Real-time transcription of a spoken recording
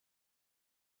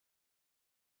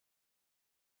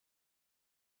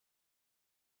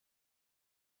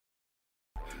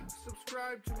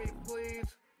Subscribe to me, please.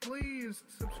 Please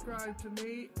subscribe to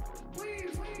me.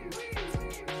 Please, please, please,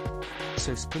 please.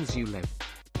 So spins you live.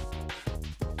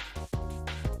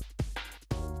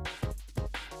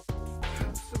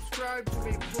 Subscribe to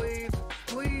me, please.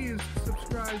 Please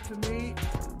subscribe to me.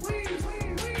 Please,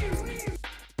 please, please, please.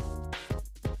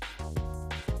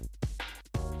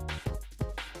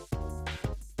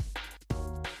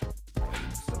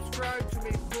 Subscribe to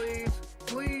me, please.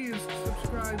 Please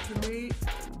subscribe to me.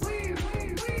 Please,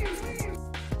 please, please, please.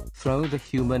 Throw the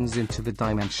humans into the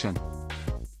dimension.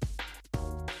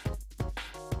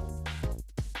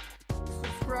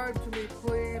 Subscribe to me,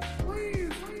 please.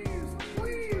 Please, please,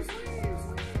 please, please,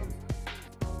 please.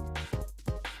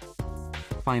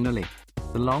 Finally,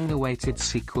 the long-awaited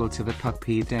sequel to the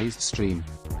Puppy Days stream.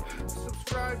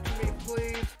 Subscribe to me,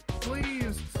 please.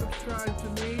 Please subscribe to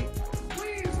me.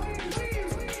 Please, please,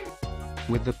 please, please.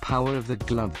 With the power of the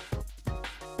glove.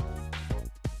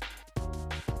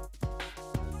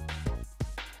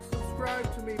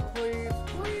 Subscribe to me, please.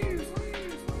 Please,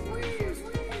 please, please, please,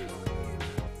 please.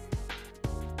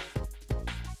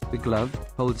 The glove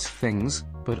holds things,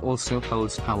 but also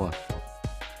holds power.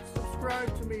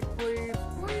 Subscribe to me, please.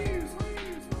 Please,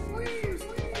 please, please,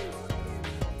 please.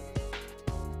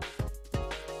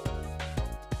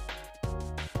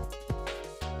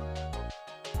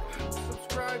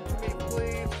 Subscribe to me,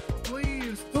 please.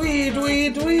 Please.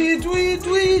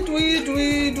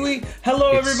 Tweet.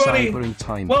 Hello, It's everybody. cyber in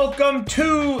time. Welcome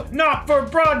to Not for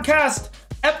Broadcast,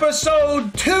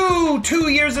 episode 2. 2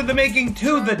 years of the making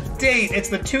to the date. It's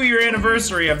the 2-year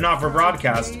anniversary of Not for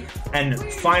Broadcast, and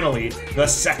finally, the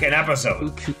second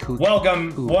episode.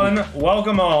 Welcome, one,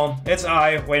 welcome all. It's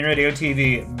I,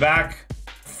 Wayneradiotv, back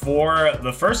for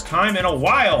the first time in a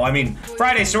while. I mean,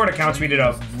 Friday sort of counts. We did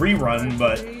a rerun,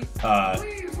 but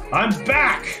I'm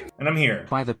back and I'm here.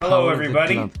 By the Hello, power of the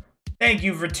everybody. glove. Thank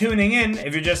you for tuning in.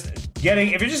 If you're just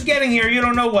getting here, you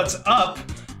don't know what's up.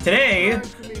 Today,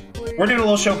 we're doing a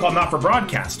little show called Not for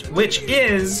Broadcast, which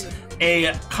is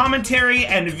a commentary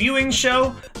and viewing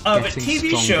show of Getting TV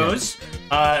stronger. shows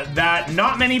that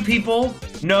not many people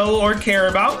know or care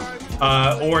about,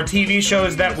 or TV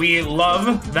shows that we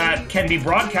love that can be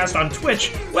broadcast on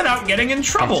Twitch without getting in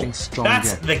trouble. Getting stronger.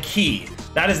 That's the key.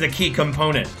 That is the key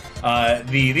component.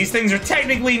 These things are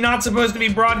technically not supposed to be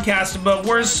broadcast, but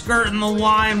we're skirting the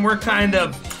line. We're kind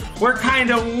of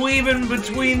weaving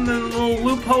between the little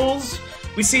loopholes.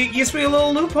 You see a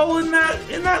little loophole in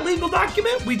that legal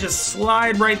document? We just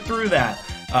slide right through that.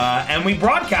 And we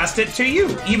broadcast it to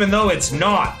you, even though it's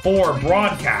not for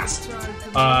broadcast.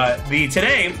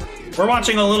 Today, we're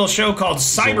watching a little show called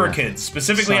Cyberkidz,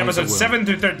 specifically episodes 7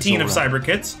 through 13 of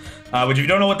Cyberkidz, which if you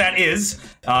don't know what that is,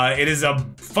 it is a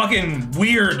fucking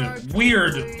weird,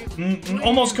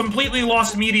 almost completely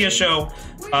lost media show.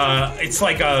 It's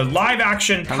like a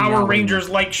live-action Power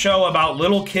Rangers-like show about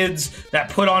little kids that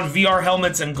put on VR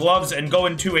helmets and gloves and go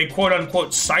into a quote-unquote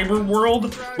cyber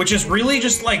world, which is really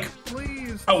just like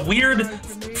a weird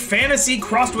fantasy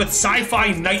crossed with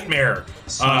sci-fi nightmare,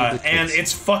 and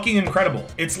it's fucking incredible.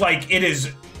 It's like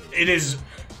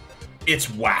it's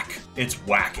whack. It's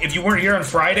whack. If you weren't here on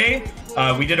Friday,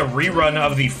 we did a rerun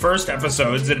of the first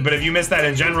episodes, but if you missed that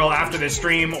in general after this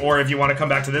stream, or if you want to come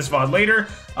back to this VOD later,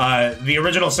 the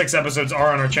original 6 episodes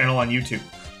are on our channel on YouTube.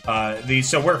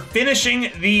 So we're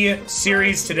finishing the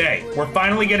series today. We're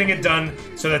finally getting it done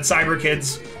so that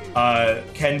Cyberkidz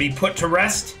can be put to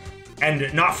rest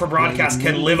and Not for Broadcast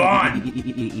can live on.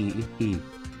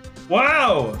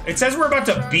 Wow! It says we're about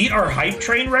to beat our hype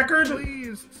train record?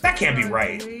 That can't be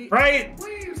right, right?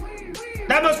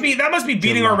 That must be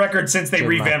beating our record since they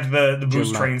revamped the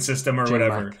boost train system or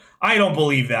whatever. I don't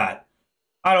believe that.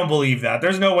 I don't believe that.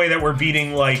 There's no way that we're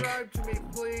beating, like,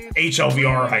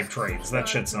 HLVR hype trains. That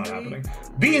shit's not happening.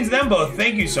 Beans them both,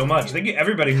 thank you so much. Thank you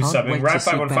everybody who's subbing.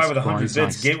 Rad515 with 100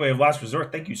 bits. Gateway of Last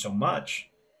Resort, thank you so much.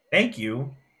 Thank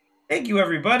you. Thank you,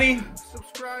 everybody.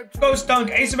 Ghost Dunk,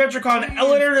 Asymmetricon,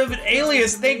 Alliterative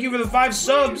Alias, thank you for the 5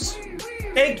 subs.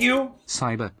 Thank you.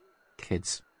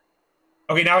 Cyberkidz.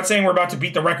 Okay, now it's saying we're about to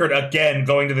beat the record again,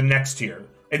 going to the next tier.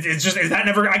 It's just, is that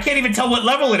never, I can't even tell what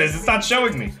level it is. It's not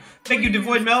showing me. Thank you,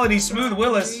 Devoid Melody, Smooth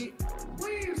Willis.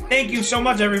 Thank you so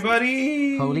much,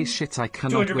 everybody. Holy shit, I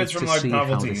cannot wait to see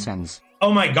how this ends.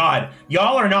 Oh my god,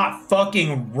 y'all are not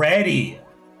fucking ready.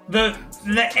 The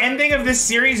ending of this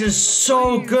series is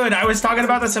so good. I was talking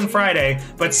about this on Friday,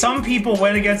 but some people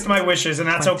went against my wishes, and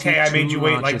that's okay. I made you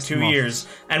wait like 2 years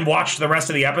and watch the rest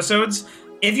of the episodes.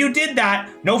 If you did that,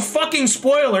 no fucking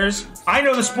spoilers. I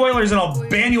know the spoilers, and I'll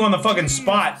ban you on the fucking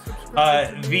spot.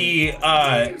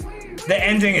 The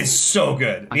ending is so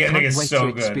good. The ending is so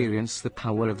to good. Experience the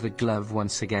power of the glove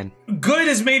once again. Good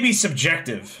is maybe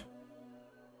subjective,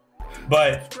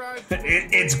 but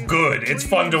it's good. It's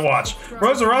fun to watch.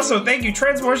 Rosa Rosso, thank you.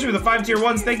 Transmortion with the 5 tier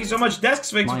 1s. Thank you so much. Desk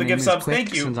Sphinx with the gift subs.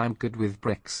 Thank you. And I'm good with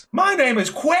bricks. My name is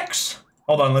Quix.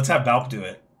 Hold on, let's have Balp do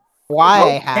it.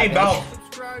 Why? Hey Balp.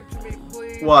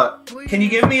 What? Can you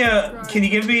give me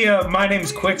a my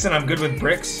name's Quix and I'm good with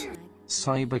bricks?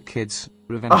 Cyberkidz,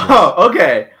 revenge. Oh,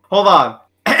 okay. Hold on.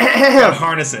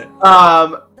 Harness it.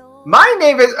 My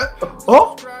name is.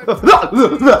 Oh.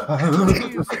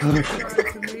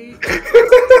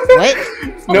 What?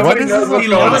 Nobody knows what's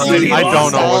going on. I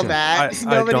don't know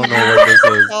what this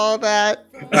is. All that.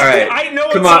 All right. I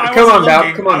know. Come on,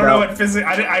 Val. Come on, Val.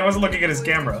 I wasn't looking at his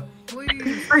camera.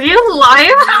 Are you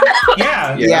live?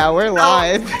 Yeah. Yeah, we're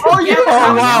live. Oh, yeah.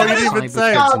 Oh wow, you didn't even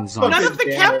say. None of the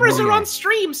cameras are on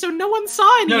stream, so no one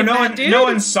saw any of that, dude. No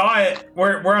one saw it.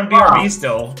 We're on BRB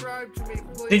still.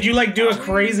 Did you like do a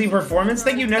crazy performance?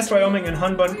 Thank you, Nest Wyoming and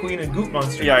Hunbun Queen and Goop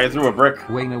Monster. Yeah, I threw a brick.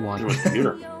 Wayner one. Through his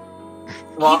computer.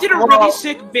 He did a really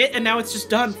sick bit, and now it's just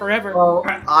done forever.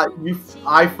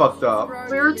 I fucked up.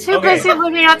 We were too busy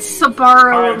looking at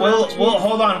Subaru. All right, we'll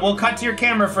hold on. We'll cut to your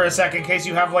camera for a second in case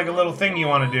you have like a little thing you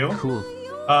want to do. Cool.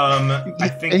 I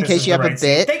think in this case is you the have right a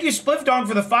bit. Thank you, Spliff Dog,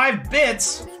 for the 5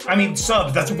 bits. I mean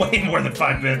subs. That's way more than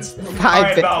 5 bits.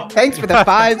 Thanks for the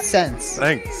 5 cents.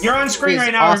 Thanks. You're on screen Please,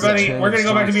 right now, awesome. everybody. We're gonna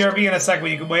go back to BRB in a sec,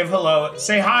 but you can wave hello.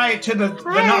 Say hi to the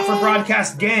Not For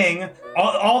Broadcast gang.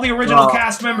 All the original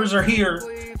cast members are here.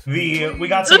 We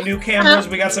got some new cameras.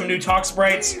 We got some new talk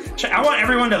sprites. I want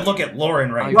everyone to look at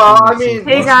Lauren right now. Well, I mean,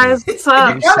 Hey guys, what's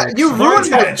up? you Lauren's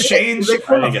ruined had a change They of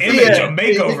couldn't image, see it. a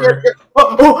makeover.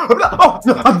 What the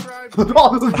fuck?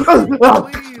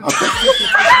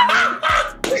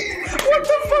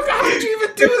 How did you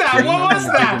even do that? What was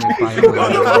that? What the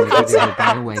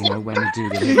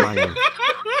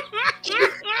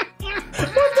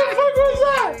fuck was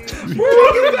that?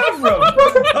 Where did that from?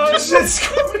 Oh shit,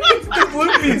 Scooby, the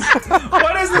Bloopies.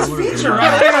 What is this feature?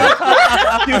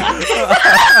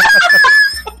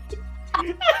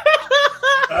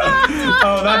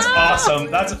 Oh, that's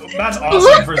awesome. That's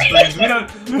awesome for streams. We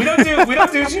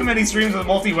don't do too many streams with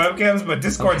multi webcams, but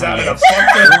Discord's out of the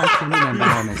fuck.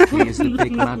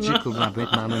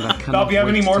 Bob, do you have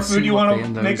any more food you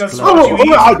want to make us? Yeah.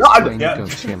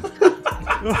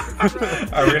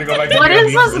 Alright, we're gonna go back to What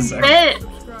is BRB this for a second. bit?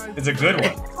 It's a good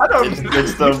one. I don't.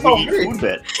 It's the we eat food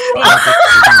bit.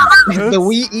 The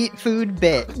we eat food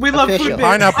bit. We love Official. food bits.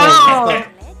 Pineapple.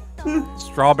 Oh,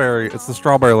 Strawberry. It's the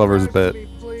strawberry lovers bit.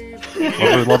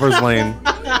 Lovers Lane.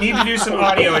 Need to do some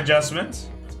audio adjustments.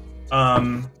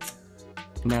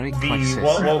 Merry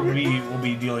We'll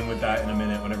be dealing with that in a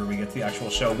minute whenever we get to the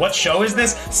actual show. What show is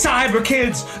this?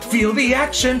 Cyberkidz! Feel the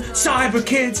action!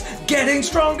 Cyberkidz getting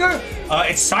stronger!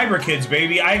 It's Cyberkidz,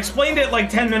 baby. I explained it like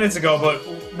 10 minutes ago, but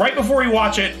right before we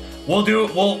watch it, we'll do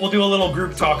a little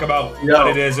group talk about what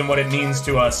it is and what it means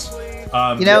to us.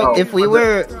 You know, if we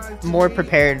were more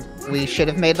prepared, we should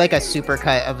have made like a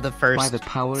supercut of the first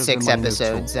 6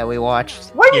 episodes that we watched.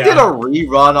 When you did a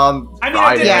rerun on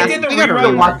Friday. I did the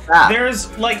rerun. Watch that. There's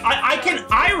like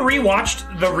I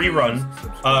rewatched the rerun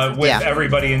with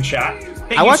everybody in chat.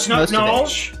 Thank I you, watched Snut most of it.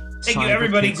 Knowledge. Thank you,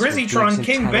 everybody. Grizzytron,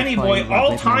 King Benny Boy,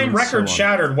 all-time record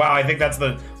shattered. Wow, I think that's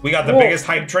we got the biggest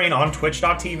hype train on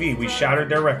Twitch.tv. We shattered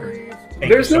their record.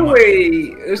 There's no way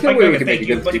we could make a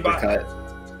good supercut.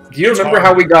 Do you remember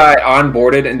how we got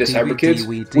onboarded into Cyberkidz?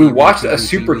 We watched a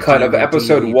supercut of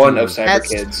episode 1 of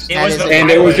Cyberkidz, and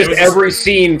it was just every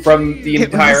scene from the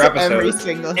entire episode.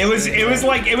 It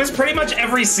was pretty much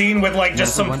every scene with like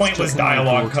just some pointless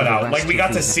dialogue cut out. Like we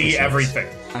got to see everything.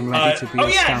 Oh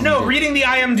yeah, no, reading the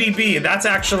IMDb, that's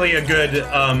actually a good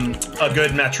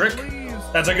metric.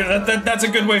 That's a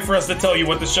good way for us to tell you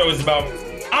what the show is about.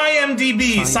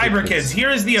 IMDb, Cyberkidz. Here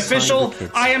is the official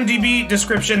IMDb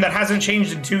description that hasn't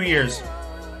changed in 2 years.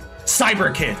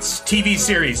 Cyberkidz, TV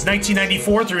series,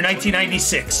 1994 through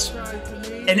 1996.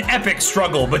 An epic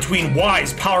struggle between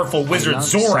wise, powerful wizard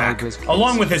Zorak,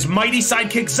 along with his mighty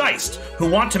sidekick Zeist, who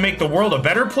want to make the world a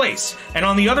better place. And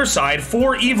on the other side,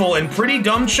 4 evil and pretty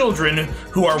dumb children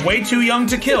who are way too young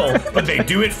to kill, but they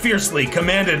do it fiercely,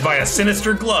 commanded by a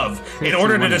sinister glove, in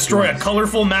order to destroy a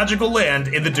colorful magical land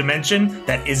in the dimension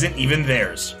that isn't even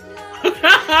theirs.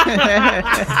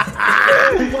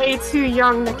 way too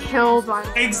young to kill by.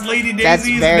 Thanks, Lady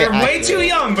Daisies. They're way too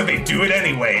young, but they do it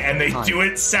anyway, and they do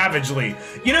it savagely.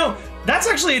 You know, that's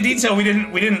actually a detail we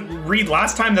didn't read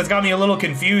last time that's got me a little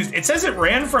confused. It says it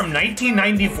ran from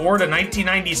 1994 to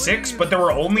 1996, but there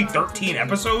were only 13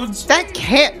 episodes. That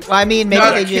can't. Well, I mean,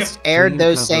 maybe they just aired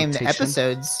those same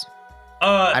episodes.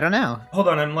 I don't know. Hold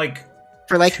on, I'm like...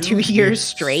 For like 2 years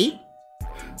straight?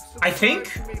 I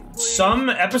think some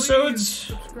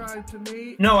episodes...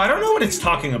 No, I don't know what it's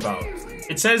talking about.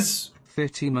 It says...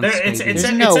 30 months it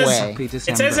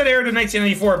says it aired in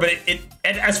 1994, but it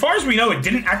as far as we know, it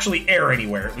didn't actually air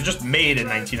anywhere. It was just made in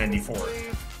 1994.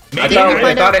 I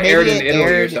thought it aired in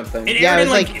Italy or something. It aired in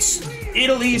like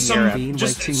Italy, some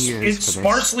just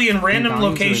sparsely in random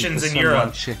locations in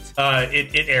Europe.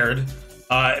 It aired.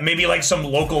 Maybe like some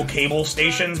local cable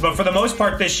stations, but for the most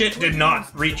part, this shit did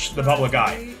not reach the public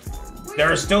eye. There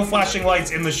are still flashing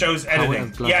lights in the show's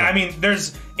editing. Yeah, I mean,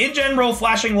 there's in general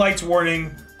flashing lights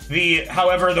warning.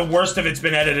 However, the worst of it's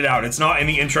been edited out. It's not in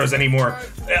the intros anymore.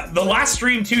 The last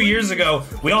stream 2 years ago,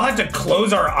 we all had to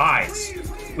close our eyes.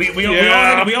 We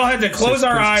all had to close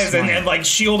our eyes and like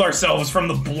shield ourselves from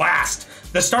the blast.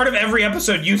 The start of every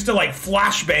episode used to like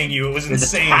flashbang you. It was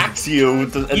insane. It attacks you.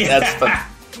 Yeah.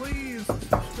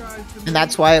 And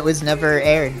that's why it was never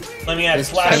aired. Let me add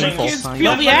flashing.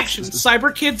 Feel the action.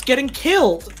 Cyberkidz getting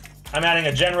killed. I'm adding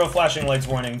a general flashing lights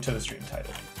warning to the stream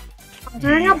title.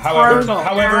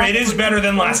 However, it is better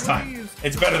than last time.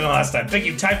 It's better than last time. Thank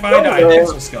you, Typhoid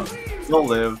Pixel Scum. You'll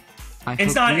live.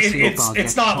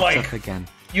 It's not like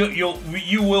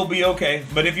you will be okay,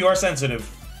 but if you are sensitive,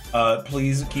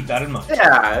 please keep that in mind.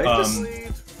 Yeah.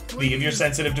 If you're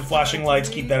sensitive to flashing lights,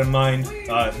 keep that in mind.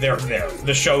 They're there.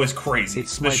 The show is crazy.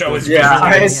 The show is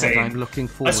insane. I'm looking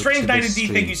forward Strange to Night this D,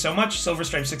 thank you so much.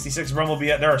 Silverstripe 66,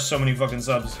 Rumblebee. There are so many fucking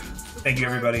subs. Thank you,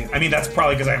 everybody. I mean, that's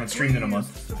probably because I haven't streamed in a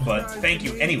month, but thank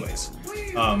you anyways.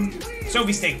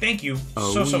 Sophie Steak, thank you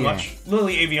so much.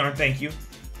 Lily Aviarn, thank you.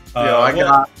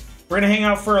 We're gonna hang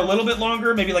out for a little bit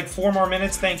longer, maybe like 4 more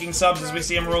minutes, thanking subs as we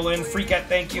see them roll in. Freakat,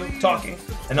 thank you, talking,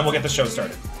 and then we'll get the show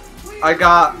started. I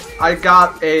got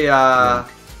a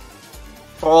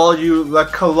for all you the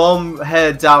Cologne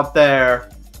heads out there.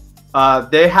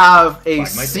 They have a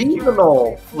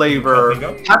seasonal flavor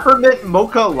peppermint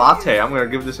mocha latte. I'm gonna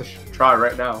give this a try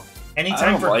right now.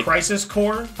 Anytime for Crisis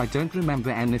Core. I don't remember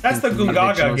anything. That's the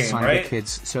Gungaga game, right?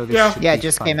 Cyberkidz, so yeah, it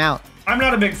just came out. I'm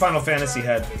not a big Final Fantasy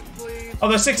head.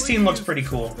 Although 16 looks pretty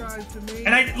cool.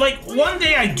 And I one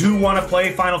day I do want to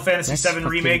play Final Fantasy VII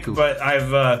Remake, but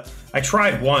I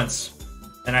tried once.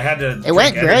 And I had to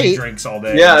drink energy drinks all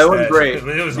day. Yeah, it was great.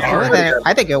 It was hard.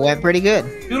 I think it went pretty good.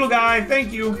 Doodle Guy,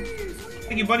 thank you.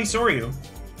 Thank you, Buddy Soryu.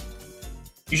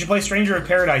 You should play Stranger in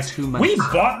Paradise. We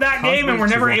bought that game and we're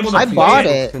never able to play it. I bought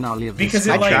it because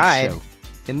it tried.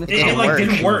 It like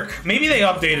didn't work. Maybe they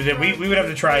updated it. We would have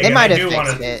to try again. They might have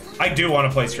fixed it. I do want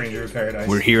to play Stranger in Paradise.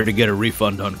 We're here to get a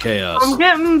refund on Chaos. I'm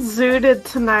getting zooted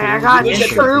tonight. I got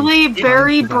Shirley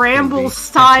Berry Bramble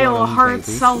style hard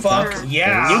seltzer. Fuck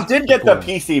yeah! You did get the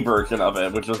PC version of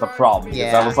it, which was the problem.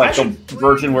 Yeah, that was like the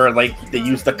version where like they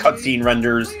used the cutscene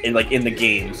renders in the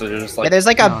game. So there's just like there's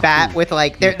like a bat with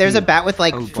like there's a bat with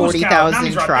like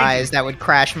 40,000 tries that would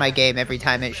crash my game every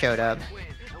time it showed up.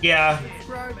 Yeah.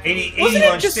 80 Wasn't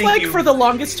it just like for the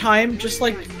longest time, just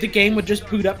like the game would just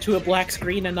boot up to a black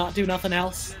screen and not do nothing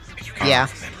else? Yeah.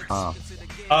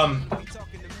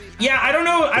 Yeah, I don't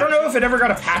know if it ever got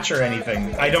a patch or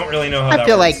anything. I don't really know how I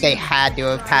feel like they had to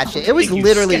have patched it. It was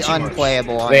literally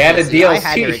unplayable. They had a DLC. I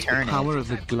had to return it. Power of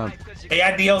the glove. They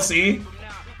had DLC?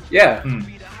 Yeah.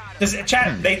 Does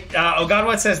chat? Oh God,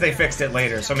 what says they fixed it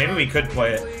later? So maybe we could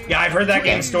play it. Yeah, I've heard that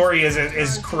game's story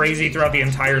is crazy throughout the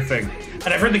entire thing,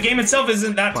 and I've heard the game itself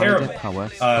isn't that terrible.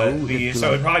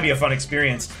 So it'd probably be a fun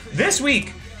experience. This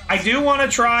week, I do want to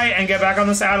try and get back on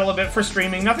the saddle a bit for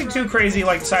streaming. Nothing too crazy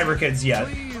like Cyberkidz yet.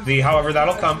 However,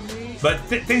 that'll come. But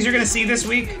things you're gonna see this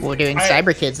week. We're doing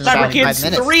Cyberkidz in about 5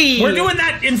 minutes. 3. We're doing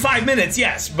that in 5 minutes,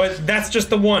 yes. But that's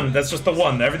just the one. That's just the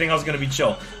one. Everything else is gonna be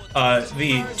chill.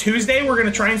 The Tuesday, we're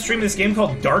gonna try and stream this game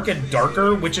called Dark and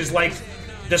Darker, which is like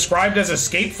described as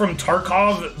Escape from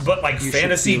Tarkov, but like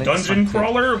fantasy dungeon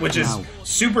crawler, which is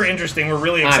super interesting. We're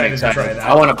really excited to try that.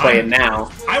 I want to play it now.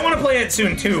 I want to play it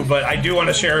soon too, but I do want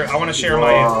to share. I want to share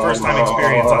my first time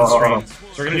experience on stream.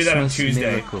 So we're gonna do that on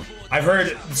Tuesday. I've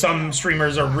heard some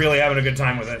streamers are really having a good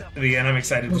time with it, and I'm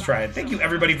excited to try it. Thank you,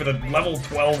 everybody, for the level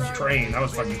 12 train. That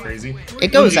was fucking crazy.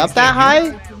 It goes up that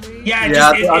high?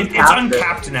 Yeah, it's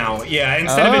uncapped now. Yeah,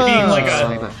 instead of it being like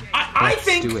a... I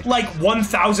think like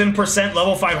 1,000%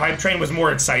 level 5 hype train was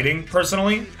more exciting,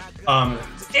 personally.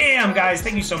 Damn, guys,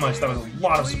 thank you so much. That was a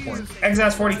lot of support.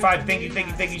 Exas45,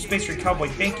 thank you. Space Free Cowboy,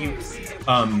 thank you.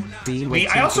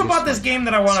 I also bought this game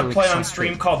that I want to play on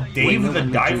stream called Dave the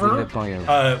Diver,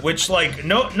 which like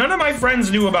none of my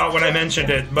friends knew about when I mentioned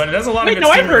it, but it has a lot of good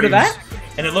Steam I've heard of that.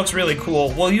 and it looks really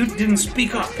cool. Well, you didn't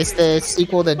speak up. It's the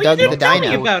sequel to Doug the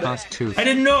Dino. I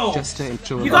didn't know.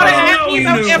 You gotta ask me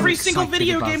about every single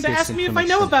video game to ask me if I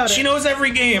know about it. She knows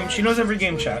every game. She knows every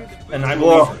game, chat, and I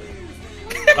believe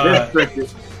her.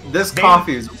 This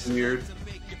coffee is weird.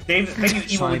 Dave, thank you,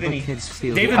 Evil Vinny.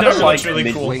 David I does don't like really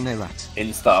mint cool.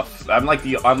 in stuff. I like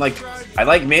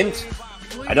mint.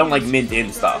 I don't like mint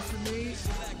in stuff.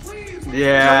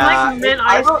 Yeah. I like mint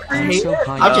ice cream.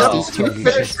 I just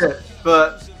finished it,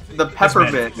 but the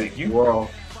peppermint. Whoa.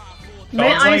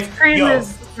 Mint ice cream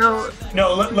is no.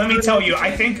 No, let me tell you.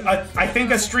 I think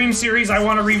a stream series I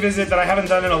want to revisit that I haven't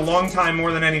done in a long time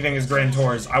more than anything is Grand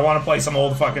Tours. I want to play some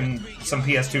old some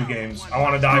PS2 games. I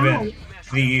want to dive in.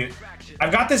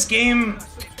 I've got this game.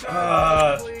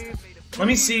 Let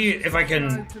me see if I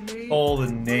can pull the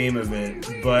name of it.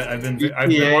 But I've been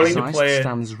wanting to play it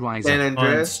on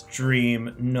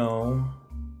stream. No.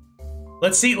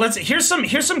 Let's see. Here's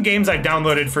some games I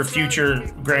downloaded for future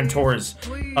Grand Tours.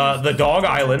 The Dog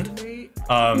Island.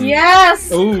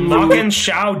 Yes. Makan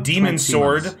Shao Demon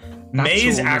Sword.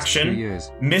 Maze Action,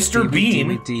 Mr.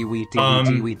 Bean,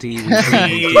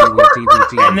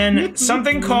 and then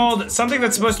something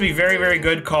that's supposed to be very, very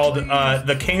good called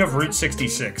The King of Route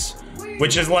 66,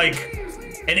 which is like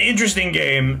an interesting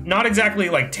game. Not exactly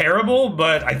like terrible,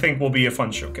 but I think will be a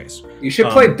fun showcase. You should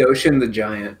play Doshin the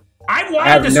Giant. I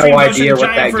wanted to stream Doshin the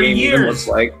Giant for years.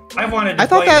 I wanted to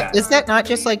play that. Is that not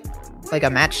just like a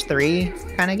match 3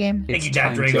 kind of game? Thank you,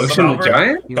 Dad Drago. Doshin the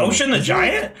Giant? Doshin the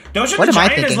Giant? Doshin the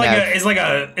Giant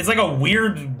is like a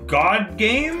weird god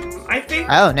game, I think.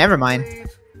 Oh, never mind.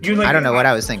 I don't know what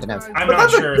I was thinking of. I'm not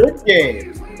sure. That's a good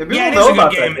game. Yeah, it is a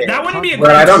good game. That wouldn't be a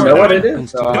Grand Tour. I don't know what it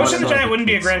is. Doshin the Giant wouldn't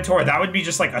be a Grand Tour. That would be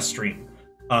just like a stream.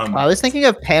 I was thinking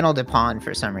of Panel de Pon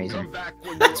for some reason.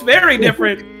 That's very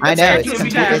different. I know,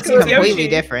 it's completely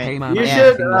different. You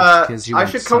should, I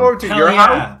should come over to your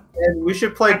house and we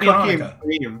should play Cookie and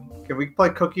Cream. Can we play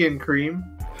Cookie and Cream?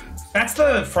 That's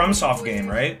the FromSoft game,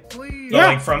 right? Yeah.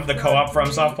 Like from the co-op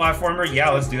FromSoft platformer? Yeah,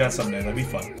 let's do that someday. That'd be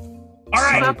fun.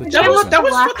 Alright. That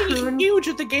was fucking huge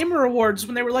at the Gamer Awards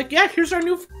when they were like, yeah, here's our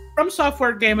new From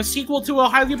Software game, a sequel to a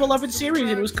highly beloved series,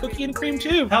 and it was Cookie and Cream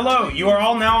 2. Hello, you are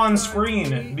all now on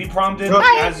screen. Be prompted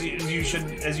as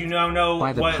you now know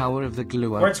by the power of the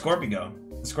glue. Where'd Scorpy go?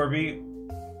 Scorpy?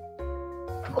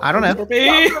 I don't know.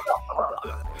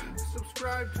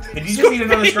 Did you just eat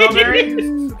another strawberry?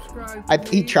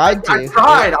 He tried to. I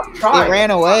tried. He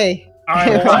ran away.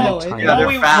 Alright,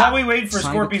 while we wait for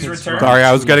Scorpy's return. Sorry,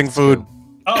 I was getting food.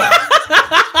 Oh.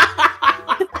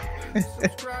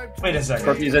 Wait a second.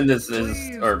 Scorpy's in this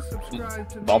or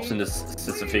Bob's in this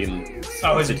Sisyphean.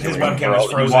 Oh, his webcam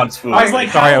is frozen. Wants food. I was like,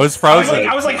 sorry, I was frozen.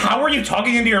 I was like, how are you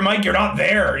talking into your mic? You're not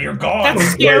there. You're gone.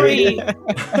 That's scary.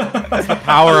 That's the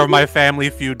power of my Family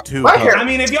Feud 2. I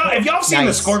mean, if y'all seen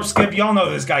the Scorp skip, y'all know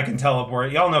this guy can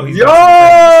teleport. Y'all know he's. Yo,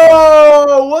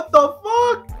 what the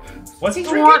fuck? What's he I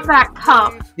drinking? want that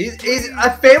cup. He's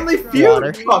a Family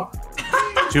Feud cup.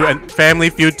 Family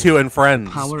Feud 2 and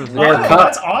Friends.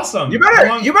 That's awesome. You better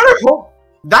hope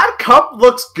that cup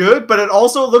looks good, but it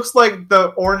also looks like the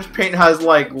orange paint has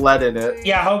like lead in it.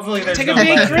 Yeah, hopefully there's no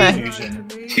big lead infusion.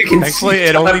 Thankfully,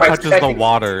 it only touches the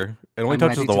water. It only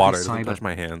touches the water. It doesn't touch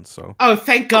my hands. So. Oh,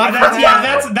 thank God.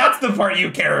 That's the part you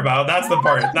care about. That's the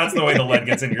part. That's the way the lead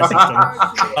gets in your system.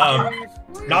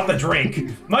 Not the drink.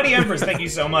 Muddy Empress, thank you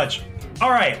so much. All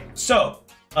right, so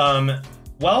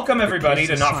welcome everybody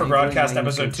to Not for Broadcast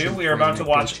episode 2. We are about to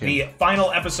watch the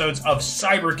final episodes of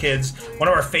Cyberkidz, one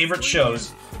of our favorite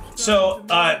shows. So,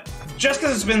 just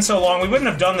because it's been so long, we wouldn't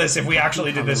have done this if we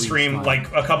actually did this stream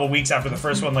like a couple weeks after the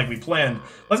first one like we planned.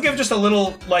 Let's give just a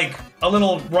little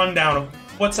rundown of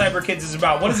what Cyberkidz is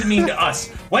about. What does it mean to us?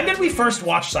 When did we first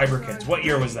watch Cyberkidz? What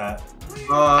year was that?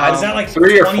 Was that like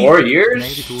 3 or 4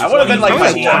 years? I would have been like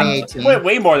my 2018.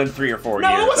 way more than 3 or 4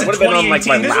 years. No, it wasn't would have been on 2018. like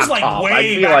my This was like laptop.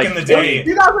 way back in the day.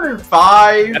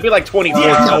 2005. I'd be like 24.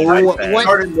 I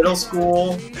started middle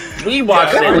school. We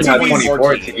watched it in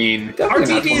 2014.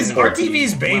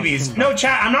 RTV's babies. No,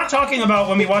 chat, I'm not talking about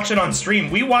when we watched it on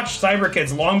stream. We watched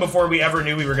Cyberkidz long before we ever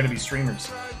knew we were going to be streamers.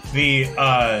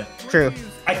 True.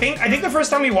 I think the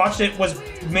first time we watched it was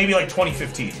maybe like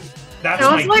 2015. That's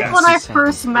It was my like guess. when I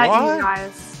first met you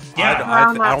guys. Yeah,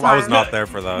 I was not there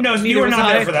for that. No, you were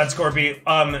not there for that, Scorpy.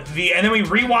 And then we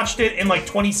rewatched it in like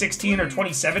 2016 or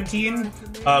 2017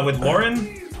 with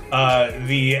Lauren,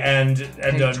 and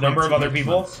a number of other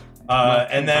people.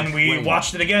 And then we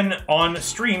watched it again on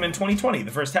stream in 2020,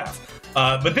 the first half.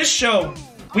 But this show,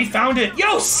 we found it.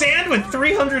 Yo, Sand with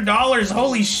 $300.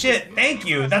 Holy shit! Thank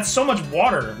you. That's so much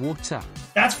water. Water.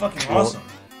 That's fucking awesome.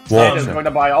 Stan is going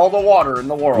to buy all the water in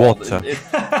the world. Water.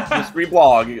 Just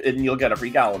reblog, and you'll get a free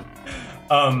gallon.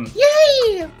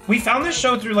 Yay! We found this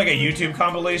show through like a YouTube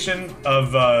compilation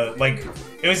of like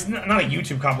it was not a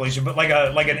YouTube compilation, but like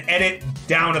an edit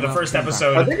down of the first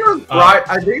episode. I think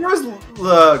it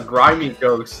was Grimy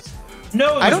Ghost.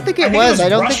 No, I don't think it was. I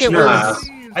don't think it was.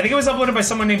 I think it was uploaded by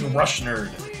someone named Rush Nerd.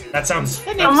 That sounds.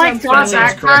 Oh my god,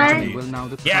 that guy!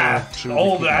 Yeah,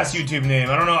 old ass YouTube name.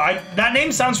 I don't know. That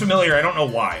name sounds familiar. I don't know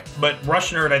why, but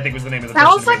Rush Nerd I think was the name of the.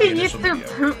 Sounds like a YouTube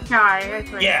poop guy. I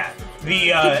think. Yeah.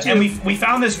 And we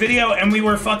found this video and we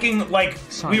were fucking like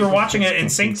we were watching it in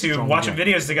SyncTube, watching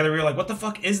videos together. We were like, what the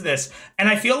fuck is this? And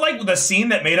I feel like the scene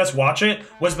that made us watch it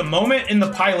was the moment in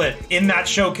the pilot in that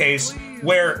showcase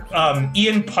where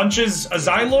Ian punches a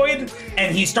Xyloid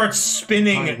and he starts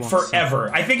spinning forever.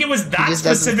 I think it was that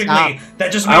specifically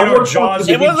that just made our jaws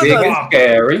drop.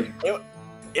 Scary.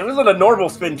 It wasn't a normal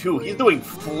spin too. He's doing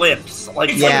flips, like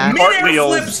mid-air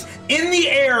flips in the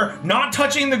air, not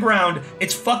touching the ground.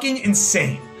 It's fucking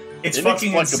insane. It's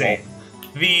fucking insane.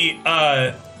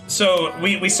 So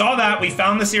we saw that. We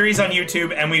found the series on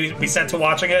YouTube and we set to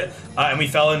watching it, and we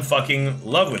fell in fucking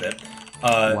love with it.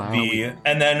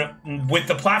 And then with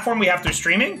the platform we have through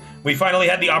streaming, we finally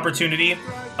had the opportunity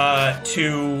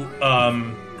to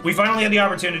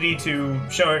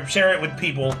share it with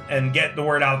people and get the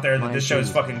word out there that this show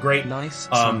is fucking great. Nice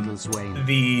sandals, Wayne.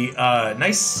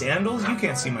 Nice sandals? You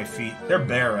can't see my feet. They're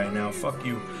bare right now. Fuck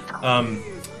you.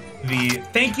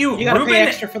 Thank you, You gotta Ruben. pay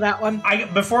extra for that one.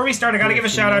 Before we start, I gotta give a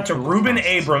shout out to Ruben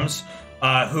Abrams,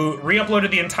 who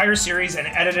re-uploaded the entire series and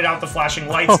edited out the flashing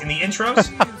lights in the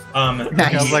intros. I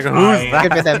was like, who's that?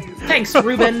 Good for them. Thanks,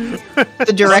 Ruben.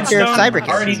 The director of Cyberkidz.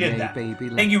 Already did that.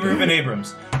 Thank you, Ruben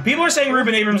Abrams. People are saying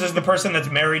Ruben Abrams is the person that's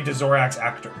married to Zorak's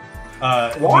actor.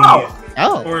 Wow.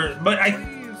 But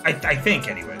I think,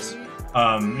 anyways.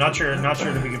 Not sure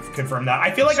that we can confirm that.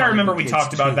 I feel like I remember we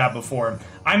talked about that before.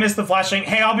 I miss the flashing.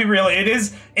 Hey, I'll be real. It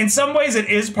is, in some ways, it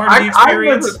is part of the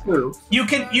experience.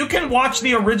 You can watch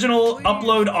the original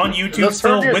upload on YouTube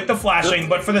still with the flashing,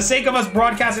 but for the sake of us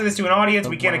broadcasting this to an audience,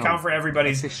 we can't account for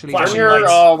everybody's flashing Turn lights.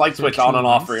 your light switch on and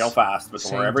off real fast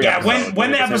before every episode.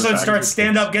 when the episode starts,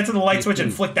 stand up, get to the light switch,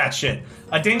 and flick that shit.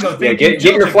 Dingo, get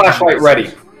your flashlight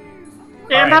ready.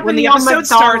 When the episode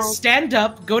starts, stand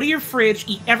up, go to your fridge,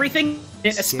 eat everything,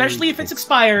 especially if it's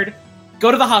expired,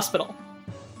 go to the hospital.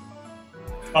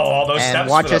 Oh, all those steps. And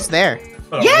watch us there.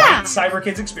 Yeah!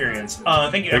 Cyberkidz experience.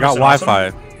 Thank you. They got Wi-Fi.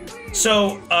 Awesome.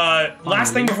 So,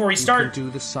 last thing before we start, do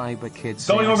the Cyberkidz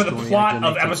going over the plot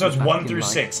of episodes 1 through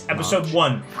 6. Episode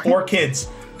 1, 4 kids.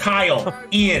 Kyle,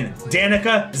 Ian,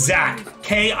 Danica, Zach,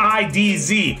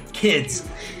 KIDZ, kids.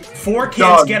 4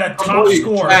 kids get a top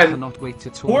score.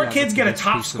 4 kids get a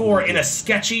top score in a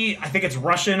sketchy, I think it's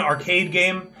Russian arcade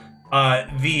game. With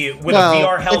a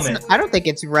VR helmet. I don't think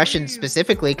it's Russian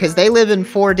specifically because they live in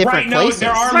 4 different places.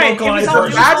 There are localized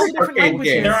versions.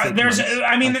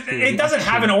 It doesn't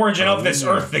have an origin of this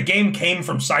Earth. The game came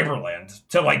from Cyberland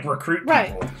to like recruit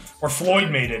people. Or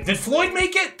Floyd made it. Did Floyd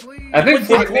make it? I think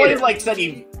Floyd like said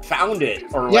he found it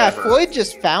or whatever. Floyd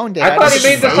just found it. I thought he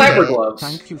made the cyber gloves.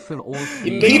 Thank you for all.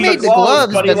 He made the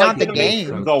gloves, but not the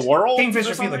game. The world.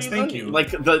 Kingfisher Felix, thank you. Like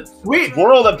the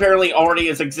world apparently already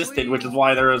has existed, which is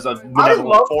why there is a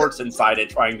benevolent force inside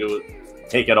it trying to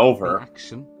take it over.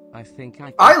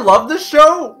 I love this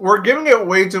show. We're giving it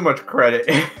way too much credit.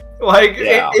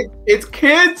 It's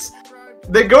kids.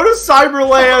 They go to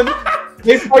Cyberland.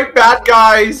 They fight bad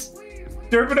guys.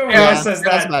 Derpino says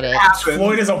that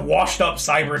Floyd is a washed-up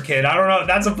cyber kid. I don't know.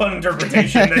 That's a fun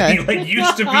interpretation that he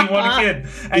used to be one kid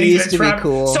and he's been trapped.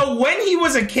 Cool. So when he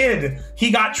was a kid,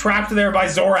 he got trapped there by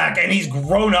Zorak, and he's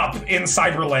grown up in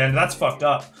Cyberland. That's fucked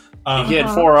up. He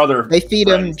had 4 other. They feed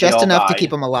him just enough to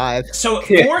keep him alive. So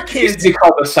 4 kids. They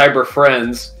call the cyber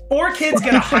friends. 4 kids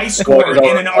get a high score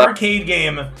in an arcade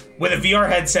game with a VR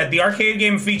headset. The arcade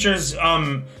game features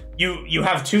You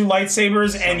have 2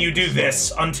 lightsabers and you do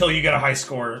this until you get a high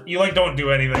score. You don't do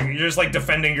anything. You're just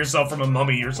defending yourself from a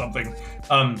mummy or something.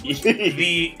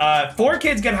 The 4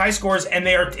 kids get high scores and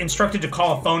they are instructed to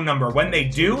call a phone number. When they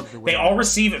do, they all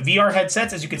receive VR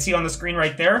headsets, as you can see on the screen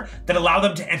right there, that allow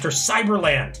them to enter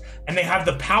Cyberland. And they have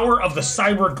the power of the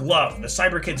Cyber Glove, the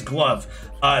Cyberkidz glove.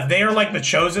 They are like the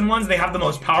chosen ones. They have the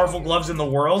most powerful gloves in the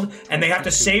world, and they have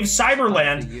to save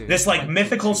Cyberland, this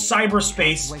mythical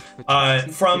cyberspace,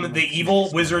 from the evil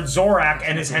wizard Zorak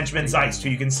and his henchman Zeist, who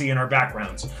you can see in our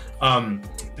backgrounds.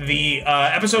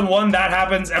 Episode 1, that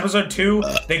happens. Episode 2,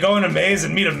 they go in a maze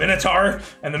and meet a Minotaur,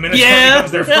 and the Minotaur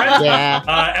becomes their friend.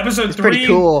 Episode 3, pretty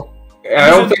cool.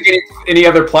 I don't think any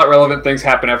other plot relevant things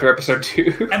happen after episode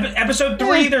 2. Episode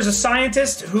 3, there's a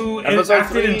scientist who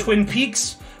acted in Twin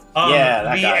Peaks. Yeah,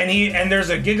 that guy. And there's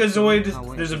a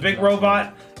Gigazoid. There's a big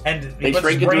robot, and they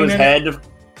shrink into his head.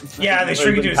 Yeah, they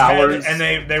shrink into his head,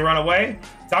 and they run away.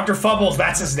 Dr. Fubbles,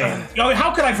 that's his name. Yo,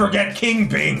 how could I forget King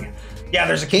Bing? Yeah,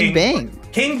 there's a King Bing.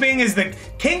 King Bing is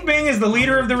the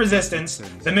leader of the Resistance.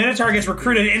 The Minotaur gets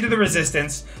recruited into the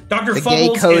Resistance. Dr.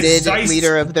 Fubbles is Zeist.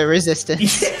 Leader of the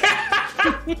Resistance.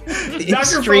 Yeah. The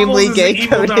extremely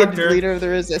gay-coded leader of the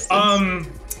Resistance.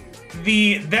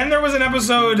 Then there was an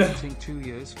episode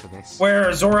where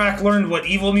Zorak learned what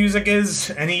evil music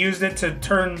is, and he used it to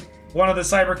turn one of the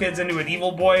Cyberkidz into an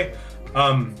evil boy.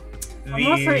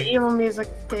 What's the evil music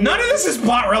thing? None of this is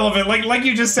plot relevant, like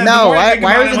you just said. No, why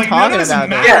are we even talking about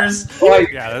matters.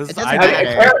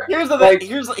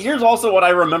 Here's also what I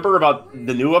remember about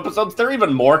the new episodes. They're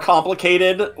even more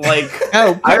complicated. Like,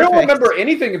 I don't remember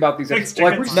anything about these episodes.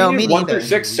 Like, we've seen 1 through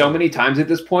 6 so many times at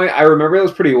this point. I remember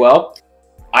those pretty well.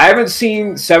 I haven't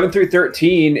seen 7 through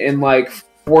 13 in like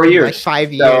 4 years. Like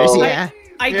 5 years, so yeah.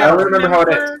 I don't remember how it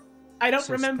is. I don't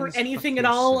remember anything at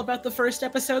all about the first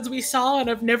episodes we saw, and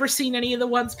I've never seen any of the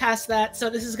ones past that, so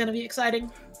this is going to be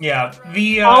exciting. Yeah,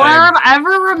 all I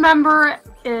ever remember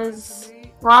is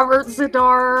Robert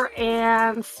Zadar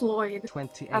and Floyd.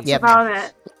 That's about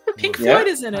it. Pink Floyd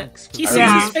is in it. He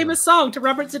sings his famous song to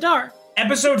Robert Zadar.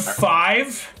 Episode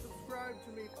 5.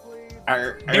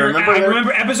 I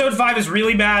remember episode 5 is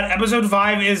really bad. Episode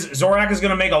 5 is Zorak is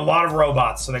gonna make a lot of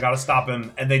robots, so they gotta stop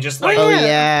him. And they just like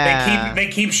they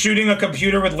keep shooting a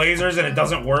computer with lasers and it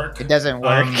doesn't work. It doesn't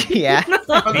work. Yeah.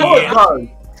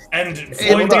 And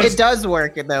it does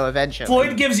work though eventually.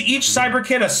 Floyd gives each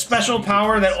Cyberkid a special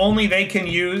power that only they can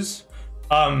use.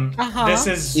 This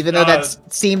is even though that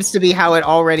seems to be how it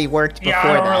already worked before.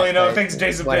 Yeah, I don't really know. Thanks,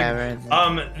 Jason. Whatever.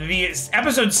 The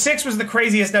episode 6 was the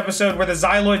craziest episode where the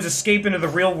Xyloids escape into the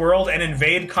real world and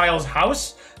invade Kyle's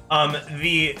house. I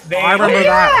remember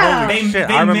that. Holy shit,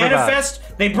 I remember manifest.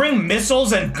 That. They bring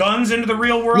missiles and guns into the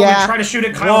real world and try to shoot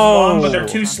at Kyle's mom, but they're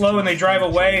too slow and they drive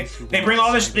away. They bring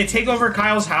all this. They take over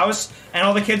Kyle's house, and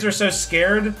all the kids are so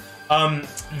scared. And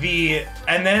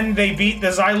then they beat the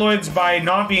Xyloids by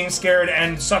not being scared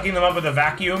and sucking them up with a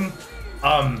vacuum.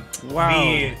 And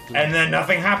then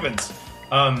nothing happens.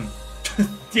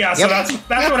 Yeah, so that's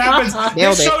what happens.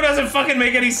 This show doesn't fucking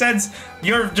make any sense.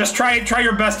 You're just try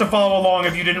your best to follow along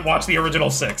if you didn't watch the original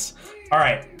 6. All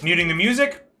right, muting the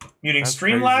music, muting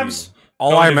Streamlabs.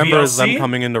 All I remember is them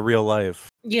coming into real life.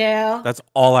 Yeah. That's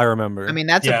all I remember. I mean,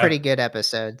 that's a pretty good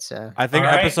episode, so. I think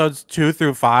episodes 2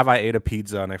 through 5, I ate a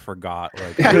pizza and I forgot.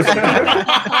 Like,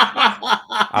 I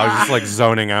was just like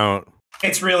zoning out.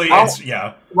 It's really,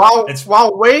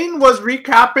 While Wayne was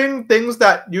recapping things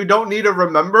that you don't need to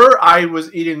remember, I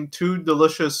was eating 2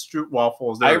 delicious Stroop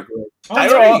waffles. I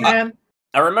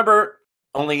remember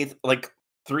only like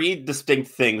 3 distinct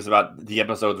things about the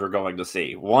episodes we're going to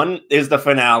see. One is the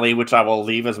finale, which I will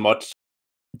leave as much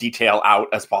detail out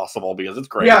as possible because it's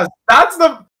great. Yes, that's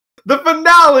the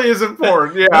finale is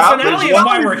important. Yeah, the finale is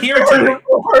why we're here tonight.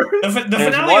 The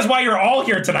finale is why you're all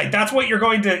here tonight. That's what you're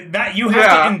going to. That you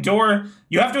have to endure.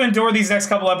 You have to endure these next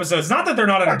couple episodes. Not that they're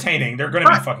not entertaining. They're going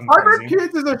to be fucking crazy.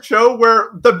 Cyberkidz is a show where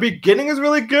the beginning is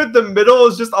really good. The middle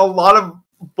is just a lot of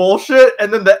bullshit,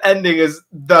 and then the ending is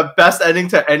the best ending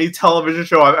to any television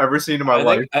show I've ever seen in my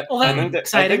life.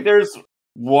 I think there's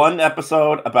one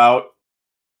episode about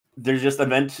there's just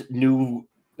event new.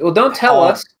 Well, don't tell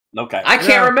us. Okay, I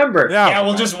can't remember. Yeah,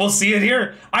 we'll see it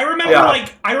here. I remember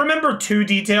I remember 2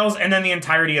 details and then the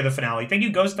entirety of the finale. Thank you,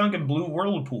 Ghost Dunk and Blue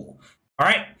Whirlpool. All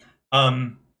right,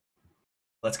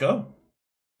 let's go.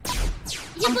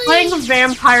 I'm playing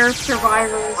Vampire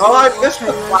Survivors. Oh, I missed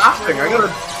the flashing. I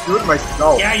gotta do it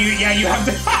myself. Yeah, you have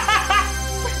to.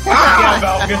 Yeah,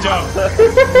 Val, good job.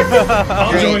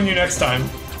 I'll join you next time.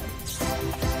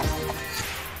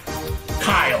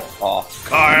 Kyle. Oh,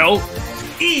 Kyle.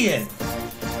 Ian.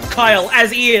 Kyle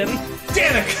as Ian.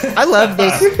 Danica. I love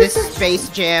this Space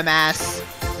Jam ass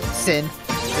synth.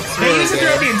 They use it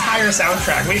throughout the entire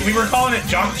soundtrack. We were calling it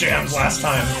Jock Jams last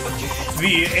time.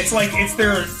 It's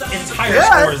their entire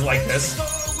score is like this.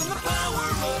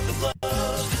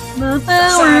 Feel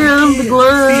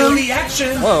the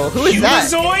action. Whoa, who is that?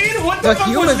 Humazoid? What the fuck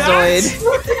was that?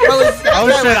 Oh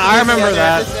shit, I remember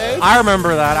that. I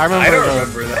remember that. I remember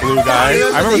the blue guy.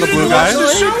 I remember the blue guy.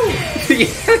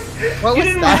 What was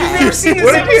that? You've never seen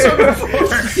this episode before.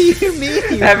 What do you mean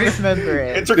you remember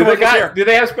it? Do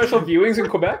they have special viewings in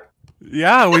Quebec?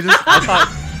 Yeah, I thought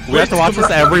we have to watch this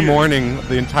every morning,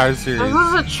 the entire series. This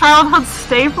is a childhood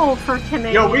staple for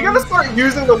Canadians. Yo, we gotta start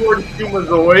using the word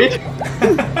humazoid.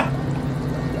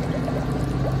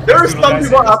 There are some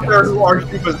people out there who are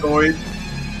humazoids.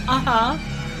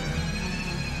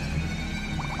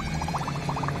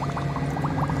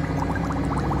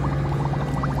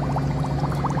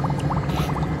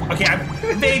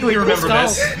 vaguely remember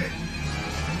this.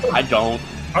 I don't.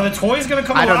 Are the toys gonna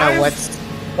come alive? I don't know what's...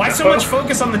 Why so much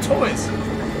focus on the toys?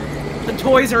 The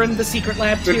toys are in the secret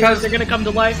lab too. Because they're gonna come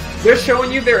to life. They're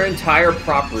showing you their entire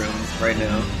prop room right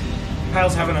now.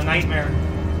 Kyle's having a nightmare.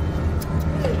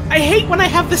 I hate when I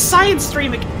have the science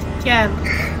stream again.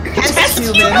 Test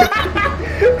human.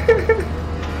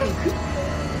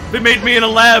 They made me in a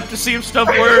lab to see if stuff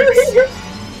works.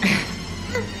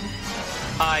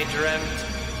 I dreamt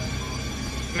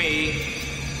me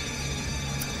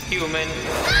human.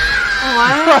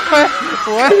 What?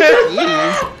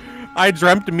 Jeez. I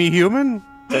dreamt me human?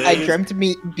 I dreamt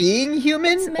me being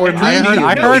human? Or me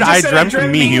I heard I dreamt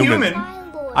me human.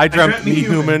 I dreamt me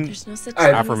human. No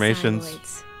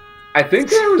affirmations. I think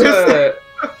there was a...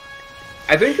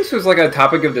 I think this was like a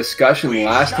topic of discussion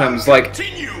last time. It's like...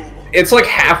 It's like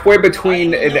halfway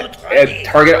between a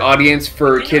target audience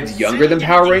for kids younger than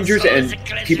Power Rangers and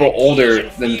people older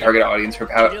than the target audience for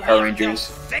Power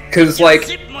Rangers. Because like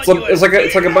it's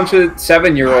like a bunch of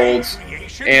 7-year-olds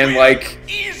and like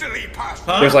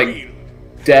there's like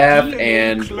deaf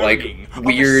and like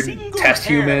weird test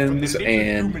humans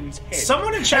and.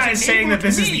 Someone in chat is saying that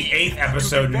this is the 8th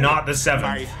episode, not the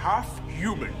 7th.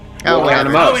 Oh,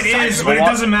 well, it is, but it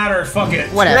doesn't matter. Fuck it.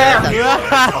 Whatever.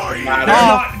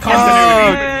 Not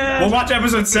continuity. We'll watch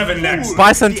episode 7 next.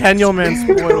 Bicentennial Man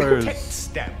spoilers.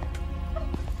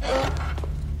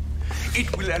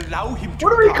 It will allow him to.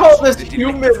 What do we call this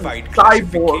human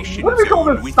cyborg? What do we call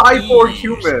this cyborg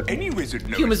human?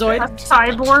 Humazoid. A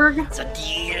cyborg?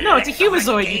 No, it's a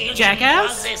humazoid, you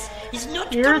jackass.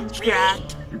 You're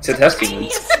jacked. It's a test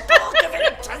human.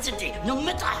 No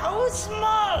matter how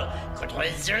small, could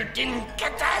result in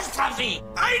catastrophe.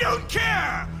 I don't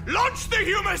care! Launch the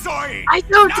humazoid! I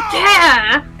don't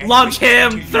care! Launch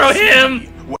him! Throw him!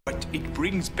 What it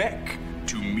brings back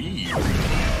to me.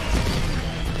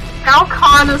 Gal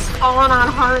Khan has fallen on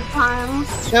hard times.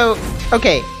 So,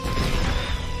 okay.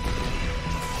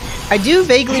 I do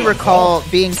vaguely recall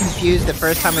being confused the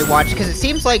first time we watched, because it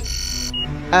seems like,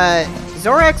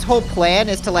 Zorak's whole plan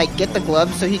is to, like, get the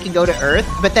gloves so he can go to Earth,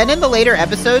 but then in the later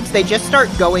episodes, they just start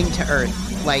going to Earth.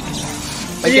 Like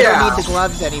they don't need the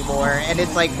gloves anymore, and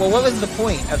it's like, well, what was the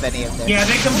point of any of this? Yeah,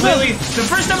 they completely... The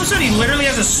first episode, he literally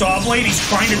has a saw blade, he's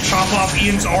trying to chop off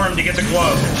Ian's arm to get the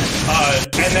glove,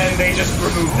 and then they just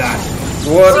remove that.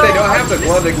 Well, if they don't have the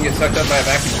glove, they can get sucked up by a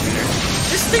vacuum cleaner.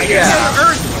 This thing can go to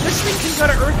Earth. This thing can go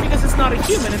to Earth because it's not a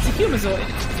human, it's a humazoid.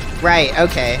 Right,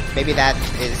 okay. Maybe that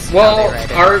is well,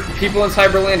 are people in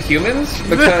Cyberland humans?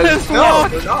 Because no,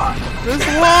 they're not. This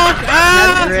walk!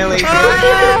 That's really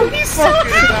good. He's so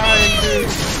dude.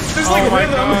 There's like my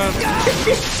rhythm.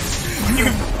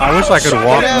 I wish I could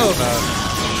walk that.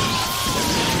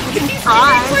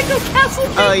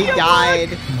 Oh, he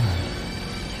died.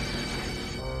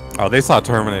 Oh, they saw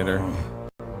Terminator.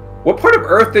 What part of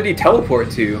Earth did he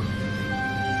teleport to?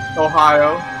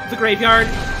 Ohio. The graveyard.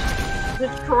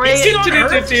 Detroit.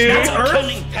 That's Earth?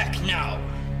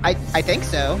 I think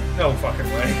so. No fucking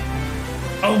way.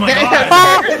 Oh my god.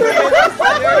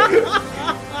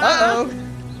 Uh-oh.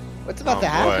 What's about to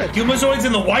happen? Humazoids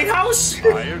in the White House?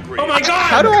 I agree. Oh my god!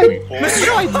 How do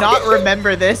I not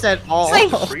remember this at all?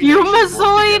 It's like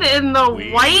Humazoid in the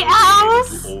White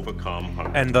House?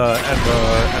 And the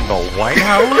White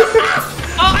House?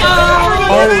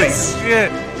 Holy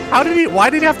shit. Why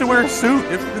did he have to wear a suit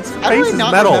if his face is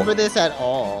not metal? Remember this at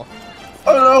all?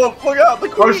 Oh no, look out,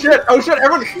 oh shit,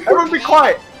 everyone be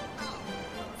quiet!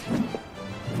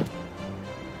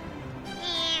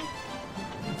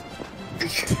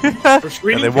 For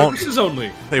screening purposes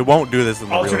only. They won't do this in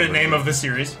the alternate real name of the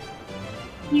series.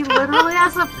 He literally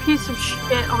has a piece of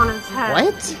shit on his head.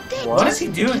 What? What is he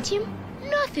doing?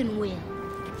 Nothing will.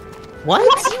 What?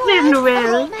 Nothing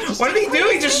will. What did he do?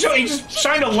 He just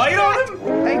shined a light on him?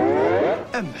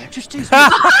 Her Majesty's.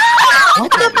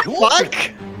 What the fuck?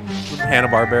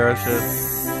 Hanna-Barbera shit.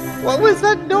 What was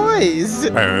that noise?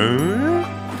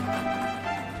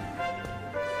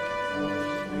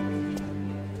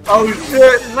 Oh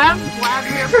shit! Is that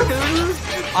Vladimir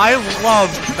Putin? I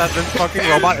love that this fucking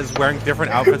robot is wearing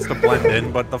different outfits to blend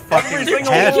in, but the fucking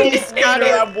head. He's gotta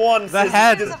have one. The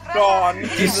head is gone.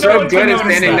 He's so good at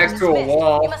standing next to a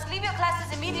wall. You must leave your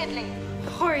classes immediately.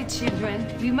 Hurry, children.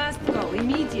 We must go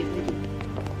immediately.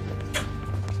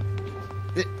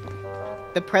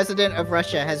 The president of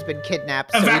Russia has been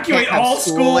kidnapped. Evacuate so we can't all have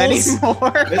school schools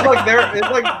anymore.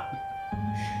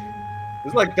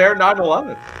 It's like their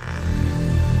 9/11.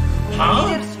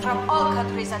 Leaders from all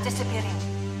countries are disappearing.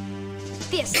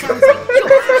 This sounds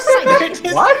like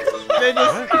your What? They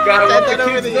just gotta let the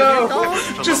over kids the know.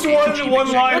 intercom? Just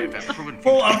one line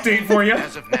full update for you.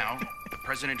 As of now, the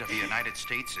President of the United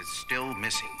States is still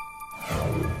missing.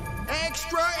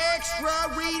 Extra,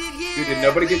 read it here. Dude, did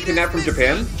nobody get kidnapped from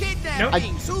Japan? Nope.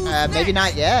 Maybe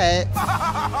not yet.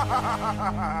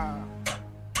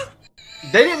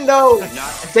 They didn't know.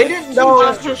 They didn't know.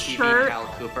 Love his shirt.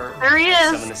 There he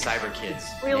is. Some of the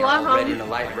Cyberkidz. We love already him. in the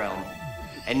light realm.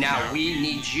 And now we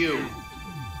need you.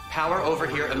 Power over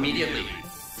here immediately.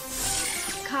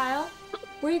 Kyle,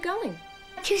 where are you going?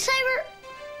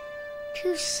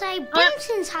 To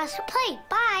Cyberkidz house to play.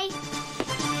 Bye.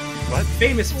 What?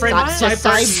 Famous friend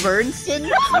Cyberkidz?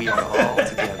 We are all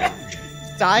together.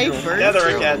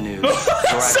 Together again.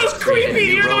 So creepy.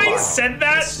 You know he said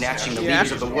that? Snatching the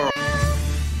leaders of the world.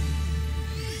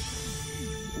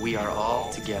 We are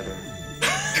all together.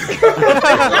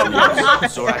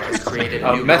 Zorak has created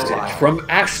a new message robot, from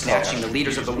Axel. snatching the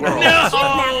leaders of the world.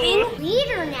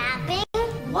 Leader napping?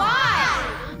 Why?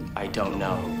 I don't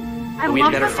know. I We'd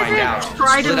love better that find they out. didn't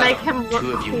try to Split make up. him look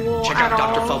Two of you. cool Check at out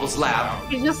Dr. all. Fubble's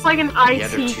lab. He's just like an The other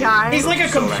IT two. guy. He's like a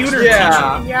computer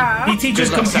Yeah. teacher. Yeah. He teaches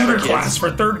Good luck, computer Cyberkidz. class for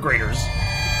 3rd graders.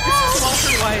 This is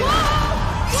Walter White.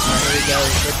 There we go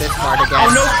with this part again.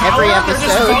 Oh no, Every Kyle, they're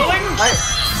just episode. falling?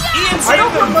 Ian, I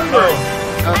don't remember.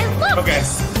 I love Okay.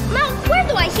 this. Now, where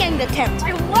do I hang the tent?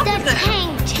 I love That's it.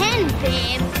 hang 10,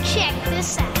 babe. Check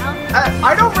this out.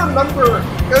 I don't remember.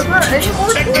 Is there any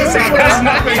more Check scenes this out, where- that's I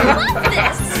nothing. love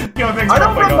this. Yo, thanks I for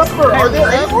don't helping us. remember. Are there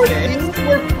any more Okay. scenes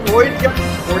where Floyd gets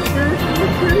tortured?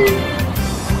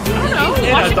 I don't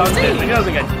know. Watch it and see. He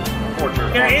doesn't get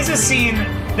tortured. There is a scene.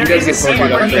 There does is a get scene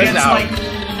tortured where on he this gets out.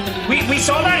 like. We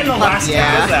saw that in the last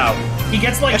Yeah. episode. He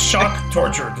gets like shock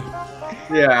tortured.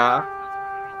 Yeah.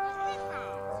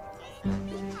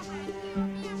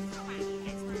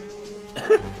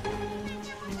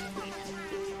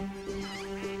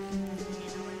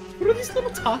 What are these little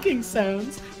talking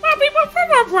sounds?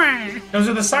 Those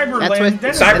are the Cyberland.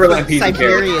 That's what Cyberland piece of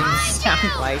Siberians sound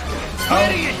like. Where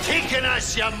are you taking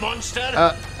us, you monster?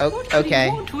 Okay.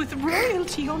 With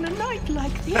royalty on a night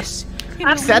like this.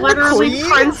 That's Is that the literally Queen?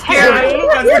 Prince Harry.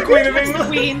 That's the Queen of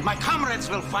England. My comrades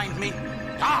will find me.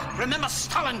 Ah, remember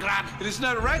Stalingrad? It is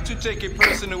not right to take a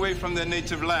person away from their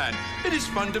native land. It is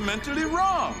fundamentally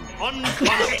wrong.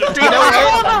 Unconstitutional. They put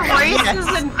all the races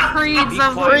and creeds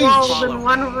of the world in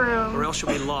one room. Or else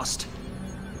you'll be lost.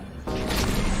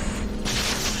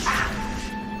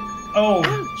 Oh.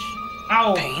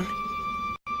 Ow. Pain?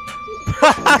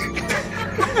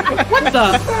 What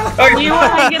the? You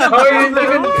want to get a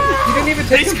you didn't even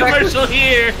take Nice him back. commercial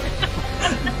here.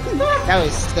 That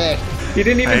was sick. He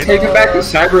didn't even take him back to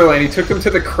Cyberland. He took him to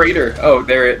the crater. Oh,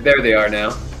 there they are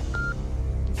now.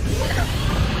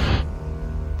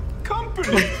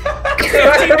 Company.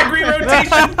 15-degree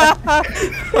rotation.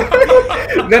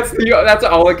 That's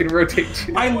all I can rotate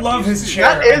to. I love his chair.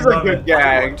 That is I a love good it.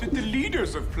 gag. To the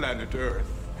leaders of planet Earth,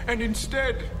 and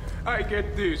instead I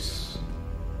get this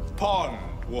pond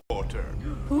water.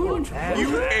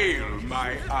 You ail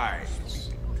my eyes.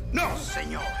 No,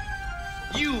 senor.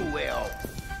 You will.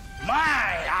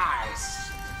 My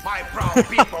eyes. My proud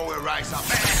people will rise up.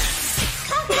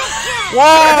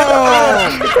 Whoa!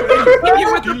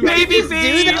 You with the baby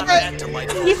baby.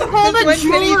 He pulled a When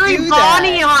can he jewelry do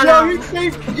Bonnie that? on him.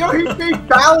 He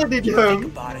balloted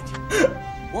him.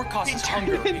 War causes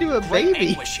hunger. Turned into a baby.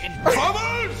 Anguish and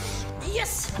Bubbles!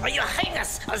 Yes, your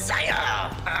highness,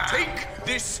 Zaya. Take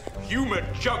this human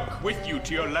junk with you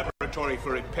to your laboratory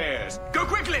for repairs. Go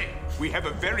quickly! We have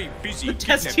a very busy The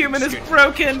test kidnapping human is schedule.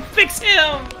 broken. Fix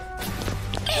him.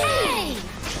 Hey!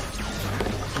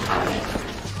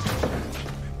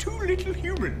 2 little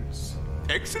humans.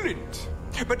 Excellent.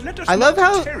 But let us I love Oh,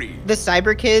 how Terry. the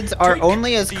Cyberkidz are Take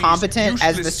only as these competent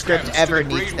as the useless script scamps ever to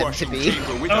the needs them to brainwashing be.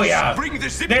 chamber with Oh us. yeah. Bring the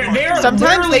zip They're line. Sometimes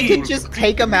they literally- can just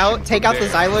take them out, take out the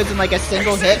Xyloids in like a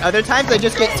single hit. Other times they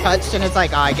just get touched and it's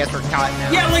like, oh, I guess we're caught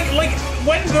now. Yeah, like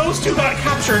when those two got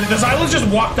captured, the Xylos just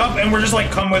walked up and were just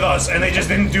like, "Come with us," and they just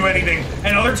didn't do anything.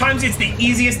 And other times, it's the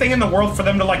easiest thing in the world for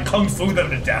them to like kung fu them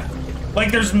to death.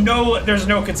 Like there's no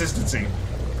consistency.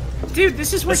 Dude,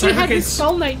 this is where The he had his Cyberkidz-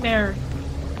 skull nightmare.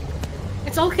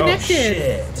 It's all connected. Oh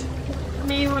shit.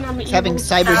 Me when I'm having evil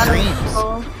cyber cat. dreams.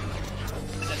 Oh.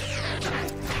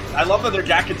 I love that their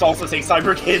jackets also say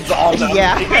Cyberkidz on them.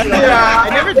 Yeah. Yeah. I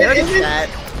never noticed that.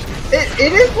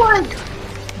 It is like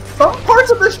some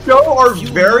parts of the show are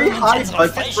very high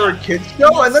budget for a kids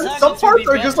show, and then some parts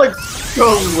are just like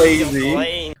so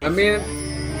lazy. I mean,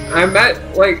 I'm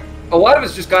at like a lot of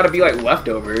it's just got to be like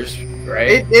leftovers,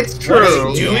 right? It's What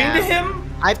true. is he doing to him?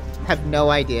 I have no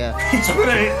idea.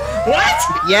 What?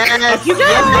 Yes. You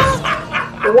yes.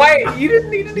 Why you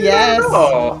didn't need to do that Yes. at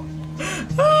all?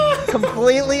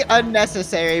 Completely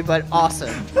unnecessary, but awesome.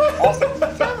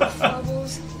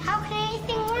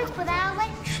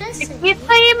 You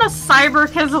saying the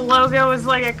Cyberkidz logo is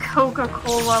like a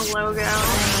Coca-Cola logo?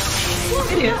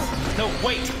 It is. No,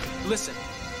 wait. Listen.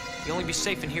 You'll only be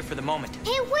safe in here for the moment.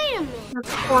 Hey, wait a minute.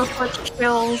 That's corporate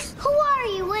skills. Who are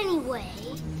you anyway?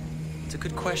 It's a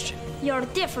good question. You're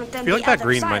different than I feel like the that other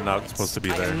green might not Cyberkidz. supposed to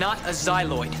be I there. am not a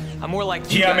Xyloid. I'm more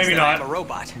like you Yeah, guys maybe than I not. am a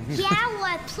robot. Yeah, well,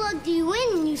 I plugged you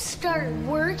in and you started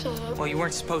working. Well, you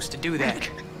weren't supposed to do that.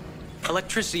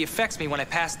 Electricity affects me when I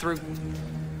pass through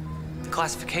the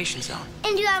classification zone.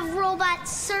 And you have robot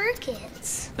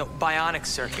circuits. No, bionic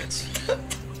circuits.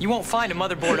 You won't find a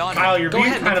motherboard on Kyle, me. you're Go being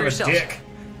ahead, kind look of for a yourselves. dick.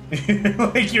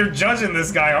 Like, you're judging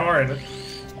this guy hard.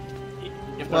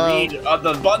 You have to read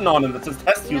the button on him that says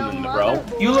test human, bro.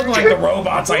 You look like the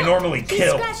robots I normally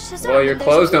kill. Well, your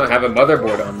clothes don't have a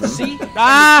motherboard on them. See? It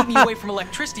keeps me away from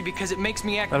electricity because it makes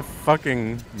me act That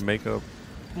fucking makeup.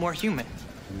 more human.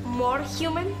 More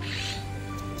human?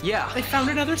 Yeah. They found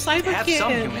another I have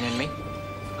some Cyberkid. human in me.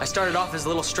 I started off as a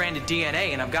little stranded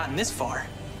DNA and I've gotten this far.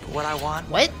 But what I want,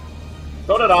 What?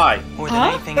 So did I. more than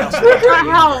anything else in That's the not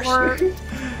how it universe, works.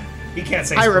 He can't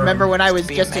say I sperm. remember when I was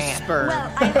Be a just a man. sperm.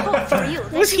 Well, I hope for you.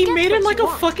 that Was you he get made what in like you a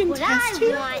want. fucking What test I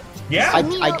tube? want Yeah. I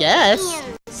Neil, guess. me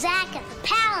and Zach at the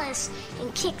palace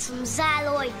and kick some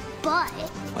Xyloid butt.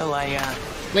 well, I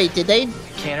Wait, did they?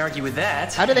 can't argue with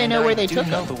that. How do they and know I where they do took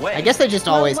know them? the way. I guess they just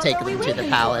Well, always what take are we them to the waiting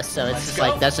palace, so it's just go.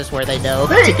 like that's just where they know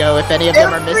to go if any of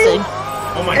them are missing.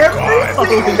 Oh my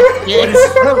god. Yeah.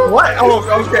 What?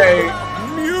 Oh, okay.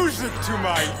 Music to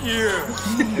my ears.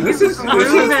 This is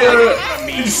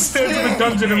He stands in the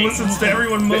dungeon and listens to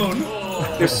everyone moan.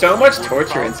 there's so much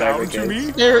torture in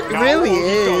Cyberkidz. There really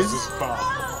is.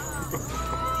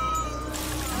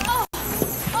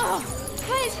 Oh,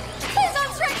 please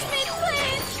don't stretch me,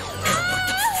 please.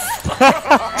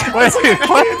 Wait,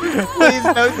 what? Please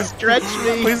don't stretch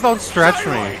me. Please don't stretch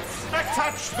me.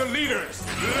 Attach the leaders.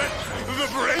 Let the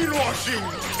brainwashing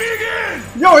begin.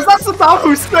 Yo, is that Saddam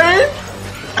Hussein?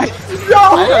 I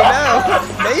don't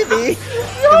know. Maybe.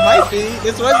 It might be.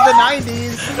 This was the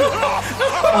 90s.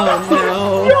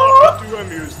 Oh To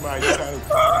amuse myself.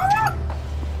 no.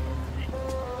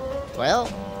 Well.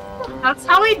 That's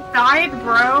how he died,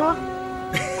 bro.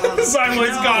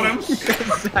 Xyloid's got him.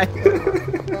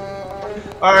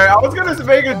 Alright, I was gonna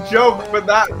make a joke, but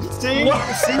that see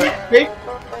fake.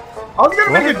 I was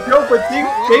gonna make a joke, but seeing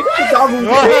fake Saddam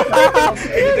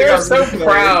Hussein. They were so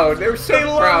proud. They were so They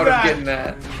love proud that. of getting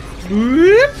that.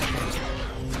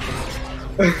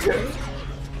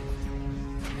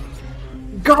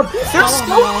 God, they're so.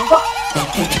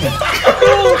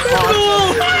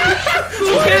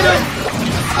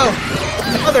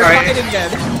 Oh, they're Alright. fighting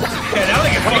them. Yeah, now they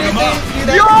can fuck him up. Do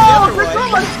that Yo, to the there's other so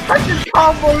one. much freaking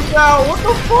combos now. What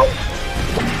the fuck?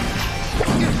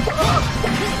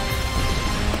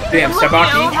 Damn,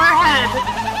 Sabaki. Overhead.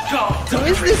 Who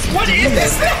is this demon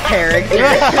character?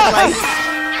 Like,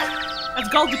 That's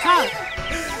Gold Ducat.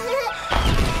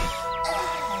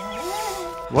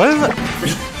 What is it?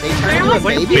 they turn into a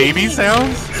Like baby? baby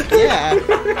sounds? Yeah.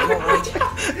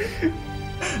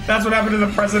 That's what happened to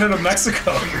the president of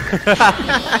Mexico.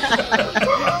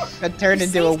 That turned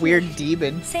into a weird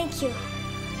demon. Thank you.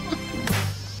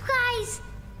 Guys,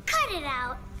 cut it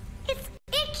out. It's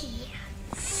icky.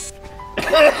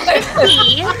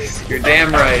 You're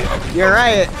damn right. You're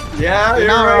right. Yeah, you're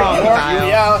not right. wrong, Kyle.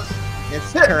 Yeah.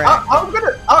 It's Shit, correct. I'm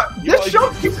gonna. This show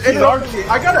keeps interrupting me.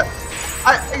 I gotta.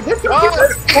 This show keeps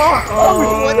interrupting.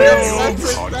 Oh, what the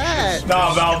fuck was that?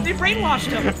 Nah, Val. They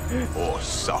brainwashed him. Or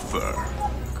suffer.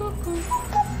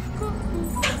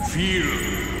 Feel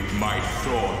my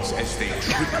thoughts as they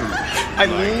trickle. I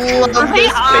love Are they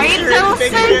this eye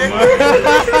picture.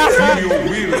 Feel your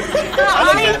will.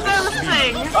 Eye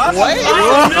dosing. What?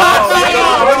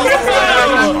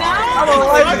 I don't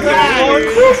like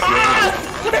that.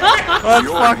 Let's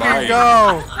fucking go.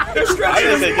 I guess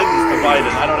they did this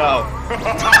divided. I don't know.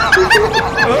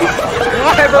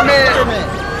 Peppermint.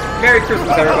 Merry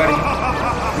Christmas, everybody.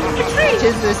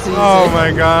 Tis the season. Oh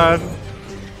my god.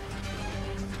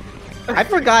 I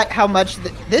forgot how much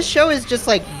this show is just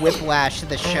like Whiplash,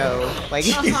 the show. Like,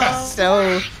 it's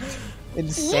so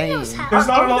insane. There's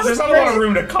not a lot of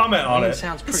room to comment on it.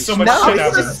 Sounds pretty So much No, shit it's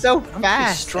happens. just so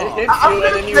fast. It's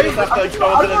good, and you just have to like,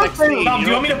 go to the next scene. Tom, do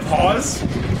you want me to pause?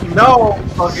 No,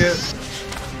 fuck it.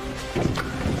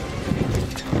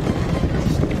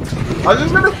 I was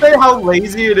just gonna say how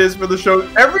lazy it is for the show.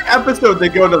 Every episode they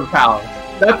go to the palace.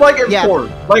 That's like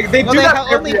important. Like they Well, do they that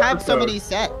only every have so episode. many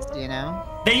sets, you know?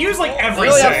 They use like They every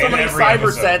only have set so in many every cyber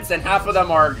episode. sets, and half of them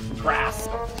are grass.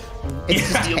 It's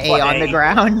just Feels hay like on the hay.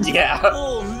 ground. Yeah.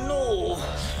 Oh no.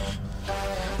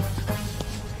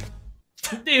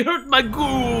 They hurt my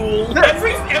ghoul.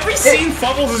 Every scene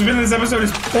Fumbles has been in this episode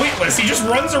is pointless. He just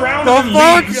runs around The and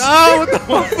fuck? leaves. Oh, what the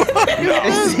fuck?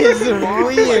 This is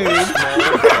weird.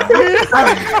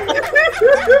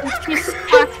 He's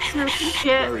stuck to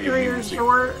shit 3 years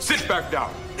short. Sit back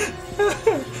down.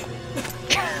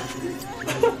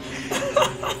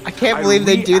 I can't believe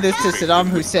they do this to Saddam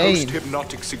Hussein.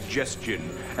 Post-hypnotic suggestion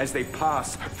as they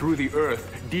pass through the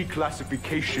Earth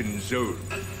declassification zone.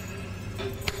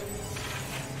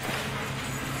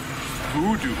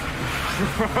 Voodoo.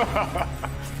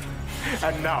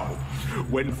 And now,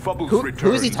 when Fubbles returns,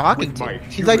 Who is he talking to?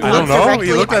 He's like, I don't know.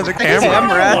 He looked at the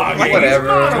camera. Whatever.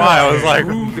 That's why I was like,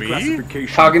 me?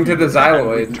 Talking to the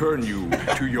Xyloid. Return you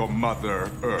to your mother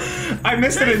Earth. I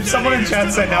missed it. And someone in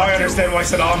chat said, "Now I understand why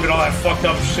Saddam did all that fucked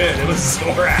up shit." It was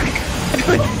Zorak.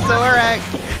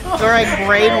 Zorak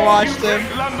brainwashed him.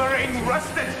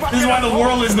 This is why the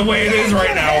world is the way it is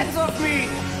right now.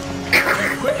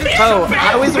 Oh,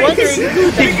 I was wondering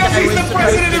who because he's the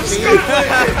president of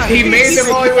Scotland. He made them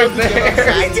while he was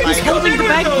there. He's holding the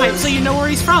bagpipe so you know where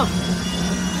he's from.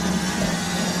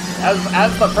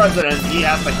 As the president, he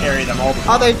has to carry them all the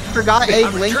time. Oh, they forgot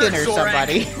Abe Lincoln or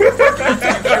somebody.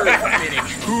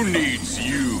 Who needs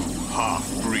you,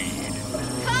 half-breed?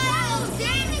 Kyle,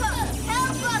 Danica,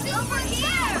 help us over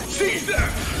here! Seize them!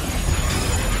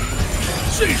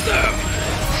 Seize them!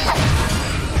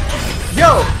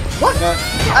 Yo, what?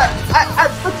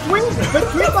 Between the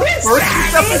first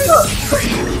episode.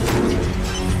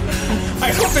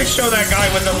 I hope they show that guy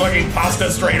with the fucking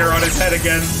pasta strainer on his head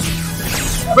again.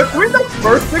 Between the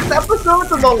first 6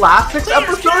 episodes and the last 6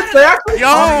 episodes, they actually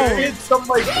did some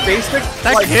like basic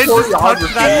That like kid just touched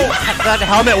choreography. that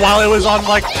helmet while it was on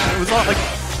like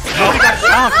nobody got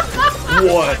shocked.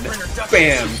 1.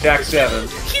 Bam. Jack 7.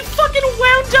 He fucking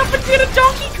wound up and did a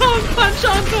Donkey Kong punch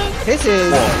on them. This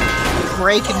is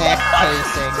breakneck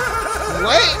pacing.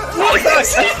 What?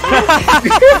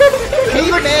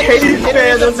 Caveman hit him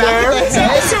in the back of the This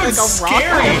head episode's like a rock.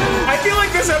 scary. I feel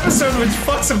like this episode would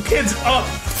fuck some kids up.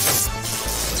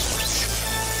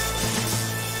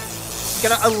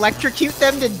 Gonna electrocute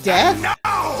them to death?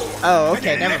 Oh,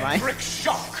 okay, never mind. Electric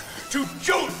shock to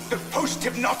jolt the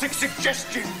post-hypnotic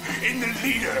suggestion in the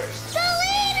leaders. The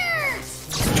leaders!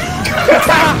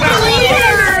 The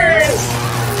leaders!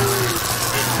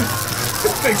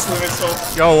 Thanks,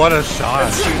 Livingston. Yo, what a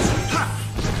shot.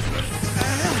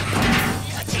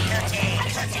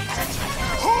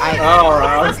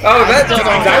 Oh, that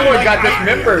Xyloid got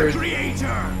dismembered.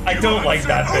 I don't like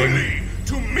that thing.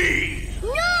 To me. No!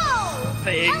 Help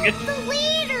the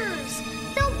leaders!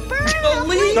 They'll burn The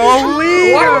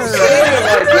leaders!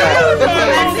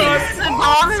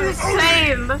 Saddam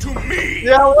Hussein.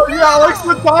 Yeah, like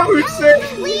Saddam Hussein.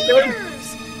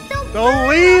 The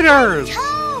leaders!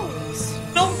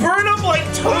 They'll burn them like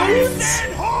toads?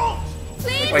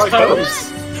 Like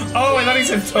toads. Oh, I thought he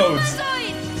said toads.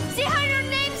 See how your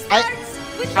name starts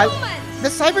with The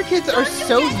Cyberkidz are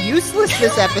so useless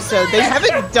this episode. They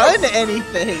haven't done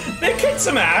anything. They kicked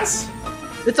some ass.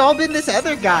 It's all been this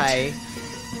other guy.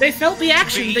 They felt the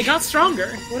action. They got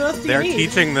stronger. What else do They're you need?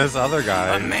 teaching this other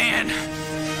guy. Man.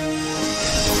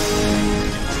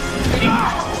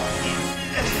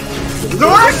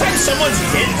 Zorak! Time someone's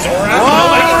hit Zorak. Oh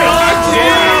my god,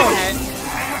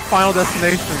 dude! Final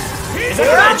destination. Is that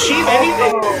gonna achieve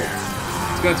anything?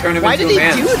 It's gonna turn him Why into did a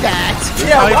man. he do that?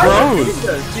 Yeah, He why grows. does he do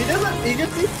this? He doesn't. He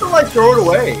just needs to like throw it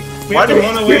away. We have to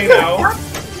run away now.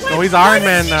 Oh, he's Iron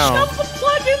Man now. Shove the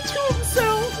plug into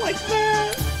himself like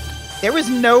that. There was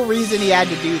no reason he had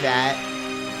to do that.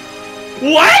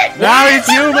 What? Now he's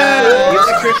human! The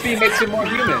electricity makes him more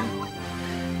human.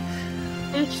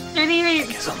 His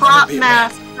shitty hot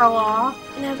mask fell off.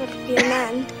 Never be a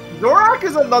man. Zorak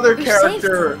is another You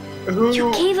character who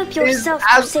You gave up is yourself to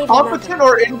as save competent another.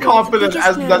 or incompetent You're the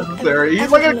as biggest man necessary. He's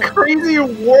ever like a known. crazy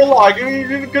warlock. I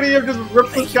mean, could he have just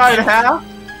ripped this guy in half?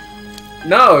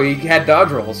 No, he had dodge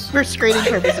rolls. For screening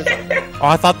purposes. Oh,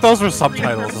 I thought those were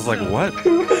subtitles. I was like, what?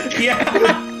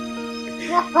 Yeah.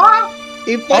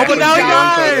 He Oh, but now he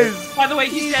dies! By the way,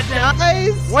 he's dead now.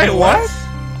 dies. Wait, what?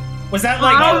 Was that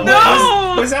like Oh,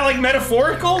 no! was that like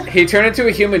metaphorical? He turned into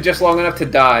a human just long enough to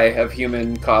die of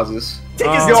human causes.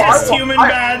 Take his Yo, test I- human I-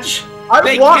 badge.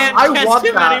 They I can't test want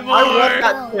him that. anymore. I want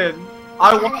that pin.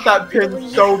 I want that pin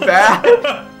so bad.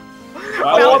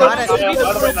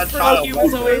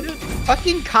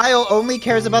 Fucking Kyle only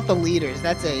cares about the leaders.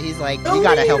 That's it. He's like, we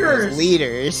gotta help those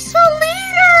leaders. The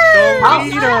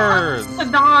leaders!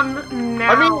 Saddam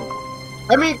now.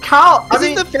 I mean, Kyle. This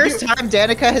is the first time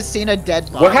Danica has seen a dead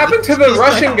body. What happened to the She's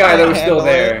Russian like, guy that was "I still handle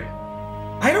it." there?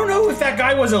 I don't know if that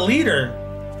guy was a leader.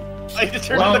 I just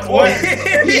turned on the corner.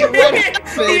 He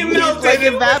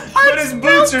melted, but his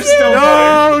boots are still there.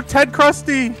 No, Ted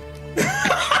Krusty.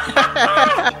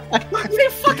 They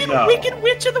fucking Wicked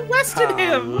Witch of the West in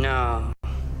him. No.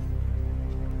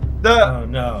 Oh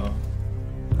no.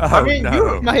 I mean,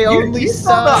 no. My only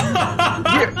son.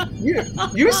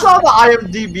 You saw the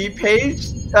IMDb page.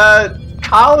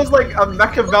 Kyle is like a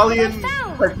Machiavellian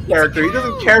type character. He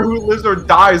doesn't care who lives or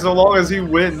dies so long as he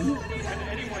wins.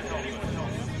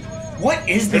 What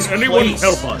is this Does anyone place?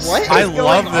 help us? What I is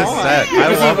love going this on? set.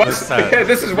 I love this set.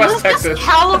 This is West Texas.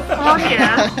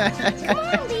 California.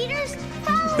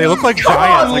 They look like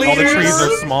giants. Like all the trees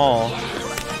are small.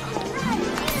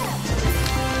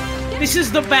 This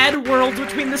is the bad world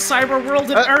between the cyber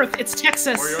world and Earth. It's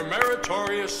Texas. For your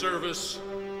meritorious service,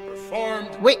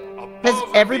 performed. Wait, does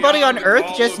everybody on Earth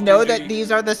just know that these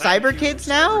are the Cyberkidz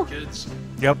now?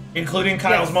 Yep. Including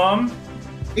Kyle's mom?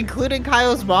 Including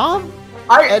Kyle's mom?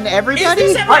 And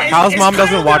everybody? Kyle's mom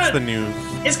doesn't watch the news.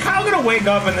 Is Kyle gonna wake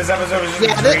up in this episode?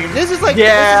 Yeah, this is like,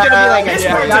 Yeah, this is gonna be like a this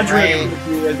part's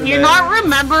a dream. You not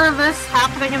remember this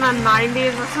happening in the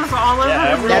 90s? This was all over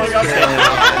everyone the got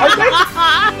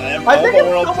I think all the if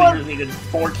world someone- leaders needed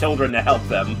 4 children to help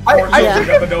them. I Children think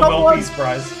got the if Nobel someone- Peace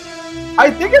Prize. I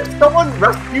think if someone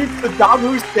rescued Saddam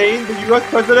Hussein, the U.S.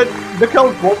 President,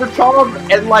 Mikhail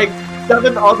Gorbachev, and like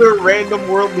 7 other random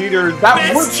world leaders,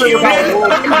 that would bring about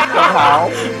world peace somehow.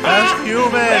 That's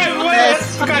human.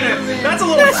 That's a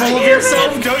little full of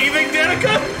yourself, don't you think,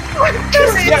 Danica?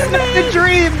 The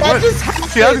dream. That just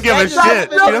happened. She doesn't give a shit.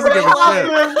 She doesn't give a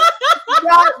shit.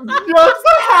 That just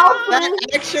happened. That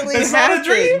actually It's not a happened.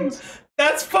 dream.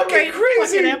 That's fucking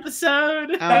crazy. Fucking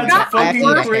episode. That's fucking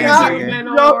crazy. That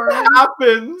just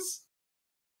happens.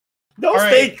 No All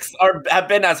right. stakes have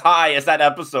been as high as that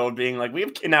episode being like,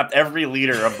 we've kidnapped every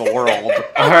leader of the world.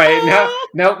 All right,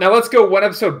 now let's go one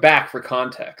episode back for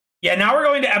context. Yeah, now we're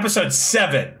going to episode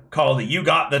 7 called You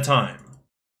Got the Time.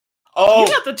 Oh, You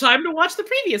got the time to watch the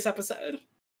previous episode.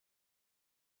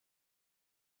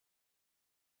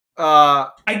 I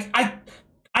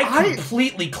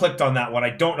completely clicked on that one.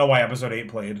 I don't know why episode 8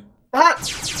 played.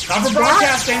 That's not for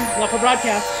broadcasting. Not for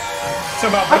broadcast. So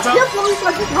about I what's up? can't believe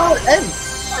that's just how it ends.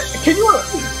 Can you?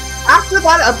 After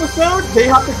that episode, they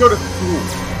have to go to school.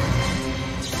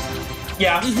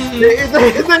 Yeah. They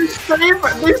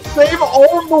save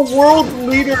all the world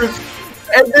leaders,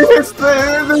 and they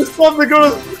still have to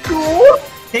go to school.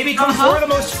 They become 4 of the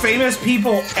most famous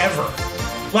people ever.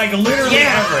 Like, literally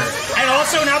ever. And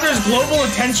also, now there's global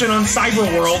attention on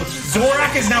Cyberworld.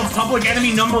 Zorak is now public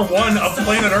enemy #1 of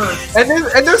planet Earth.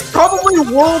 And there's probably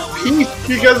world peace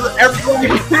because everybody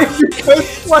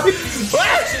because like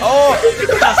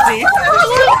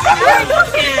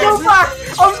Go back!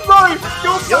 I'm sorry!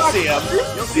 Go back! You'll see him.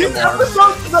 You'll see him These more.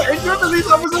 episodes, the endurance of these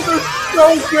episodes are so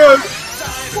good!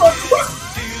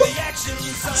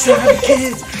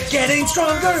 Cyberkidz getting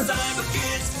stronger!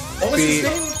 What was his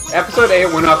name? Episode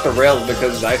 8 went off the rails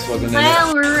because Zeiss wasn't in it.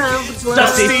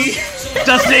 Dusty!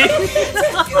 Dusty!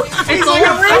 He's like a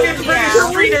fucking British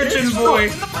street urchin boy!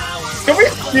 Can we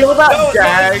steal that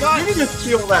gag? We need to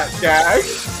steal that gag.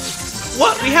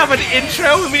 What? We have an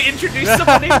intro and we introduce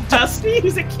someone named Dusty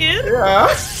who's a kid? Yeah.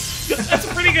 That's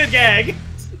a pretty good gag.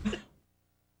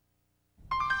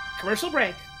 Commercial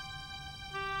break.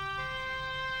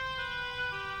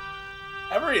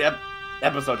 Every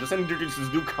episode just introduces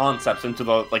new concepts into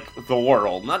the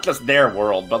world, not just their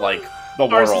world, but like the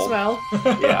Ours world. as well.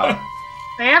 Yeah.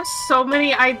 They have so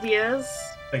many ideas.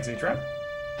 Thanks, A-Trap.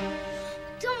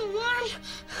 Don't worry.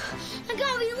 I'm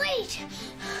gonna be late.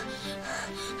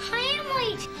 I am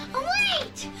late. I'm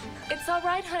late. It's all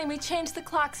right, honey. We changed the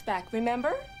clocks back,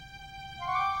 remember?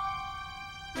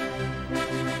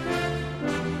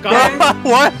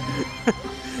 What?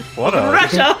 What a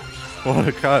Russia. What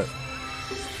a cut.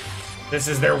 This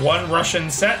is their one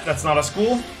Russian set that's not a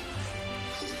school.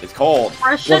 It's cold.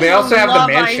 Well, they also have the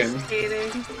mansion.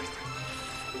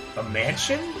 A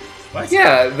mansion? What?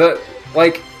 Yeah,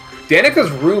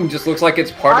 Danica's room just looks like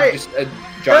it's part of just a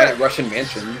giant Russian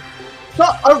mansion. So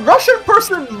a Russian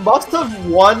person must have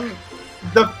won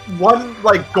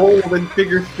gold in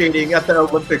figure skating at the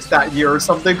Olympics that year or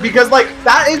something, because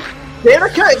that is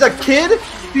Danica is a kid,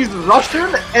 she's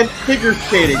Russian and figure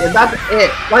skating, and that's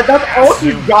it. That's all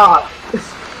she's got.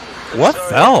 What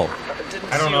fell?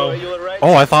 I don't know.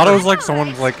 Oh, I thought it was like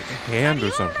someone's hand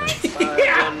or something.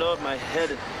 I don't know if my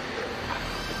head.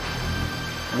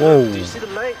 Whoa. Do you see the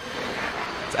light?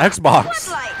 It's Xbox. What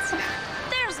light?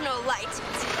 There's no light.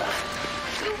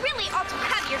 You really ought to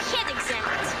have your head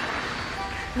examined.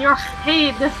 Your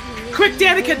head. Quick,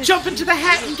 Danica, jump into the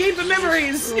hat and gain the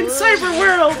memories in Cyber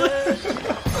World.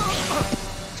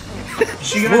 Is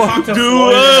she gonna talk to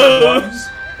Floyd about bugs?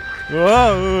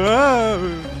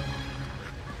 Whoa.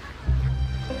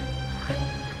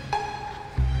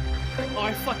 Oh,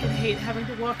 I fucking hate having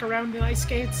to walk around in ice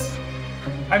skates.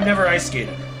 I've never ice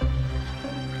skated.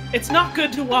 It's not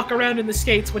good to walk around in the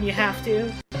skates when you have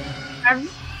to.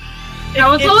 I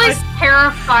was always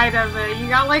terrified of it. You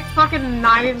got like fucking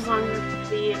knives on your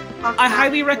feet. I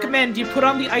highly recommend you put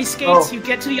on the ice skates, you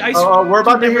get to the ice we're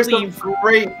about to hear some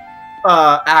great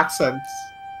accents.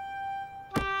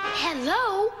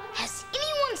 Hello? Has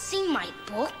anyone seen my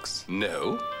books?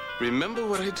 No. Remember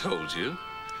what I told you?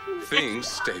 Things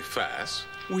stay fast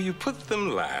where you put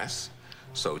them last,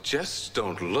 so just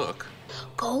don't look.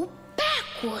 Go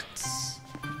backwards.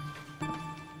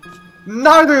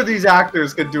 Neither of these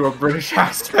actors can do a British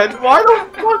accent. Why the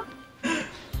fuck?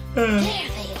 There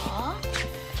they are.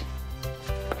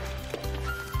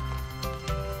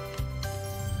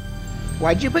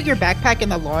 Why'd you put your backpack in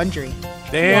the laundry?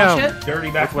 Damn. Wash it?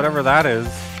 Dirty back. Whatever that is.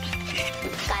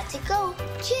 Got to go.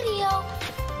 Cheerio.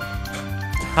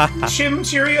 Chim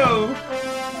Cheerio.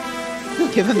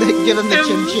 Give him the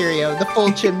Chim Cheerio, the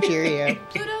full Chim Cheerio.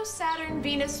 Pluto, Saturn,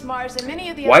 Venus, Mars, and many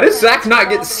of the Why other does Zach planets not are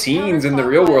get all scenes in the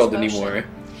real world anymore?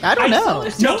 I don't know.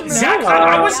 No, Zach,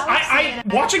 I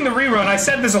watching the rerun, I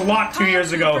said this a lot 2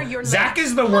 years ago. Zach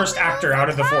is the worst actor out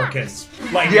of the 4 kids.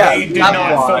 Like, Yeah, they did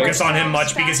not focus on him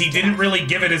much because he didn't really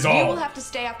give it his You will all. have to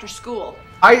stay after school.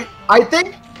 I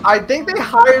think they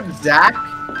hired Zach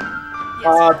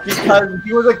because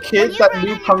he was a kid that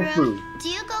knew kung fu Do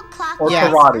you go clockwise or Yeah.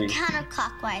 karate.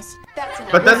 counterclockwise?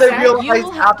 But then they Zach, you realized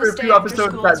will have after to a stay few after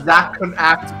episodes school that as well. Zach couldn't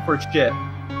act for shit.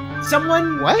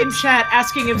 Someone in chat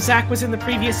asking if Zach was in the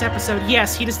previous episode.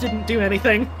 Yes, he just didn't do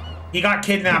anything. He got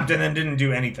kidnapped and then didn't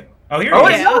do anything. Oh, here Oh,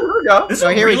 he is. yeah, here we go. This is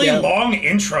a here we really go. long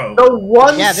intro. The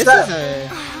one Yeah, this set. is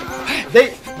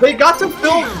a. They got to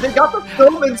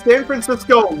film in San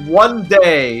Francisco one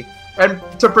day and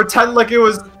to pretend like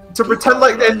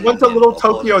and went to Little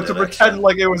Tokyo to pretend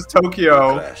like it was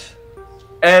Tokyo.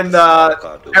 And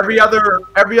every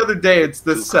other day it's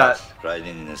this set.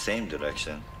 Riding in the same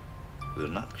direction will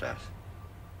not crash.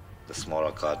 The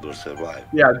smaller car will survive.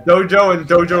 Yeah, dojo and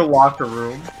dojo locker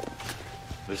room.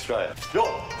 Let's try it.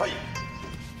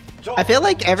 I feel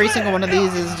like every single one of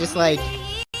these is just like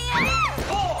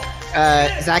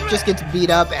Zach just gets beat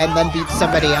up and then beats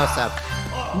somebody else up.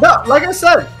 No, like I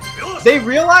said, they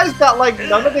realized that like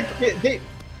none of the kids.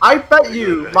 I bet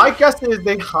you, my guess is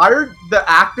they hired the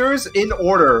actors in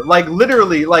order, like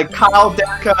literally, like Kyle,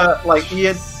 Danica, like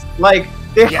Ian, like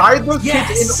they hired those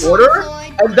kids in order,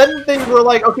 and then they were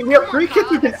like, okay, we have 3 kids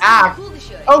who can act.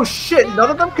 Oh shit, none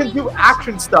of them can do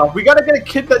action stuff. We gotta get a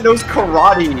kid that knows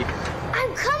karate.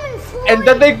 I'm coming for And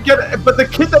then they get, but the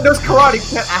kid that knows karate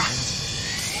can't act.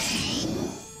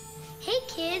 Hey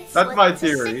kids. That's what's my the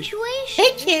theory. situation?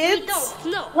 Hey kids.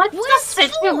 We don't know. What's the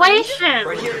situation?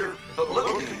 Right here.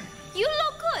 Look at me. You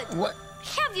look good. What?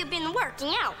 Have you been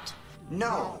working out?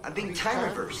 No, I'm being time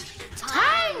reversed.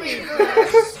 Time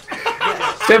reverse.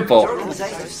 Simple. Jordan and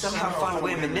Zeiss have somehow found a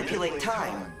way to manipulate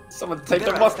time. Someone take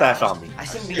the mustache on me. I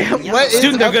seem to be getting What is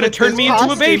Soon they're up gonna with turn this me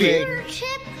into a baby. costuming?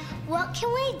 Chip, what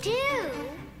can we do?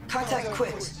 Contact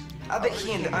Quicks. I bet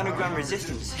he and the underground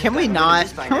resistance. Can we not?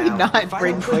 Can we not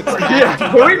bring Quicks Yeah, back?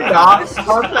 can we not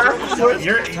contact Quicks?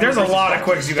 There's a lot of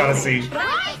quicks you gotta see.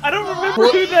 I don't remember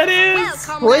who that is.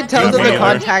 Floyd tells them to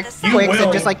contact You Quicks will.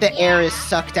 and just like the air is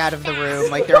sucked out of the room.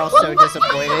 Like they're all so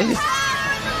disappointed.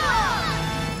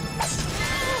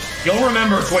 You'll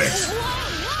remember quicks.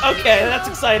 Okay, that's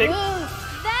exciting. Well,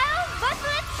 what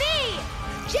will it be?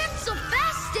 Jets so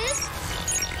fastest.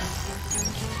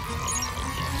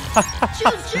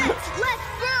 Two jets, let's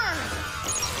burn.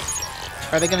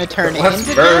 Are they gonna turn Let's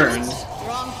into burn. jets?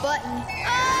 Wrong button.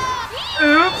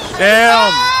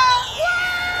 Damn.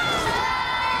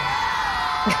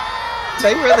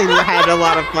 They really had a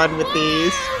lot of fun with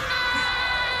these.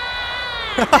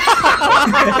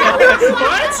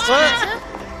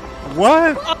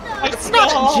 What? It's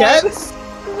not jets.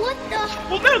 What the?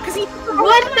 Well, no, because he.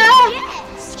 What the?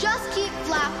 Jets. Just keep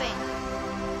flapping.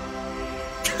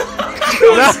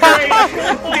 That's great.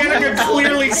 Danica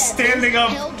clearly standing up.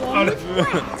 Held on with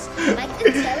wax, like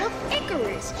the tail of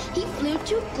Icarus. He flew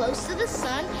too close to the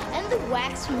sun, and the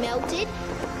wax melted.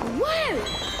 Whoa!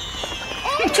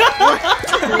 Did you know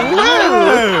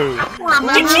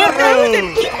that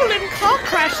people in car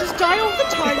crashes die all the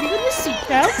time, even with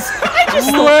seatbelts? I just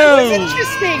thought that was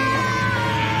interesting.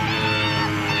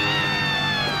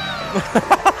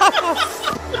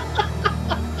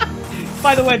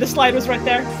 By the way, the slide was right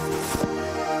there.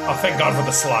 Oh, thank God for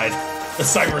the slide. The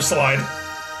cyber slide.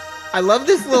 I love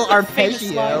this little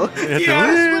arpeggio. Would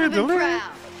have been proud.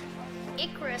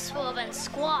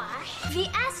 We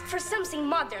asked for something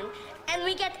modern, and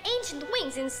we get ancient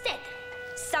wings instead.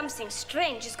 Something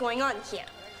strange is going on here.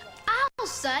 I'll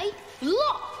say,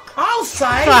 look. I'll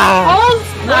say. Whoa!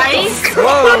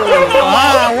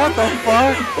 Wow! What the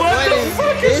fuck? What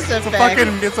is this effect?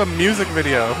 It's a music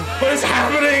video. What is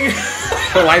happening?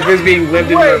 Life is being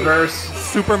lived in reverse.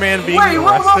 Superman being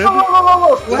arrested.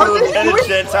 Wait,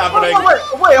 shit's happening.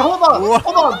 Wait, hold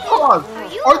on. Pause.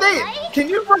 Are they? Can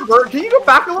you revert? Can you go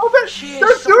back a little bit?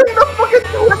 They're doing the fucking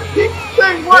Twin Peaks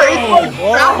thing where it's like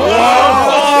backwards.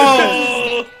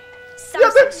 Yeah,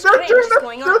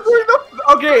 they're doing the.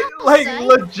 Okay, like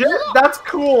legit. That's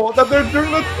cool that they're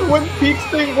doing the Twin Peaks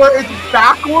thing where it's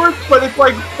backwards, but it's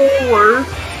like forward.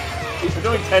 They're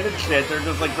doing Tenet shit. They're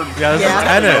just like this is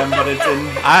Tenet. But it's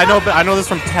in. I know this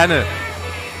from Tenet.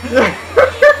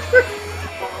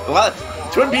 What?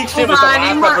 Twin Peaks shit Hold was the on,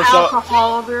 I need more last episode.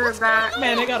 alcohol. I'll be right back.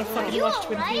 Man, I gotta fucking watch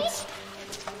Twin Peaks.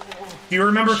 Do you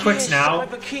remember Quicks now?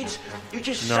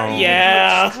 No.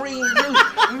 Yeah.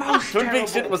 Twin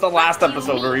Peaks shit was the last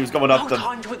episode where he was going up the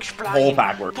hole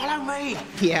backward.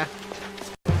 Yeah.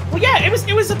 Well, yeah, it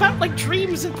was about like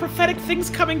dreams and prophetic things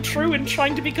coming true and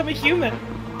trying to become a human.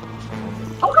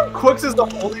 How come Quicks is the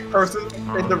only person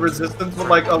in the Resistance with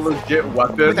like a legit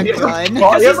weapon? With a gun?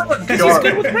 Because he's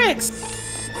good with bricks.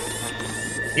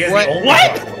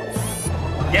 What?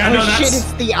 Yeah, oh no, that's... shit,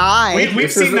 it's the eye. We've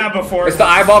seen that before. It's the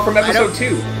eyeball from episode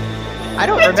 2. I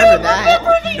don't remember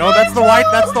that. No, that's the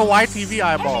YTV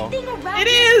eyeball. It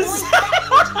is!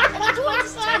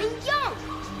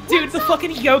 Dude, the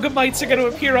fucking yoga mites are gonna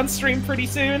appear on stream pretty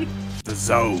soon. The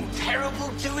zone. Terrible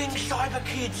doing,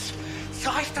 Cyberkidz.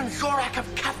 Zeist and Zorak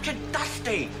have captured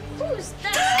Dusty. Who's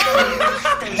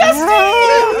that?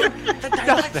 The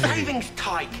daylight savings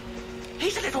tyke.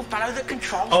 He's a little fellow that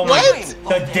controls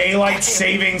the daylight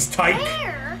savings type.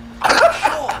 I'm not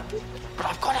sure, but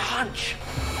I've got a hunch.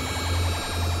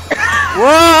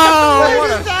 Whoa! What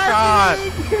a shot!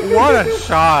 What a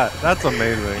shot! That's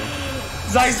amazing.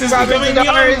 Zeist is Robert becoming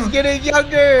Zadar young. is getting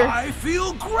younger. I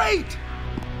feel great.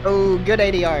 Oh, good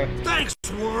ADR. Thanks,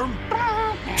 Worm.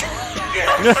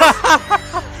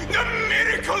 The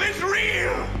miracle is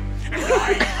real, and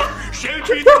I shall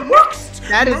be the next.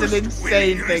 That is an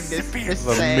insane thing to The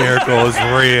say. miracle is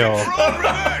real.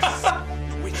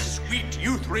 With sweet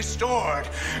youth restored,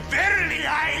 verily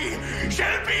I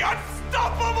shall be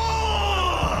unstoppable.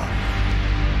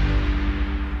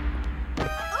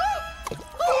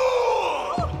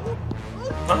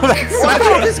 What's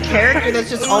with this character that's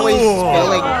just always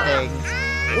spilling things?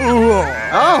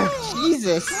 Oh,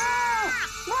 Jesus.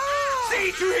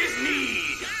 See to his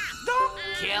need. Don't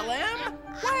kill him.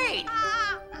 Wait.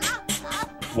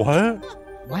 What?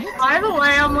 What? By the way,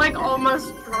 I'm like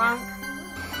almost drunk.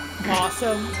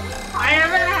 Awesome. I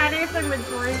haven't had anything to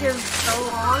drink in so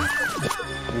long.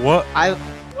 What?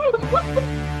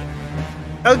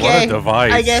 Okay. What a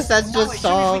device. I guess that's just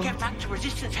solved. Get back to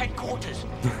Resistance headquarters.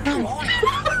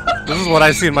 This is what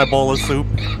I see in my bowl of soup.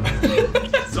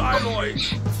 Xyloid,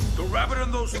 the rabbit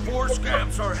and those 4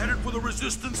 scamps are headed for the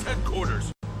Resistance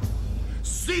headquarters.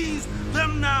 Seize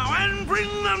them now and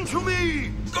bring them to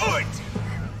me. Good.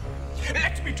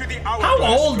 Let me to the hour. How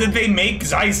old did they make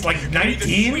Zeist? Like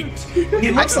 19?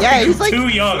 He looks he's like too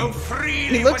young.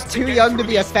 He looks too young to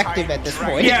be effective at this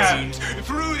point. Yeah.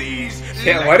 Through these.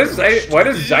 Yeah, why does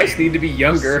Zeist need to be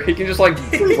younger? He can just like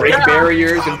break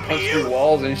barriers and punch through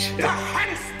walls and shit.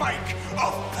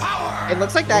 It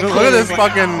looks like that Look kid at this is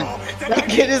fucking... that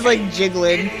kid is like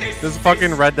jiggling. This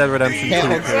fucking Red Dead Redemption 2.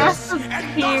 That's just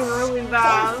pee really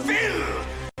bad.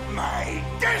 My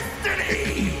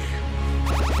destiny.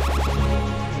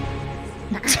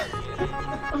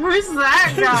 Who's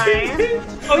that guy?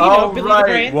 Oh, you know, Billy the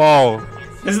Brain. Whoa.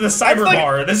 This is the Cyber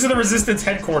Bar. This is the Resistance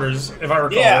headquarters, if I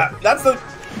recall. Yeah, that's the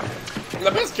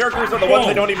best characters are the ones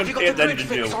they don't even pay attention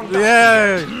to.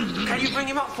 Yeah. Can you bring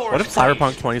him up for What us? if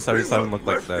Cyberpunk 2077 looked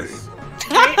like this?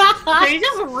 They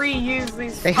just reuse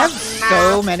these. They have fucking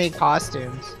so masks. many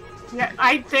costumes. Yeah,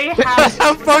 they have.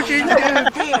 fucking The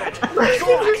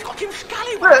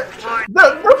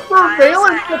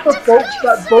surveillance that the folks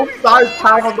that both sides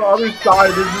have on the other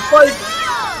side is just like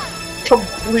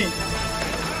complete.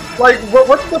 Like,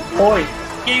 what's the point?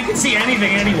 Yeah, you can see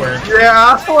anything anywhere.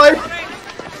 Yeah, like.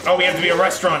 Oh, we have to be a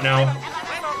restaurant now.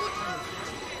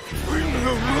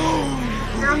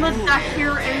 You're in the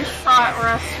Dahir In-Shot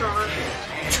restaurant.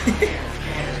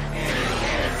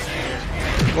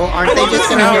 Well, aren't they just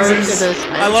gonna go into this?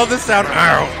 I love the sound.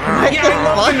 Yeah,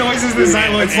 I love the noises the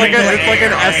Xyloids It's like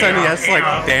an SNES like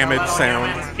damage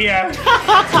sound. Yeah.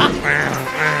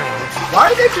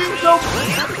 Why are they being so?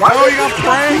 Why Oh, you got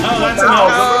pranked. Oh, that's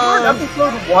Remember enough.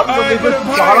 episode 1 when they just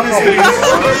got him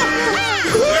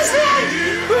Who's that?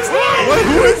 Who's that?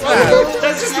 Who is that?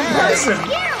 That's just a person.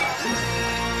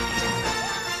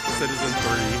 Citizen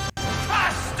 3.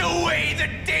 Cast away the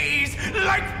days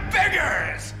like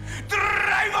beggars.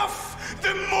 Drive off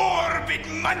the morbid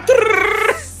months.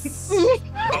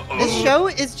 This show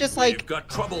is just like got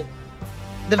trouble.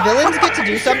 the villains get to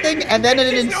do something, and then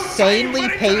an insanely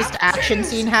paced action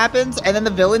scene happens, and then the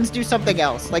villains do something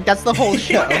else. Like that's the whole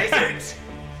show.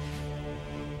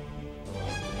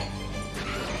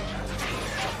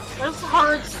 This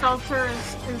hard seltzer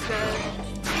is good.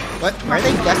 What? Why are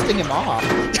they dusting him off?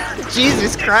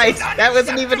 Jesus Christ! That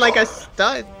wasn't even like a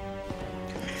stunt.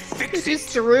 They just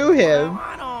threw him.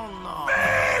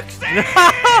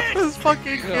 This is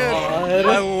fucking good.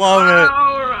 I love it.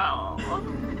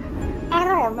 I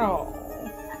don't know.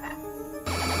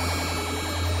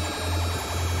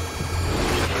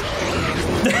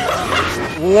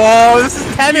 Whoa, this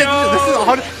is Tenet. This is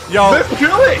 100. Yo,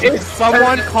 it's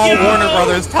someone call Warner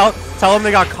Brothers. Tell them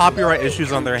they got copyright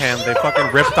issues on their hands. They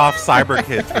fucking ripped off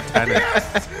Cyberkidz for Tenet.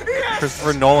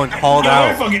 Christopher Nolan called out.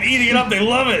 They're fucking eating it up. They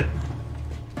love it.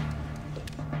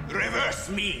 Reverse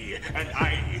me, and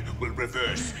I will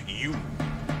reverse you.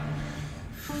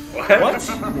 What? What?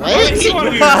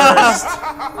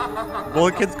 Well,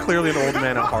 the kid's clearly an old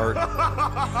man at heart.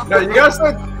 No, you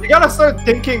gotta start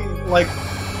thinking like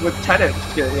with Tenet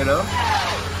shit, you know?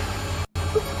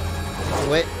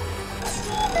 What?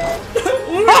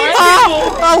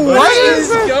 What is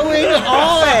going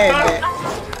on?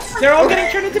 They're all getting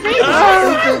turned into babies.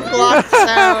 Block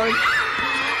sound.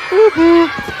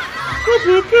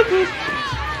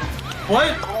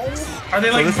 What? Are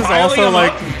they like? So this is piling also them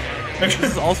like. up? This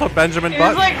is also Benjamin He's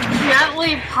Button. like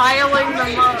gently piling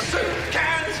them up.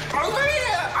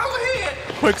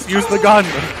 Quicks, use the gun.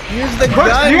 Use the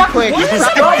gun, quick. You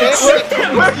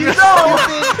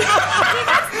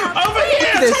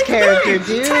Hate this character,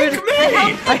 dude.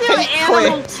 I hate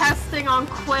Animal Quick. testing on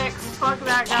Quicks. Fuck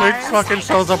that guy. Quicks fucking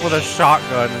shows up with a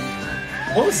shotgun.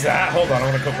 What was that? Hold on, I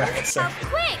want to go back a second.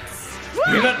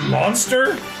 You hear that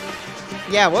monster?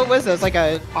 Yeah, what was it? It was like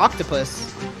an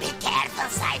octopus. Be careful,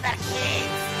 Cyberkidz.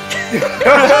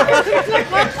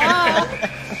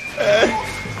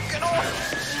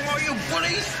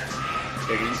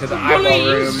 Taking you to the eyeball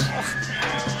room.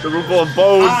 The room full of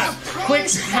bones.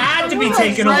 Quicks had to be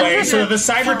taken away so that the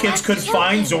Cyberkidz could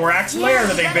find Zorak's lair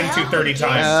that they've been to 30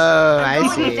 times. Oh, I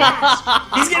see.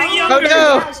 He's getting younger.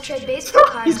 Oh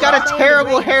no! He's got a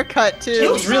terrible haircut He too.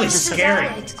 looks really scary.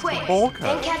 Quick, Bowl and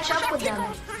cut. catch up with them.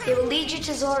 They will lead you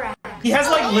to Zorak. He has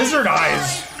like lizard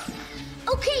eyes.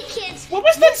 Okay, kids. What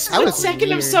was that split was second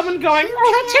weird. of someone going,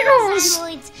 tattoos?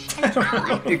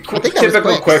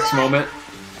 Typical Quicks moment.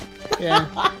 Yeah.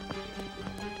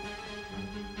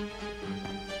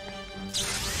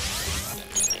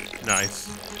 Nice.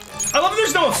 I love that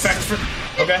there's no effect for.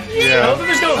 Okay. Yeah. I love that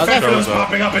there's no effect for those Shows up.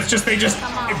 popping up. It's just they just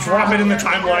drop it in the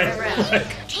timeline. Like,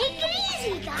 Take it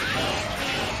easy,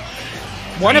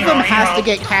 guys. One of them has to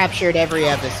get captured every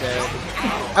episode.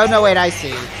 Oh no, wait, I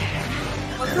see.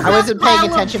 I wasn't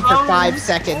paying attention for 5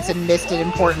 seconds and missed an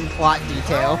important plot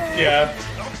detail. yeah.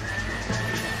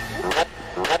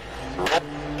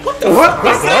 What?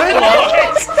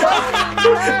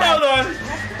 Hold on.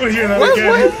 We'll hear that What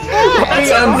again. was that?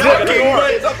 That's unzipping,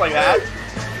 but Stuff like that.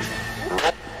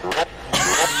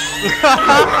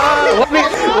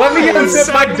 Let me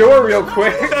unzip my door real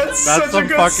quick. that's That's such a some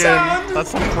good fucking. sound.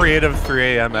 That's some creative 3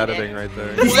 a.m. editing right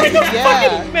there.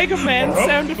 Yeah. Fucking Mega Man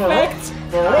sound effect.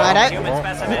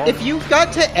 God, if you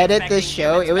got to edit this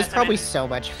show, it was probably so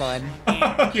much fun.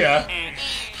 Yeah.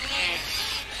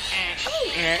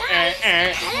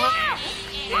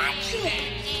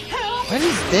 What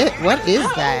is this? What is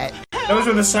that? Those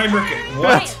are the Cyberkidz.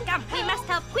 What? We must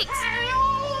help Quicks.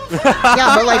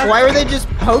 Yeah, but like, why are they just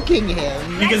poking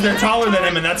him? Because they're taller than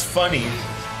him, and that's funny.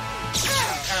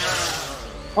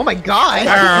 Oh my god!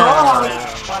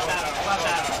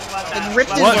 It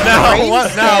ripped his What now? brain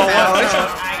What now? stem out.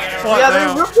 What Yeah,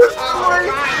 now? they ripped his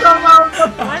brain stem out.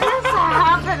 What is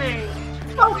happening?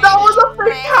 That was a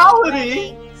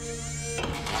fatality.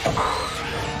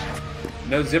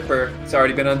 No zipper. It's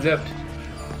already been unzipped.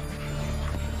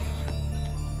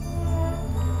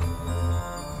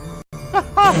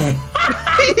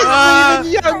 He's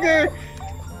even younger!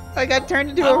 I got turned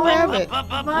into a rabbit.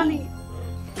 Money.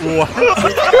 What?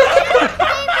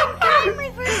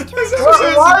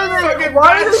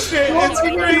 Why is this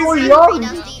making me more young?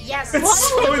 Yes. It's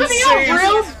so He's insane. a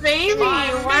real baby.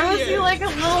 Why was he like a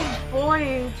little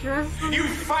boy dressed? You've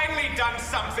finally done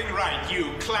something right,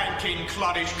 you clanking,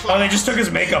 cloddish Oh, clod. they just took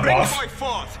his makeup Bring off. boy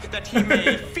forth, that he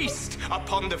may feast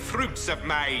upon the fruits of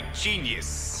my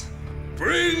genius.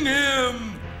 Bring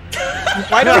him!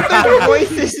 Why don't their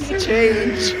voices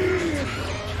change?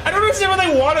 I don't understand why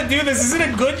they want to do this. Is it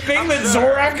a good thing that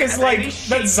Zorak is like,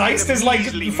 that Zeist is like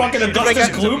fucking Augustus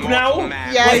Gloop now?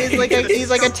 Yeah, he's like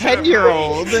a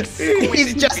 10-year-old.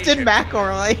 He's Justin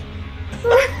McElroy.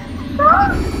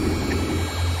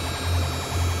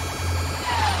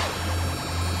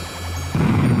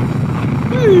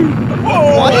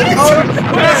 What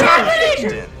is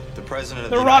happening?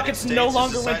 The rockets no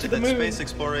longer went to the moon. Space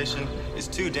exploration is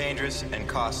too dangerous and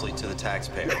costly to the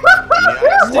taxpayer. The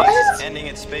United States is ending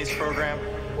its space program.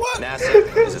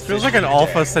 NASA is feels like an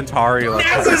Alpha Centauri. Like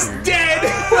NASA's dead!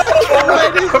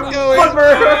 What is going on?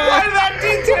 Why that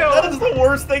detail? That is the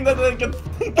worst thing that they can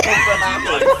think of that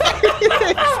happened.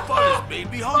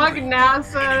 Fuck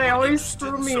NASA, they always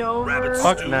screw me over.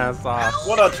 Fuck NASA.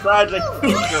 What a tragic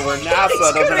future where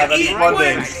NASA doesn't have any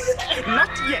funding. Not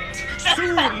yet.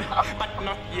 Soon, but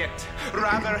not yet.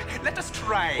 Rather, let us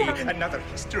try another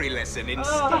history lesson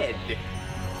instead.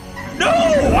 No!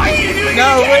 Why are you doing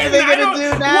No, it again? what are they gonna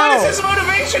do now? What is his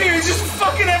motivation here? He's just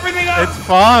fucking everything up! It's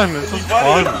fun. It's just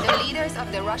fun. The leaders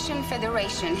of the Russian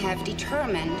Federation have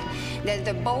determined that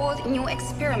the bold new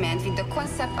experiment with the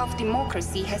concept of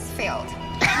democracy has failed.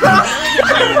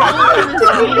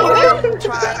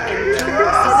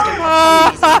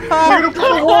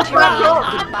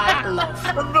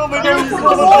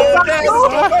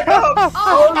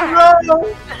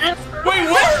 Wait,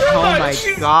 what? Oh my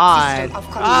god.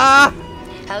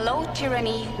 Hello,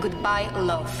 tyranny. Goodbye,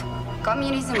 love.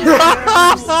 Communism is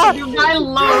Goodbye,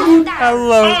 love.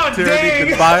 Hello, Oh, tyranny. dang.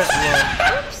 Goodbye.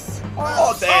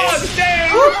 Oh, dang.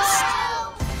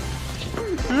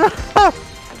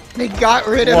 They got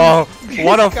rid of. Whoa,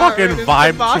 what a got fucking rid of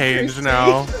vibe democracy. change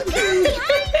now.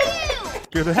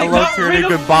 Good hello, got tyranny. rid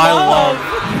of Goodbye, love.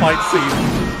 love. Fight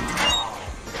scene.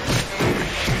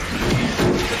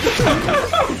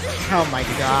 Oh my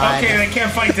god. Okay, they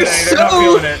can't fight today. They're not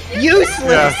feeling it.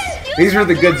 Useless. Yeah. These are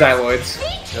the good Xyloids.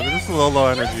 Yeah, they're just a little low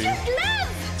energy.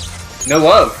 No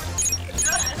love.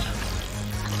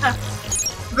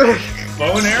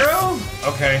 Bow and arrow?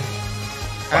 Okay.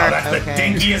 Wow, that's the okay.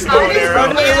 dinkiest bow and arrow.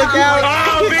 Runway, look out.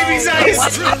 Oh, baby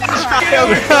Zeist!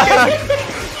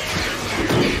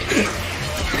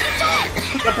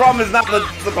 The problem is not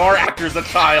the bar actor's a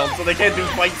child, so they can't do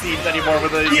fight scenes anymore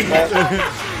with a.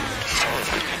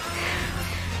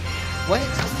 What?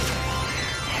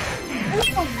 That's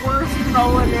the worst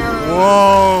bow and arrow.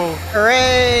 Whoa.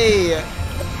 Hooray!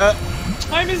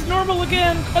 Time is normal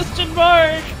again? Question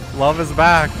mark. Love is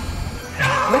back.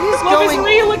 What is Love going? is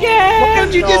real again. Why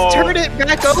don't you just turn it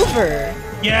back over?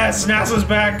 Yes, NASA's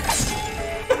back.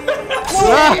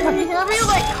 Can you hear me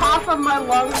like cough on my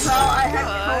lungs out? I had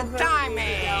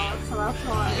COVID. So that's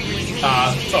why.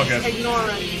 It's all good. Ignore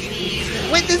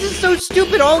it. Wait, this is so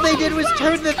stupid. All they did was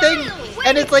turn the thing,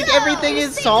 and it's like everything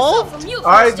is solved.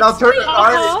 Alright, now turn it.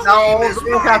 Alright, now all we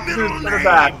have to do is turn it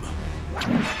back.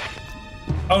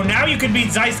 Oh, now you can beat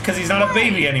Zeist because he's not a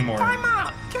baby anymore.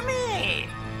 Come here.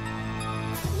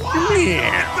 Come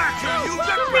here.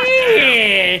 Come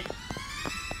here.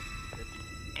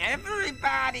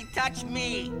 Everybody touch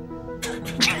me.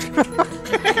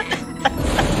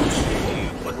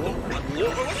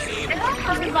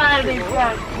 Everybody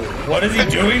dead. What is he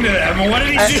doing to them? What did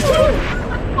he do?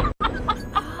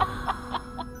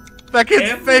 That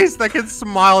kid's face, that kid's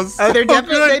smile is so Oh, they're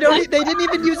definitely. good. They didn't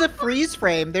even use a freeze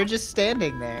frame. They're just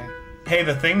standing there. Hey,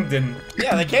 the thing didn't.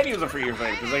 Yeah, they can't use a free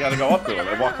frame because they gotta go up to it.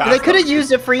 They walk past. They could have them.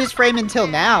 used a freeze frame until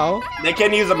now. They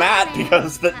can't use a mat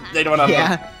because they don't have.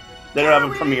 Yeah. They don't have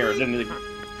a premiere.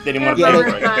 They didn't want to Yeah,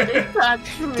 pay they- for it. Everybody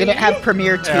touch me. Didn't have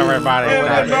Premiere 2.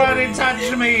 Everybody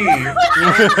touch me.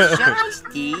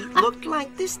 Zeisty looked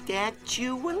like the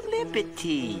Statue of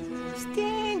Liberty,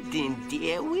 standing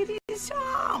there with his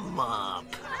arm up.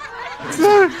 I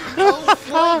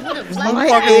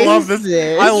fucking love this.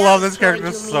 I love this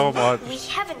character so much. We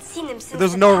haven't seen him since.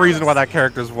 There's no reason why that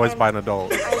character is voiced by an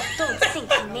adult. I don't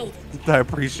think he made it. I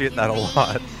appreciate that a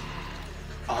lot.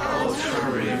 Ultra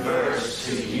reverse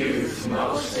to youth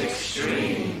most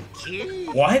extreme.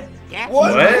 What?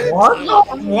 What?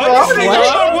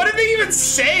 What did they even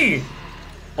say?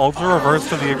 Ultra reverse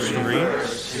to the extreme.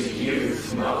 To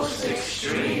youth most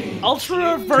extreme.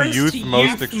 Ultra reverse youth to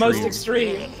most youth most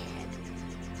extreme. extreme.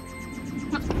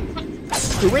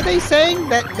 Who were they saying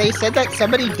that they said that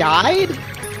somebody died?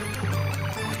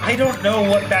 I don't know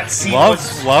what that scene Love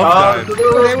was. died.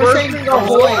 They were saying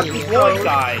Floyd. Floyd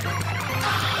died.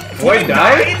 Floyd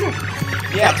died?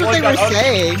 Yeah, That's what they were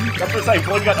saying. That's what I'm saying.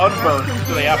 Floyd got unburned,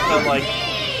 so they have to like.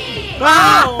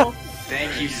 Wow!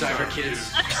 Thank you,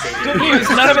 Cyberkidz. Good news,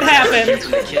 none of it happened.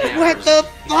 What the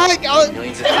fuck? Hold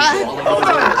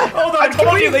on, I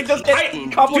told you they just get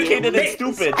complicated and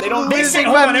stupid. They don't. They say,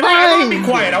 hold on, everyone be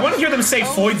quiet. I want to hear them say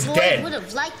Floyd's dead. Would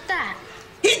have liked that.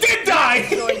 He did die!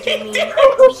 We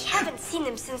haven't seen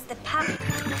him since the puppy.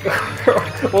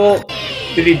 Well,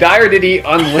 did he die or did he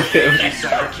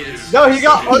unlive? No, he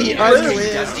got He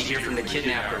unlived. has to hear from the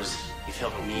kidnappers. You've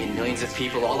helped me and millions of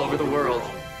people all over the world.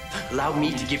 Allow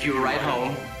me to give you a ride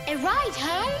home. A ride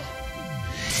home?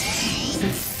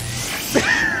 I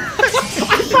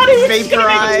thought he was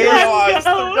Vaporized.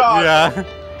 Yeah.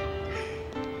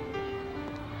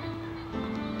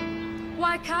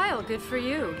 Why, Kyle, good for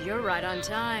you. You're right on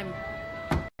time.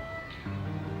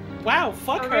 Wow,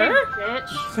 fuck her.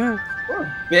 Bitch.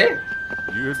 Bitch.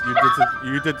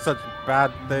 You did such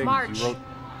bad things. March. You wrote.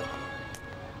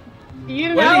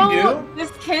 You What did he know, do? this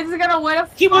kid's gonna win a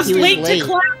He was He was late late. to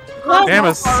class. Damn, a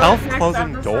next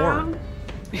self-closing door.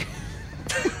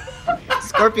 episode.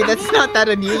 Scorpion, that's not that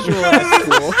unusual at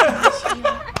school.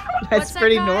 That's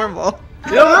pretty normal.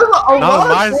 You know, there's a Not lot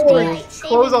my of schools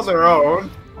close on their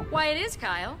own. Why, it is,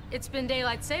 Kyle. It's been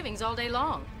daylight savings all day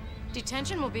long.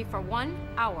 Detention will be for 1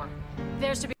 hour.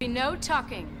 There's to be no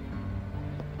talking.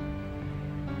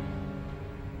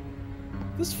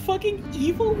 This fucking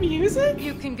evil music?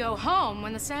 You can go home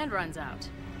when the sand runs out.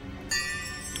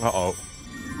 Uh-oh.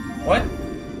 What?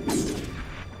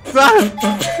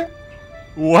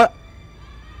 What?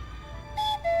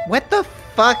 What the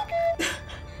fuck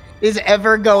is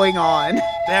ever going on?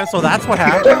 Damn, so that's what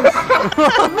happened?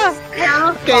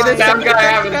 Okay, the Sound guy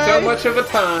having so much of a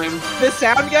time. The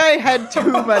sound guy had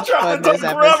too much fun this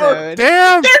episode.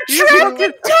 Damn! They're trapped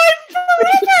in time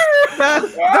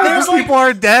Those people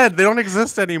are dead. They don't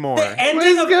exist anymore. The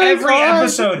ending of every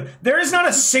episode. There is not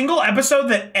a single episode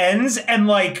that ends and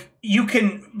like you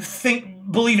can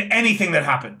believe anything that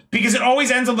happened, because it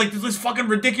always ends on like this fucking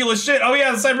ridiculous shit. Oh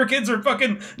yeah, the Cyberkidz are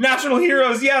fucking national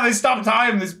heroes. Yeah, they stopped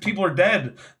time. These people are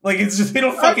dead. Like it's just they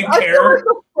don't fucking I care. feel like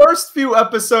the first few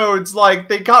episodes, like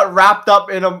they got wrapped up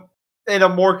in a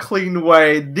more clean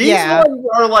way. These ones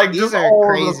are like just all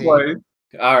over the place.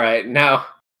 All right, now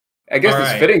I guess All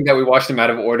it's right. fitting that we watch them out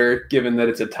of order, given that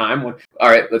it's a time one. All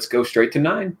right, let's go straight to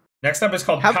 9. Next up is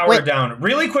called Power wait. Down.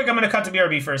 Really quick, I'm gonna cut to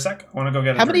BRB for a sec. I want to go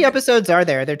get. How many episodes are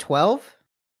there? Are there 12?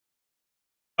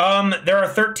 There are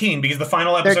 13 because the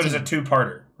final episode 13. is a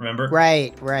two-parter. Remember?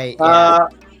 Right. Are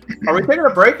we taking a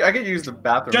break? I could use the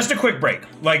bathroom. Just a quick break,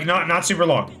 like not super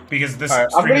long, because this All right, I'm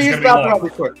stream gonna is use gonna the be bathroom. I'll long.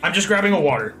 be quick. I'm just grabbing a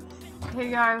water.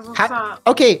 Hey guys, what's up?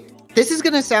 Okay, this is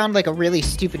gonna sound like a really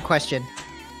stupid question.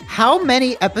 How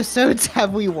many episodes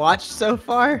have we watched so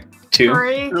far? 2.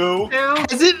 3, 2.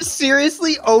 Has it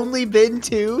seriously only been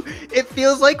 2? It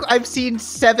feels like I've seen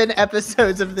 7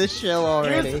 episodes of this show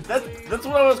already. That's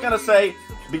what I was gonna say.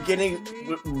 Beginning,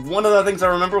 one of the things I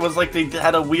remember was like they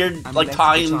had a weird like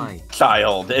time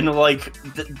child, and like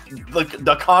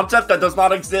the concept that does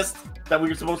not exist that we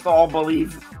were supposed to all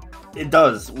believe it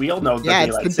does. We all know. Yeah,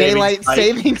 it's the daylight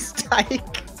savings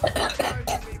tyke.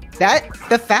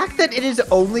 The fact that it has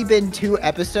only been 2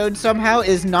 episodes somehow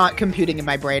is not computing in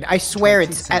my brain. I swear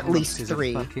it's at least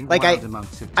 3. Like I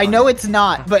know it's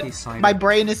not, but my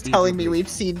brain is telling me we've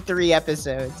seen 3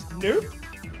 episodes. Nope.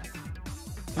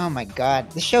 Oh my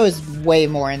god, the show is way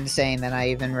more insane than I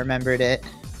even remembered it.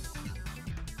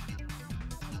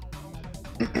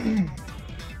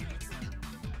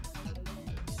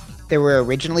 There were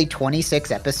originally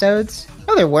 26 episodes?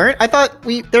 No, there weren't. I thought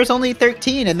there's only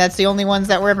 13, and that's the only ones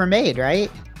that were ever made,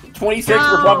 right? 26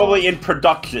 were probably in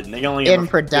production. They only In ever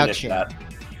production. finished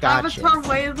that. Gotcha. Avatar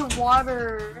Way of the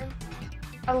Water.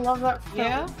 I love that film.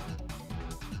 Yeah.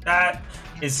 That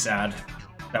is sad.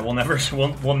 That we'll never see.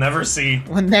 We'll never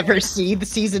see the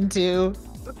season 2.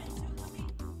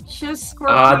 Just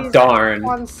darn.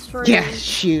 on stream. Yeah,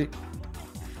 shoot.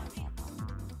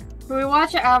 Can we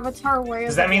watch Avatar Way of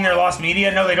Does the that mean they're lost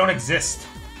media? No, they don't exist.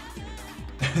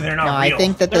 They're not No, real. I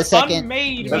think that the second.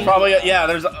 There's probably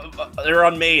they're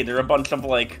unmade. They're a bunch of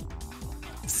like.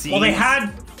 Well, they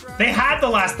had the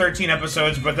last 13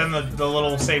 episodes, but then the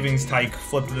little savings tyke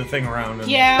flipped the thing around.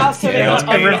 And, Yeah, so they unmade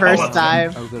all reverse of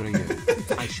them. time.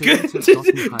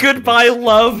 Goodbye,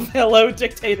 love. Hello,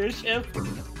 dictatorship.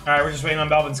 Alright, we're just waiting on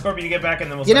Balvin and Scorpio to get back,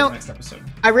 and then we'll You start know, the next episode.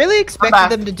 I really expected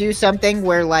them to do something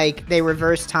where, like, they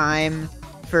reverse time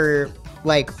for,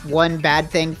 like, one bad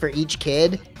thing for each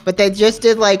kid, but they just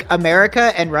did, like,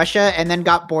 America and Russia, and then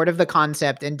got bored of the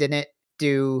concept and didn't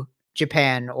do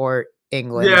Japan or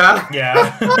England.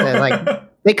 Yeah. Like,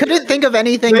 they couldn't think of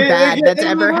anything bad that's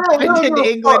ever happened in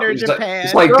England or Japan.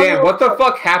 It's like, damn, what the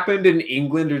fuck happened in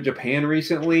England or Japan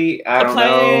recently? I don't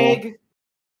know.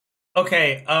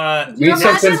 Okay, Need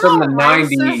something from the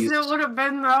 90s. It would have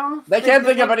been though. They can't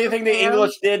think of anything the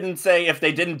English did and say if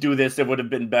they didn't do this, it would have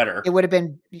been better. It would have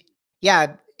been,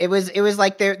 yeah. It was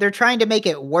like they're trying to make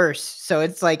it worse. So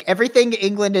it's like everything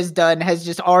England has done has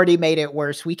just already made it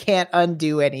worse. We can't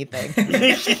undo anything.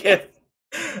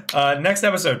 Next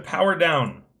episode, Power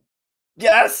Down.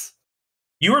 Yes.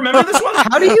 You remember this one?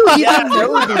 How do you even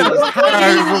know these?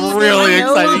 I'm really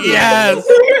excited. Yes.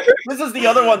 This is the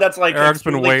other one that's like Eric's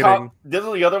been waiting. This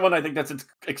is the other one I think that's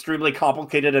extremely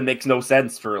complicated and makes no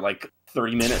sense for like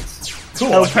 3 minutes.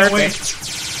 Cool. Oh, I can't wait.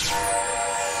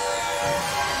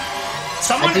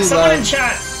 Someone in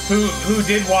chat who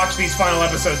did watch these final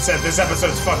episodes said this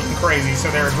episode's fucking crazy,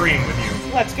 so they're agreeing with you.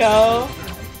 Let's go.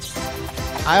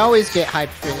 I always get hyped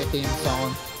for the theme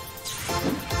song.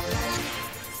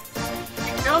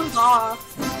 It goes off.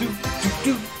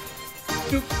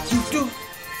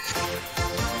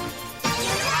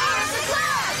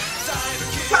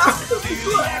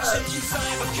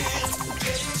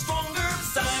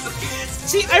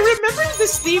 See, I remember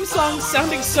this theme song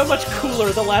sounding so much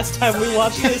cooler the last time we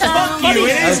watched this. Fuck you,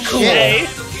 it is cool.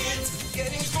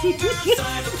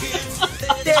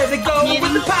 There they go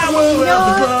with the power of the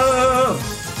glove.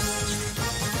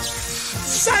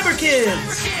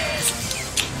 Cyberkidz.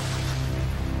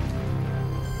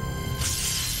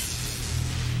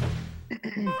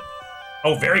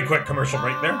 Oh, very quick commercial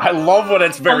break there. I love when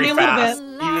it's very fast.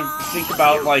 You think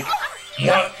about like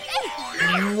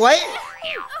what?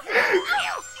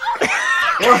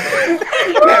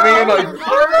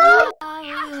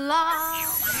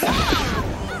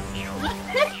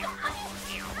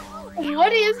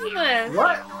 What is this?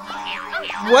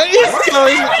 What is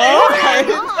going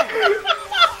on?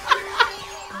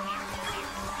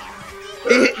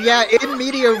 Yeah, in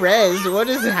media res, what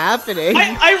is happening?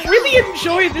 I really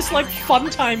enjoy this, like, fun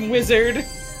time wizard.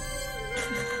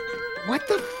 What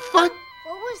the fuck?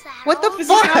 What the This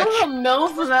fuck? is I don't know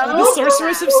for that. The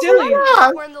Sorceress of Silly.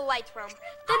 We're in the light room.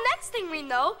 The next thing we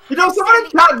know, You know, someone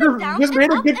in chat just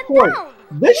made a good point.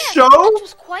 This show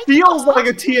feels like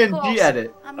a TNG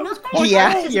edit.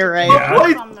 Yeah, you're right.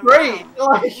 Yeah. It's great.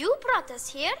 Like, you brought us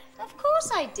here. Of course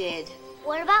I did.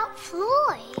 What about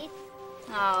Floyd?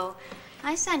 Oh,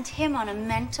 I sent him on a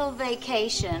mental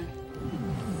vacation.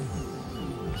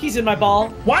 He's in my ball.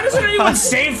 Why doesn't anyone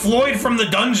save Floyd from the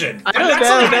dungeon? I don't know.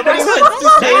 That's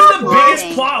the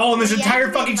biggest plot hole in this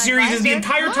entire fucking series. Is the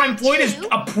entire time Floyd is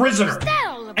a prisoner,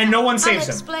 and no one saves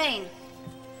him. I'll explain.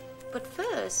 But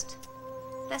first,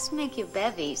 let's make your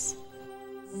bevies.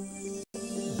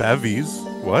 Bevies?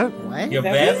 What? What? Your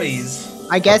bevies.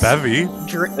 I guess bevy.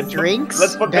 Drinks.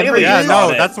 Let's put Beverages? Bailey. Yeah,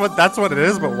 no, that's what it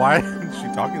is. But why is she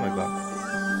talking like that?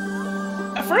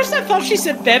 At first I thought she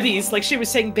said bevies, like she was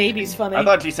saying babies funny. I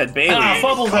thought she said Bailey.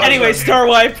 Anyway,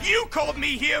 Starwipe. You called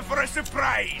me here for a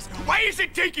surprise. Why is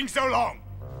it taking so long?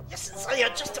 Yes, sire,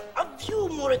 just a few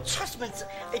more adjustments.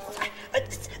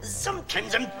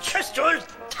 Sometimes I'm just old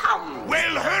Tom.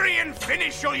 Well, hurry and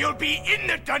finish or you'll be in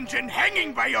the dungeon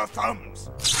hanging by your thumbs.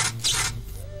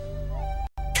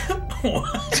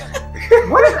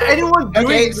 what is anyone doing?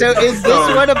 Okay, so is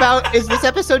this one about? Is this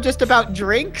episode just about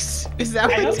drinks? Is that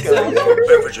what it's going?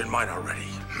 Beverage and mine already.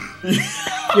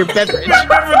 Your beverage.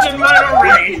 Beverage and mine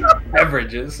already.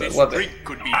 Beverages. I love it. Drink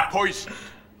could be poison.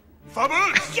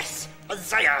 Fubbles? Yes,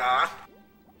 sire.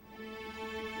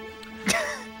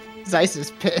 Zeiss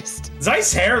is pissed.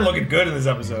 Zeiss' hair looking good in this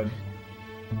episode.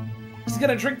 He's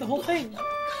gonna drink the whole thing.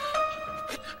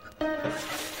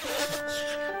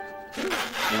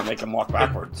 I'm gonna make him walk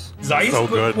backwards. Zeiss So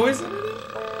put good. poison in it?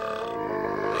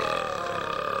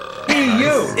 Hey,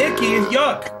 you, icky and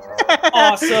yuck.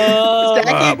 Awesome.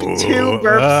 Stacking two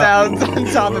burp sounds on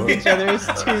top of each other is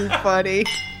too funny.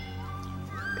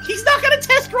 He's not gonna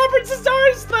test Robert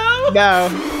Cesar's though. No.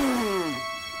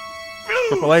 Blue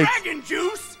Triple H. dragon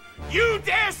juice? You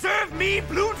dare serve me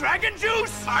blue dragon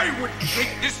juice? I would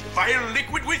drink this vile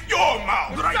liquid with your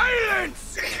mouth.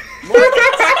 Silence!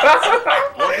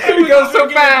 It goes so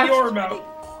fast. Your mouth.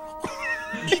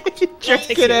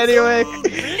 Drink it anyway.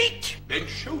 Then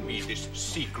show me this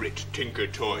secret tinker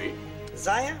toy.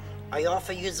 Sire, I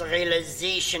offer you the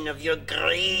realization of your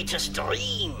greatest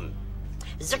dream.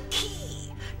 The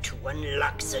key to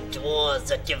unlock the door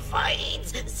that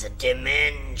divides the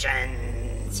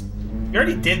dimensions. You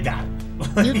already did that.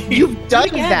 You've done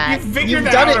that. You figured You've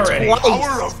that done out it already. twice.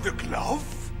 Power of the glove?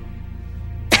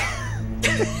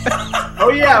 Oh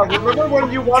yeah, remember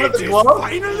when you wanted the glove?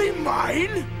 Finally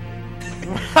mine?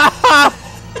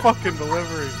 Fucking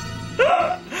delivery.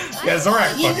 Yeah,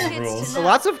 Zorak fucking rules. So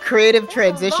lots of creative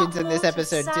transitions in this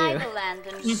episode too. Cyberland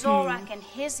and Zorak and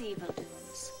his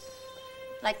evildoers.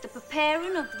 like the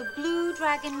preparing of the blue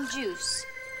dragon juice.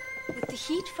 With the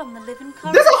heat from the living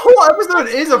current. This whole episode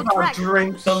is about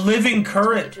drinks. The living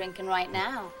current. Drinking right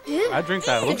now. I drink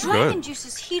that. It looks The dragon good. juice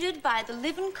is heated by the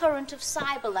living current of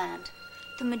Cyberland,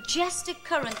 the majestic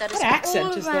current that is What accent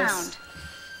all is around. this?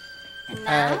 And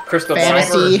now, Crystal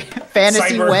fantasy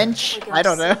Cyber. wench. I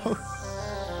don't know.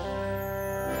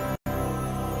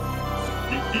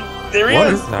 There he What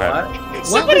is. is that?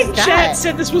 Somebody in was chat that?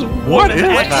 said this was What is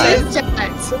one that?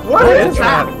 What is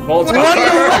that? Well, it's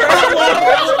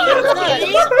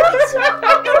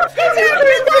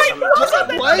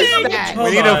What is that?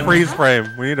 We need a freeze frame.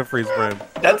 We need a freeze frame.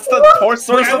 That's the source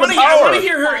Wait, of the I want power. to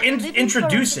hear her the living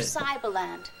introduce current it. of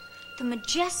Cyberland, the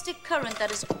majestic current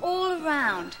that is all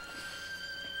around.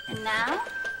 And now,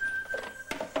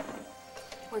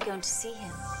 we're going to see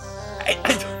him.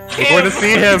 We're going to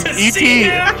see him. E.T.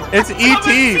 It's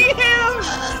E.T.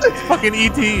 It's fucking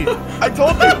E.T. I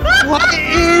told you. What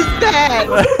is that?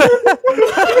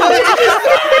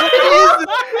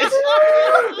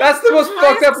 That's the most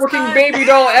fucked up looking baby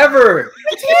doll ever.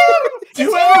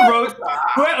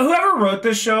 Whoever wrote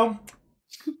this show,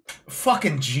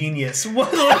 fucking genius. What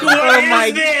Oh is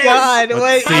my this? god!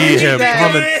 Let's What see is him. that?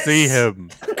 Come and see him.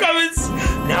 Come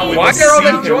and now we Why can are all see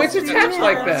the him. joints attached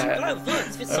like that?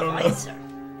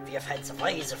 We have had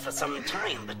Survisor for some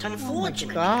time, but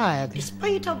unfortunately, God.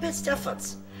 despite our best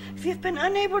efforts, we have been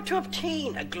unable to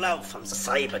obtain a glove from the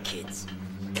Cyberkidz.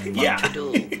 Yeah, What to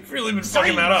do? you've really been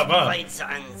fucking that up, huh? Provides the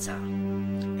answer.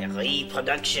 A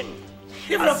reproduction.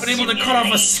 You've not been able to cut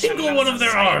off a single one of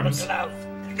their arms.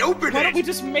 Nobody. Why don't we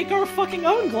just make our fucking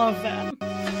own glove then?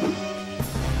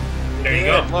 There you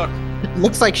go. Look.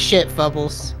 Looks like shit,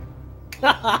 Fubbles.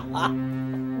 Why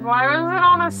was it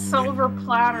on a silver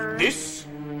platter? This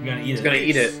You gotta eat it. He's gonna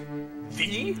eat it.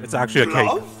 the It's actually a cake.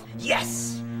 glove?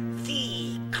 Yes,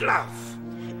 the glove.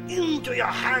 Into your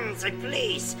hands I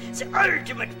place the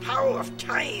ultimate power of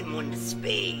time and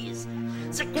space.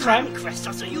 The conquest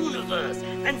of the universe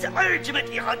and the ultimate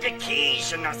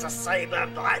eradication of the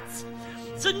cyberbots.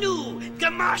 The new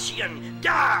Gamashian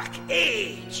Dark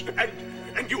Age.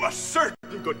 And you are certain,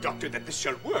 good doctor, that this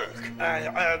shall work?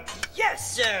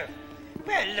 Yes, sir.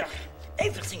 Well,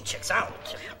 everything checks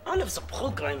out. All of the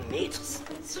program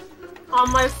matrices.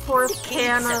 On my fourth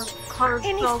can of hard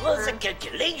Any further silver.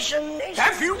 calculation?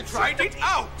 Have you tried it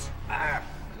out?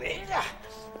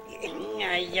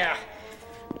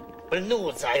 Well,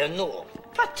 no, Sire, no.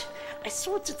 But I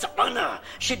thought that the honor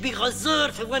should be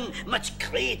reserved for one much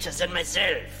greater than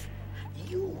myself.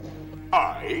 You.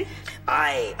 I?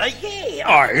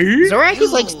 Yeah. Zorak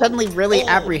is like suddenly really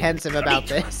apprehensive about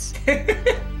this.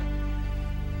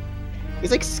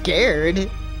 He's like scared.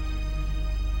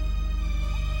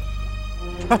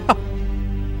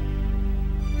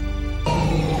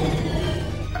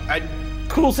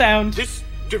 Cool sound. This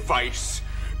device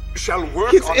shall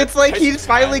work. It's like he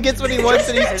finally gets what he wants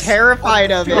and he's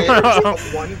terrified of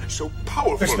it. One so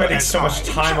powerful. They're spending as so much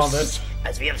I. time on this.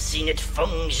 As we have seen it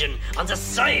function on the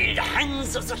side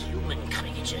hands of the human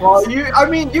creatures. Well, you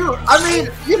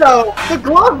know, the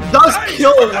glove does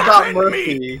kill without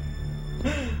mercy.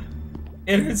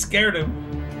 It scared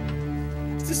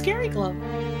him. It's a scary glove.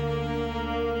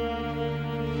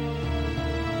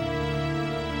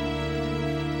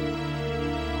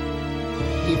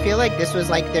 Do you feel like this was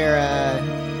like their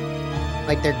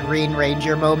Green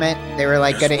Ranger moment? They were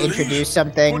like gonna introduce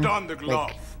something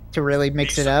like to really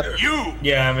mix it up. You!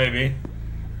 Yeah, maybe.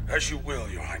 As you will,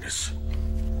 Your Highness.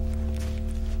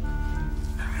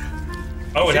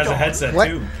 Oh, it Sit has a down. headset What?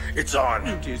 too. It's on.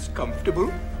 It is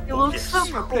comfortable. It looks so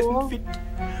cool.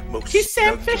 Most He's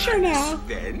Sam of Fisher times. now.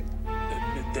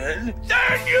 Then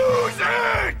use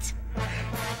it!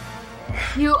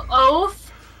 You oaf?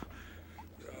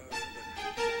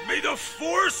 May the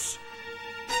Force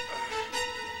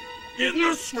in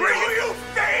the strength. Do you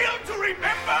fail to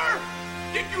remember?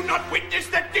 Did you not witness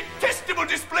that detestable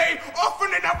display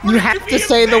often enough? You have to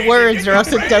say the words or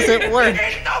else it doesn't work.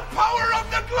 In the power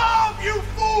of the glove, you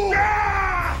fool!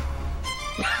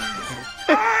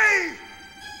 I,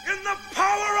 in the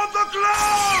power of the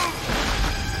glove!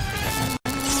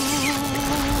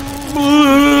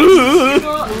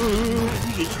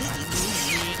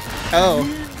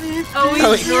 Oh.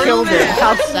 Oh, he killed it.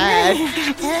 How sad.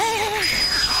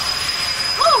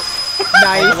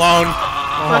 Nice.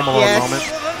 Home Alone Yes. moment.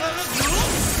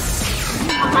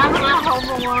 I'm having a Home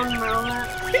Alone moment.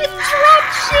 He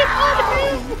dropped shit on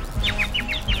him!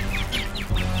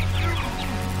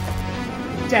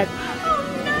 Dead.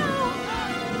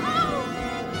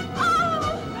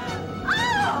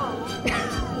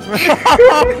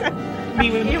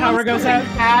 me when the power goes out.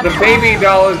 The baby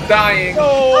doll is dying.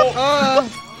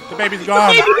 The baby's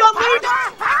gone. The baby got moved.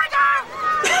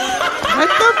 What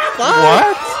the fuck?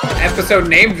 What? Episode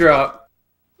name drop.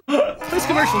 This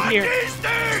commercial's here.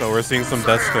 So we're seeing some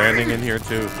Death Stranding in here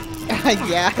too.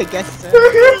 Yeah, I guess so.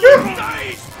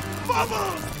 Nice!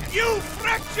 Bubbles! You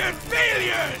fractured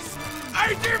failures!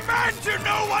 I demand to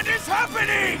know what is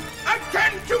happening!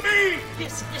 Attend to me!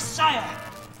 Yes, sire.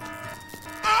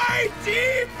 I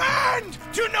demand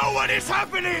to know what is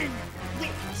happening! We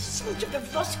seem to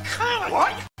have lost current.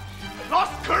 What?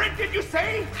 Lost current, did you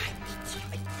say?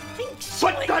 I think so.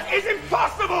 But that is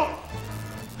impossible!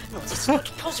 No, this is not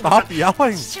possible. Stop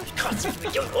yelling. Cyberkidz will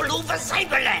be doing all over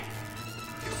Cyberland.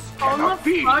 Calm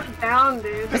the fuck down,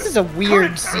 dude. This is a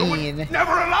weird scene.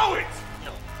 Never allow it!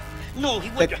 No, he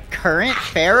The would. current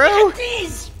pharaoh? It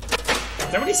is.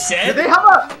 Is that what he said? Did they have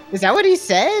a? Is that what he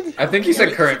said? I think he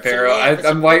said current pharaoh.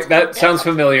 I'm like, that sounds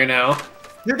familiar now.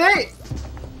 Did they?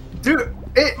 Dude,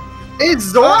 it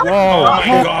is Zork. Oh my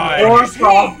god! What the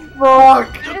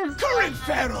fuck? The current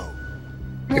pharaoh!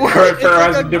 The current pharaoh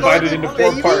has like been divided into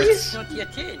 4 parts. Not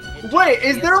yet in. Wait,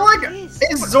 is there like, is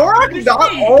Zorak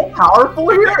not all powerful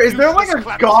here? Is there like a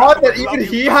god that even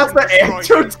he has to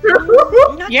answer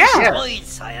to? Yeah.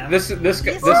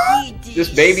 This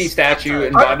baby statue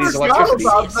embodies electricity.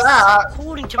 I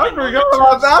forgot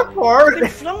about that part.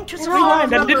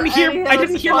 Rewind. I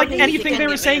didn't hear like anything they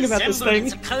were saying about this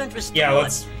thing. Yeah,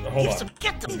 let's hold on.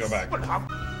 Let's go back.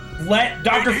 Let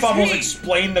Dr. Fumbles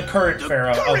explain the current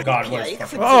pharaoh. Oh god, what is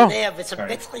fucking? Oh.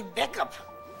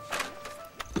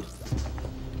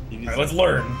 Alright, let's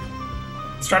learn.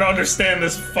 Let's try to understand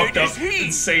this fucked up,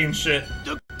 insane shit.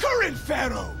 The current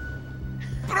pharaoh!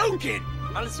 Broken!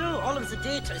 Also, all of the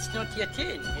data is not yet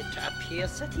in. It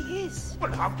appears that he is.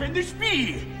 But how can this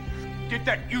be? Did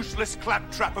that useless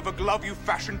claptrap of a glove you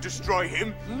fashioned destroy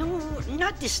him? No,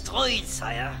 not destroyed,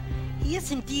 sire. He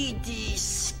is indeed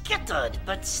scattered,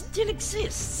 but still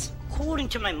exists. According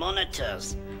to my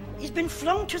monitors, he's been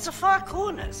flung to the far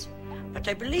corners. But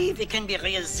I believe he can be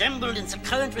reassembled in the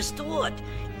current restored,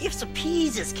 if the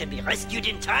pieces can be rescued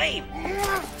in time.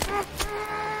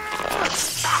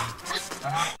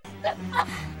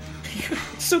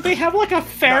 So they have like a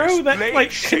pharaoh that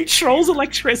like controls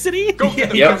electricity?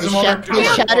 Yep. He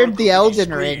shattered the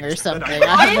Elden Ring or something.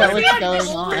 I don't know what's going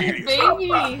on.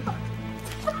 Baby.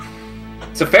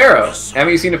 It's a pharaoh.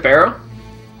 Haven't you seen a pharaoh?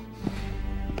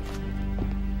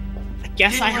 I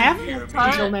guess I have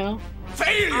until now.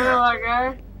 Failure! Oh my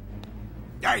god.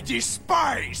 I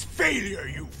despise failure,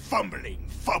 you fumbling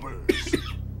fubbers.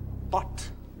 But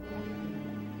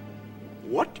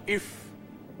what if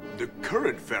the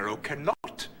current pharaoh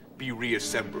cannot be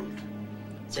reassembled?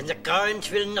 Then the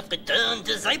current will not return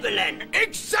to Cyberland.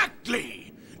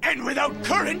 Exactly! And without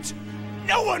current,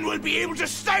 no one will be able to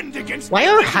stand against. Why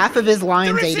are half of his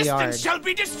lines the 80 resistance yards? shall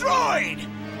be destroyed.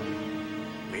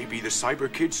 Maybe the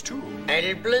Cyberkidz too.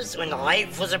 Helpless when ripe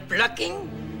for the plucking?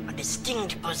 A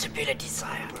distinct possibility,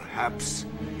 sire. Perhaps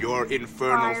your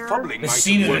infernal fumbling The might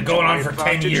scene has work been going to my on for 10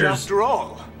 advantage years. after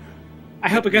all. I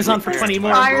hope it goes on for 20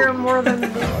 more. Fire more than me.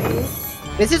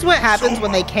 This is what happens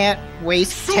when they can't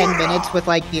waste 10 minutes with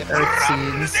like the Earth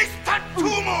scenes.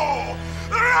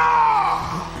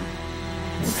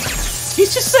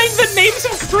 He's just saying the names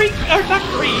of Greek, or not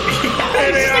Greek. He's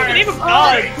just saying the name of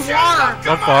God.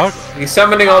 The fuck? He's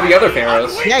summoning all the other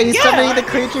pharaohs. Yeah, he's summoning the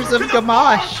creatures of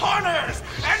Gamash. Corners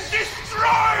and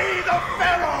destroy the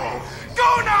pharaoh.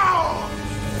 Go now.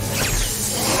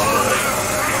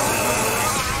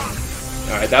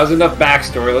 Alright, that was enough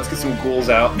backstory. Let's get some ghouls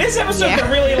out. This episode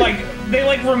really they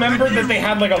remembered that they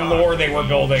had like a lore they were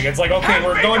building. It's like, okay,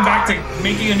 we're going back to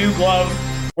making a new glove.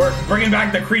 We're bringing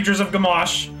back the creatures of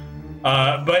Gamash.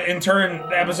 But in turn,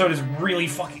 the episode is really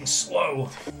fucking slow.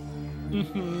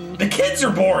 The kids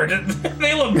are bored.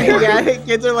 They look bored. Yeah, the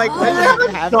kids are like, They what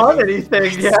haven't happened? done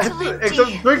anything yet.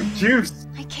 Except drink juice.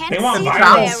 I can't They want see the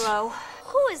violence. pharaoh.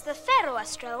 Who is the pharaoh,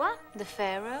 Astroa? The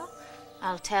pharaoh?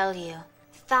 I'll tell you.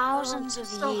 Thousands of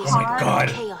years Oh my God.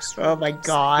 of chaos. Oh my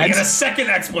god. We get a second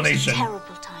explanation.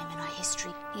 Terrible time in our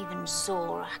history. Even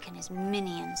Zorak and his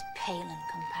minions pale in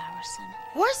comparison.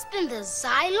 Worse than the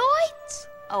Xyloids?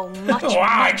 Oh, much Wow,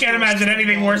 I much can't worse imagine than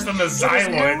anything them. worse than the It is known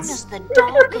Xyloids. as the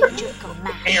Dark Age of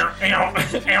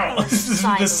Gamash. This is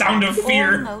the sound of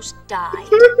fear. Almost died.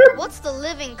 What's the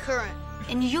living current?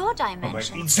 In your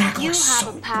dimension, exactly, you so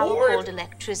have a power bored. called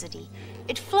electricity.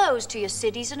 It flows to your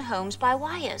cities and homes by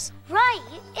wires. Right,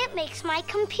 it makes my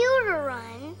computer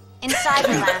run. In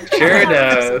Cyberland, Sure power is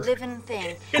does. a living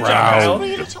thing. Good Wow. job,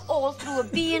 It's real to all through a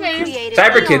being created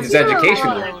Cyberkidz is beyond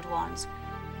educational. the old ones.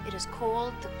 It is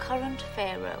called the current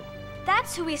pharaoh.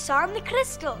 That's who we saw in the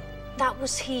crystal. That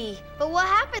was he. But what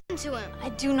happened to him? I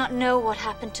do not know what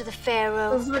happened to the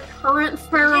Pharaoh. Does the current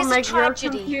Pharaoh It is a make your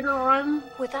tragedy. computer run?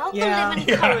 Without Yeah. the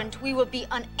living current, we will be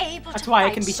unable That's to why I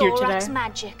fight can be here Zorak's today.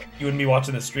 magic. You wouldn't be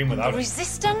watching the stream without The it.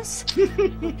 resistance will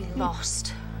be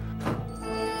lost.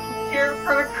 Here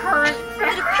for the current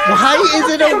Pharaoh. Why is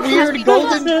it a weird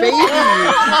golden baby?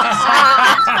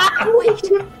 Wait!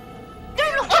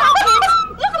 Don't look out, kids!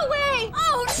 Look away!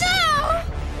 Oh no!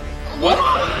 What?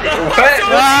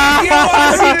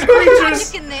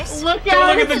 Look in this. Look Look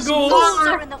at at the it. ghouls. Ghouls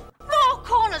are in the four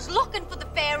corners looking for the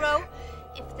Pharaoh.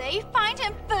 If they find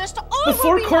him first, all The will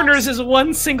four be corners lost. is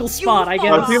one single spot, I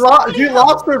But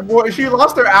guess. she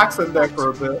lost her accent there for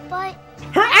a bit. But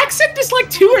Her accent is like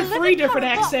 2 or 3 different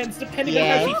accents, depending on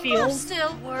how she will feels.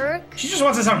 still work. She just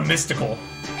wants to sound mystical.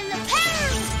 And the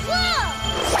parents,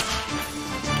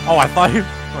 whoa! Oh, I thought you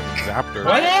fucking zapped her.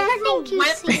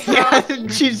 Yeah,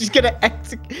 she's just gonna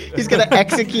he's gonna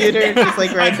execute her just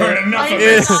like right there. Enough of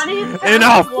this.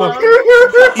 Enough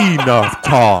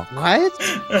talk. What?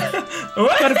 Go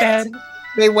to bed.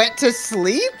 They went to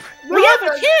sleep? We have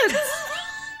the kids!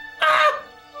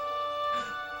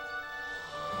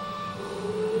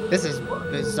 This is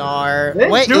bizarre. They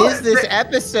What do is it. this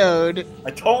episode?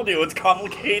 I told you it's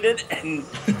complicated and.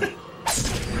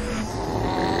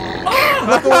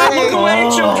 Look away! Look away,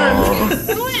 children!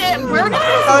 Where did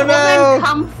this Oh, no. woman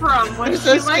come from? Was It's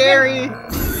she so like scary.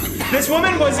 This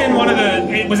woman was in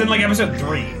it was in like episode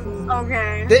 3.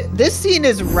 Okay. This scene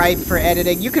is ripe for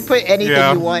editing. You could put anything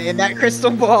Yeah. you want in that crystal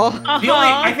ball.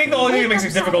 I think the only thing that makes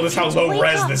it difficult is how low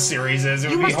res this series is. It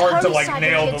would be hard to like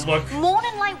nail the look.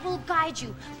 Morning light will guide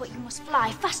you, but you must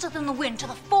fly faster than the wind to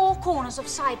the four corners of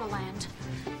Cyberland.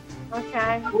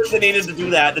 Okay. Of course they needed to do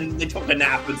that, then they took a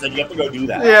nap and said you have to go do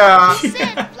that. Yeah.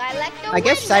 I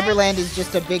guess Cyberland is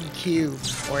just a big cube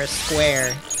or a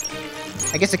square.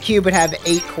 I guess a cube would have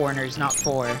 8 corners, not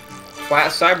 4.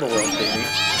 Flat cyber world, baby.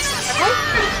 Most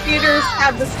computers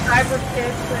have the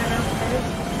Cyberkidz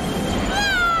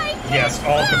in Yes,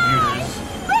 all computers.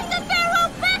 Bring the Pharaoh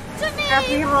back to me!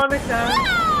 Happy Hanukkah.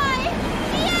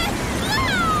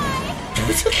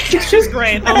 She's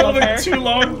great. I love her. Too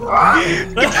long.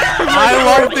 I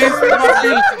love these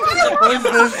fucking. What is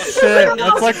this shit?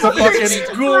 That's like the fucking.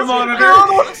 School monitor.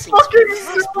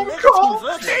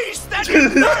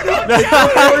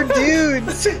 Poor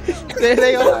dudes. There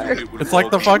they are. It's like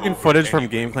the fucking footage from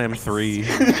Game Clam 3.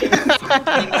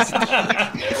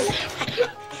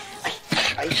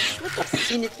 I should have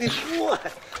seen it before.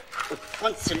 But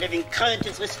once the living current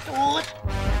is restored.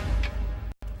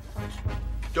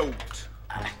 Don't.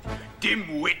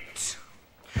 Dimwit.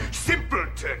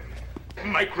 Simpleton.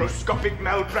 Microscopic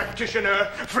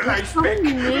malpractitioner. Flyspeck.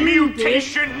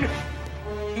 Mutation.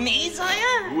 Me,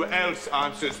 sire? Who else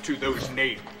answers to those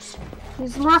names?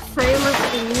 He's more famous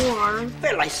than you are.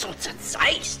 Well, I thought that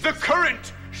Zeist. The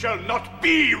current shall not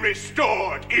be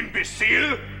restored,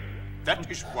 imbecile! That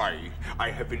is why I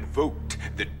have invoked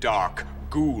the dark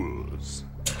ghouls.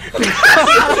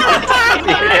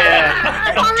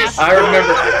 I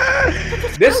remember.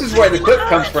 This is where the clip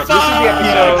comes from. This is the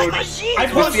episode. I This is the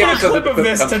posted a episode clip that of the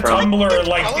this clip to comes from. Tumblr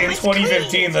like in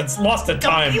 2015 that's lost to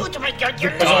time. Computer, my God,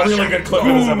 you're There's a really good clip of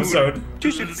this episode.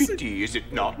 'Tis a pity, is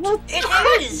it not? It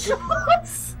is.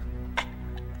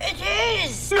 It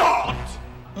is. Not!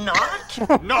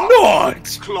 Not?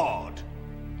 Not! Claude!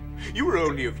 You are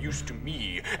only of use to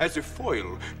me as a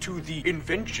foil to the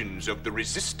inventions of the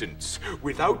Resistance.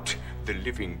 Without the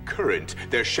living current,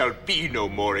 there shall be no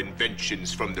more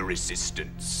inventions from the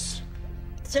Resistance.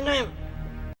 Then I'm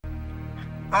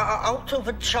out of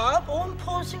a job or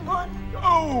imposing one?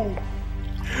 Oh!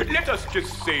 Let us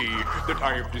just say that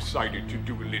I have decided to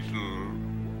do a little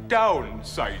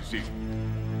downsizing.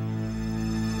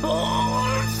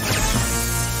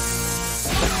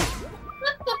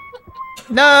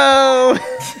 No!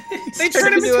 They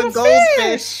turned him into a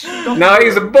goldfish. Now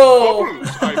he's a bull.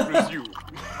 I presume.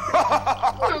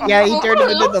 Yeah, he turned him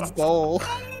into the bowl.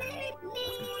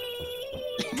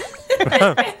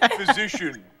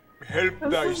 Physician, help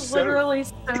This is thyself. literally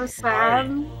so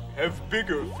sad. Have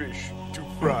bigger fish to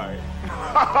fry.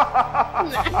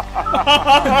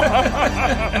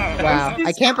 Wow,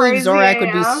 I can't believe Zorak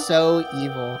would be so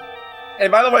evil.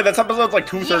 And by the way, this episode's like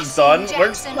 2/3 done.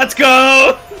 Let's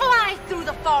go! Fly through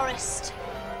the forest.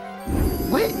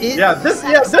 What is? Yeah, this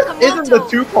isn't the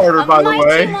 2-parter, by the Mighty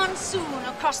way. monsoon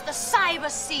across the cyber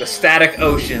sea. The static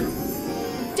ocean.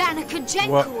 Danica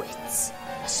Jenkowitz.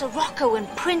 A Sirocco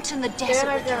imprint in the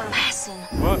desert with your passing.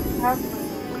 What?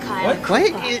 Kyle What?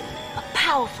 Cooper, a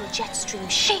powerful jet stream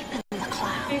shaping the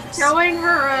clouds. He's showing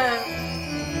her a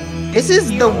This is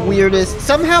the weirdest.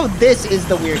 Somehow, this is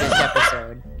the weirdest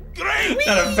episode.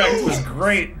 That effect was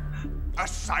great. A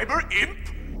cyber imp?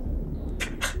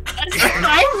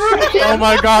 Oh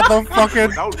my god, the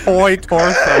fucking toy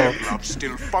torso. Gloves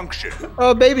still function.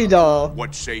 Oh, baby doll.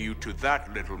 What say you to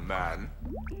that, little man?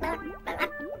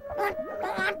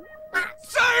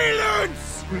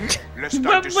 Silence! Lest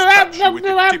I dispatch you with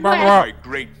the tip of my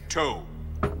great toe.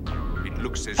 It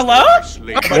looks as Hello? though my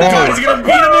slave- Oh my god, he's gonna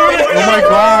beat him over the Oh my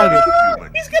god.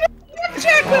 He's gonna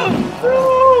check him!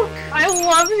 I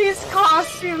love these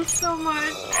costumes so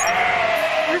much.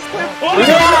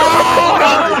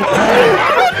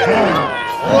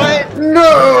 What?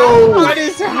 No! What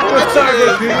is happening?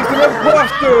 Cyberkidz, an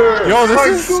imposter! Yo, this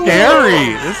is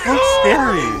scary. This looks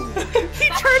scary. He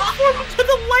transformed into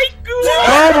the light goo!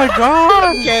 Oh my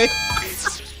god. Okay.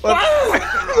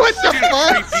 What the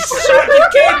fuck? He shot the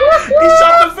kid! He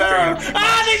shot the pharaoh!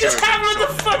 Ah, they just have him at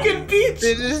the fucking beach!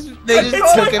 They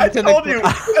just took him to I told you, the. I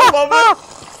love it.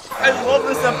 I love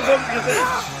this episode because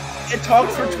it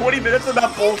talks for 20 minutes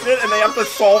about bullshit and they have to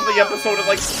solve the episode in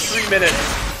like 3 minutes.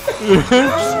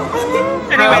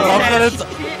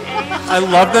 I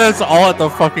love that it's all at the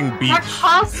fucking beach.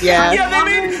 Yeah. Yeah,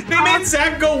 they made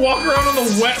Zach go walk around on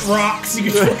the wet rocks.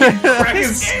 You can fucking crack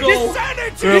his skull.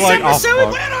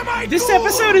 This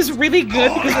episode is really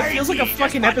good because it feels like a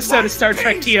fucking episode of Star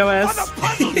Trek TOS.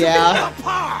 Yeah.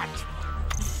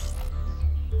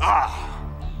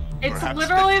 It's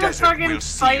literally the fucking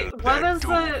fight. What is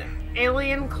the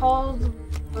alien called?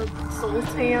 The soul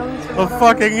sands? The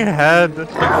fucking head. The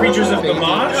creatures of the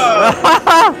Maj?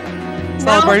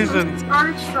 Celebration.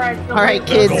 Star Trek. All right,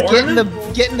 kids, get in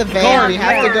the van. We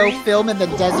have to go film in the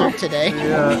desert today.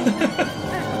 Yeah.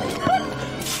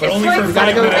 But only for We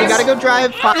gotta go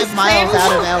drive 5 miles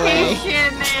out of LA.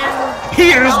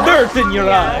 Here's dirt in your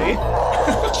eye.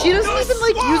 She doesn't even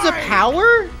like use a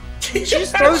power. She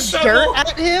just throws dirt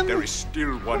at him. There is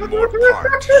still one more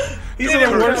part. He's in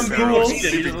the worst duels. He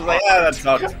just was like, ah, that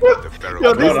sucks. What's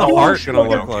the heart gonna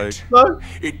look like?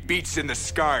 It beats in the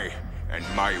sky, and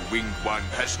my winged one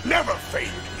has never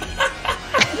failed me.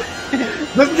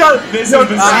 This guy, This is yo,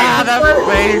 the Ah, that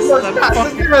face. That this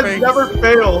fucking guy has face. never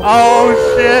failed. Oh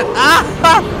shit. Ah!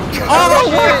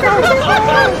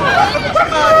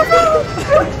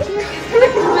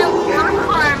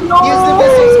 Use the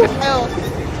missiles, Kyle.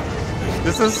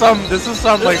 This is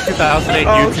some like 2008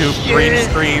 YouTube green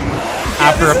screen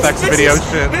After Effects video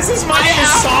shit. This is my name is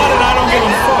Sod and I don't give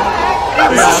a fuck.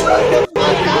 My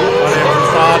name is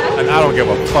Sod and I don't give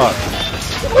a fuck.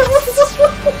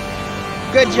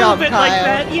 Good job, Bit Kyle. like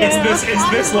that, yeah. It's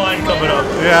this line coming up.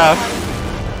 Yeah.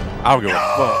 I don't give a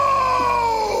fuck.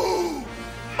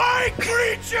 My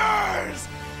creatures!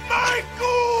 My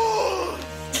ghouls!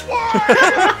 Why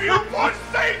have you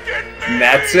forsaken me? And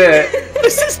that's it.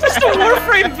 This is just a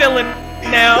Warframe villain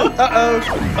now.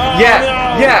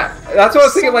 Yeah. That's what I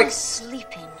was thinking. Like,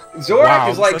 Sleeping. Zorak Wow,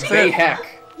 is like that's they it. heck.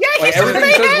 Yeah, Like he's everything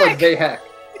a says heck. like they heck.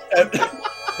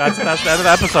 That's the end of the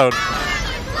episode.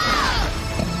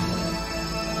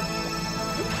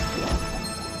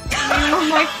 Oh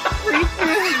my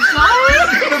creatures.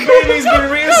 The baby's been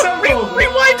reassembled.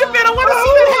 Rewind a bit. I want to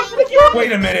see that happen again.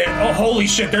 Wait a minute. Oh, holy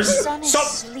shit. There's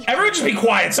everyone just be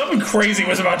quiet. Something crazy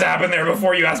was about to happen there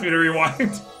before you asked me to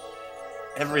rewind.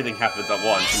 Everything happens at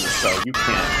once in the show. You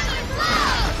can't.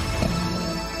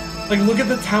 Like, look at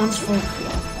the townsfolk.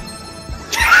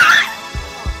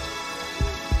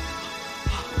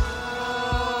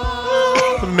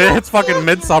 It's fucking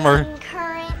midsummer.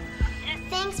 Current.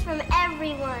 Thanks from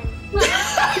everyone.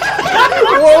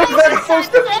 What was that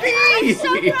supposed to be? I'm so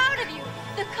proud of you.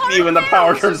 The current You when the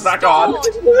power turns back on.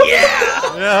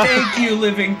 Yeah. Thank you,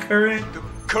 living current. The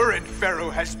current pharaoh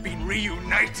has been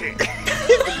reunited.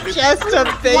 Just a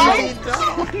baby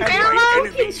doll.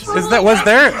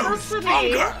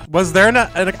 Was there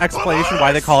an explanation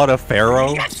why they call it a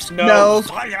pharaoh? No.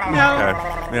 Okay.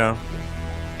 Yeah.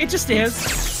 It just is.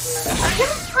 I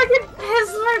just freaking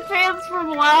pissed my pants from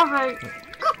laughing.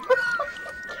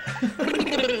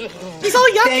 He's all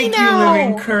yucky Thank now. you,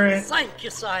 living current. Thank you,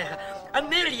 sire. A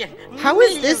million. How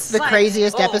is this the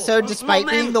craziest episode, despite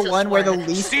being the one where the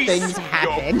least things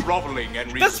happen?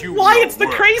 That's why it's the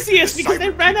craziest, because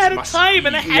they ran out of time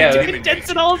and they had to condense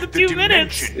it all into 2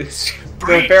 minutes.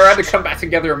 The fair had to come back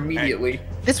together immediately.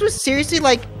 This was seriously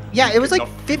like, yeah, it was like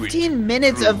 15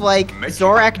 minutes of like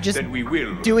Zorak just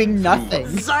doing nothing.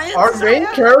 Our main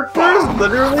characters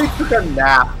literally took a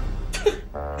nap.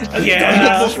 Has he done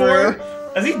that before?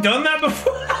 Has he done that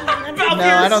before? No,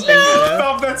 I don't think so.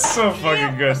 Valve, that's so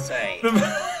fucking good.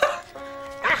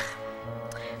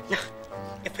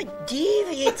 If I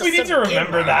deviate We need to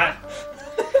remember that.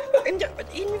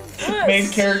 Main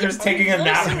character's taking a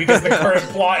nap because the current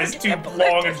plot is too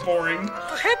long and boring.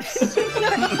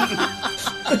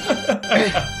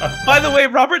 By the way,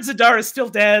 Robert Zadar is still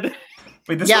dead.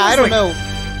 Wait, this Yeah, one I don't like... know.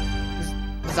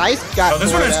 Zeiss got. Oh,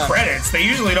 this one has up. credits. They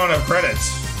usually don't have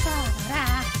credits.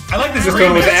 I like this. This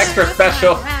one was extra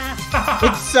special.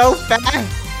 It's so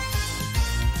fast.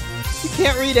 You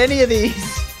can't read any of these.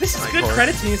 This is good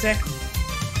credits music.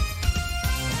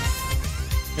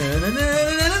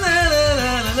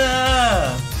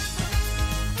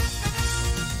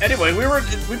 Anyway,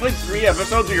 we played 3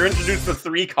 episodes. We were introduced to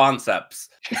 3 concepts.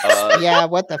 Yeah,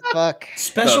 what the fuck?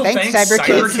 Special thanks,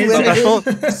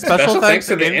 Cyberkidz. Special thanks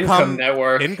to the Income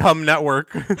Network. Income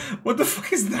Network. What the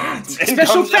fuck is that?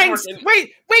 Special thanks.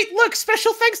 Wait, look.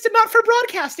 Special thanks to Not for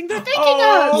Broadcasting. They're thanking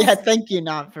us. Yeah, thank you,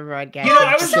 Not for Broadcasting. You know,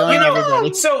 I was for showing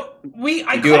everybody. So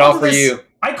I do it all for you.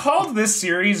 I called this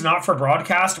series Not for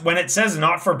Broadcast when it says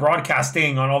Not for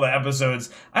Broadcasting on all the episodes.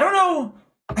 I don't know.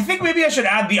 I think maybe I should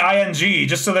add the ing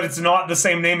just so that it's not the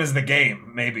same name as the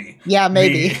game. Maybe. Yeah,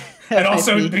 maybe. And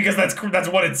also because that's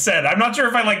what it said. I'm not sure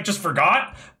if I just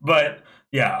forgot, but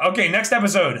yeah. Okay, next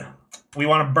episode. We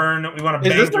want to bang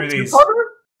through these.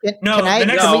 No,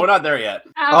 we're not there yet.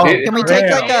 Can we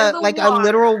take like a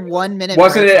literal 1 minute?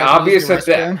 Wasn't it obvious that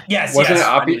Wasn't it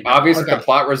obvious that the Okay.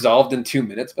 plot resolved in 2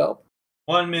 minutes, Bell?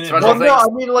 1 minute. Well, no, I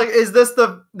mean, like, is this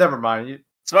the? Never mind.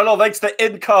 Special thanks to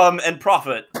Income and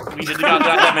Profit. We did not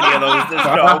have many of those this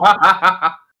show.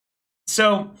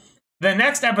 So the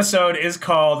next episode is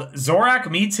called Zorak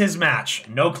Meets His Match.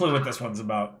 No clue what this one's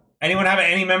about. Anyone have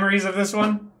any memories of this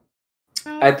one?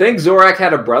 I think Zorak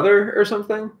had a brother or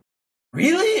something.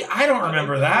 Really? I don't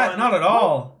remember that. Not at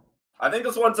all. I think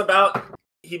this one's about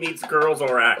he meets Girl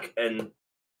Zorak and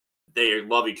they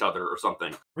love each other or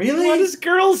something. Really? What does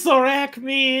Girl Zorak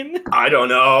mean? I don't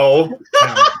know.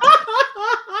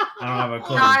 I don't have a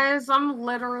clue. Guys, I'm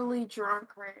literally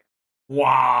drunk right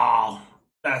Wow.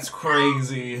 That's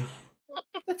crazy.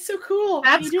 That's so cool.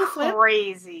 That's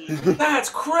crazy. That's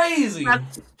crazy.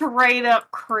 That's straight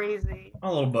up crazy. I'm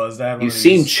a little buzzed. You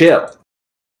seem chill.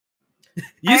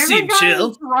 You seem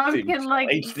chill. Drunk in like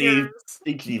HD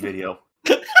video.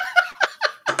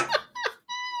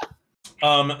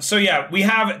 So yeah, we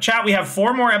have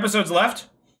 4 more episodes left.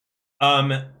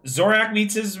 Zorak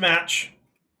Meets His Match.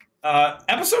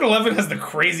 Episode 11 has the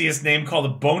craziest name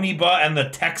called Boniba and the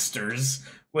Texters,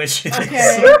 which is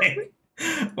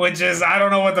I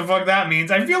don't know what the fuck that means.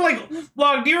 I feel like,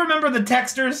 Log, do you remember the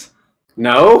Texters?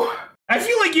 No. I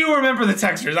feel like you remember the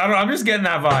Texters. I'm just getting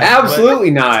that vibe.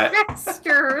 Absolutely not.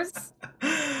 Texters.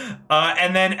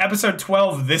 And then episode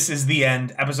 12, This Is the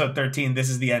End. Episode 13, This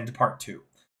Is the End, part 2.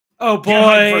 Oh boy! Get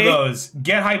hyped for those.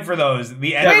 Get hyped for those.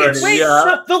 The end. Wait.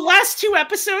 So the last 2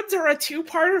 episodes are a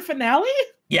 2-parter finale?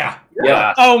 Yeah.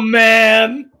 Oh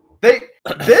man!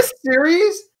 This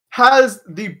series has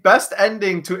the best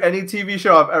ending to any TV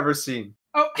show I've ever seen.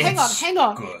 Oh, hang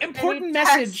on. Good. Important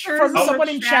message from someone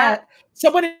in chat.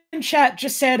 Someone in chat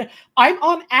just said, "I'm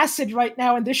on acid right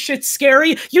now, and this shit's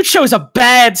scary." You chose a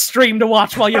bad stream to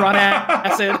watch while you're on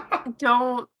acid.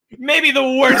 Don't. Maybe the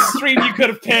worst stream you could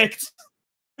have picked.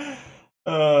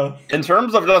 In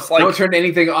terms of just like don't turn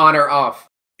anything on or off.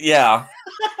 Yeah.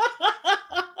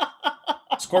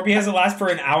 Scorpio has it last for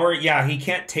an hour. Yeah, he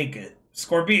can't take it.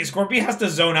 Scorpio has to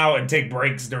zone out and take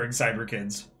breaks during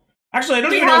Cyberkidz. Actually, I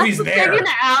don't even know if he's there. Take an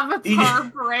avatar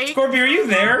break. Scorpio, are you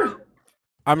there?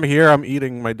 I'm here. I'm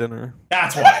eating my dinner.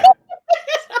 That's why.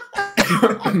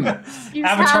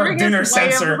 Avatar dinner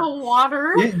sensor.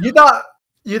 Water. You thought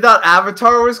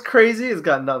Avatar was crazy? It's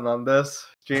got nothing on this.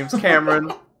 James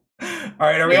Cameron. All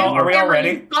right, are we all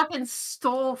ready? Fucking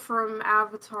stole from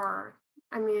Avatar.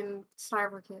 I mean,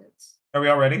 Cyberkidz. Are we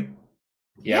all ready?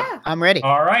 Yeah, I'm ready.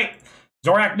 All right,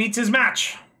 Zorak Meets His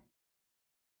Match.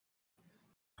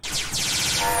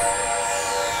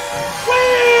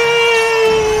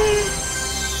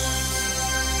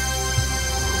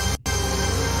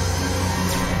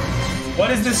 What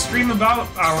is this stream about?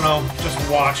 I don't know. Just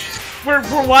watch.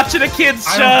 We're watching a kids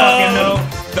show. I don't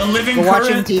fucking know. The living We're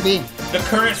current, watching TV. The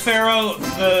current pharaoh,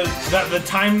 the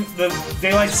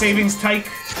daylight savings tyke.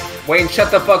 Wayne, shut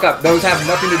the fuck up. Those have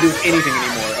nothing to do with anything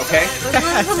anymore, okay? This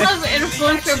is the most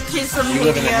influential piece of You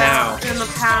live in it media now. in the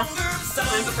past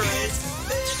century.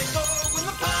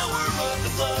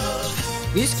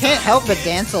 You just can't help but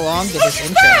dance along to this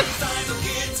intro.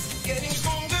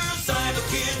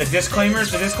 The disclaimer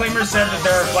said that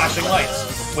there are flashing lights,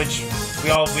 which we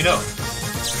know.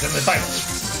 It's in the title.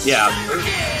 Yeah,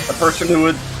 a person who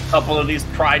would couple of these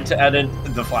tried to edit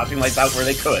the flashing lights out where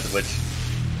they could, which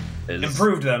is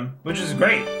improved them, which is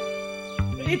great.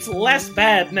 It's less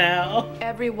bad now.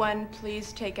 Everyone,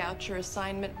 please take out your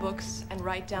assignment books and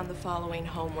write down the following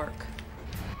homework.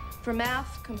 For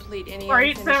math, complete any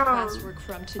unfinished classwork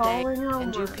from today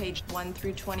and do page 1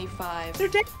 through 25. They're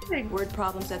dancing. Word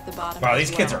problems at the bottom. Wow,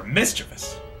 these kids are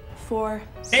mischievous. For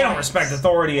They don't respect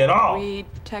authority at all. read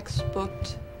textbook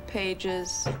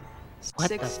pages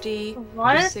 60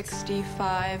 What? to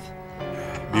 65.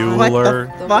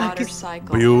 Bueller. The water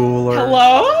cycle. Bueller.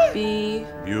 Hello? Be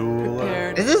Bueller.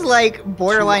 prepared. This is like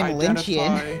borderline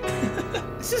Lynchian.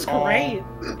 This is great.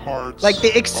 Like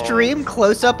the extreme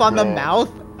close-up on the mouth.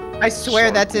 I swear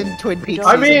that's in Twin Peaks.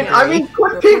 I mean,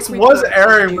 Twin Peaks was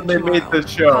airing when they made this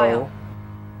show.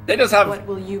 They just have. What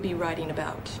will you be writing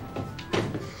about?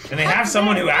 And they have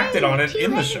someone who acted on it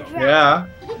in the show. Yeah.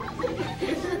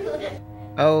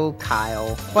 Oh,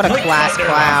 Kyle. What a class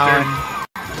clown.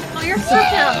 Oh, you're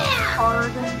such a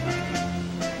hard.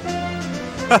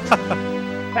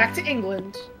 Back to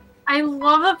England. I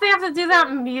love that they have to do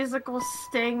that musical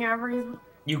sting every.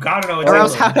 You gotta know it's Or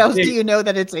else, England. how else do you know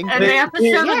that it's England? And they have to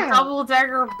show the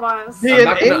double-decker bus. I'm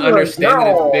not gonna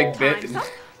understand this big bit.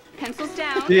 Pencils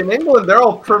down. See, in England, they're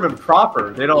all prim and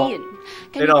proper. They don't. Ian,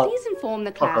 They can you don't please inform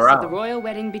the fuck class of the around. royal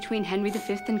wedding between Henry V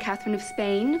and Catherine of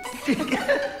Spain?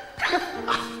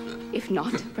 If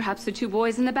not, perhaps the two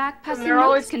boys in the back passing They're notes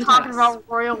always can talking tell us. about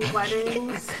royal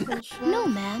weddings. and shit. No,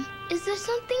 ma'am. Is there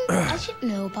something I should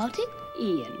know about it?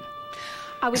 Ian,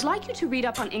 I would like you to read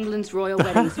up on England's royal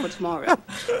weddings for tomorrow.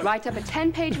 Write up a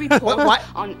 10-page report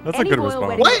on That's a any good royal response.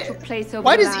 wedding What? that took place over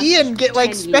Why the does last Ian get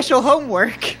like 10 special years.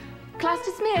 homework? Class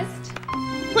dismissed.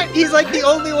 What? He's like the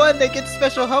only one that gets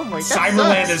special homework. That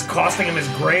Cyberland sucks. is costing him his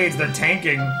grades. They're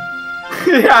tanking.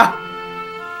 Yeah.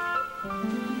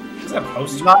 Is that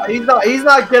poster? He's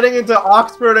not getting into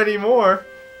Oxford anymore.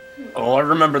 Oh, I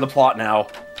remember the plot now.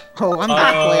 Oh, I'm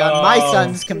actually on my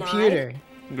son's computer.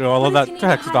 Yo, I love that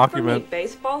text document.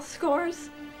 Baseball scores?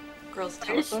 Girls'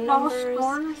 telephone Baseball numbers?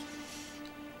 scores?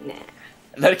 Nah.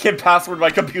 That kid password my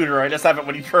computer. I just have it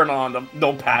when you turn on the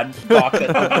notepad doc that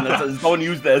open that says, "Don't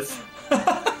use this."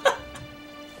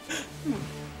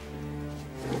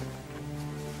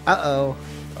 Uh-oh.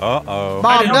 Uh-oh.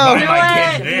 Mom, no.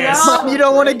 Mom, you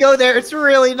don't want to go there. It's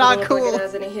really not Look like cool. it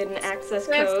has any hidden access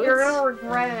Yes, codes. you're gonna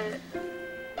regret it.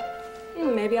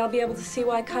 Maybe I'll be able to see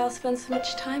why Kyle spends so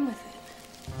much time with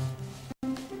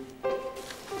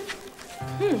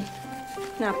it.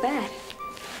 Not bad.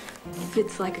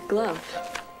 Fits like a glove.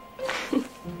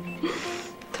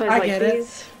 Toys I like get it.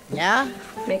 these Yeah?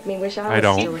 make me wish I was I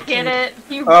don't. still a Get kid. it.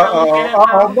 You really get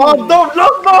it. Mom, no.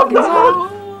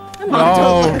 I'm not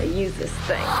told how to use this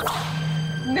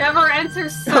thing. Never enter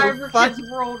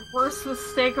Cyberkidz world. Worst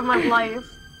mistake of my life.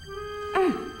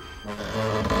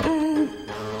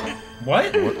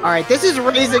 What? Alright, this is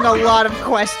raising a lot of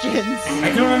questions.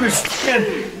 I don't understand.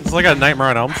 It's like a Nightmare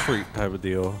on Elm Street type of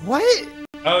deal. What?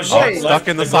 Oh shit! Oh, stuck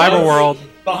in the cyber world.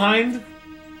 Behind.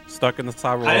 Stuck in the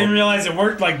cyber world. I didn't realize it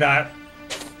worked like that.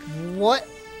 What?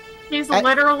 He's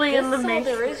literally in the This all making.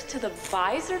 there is to the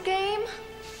visor game?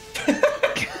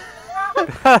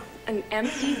 An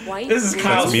empty white. This is room?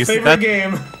 Kyle's me. favorite That-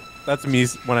 game. That's me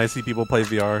when I see people play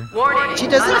VR. Warning. She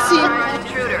doesn't seem...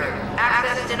 Intruder.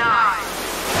 Access denied.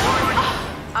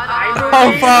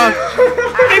 Oh fuck!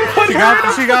 She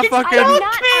got fucking.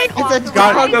 It's a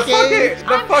Got- dog the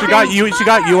game. She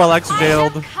got ULX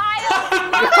jailed. The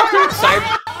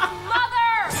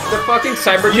fucking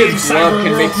Cyberkidz glove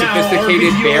can make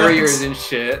sophisticated barriers and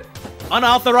shit.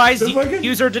 Unauthorized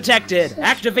user detected.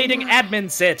 Activating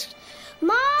admin sit.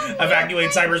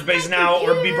 Evacuate cyberspace now,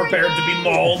 or be prepared to be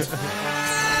mauled.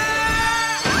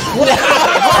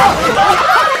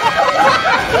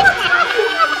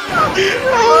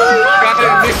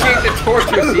 Gotta initiate the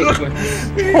torture sequence.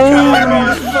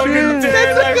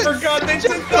 That's such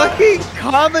a fucking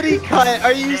comedy cut.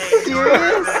 Are you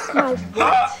serious?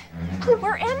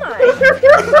 Where am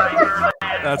I?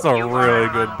 That's a really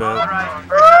good bit.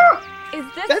 Is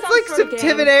this That's some like sort some of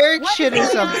Tim game? and Eric shit or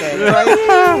something.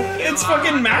 Right? It's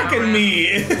fucking Mac and me.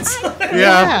 It's like,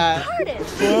 Yeah.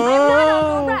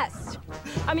 Whoa. Arrest.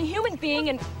 I'm a human being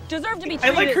and deserve to be I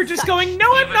treated like her as just such. going, no,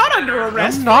 I'm not under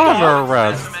arrest. I'm not under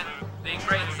arrest. The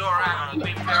great Zorak will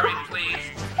be very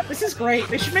pleased. This is great.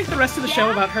 They should make the rest of the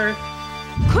show about her.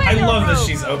 I love that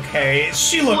she's okay.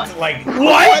 She looked like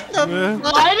What the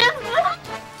What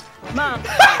is Mom.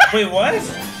 Wait, what?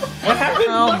 What happened?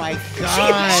 Oh my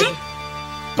god.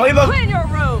 Play the. Clean your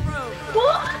room.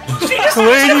 She just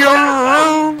Clean your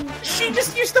room. She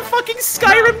just used the fucking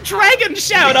Skyrim dragon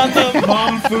shout on them.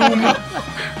 Mom Foom.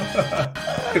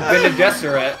 Could have been a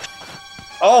Jesseret.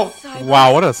 Oh,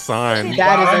 Wow, what a sign.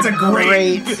 That is That's a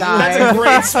great sign. That's a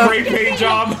great spray paint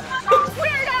job.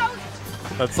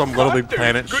 That's some Little Big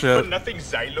Planet shit. Good-for-nothing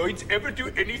xyloids ever do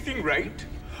anything right?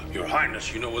 Your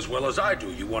Highness, you know as well as I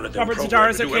do, you wanted them Robert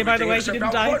programmed Zadaris to do okay, by the everything way, he except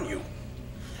didn't die? outrun you.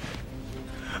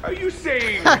 Are you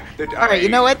saying that Alright, you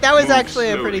know what? That was actually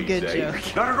a pretty good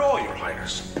joke. Not at all, Your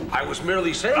Highness. I was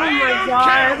merely saying... I don't God.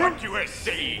 care what you are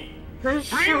saying. This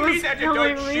Bring shit me was that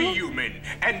killing adult me. she-human,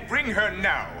 and bring her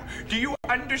now. Do you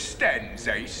understand,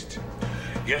 Zeist?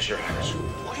 Yes, Your Highness.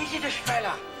 What is it, this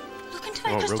fella? Look into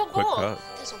my Oh, crystal real quick ball. cut.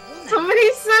 There's a woman.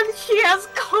 Somebody said she has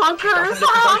conquerors. Doesn't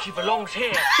look as though she belongs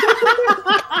here.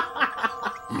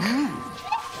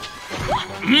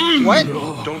 What?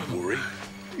 Don't worry.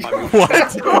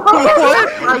 What?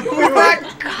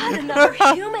 Oh God, another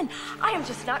human. I am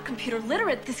just not computer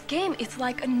literate. This game is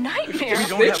like a nightmare. We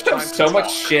don't They have time have to so much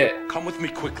talk. shit. Come with me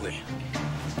quickly.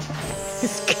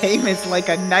 This game is like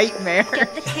a nightmare.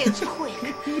 Get the kids quick.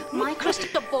 My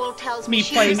crystal ball tells me Me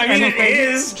she playing I mean, it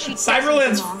is.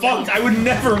 Cyberland's fucked. I would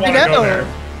never want to go there.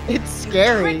 It's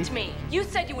scary. Tricked me. You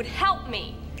said you would help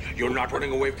me. You're not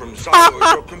running away from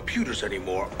xyloids or computers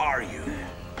anymore, are you?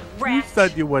 You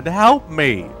said you would help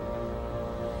me. You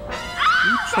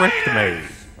tricked me.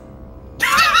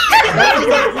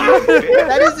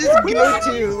 That is his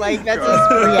go-to. Like, that's his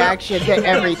reaction to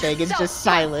everything. It's just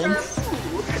silence.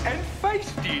 And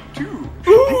feisty, too.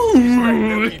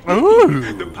 Ooh.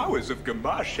 The powers of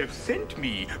Gamash have sent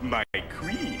me my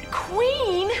queen.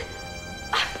 Queen?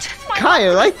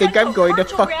 Kyle, I think I'm going to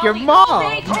fuck your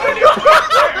mom.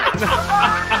 My.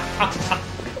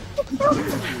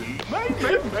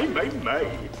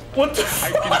 What the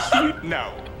I can see it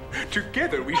now.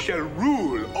 Together we shall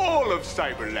rule all of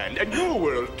Cyberland and your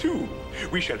world too.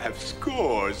 We shall have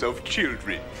scores of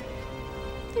children.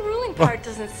 The ruling part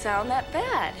doesn't sound that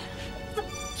bad.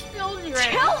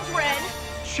 Children.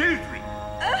 Children.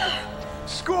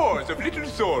 Scores of little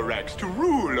Zorax to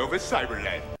rule over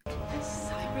Cyberland.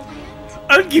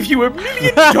 I'll give you $1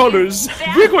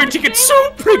 million. We're going to get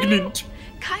so pregnant.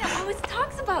 Kyle always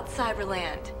talks about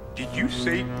Cyberland. Did you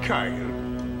say Kyle?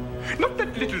 Not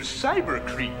that little cyber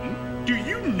cretin. Do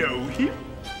you know him?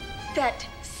 That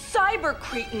cyber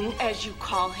cretin, as you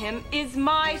call him, is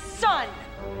my son.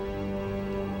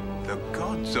 The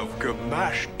gods of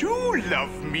Gamash do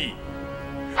love me.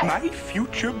 My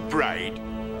future bride.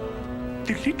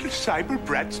 The little cyber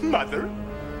brat's mother.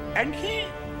 And he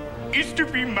is to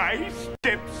be my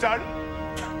stepson.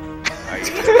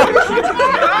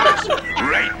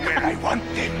 Right where I want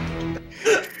them.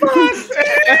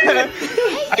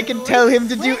 I can tell him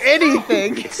to do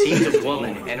anything. It seems a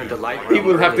woman entered the light room. He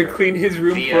will have to clean his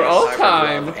room via for all cyber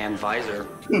time. glove and visor.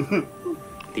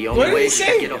 The What only did way he she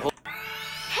say? could get a hold.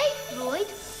 Hey, Floyd,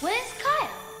 where's Kyle?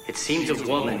 It seems a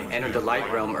woman entered the light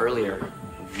realm earlier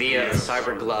via a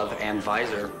cyber glove and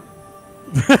visor.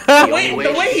 Wait,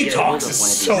 the way he talks is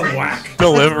so whack.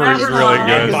 Delivery's really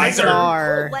good.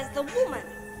 Visor. Was the woman?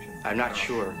 I'm not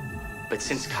sure, but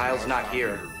since Kyle's not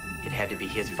here, it had to be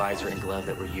his visor and glove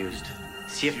that were used.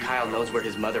 See if Kyle knows where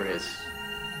his mother is.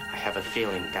 I have a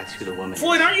feeling that's who the woman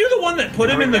Floyd, is. aren't you the one that put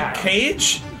him in the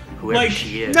cage? Whoever Like,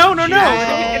 she is. No. she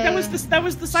That was the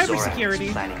Zorax cybersecurity.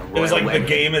 is planning a it was royal like the wedding.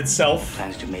 game itself.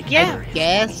 Plans to make Yeah. her his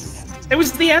Yes. It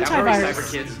was the Don't worry, antivirus.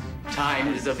 Cyberkidz.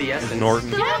 Time is of the essence.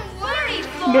 Norton. Don't worry,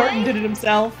 Floyd. Norton did it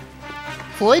himself.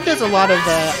 Floyd does a lot of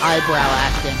eyebrow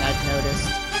acting, I've noticed.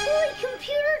 Floyd,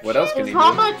 computer. What else can It's he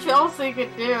how do? much else he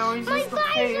could do. He's My just the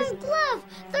visor face. and glove.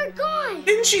 They're gone.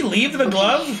 Didn't she leave the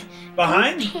glove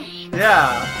behind?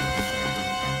 Yeah.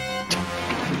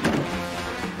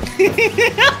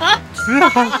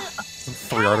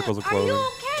 Three articles of clothing.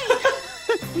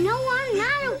 No, I'm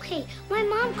not okay. My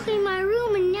mom cleaned my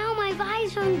room and now my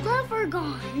visor and glove are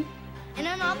gone. An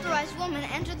unauthorized woman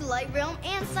entered the light realm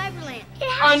and Cyberland.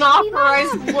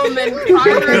 Unauthorized woman.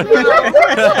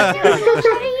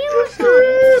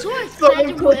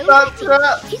 Someone put that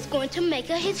trap. He's going to make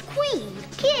her his queen.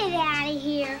 Get out of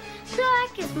here.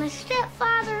 Zork is my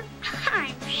stepfather,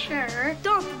 I'm sure.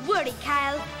 Don't worry,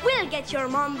 Kyle. We'll get your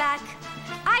mom back.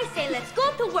 I say let's go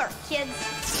to work, kids.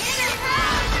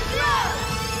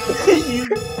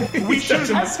 We shall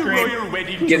have the royal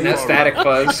wedding Getting that static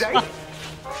fuzz.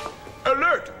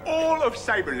 Alert all of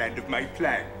Cyberland of my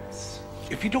plans.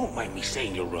 If you don't mind me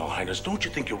saying, Your Royal Highness, don't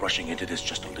you think you're rushing into this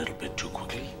just a little bit too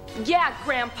quickly? Yeah,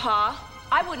 Grandpa.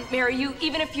 I wouldn't marry you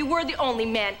even if you were the only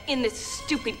man in this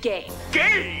stupid game.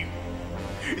 Game?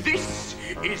 This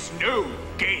is no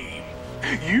game.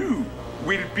 You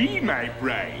will be my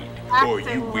bride, or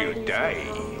you will die.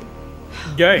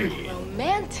 Gay.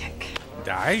 Romantic.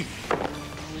 Die.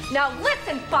 Now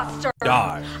listen, Buster.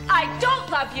 Die. I don't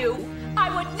love you.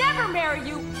 I would never marry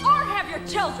you or have your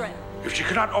children. If she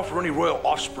cannot offer any royal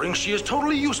offspring, she is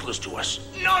totally useless to us.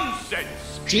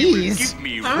 Nonsense! Jeez. Give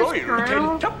me royal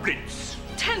tentuplets.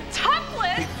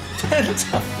 Tentuplets?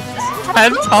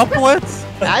 Tentuplets?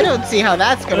 I don't see how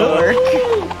that's gonna work.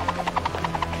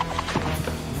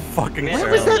 Fucking What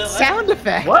was that sound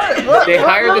effect? What? They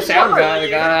hired the sound guy. They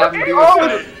gotta have him do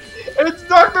it. It's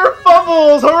Dr.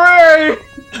 Fumbles! Hooray!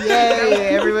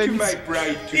 Yay! Everyone's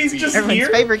Everyone's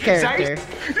favorite character.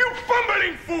 You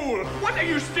fumbling fool! What are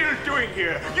you still doing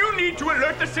here? You need to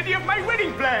alert the city of my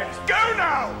wedding plans. Go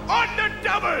now! On the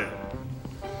double!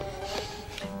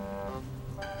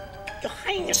 Your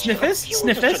Highness, Sniffers? you refuse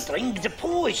Sniffers? us to drink the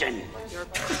poison. You're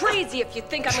crazy if you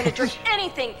think I'm gonna drink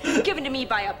anything given to me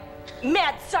by a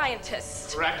mad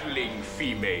scientist. Prattling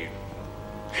female.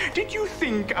 Did you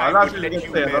think I'm I not would gonna let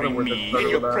you say another marry word me that's better in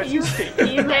your than that. present state?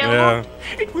 Yeah.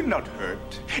 It will not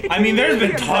hurt. I mean, there's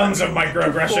been tons of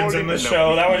microaggressions in this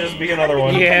show. That would just be another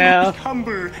one. Yeah.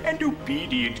 Humble and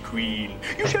obedient queen.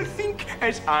 You shall think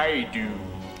as I do.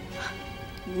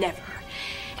 Never.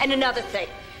 And another thing,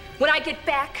 when I get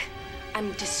back,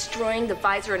 I'm destroying the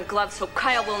visor and gloves so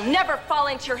Kyle will never fall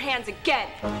into your hands again.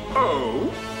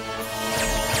 Oh?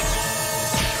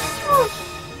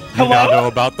 You now know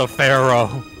about the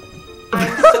Pharaoh.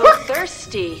 I'm so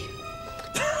thirsty.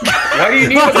 Why do you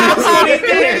need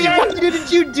Why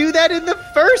didn't you do that in the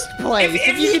first place?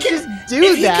 If you could just do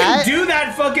if that. he can do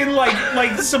that fucking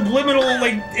like subliminal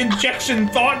injection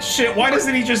thought shit, why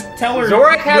doesn't he just tell her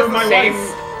Zorak has you're the my same.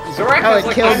 wife? Zorak has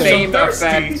like the same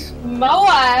effect.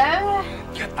 Moa.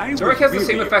 Zorak has the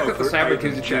same effect that the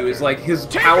Cyberkidz do. Is like his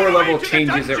power level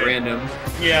changes at random.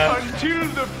 Yeah. Until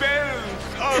the bells.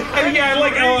 And yeah, I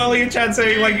like Elliot Chan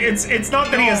saying like it's not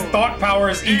that he has thought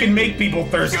powers, he can make people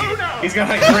thirsty. He's got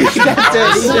like great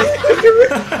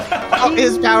All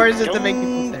his powers is to make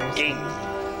people thirsty.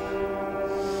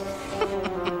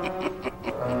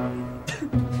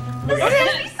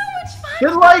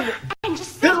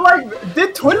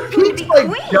 Did Twin Peaks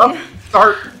just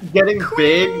start getting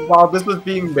big while this was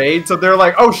being made? So they're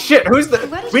like, oh shit, who's the?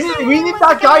 We need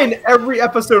that guy in every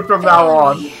episode from now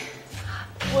on.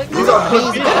 He's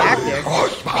amazing actor.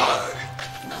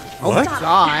 Oh my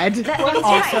god.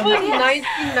 Awesome.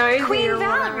 Queen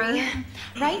Valerie.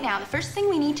 Right now, the first thing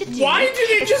we need to do. Why did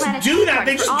they is just plan a do that?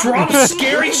 tea They party just for all drop the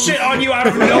scary shit on you out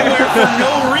of nowhere for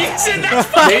no reason. That's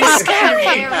fucking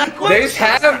scary. They just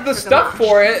have the stuff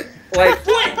for it. Like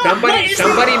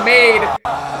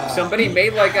somebody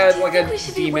made like a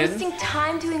demon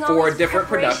for a different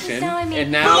production, and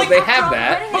now they have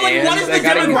that. But like, what is the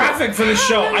demographic for the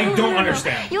show? I don't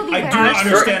understand. I do not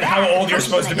understand how old you're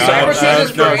supposed to be. Cyberkidz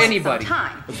is for anybody.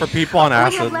 It's for people on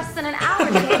acid.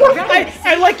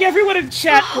 I like everyone in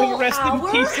chat going rest in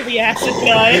peace to the acid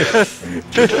guy.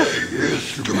 Today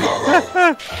is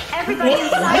tomorrow.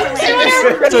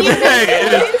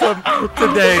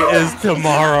 Today is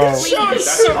tomorrow.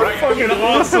 That's so fucking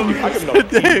awesome.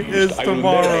 Today is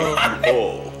tomorrow.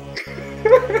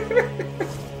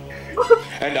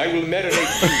 And I will marinate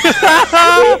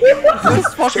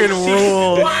This fucking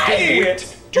rules.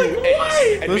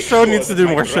 This show needs to do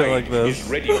more shit like this.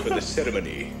 ready for the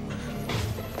ceremony.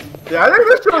 Yeah, I think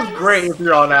this show's great if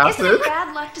you're on Isn't acid. it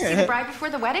bad luck to see the bride before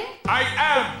the wedding? I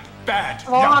am bad.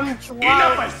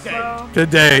 Enough, I said.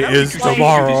 Today is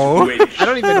tomorrow. I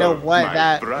don't even know what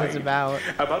that was about.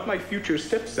 About my future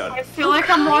stepson. I feel like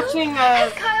I'm watching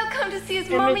Has Kyle come to see his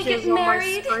mommy get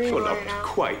married? Well, not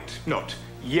quite. Not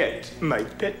yet, my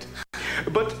pet.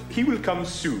 But he will come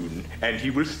soon, and he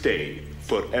will stay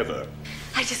forever.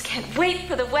 I just can't wait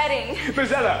for the wedding.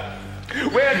 Grisella!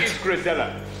 Where is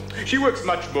Grisella? She works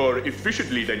much more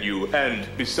efficiently than you, and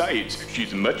besides,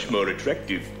 she's much more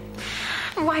attractive.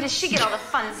 Why does she get all the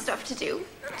fun stuff to do?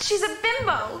 She's a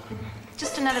bimbo.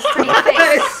 Just another pretty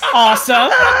face. Awesome.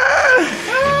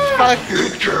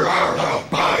 Get your heart out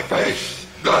my face.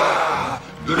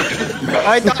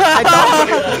 I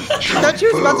thought she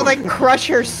was about to like crush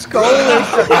her skull or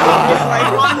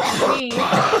something.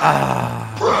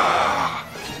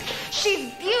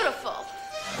 She's beautiful.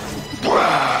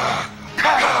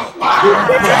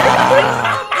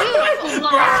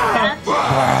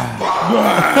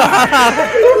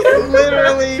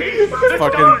 Literally.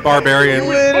 Fucking barbarian.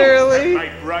 Literally. My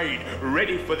bride,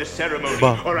 ready for the ceremony,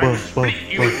 or I will split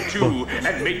you in two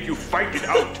and make you fight it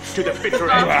out to the bitter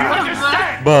end. You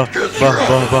understand?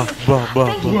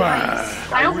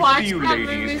 I watched you that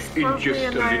ladies movie in just closely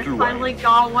and a I little finally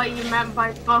got what you meant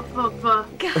by buh.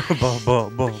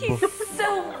 He's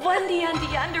so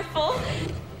wonderful.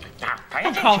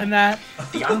 I'll call him that.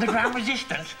 The underground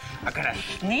resistance are gonna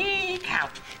sneak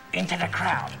out into the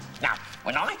crowd. Now,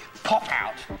 when I pop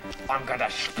out, I'm gonna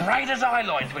spray the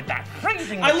xyloids with that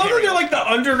freezing I love that they're like the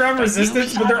underground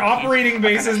resistance, but their operating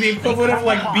base is the equivalent of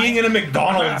like being in a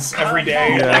McDonald's every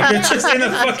day. Yeah. Like they're just in a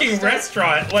fucking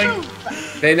restaurant. Like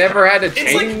they never had to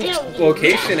change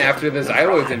location after the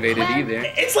Xyloids invaded either.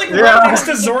 it's like right next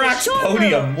to Zorak's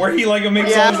podium where he like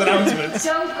makes all his announcements.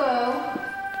 Don't go.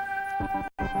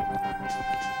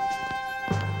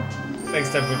 Thanks,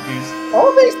 10 cookies.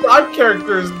 All these side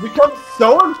characters become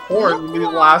so important in these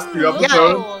last few episodes.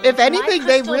 Yeah, if anything,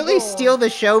 they really steal the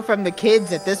show from the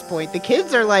kids at this point. The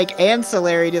kids are like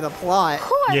ancillary to the plot.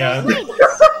 Yeah.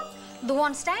 The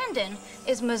one standing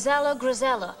is Mozella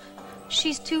Grisella.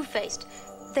 She's two-faced.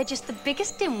 They're just the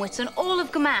biggest dimwits in all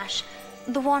of Gamash.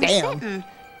 The one sitting,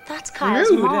 that's Kyle's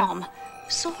mom.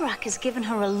 Zorak has given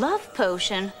her a love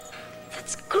potion.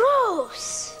 That's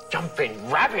gross. Jumping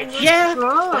rabbits? Yeah.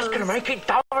 That's gonna make it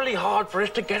doubly hard for us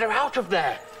to get her out of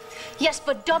there. Yes,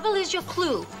 but double is your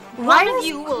clue. Why One of is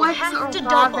you will Quix have a to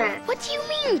double. rabbit? What do you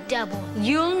mean double?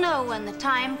 You'll know when the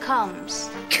time comes.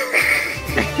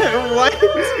 What?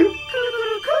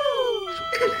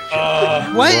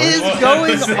 What is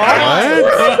going on?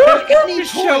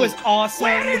 This show is awesome.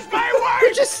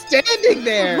 You're just standing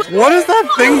there. What is that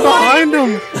thing behind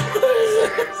him?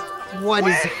 What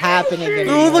is happening?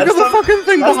 Oh, look at the fucking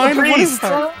thing behind him. What is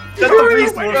that? That's the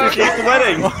priest who officiates the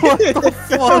wedding. What the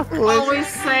fuck? Always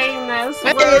saying this.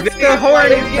 Hey, it's the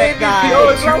hornet guy. Yo,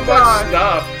 it's Too much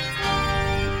stuff.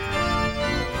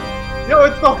 Yo,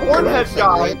 it's the hornhead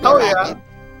guy. Hell yeah.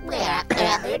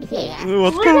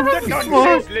 What Look the on fuck?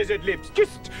 those lizard lips.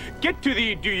 Just get to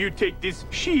the do you take this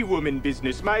she-woman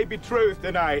business. My betrothed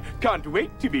and I can't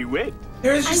wait to be wed.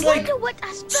 There's just like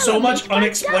so much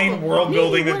unexplained world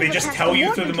building that they just tell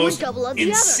you through the most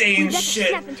insane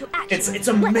shit. It's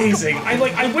amazing.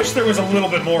 I wish there was a little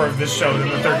bit more of this show than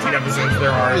the 13 episodes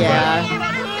there are. Yeah.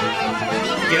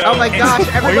 You know, Oh my gosh,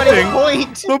 everybody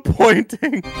point! The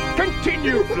pointing.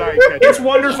 Continue, fly. It's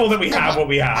wonderful that we have what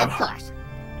we have.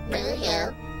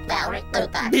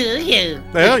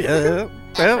 Hell yeah.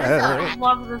 I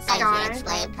love this guy.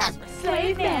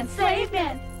 Slave man, slave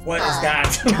man. What is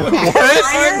that? What?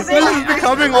 This is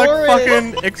becoming like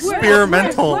fucking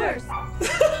experimental. What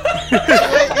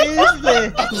is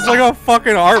this? It's like a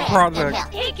fucking art project.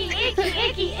 Icky, icky,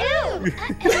 icky, ew.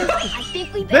 I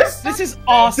think we This is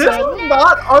awesome. This is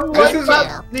not unlike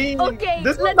that scene. Okay,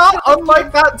 This is let's not go.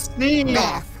 unlike that scene in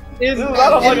not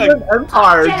unlike Inland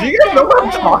Empire. Do you guys know what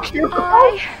I'm talking about?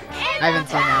 I haven't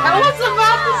seen I that was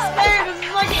about to say this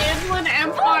is like Inland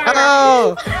Empire. one.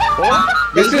 Oh!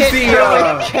 This is the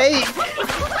cake.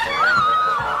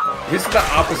 This is the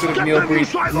opposite of Neil Breen.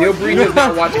 Neil Breen does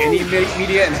not watch any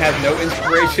media and has no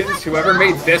inspirations. Whoever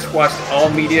made this watched all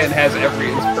media and has every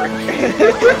inspiration.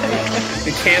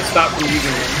 They can't stop believing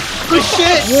it. The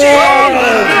shit!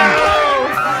 Whoa!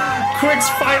 Quick's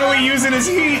finally using his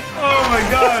heat. Oh my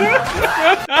god.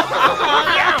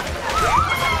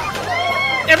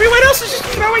 Everyone else is just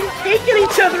throwing cake at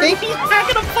each other and he's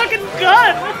packing a fucking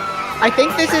gun! I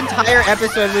think this entire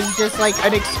episode was just like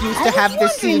an excuse to have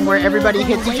this scene where everybody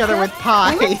hits each other with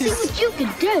pies. you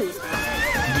can do.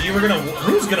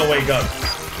 Who's gonna wake up?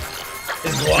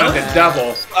 Is Not the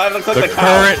devil. I look like The the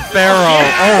current pharaoh.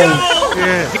 Oh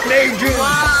shit.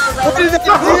 What did that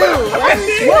do?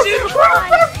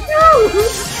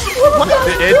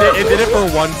 It did it for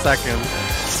 1 second.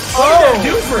 What did that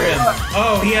do for him?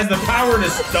 Oh, he has the power to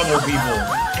double people.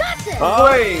 Got it.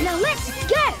 Wait, Now let's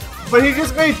go. but he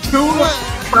just made 2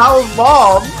 Proud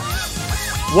Moms.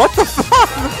 What the fuck?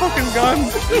 The fucking gun.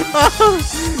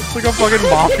 It's like a fucking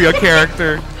mafia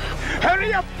character.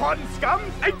 Hurry up, pond scum!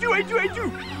 I do!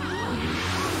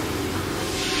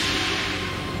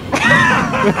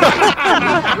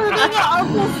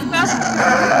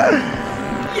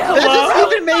 That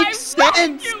doesn't even make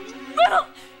sense.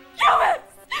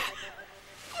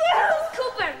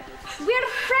 Cooper, we're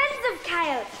friends of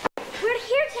Kyle. We're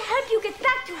here to help you get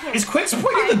back to him. Is Quick's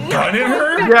pointing the gun at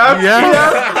her?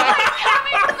 Yeah.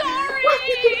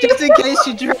 Just in case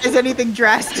she tries anything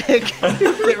drastic.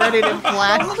 Get ready to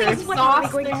blast her. What are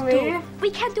we going to do? We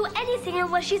can't do anything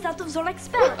unless she's out of Zorak's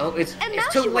spell. Oh, it's now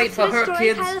too she late wants for to her, destroy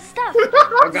kids. Kyle's stuff.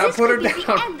 I gotta This put her could be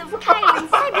down. the end of Kyle in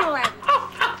Cyberland.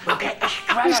 We'll get the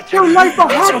strata It's too late for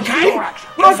her. Okay.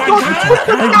 Let's go put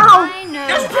her down. I know.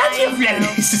 There's plenty of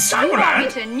ladies to You want me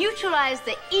Cyberland. to neutralize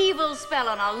the evil spell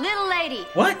on our little lady.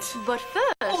 What? But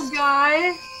first,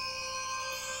 Guy.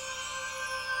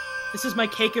 This is my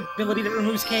cake ability that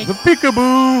removes cake. The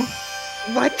peekaboo.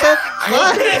 What the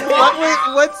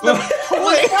fuck? What's the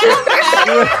point?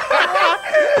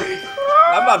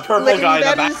 I'm that purple guy in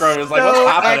the background is like, what's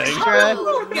happening?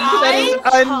 That is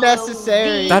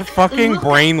unnecessary. That fucking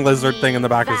brain lizard thing in the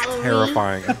back is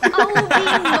terrifying.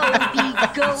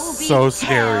 So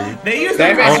scary. They use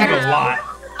that a lot.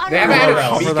 They haven't had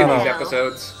a speak in these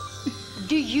episodes.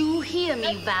 Do you hear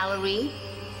me, Valerie?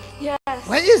 Yes.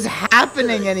 What is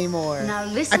happening anymore? Now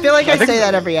listen. I feel like I say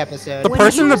that every episode. The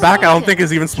person in the back, I don't think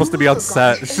is even supposed to be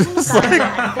upset. It's just like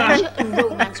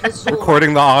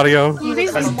recording the audio.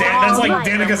 That's like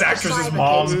Danica's actress's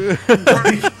mom.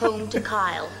 Back home to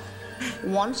Kyle.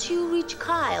 Once you reach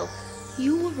Kyle,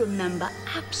 you will remember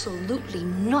absolutely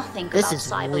nothing This about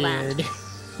is Cyberland. weird.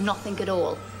 Nothing at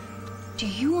all. Do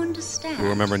you understand? You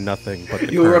remember nothing but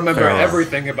the You'll current remember pharaoh.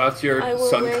 everything about your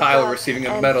son Kyle receiving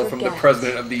a medal from the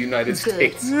President of the United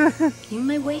States. You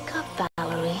may wake up,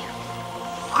 Valerie.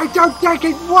 I don't think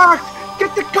it worked!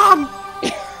 Get the gun!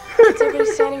 What's everybody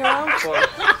standing around for?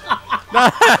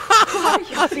 Who are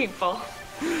you people?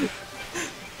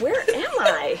 Where am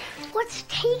I? What's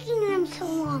taking them so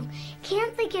long?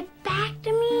 Can't they get back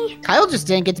to me? Kyle just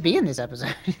didn't get to be in this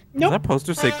episode. Does that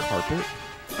poster say carpet?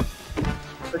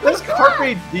 It says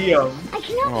Carpe Diem. I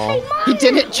cannot Oh. say mine. He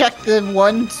didn't check the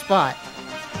one spot.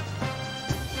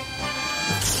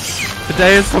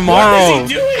 Today is tomorrow. What is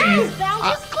he doing? Found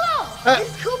his glove.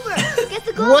 Miss Cooper, get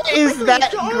the glove. What is quickly. that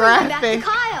Mr. Owen, back to graphic?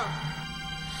 Kyle.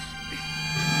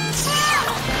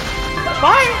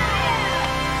 Bye.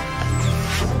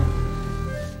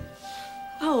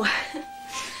 Oh,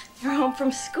 you're home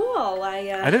from school.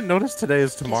 I didn't notice today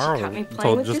is tomorrow Got me playing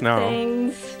until with just your now.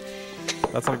 things.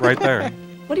 That's like right there.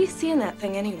 What do you see in that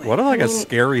thing anyway? What a I mean,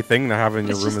 scary thing to have in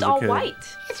your it's room just as a all kid. white.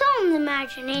 It's all in the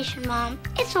imagination, Mom.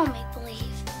 It's all make-believe.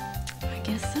 I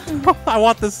guess so. I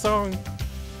want this song.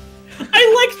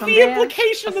 I like From the there,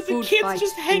 implication a that the food kids fight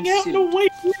just hang out in a ensued. white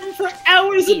room for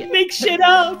hours Here. and make shit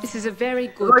up. This is a very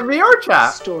good Like VR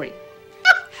chat. story.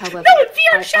 However, No, in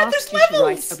VR I chat, asked there's you to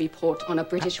write levels. a report on a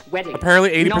British wedding. Apparently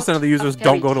 80% not of the users a don't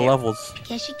fairy go to tale. levels.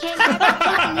 Guess you can't get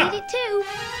everything you need it too.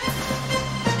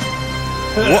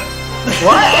 What?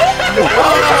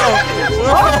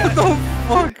 What the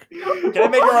fuck? Can I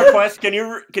make a request? Can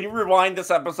you rewind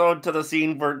this episode to the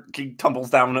scene where he tumbles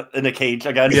down in a cage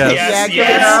again? Yes.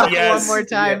 One more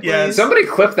time, please. Somebody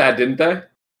clipped that, didn't they?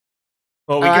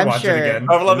 Well, we can I'm watch sure. it again.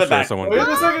 Oh, a little bit sure back. someone Wait did.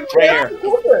 a second. Right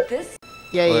here. This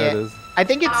Yeah, There it yeah. is. I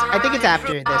think it's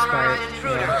after this part.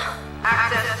 Yeah.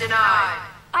 Access denied.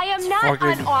 I am not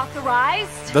Fucking-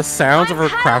 unauthorized. The sounds of her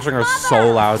crashing are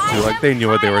so loud too. Like they knew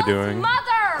what they were doing. Mother!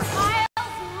 Kyle's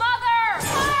mother!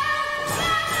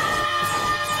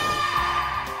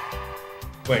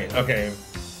 Wait, okay.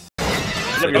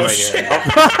 Oh, shit. Mom,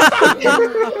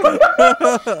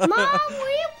 were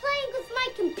you playing with my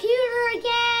computer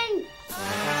again?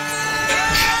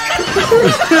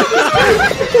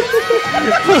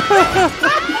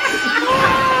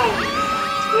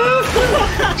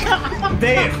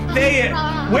 They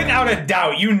without a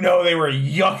doubt, you know they were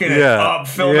yucking it Yeah. up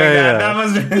filming Yeah, that. yeah. That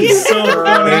must have been so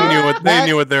funny. They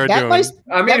knew what they were That doing. might-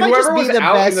 I mean, that might just whoever be was the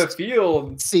out in the best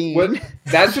field, scene.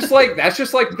 that's just like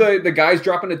the guys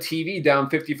dropping a TV down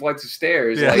 50 flights of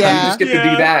stairs. Yeah. Like, Yeah. you just get to Yeah.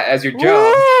 do that as your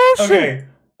job. Okay,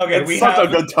 It's we such have a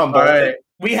good tumble. All right.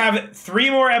 we have 3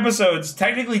 more episodes,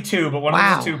 technically 2, but one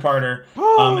Wow. of them is a 2-parter,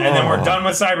 and then we're done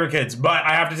with Cyberkidz. But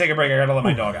I have to take a break. I gotta let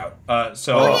my dog out.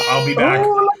 So I'll be back.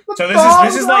 So this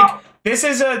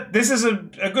is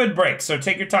a good break. So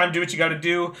take your time, do what you got to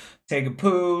do. Take a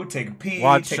poo, take a pee,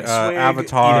 Watch take a swig,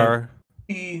 Avatar.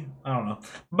 eat a pee. I don't know.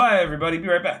 Bye, everybody. Be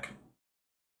right back.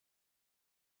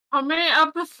 How many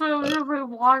episodes have we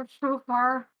watched so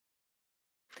far?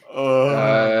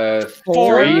 4?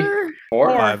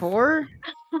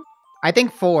 I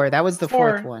think 4. That was the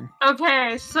 4th one.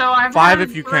 Okay, so I've 5 had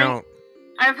if you a drink- count.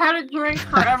 I've had a drink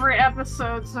for every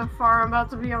episode so far. I'm about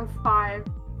to be on 5.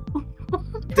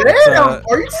 Damn!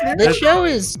 Are you serious? This show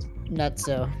is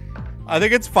nutso. I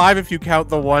think it's 5 if you count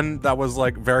the one that was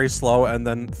like very slow, and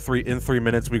then in 3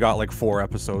 minutes we got like 4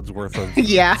 episodes worth of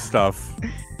Yeah. stuff.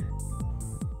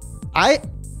 I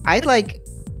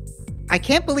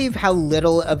can't believe how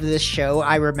little of this show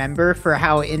I remember for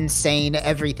how insane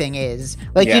everything is.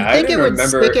 Like, Yeah, you'd I think it didn't would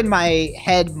remember- stick in my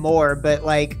head more, but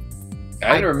like,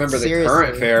 I didn't remember the seriously.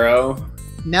 current Pharaoh.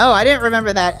 No, I didn't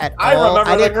remember that at I all. remember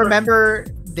I the didn't cur- remember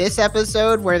this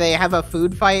episode where they have a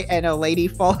food fight and a lady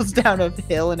falls down a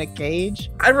hill in a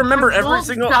cage. I remember every Don't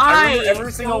single. die. I remember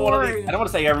every single one of these. Sorry. I don't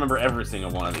want to say I remember every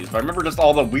single one of these, but I remember just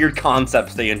all the weird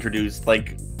concepts they introduced.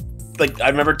 Like I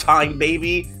remember Time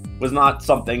Baby was not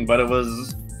something, but it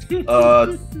was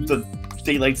the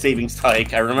daylight savings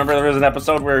tyke. I remember there was an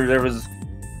episode where there was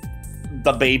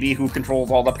the baby who controls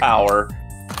all the power.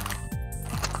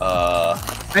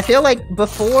 I feel like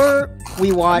before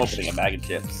we watched... I'm opening a bag of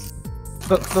chips.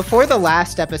 Before the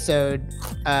last episode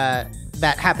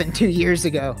that happened 2 years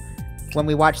ago, when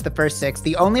we watched the first 6,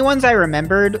 the only ones I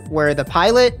remembered were the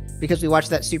pilot, because we watched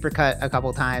that supercut a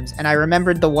couple times, and I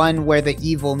remembered the one where the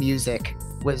evil music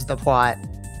was the plot.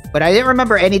 But I didn't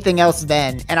remember anything else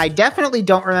then, and I definitely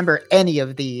don't remember any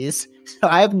of these, so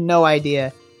I have no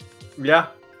idea. Yeah,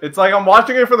 it's like I'm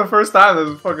watching it for the first time.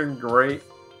 This is fucking great.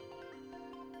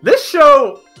 This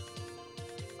show...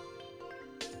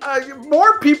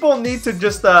 more people need to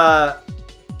just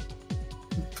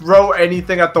throw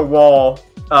anything at the wall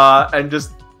and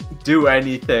just do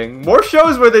anything. More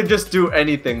shows where they just do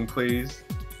anything, please.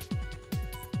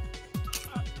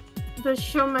 This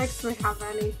show makes me have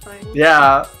anything.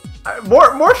 Yeah,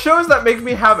 more shows that make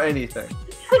me have anything.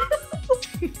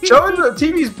 Showing the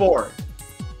TV's boring.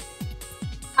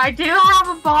 I do have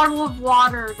a bottle of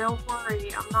water. Don't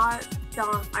worry, I'm not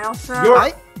done. I also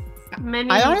have many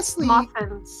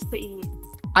muffins to eat.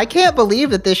 I can't believe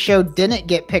that this show didn't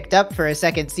get picked up for a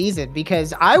second season,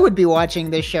 because I would be watching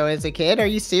this show as a kid. Are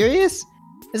you serious?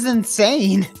 This is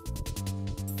insane.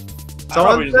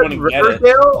 Someone said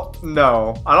Riverdale?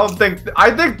 No, I don't think.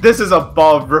 I think this is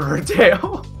above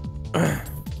Riverdale.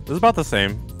 This is about the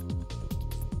same.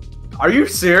 Are you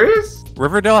serious?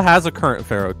 Riverdale has a current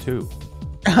pharaoh too.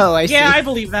 Oh, I see. Yeah, I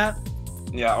believe that.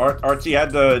 Yeah, Archie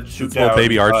had to shoot down. Little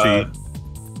baby Archie.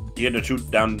 He had to shoot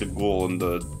down the ghoul in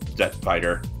the jet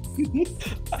fighter.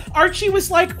 Archie was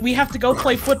like, we have to go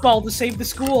play football to save the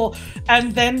school,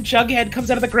 and then Jughead comes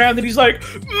out of the ground and he's like,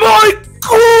 my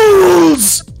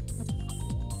ghouls!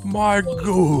 My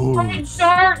ghouls! My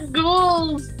dark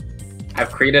ghouls!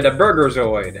 I've created a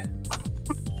Burgerzoid.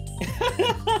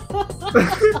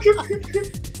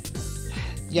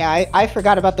 Yeah, I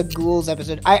forgot about the ghouls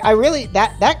episode. I really,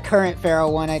 that current pharaoh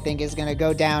one I think is gonna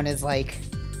go down as like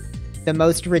the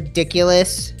most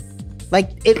ridiculous.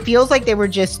 Like, it feels like they were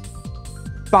just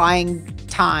buying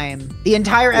time. The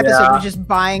entire episode was just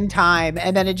buying time,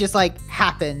 and then it just like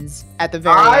happens at the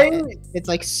very end. It's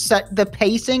like the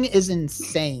pacing is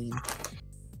insane.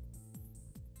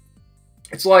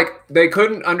 It's like they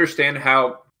couldn't understand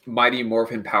how Mighty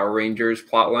Morphin Power Rangers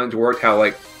plotlines worked. How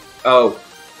like, oh,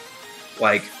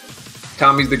 like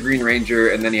Tommy's the Green Ranger,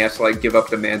 and then he has to like give up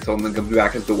the mantle and then come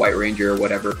back as the White Ranger or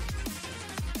whatever.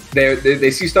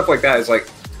 They see stuff like that. It's like,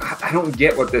 I don't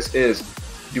get what this is.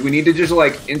 Do we need to just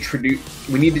like introduce?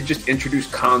 We need to just introduce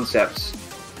concepts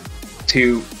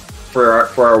for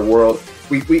our world.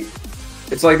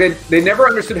 It's like they never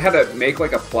understood how to make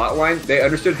like a plot line. They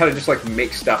understood how to just like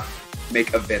make stuff,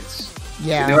 make events.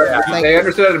 Yeah, they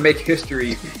understood how to make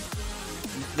history.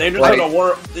 They understood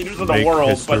the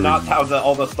world, but not how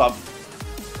all the stuff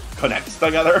connects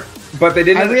together. But they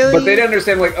didn't. But they didn't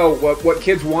understand like, oh, what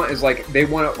kids want is like they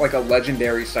want like a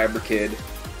legendary Cyberkid.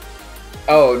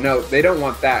 Oh no, they don't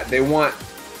want that. They want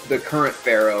the current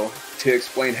pharaoh to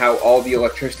explain how all the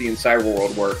electricity in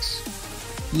Cyberworld works.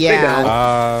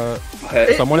 Yeah.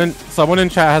 Someone in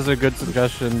chat has a good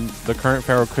suggestion. The current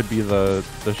pharaoh could be the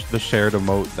shared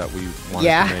emote that we want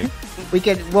to make. We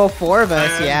could. Well, 4 of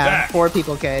us. Yeah, 4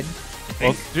 people could.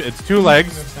 Well, it's 2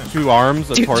 legs, 2 arms,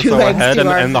 a torso, a head,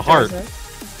 and the heart.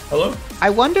 Hello? I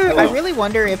wonder. Hello. I really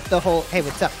wonder if the whole. Hey,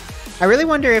 what's up? I really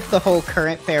wonder if the whole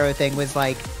current pharaoh thing was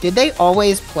like, did they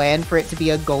always plan for it to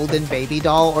be a golden baby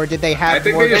doll, or did they have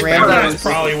more grandiose? That's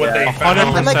probably what they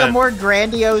found. Like a more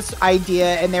grandiose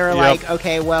idea, and they were like,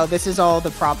 okay, well, this is all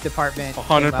the prop department.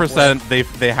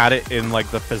 100%. They had it in like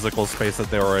the physical space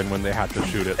that they were in when they had to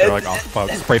shoot it. They're like, oh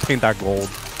fuck, spray paint that gold.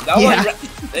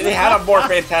 They had a more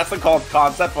fantastical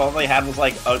concept. All they had was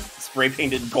like a spray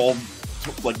painted gold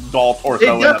like doll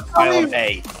torso and a pile of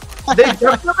hay. They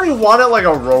definitely wanted like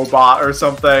a robot or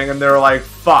something, and they were like,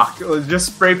 fuck, let's just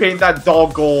spray paint that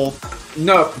doll gold.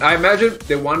 No, I imagine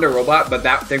they wanted a robot, but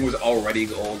that thing was already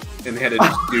gold, and they had to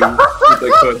just do what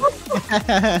they could.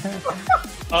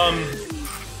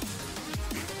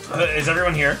 Is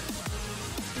everyone here?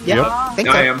 Yeah, yep. I think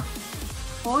so. I am.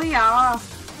 Oh yeah.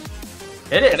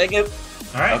 It is. Can I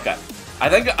give? All right. Okay. I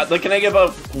think. Like, can I give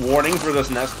a warning for this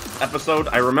next episode?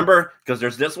 I remember because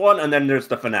there's this one, and then there's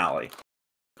the finale.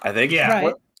 I think. Yeah.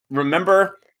 Right.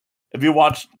 Remember, if you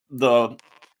watch the.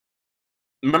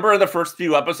 Remember the first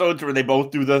few episodes where they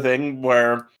both do the thing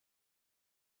where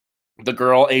the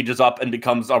girl ages up and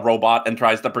becomes a robot and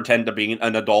tries to pretend to be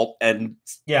an adult and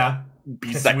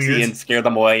be sexy weird. And scare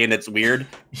them away, and it's weird.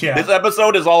 Yeah. This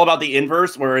episode is all about the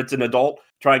inverse, where it's an adult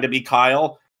trying to be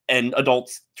Kyle, and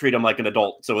adults treat him like an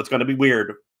adult. So it's going to be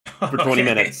weird for 20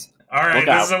 minutes. All right,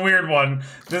 this is a weird one.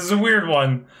 This is a weird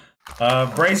one.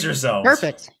 Brace yourselves.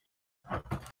 Perfect.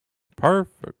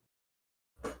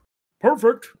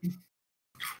 Perfect.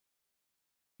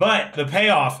 But the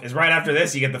payoff is right after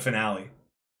this. You get the finale.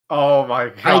 Oh my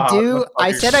god!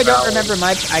 I said I don't remember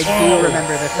much. I do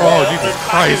remember the finale. Oh Jesus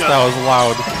Christ, that was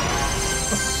loud.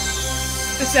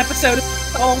 This episode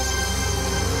is all.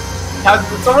 Has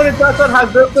someone in chat said,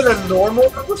 has there been a normal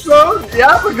episode? Yeah,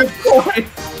 that's a good point.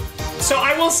 So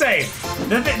I will say,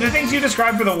 the things you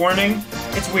described for the warning,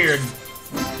 it's weird.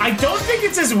 I don't think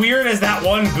it's as weird as that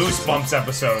one Goosebumps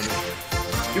episode.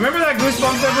 You remember that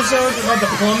Goosebumps episode about the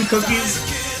plum cookies?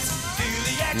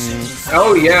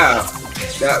 Oh yeah,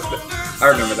 I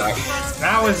remember that.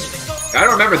 That was. I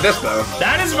don't remember this though.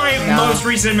 That is my most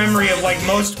recent memory of like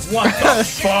most. What the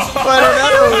fuck?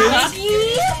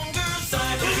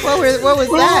 What was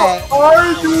that? Who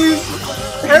are these?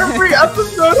 Every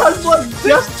episode has like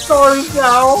guest stars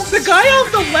now. The guy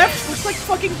on the left looks like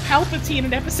fucking Palpatine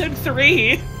in episode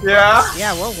 3. Yeah?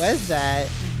 Yeah, what was that?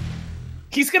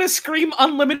 He's gonna scream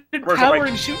unlimited power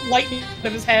and shoot lightning out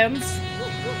of his hands.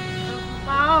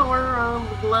 Power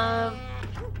of love.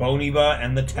 Boniva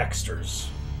and the Texters.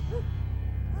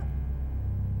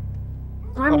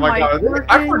 Oh my god,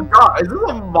 I forgot. Is this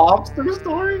a mobster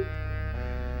story?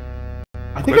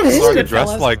 I think it's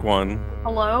dressed like one.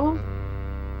 Hello?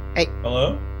 Hey.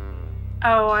 Hello?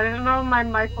 Oh, I didn't know if my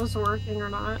mic was working or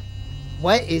not.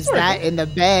 What is that in the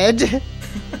bed?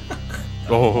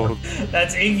 Oh.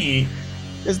 That's Iggy.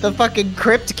 It's the fucking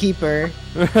crypt keeper.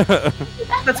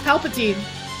 That's Palpatine.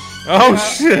 Oh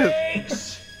shit.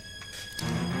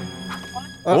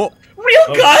 Oh.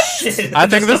 Real guns? Shit. I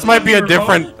think this might be a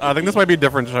different. I think this might be a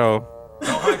different show.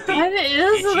 What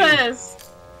is this?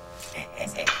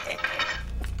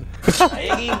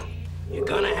 Iggy, you're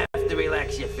gonna have to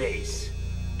relax your face.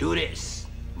 Do this.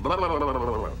 Come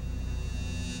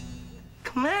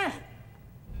on.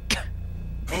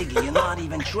 Iggy, you're not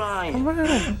even trying.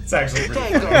 It's actually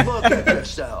Take a look at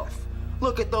yourself.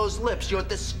 Look at those lips. You're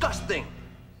disgusting.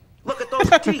 Look at those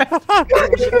teeth.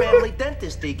 Who's your family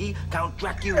dentist, Iggy? Count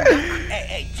Dracula.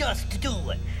 Hey, just to do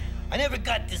it. I never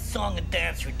got this song and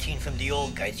dance routine from the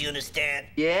old guys, you understand?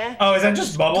 Yeah? Oh, is that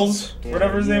just Bubbles?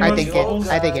 Whatever his name was?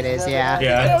 I think it is, yeah.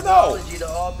 I don't know.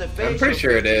 I'm pretty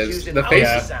sure it is. The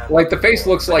face, like the face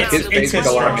looks like his face with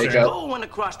a lot of makeup. Go one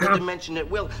across the dimension at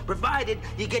will, provided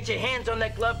you get your hands on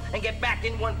that glove and get back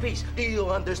in one piece. Do you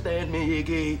understand me,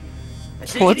 Iggy?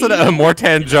 What's an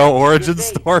Immortan Joe origin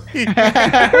story?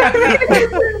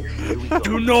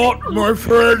 Do not, my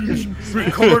friends,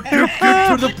 become addicted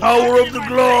to the power of the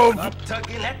glove. I'm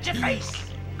tugging at your face.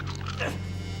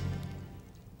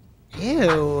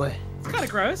 Ew. It's kind of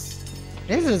gross.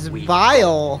 This is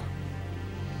vile.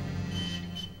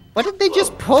 What did they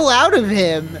just pull out of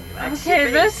him? Okay,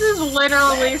 this is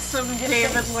literally some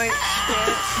David Lynch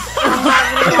shit.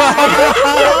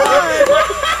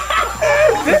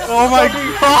 Oh my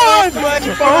god!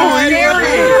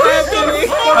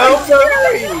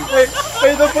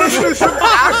 Hey, the person from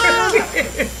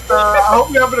Action. I hope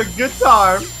you're having a good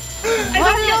time. I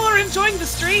hope y'all are enjoying the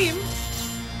stream.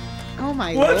 Oh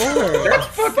my lord. That's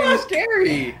fucking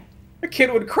scary. A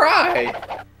kid would cry.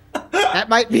 That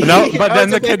might be. No, but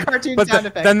then the kid. Cartoon But sound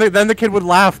effect. then the kid would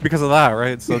laugh because of that,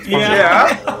 right? So it's funny.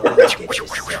 Yeah.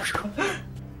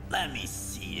 Let me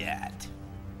see that.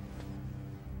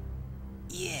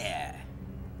 Yeah.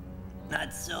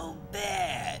 Not so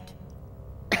bad.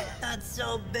 Not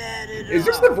so bad at all. Is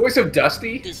this the voice of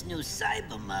Dusty? This new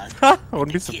cyber mug. I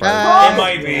wouldn't be surprised. It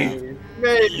might be.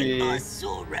 Maybe.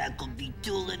 Zorak will be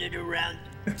dueling it around.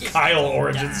 Kyle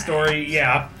origin story,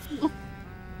 yeah.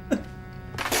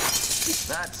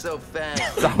 Not so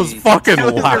fast. That was fucking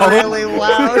loud. Really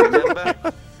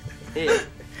loud. Here,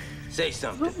 say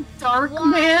something. Dark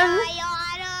man.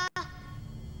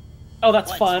 Oh, that's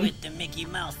What's fun. with the Mickey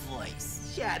Mouse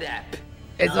voice? Shut up.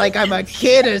 It's like I'm a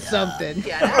kid or something.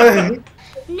 Shut up.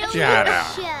 Shut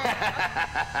up.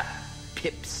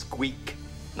 Pipsqueak.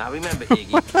 Now remember,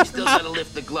 Iggy, you still gotta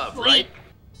lift the glove, right?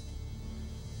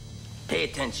 Pay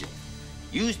attention.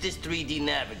 Use this 3D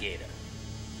navigator.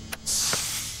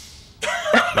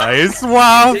 Nice.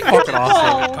 Wow. Take it Fucking to the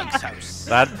awesome. Cyberpunk's house.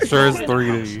 That sure is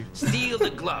 3D. Steal the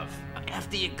glove.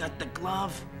 After you got the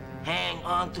glove, hang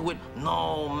on to it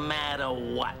no matter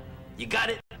what. You got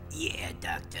it? Yeah,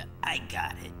 Doctor, I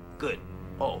got it. Good.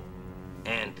 Oh,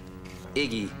 and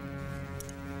Iggy,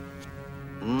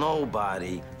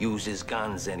 nobody uses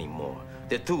guns anymore.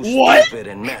 They're too stupid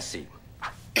and messy.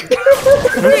 They're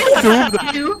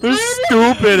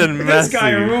stupid and messy. This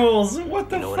guy rules. What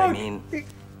the You know fuck? what I mean?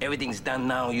 Everything's done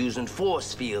now using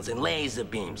force fields and laser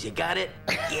beams. You got it?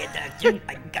 Yeah, Doctor,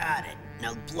 I got it.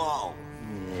 Now blow.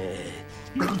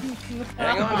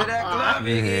 Hang on to that glove,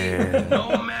 Iggy.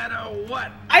 No matter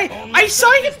what. I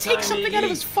saw him take something out of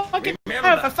his fucking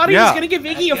mouth. I thought he was gonna give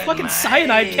Iggy a fucking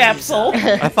cyanide capsule.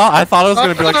 I thought it was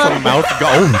gonna be like some mouth.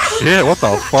 Oh shit! What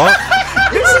the fuck?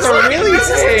 This is a really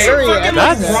scary.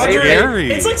 That's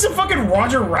scary. It's like some fucking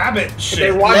Roger Rabbit shit.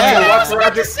 They watch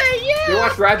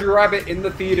Roger Rabbit in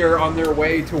the theater on their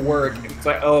way to work. It's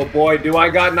like, oh boy, do I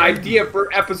got an idea for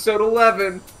episode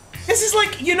 11. This is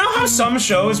like, you know how some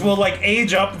shows will like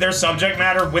age up their subject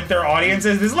matter with their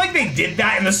audiences? This is like they did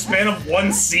that in the span of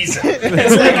one season.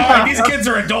 It's like, alright, these kids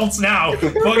are adults now.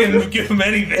 Fucking give them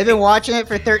anything. They've been watching it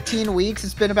for 13 weeks.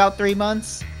 It's been about 3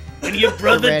 months. When your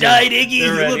brother died, Iggy,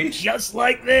 you look just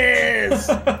like this.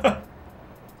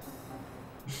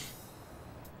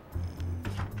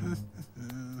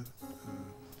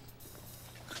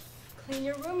 Clean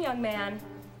your room, young man.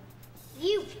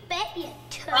 You bet you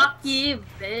took. Fuck you,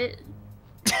 bitch.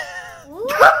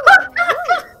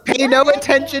 Pay no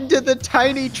attention to the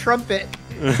tiny trumpet.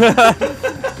 Kids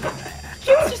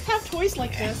just have toys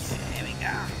like this. There we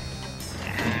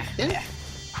go.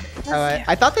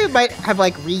 I thought they might have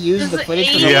like reused the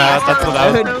footage from the last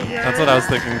episode. That's what I was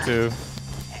thinking too.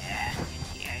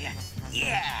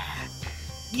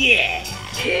 Yeah.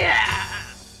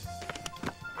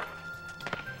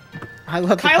 I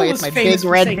love to Kyle play was with my famous big for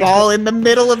red saying ball in the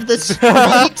middle of the street.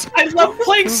 I love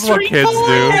playing This is what street kids ball.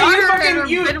 do. Yeah,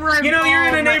 you know, you're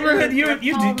in a neighborhood.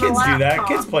 Kids do that.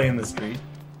 Kids play in the street.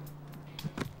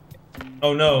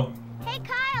 Oh no. Hey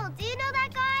Kyle, do you know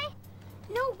that guy?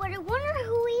 No, but I wonder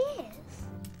who he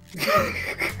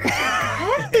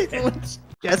is. It looks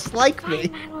just like me.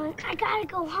 Madeline, I gotta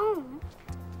go home.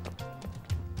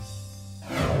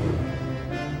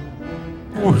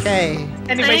 Okay.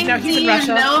 Anyways, now he's in Do Russia.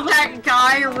 you know that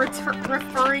guy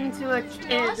referring to a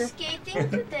kid? Skating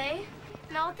today.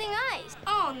 Melting ice.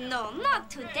 Oh no, not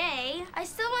today. I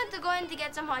still want to go in to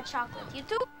get some hot chocolate. You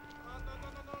too?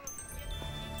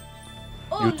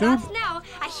 Oh, not now.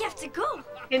 I have to go.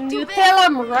 Can you tell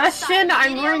I'm Russian?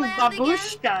 I'm wearing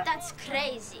babushka. That's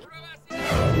crazy.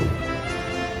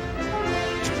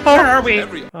 Where are we?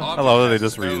 I love that they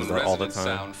just reuse that all the time.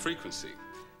 Sound frequency.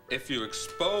 If you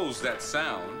expose that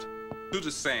sound to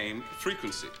the same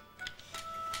frequency.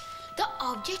 The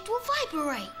object will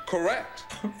vibrate. Correct.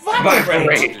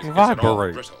 Vibrate.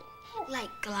 Like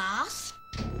glass.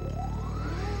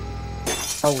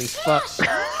 Holy fuck.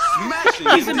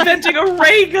 He's inventing a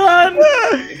ray gun!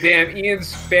 Damn,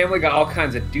 Ian's family got all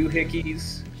kinds of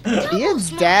doohickeys.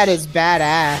 Ian's dad is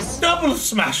badass. Double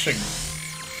smashing.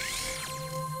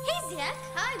 Hey Zach.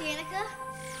 Hi Danica.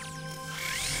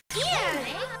 Ian,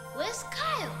 where's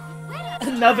Kyle?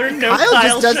 Another no Kyle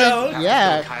Kyle just doesn't. show.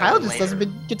 Yeah, Kyle Kyle just later.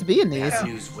 doesn't get to be in these. Bad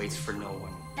news waits for no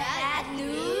one. Bad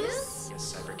news?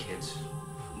 Yes, Cyberkidz.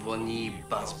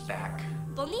 Boniba's back.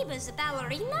 Boniba's a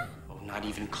ballerina? Oh, not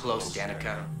even close,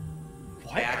 Danica.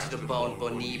 Bad to the bone,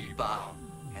 Boniba.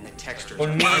 And the textures. What?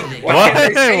 What?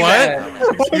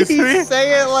 Excuse me?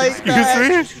 Say it like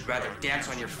that. Who'd rather dance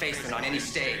on your face than on any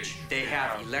stage. They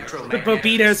have The electromagnetic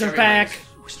Bobitos are back.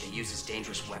 stereowaves, which they use as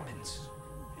dangerous weapons.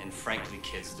 And frankly,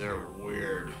 kids, they're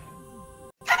weird.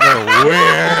 They're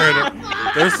weird.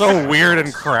 They're so weird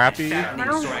and crappy. They're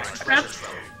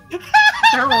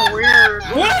weird.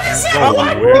 What is it? So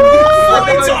What? weird.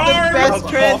 It's the our best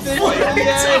transition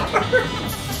yet.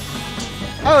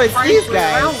 Oh, it's these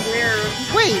guys.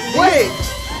 Wait.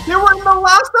 They were in the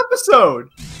last episode.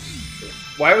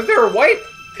 Why was there a wipe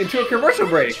into a commercial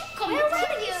break?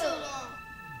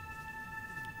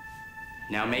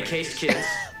 Now make haste, kids.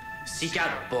 Seek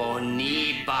out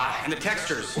Boniba and the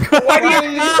textures. Why do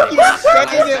you keep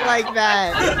saying it like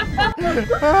that?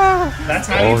 That's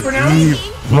how you pronounce it.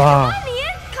 Call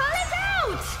it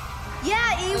out!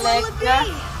 Yeah, E, will it be?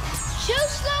 Show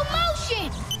slow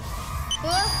motion!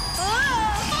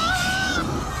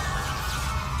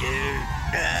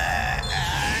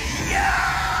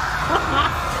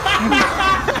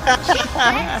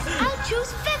 I'll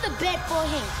choose Featherbed for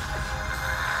him.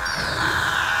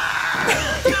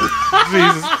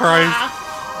 Jesus Christ.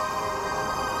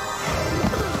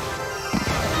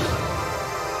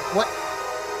 What?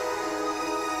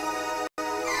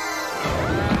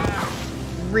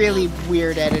 Really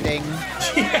weird editing.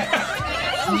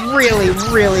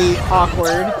 Really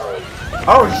awkward.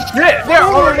 Oh shit! They're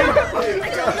already.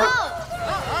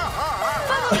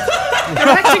 They're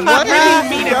actually not really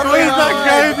mean at What is that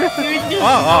guy?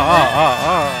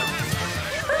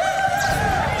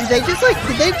 Did they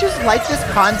just like this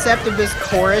concept of this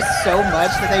chorus so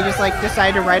much that they just like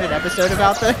decided to write an episode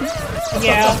about them?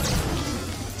 Yeah.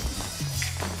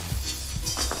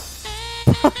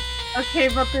 Okay,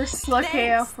 but they're slick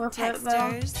AF with it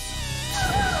though.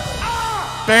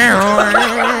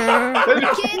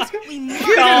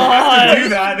 God. To do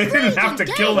that, they didn't have to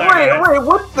kill that guy. Wait,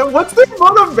 what's the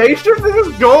motivation to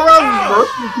just go around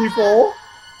murdering people?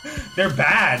 They're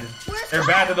bad. They're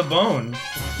bad to the bone.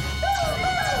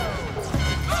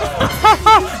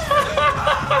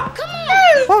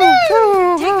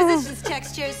 Take positions,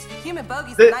 textures. Human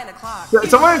bogeys at 9 o'clock.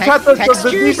 Someone in chat says,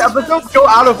 did these episodes go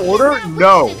out of order?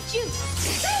 No.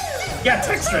 Yeah,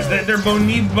 textures. They're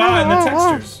Boniba and the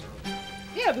textures.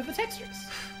 Yeah, they're the textures.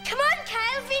 Come on,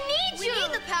 Kyle, we need you. We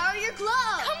need the power of your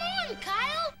glove. Come on,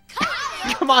 Kyle.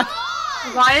 Come on.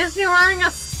 Why is he wearing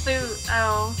a suit?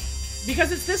 Oh.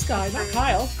 Because it's this guy, not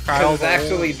Kyle. Kyle's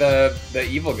actually the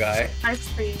evil guy. I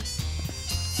see.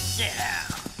 Yeah.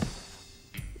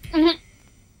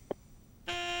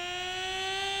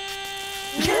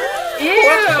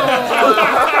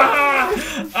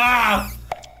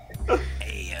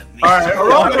 Alright,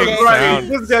 right.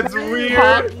 This gets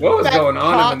weird. What was going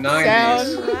on in the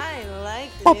 90s? I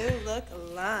like the new look a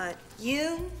lot.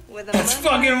 You with a That's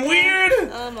fucking weird.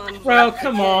 Bro,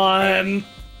 come on.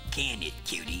 Can it,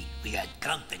 cutie? We got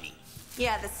company.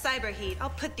 Yeah, the cyber heat. I'll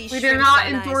put these. We do not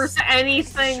endorse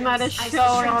anything that is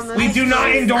shown on this. We do not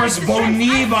endorse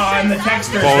Boniba and the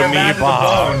textures.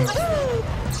 Boniba.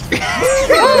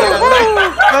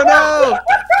 Oh no!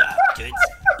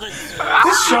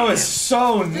 This show is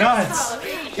so nuts.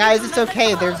 Guys, it's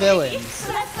okay. They're villains.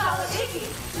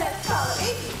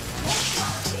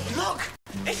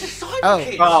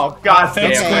 Oh god,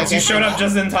 thanks, Quince. You showed up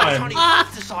just in time.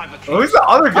 Who's the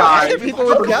other guy? Other people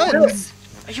with guns.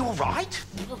 Are you alright?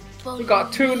 We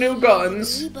got 2 new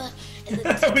guns.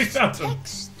 We found them.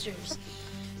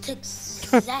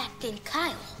 Zack and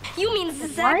Kyle. You mean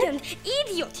Zack and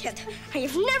Idioted. I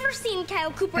have never seen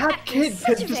Kyle Cooper act in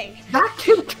such a way. That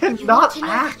kid cannot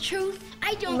act. The truth?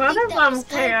 I don't None think of that them was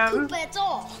Kyle can. Cooper at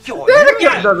all.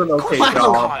 Danica does an okay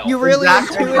job. You really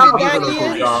intuited that,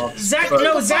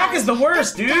 Ian? Zack is the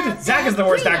worst, dude. Zack is the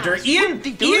worst actor. Ian's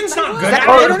not good Zack,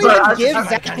 at they it. don't even give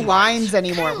Zack lines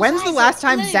anymore. When's the last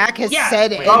time Zack has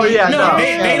said anything? Oh yeah, No,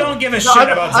 they don't give a shit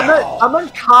about Zack. I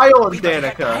meant Kyle and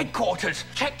Danica. Headquarters,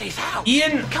 check this out.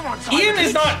 Ian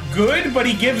is not good, but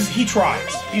he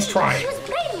tries. He's trying.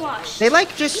 They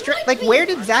like just like where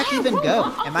did Zack even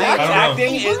go? Am I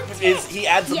acting is he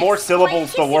adds more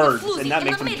syllables to words, and that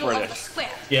makes him British.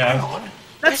 Yeah.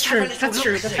 That's true. That's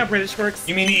true. That's how British works.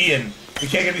 You mean Ian? We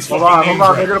can't get these Hold fucking on, names hold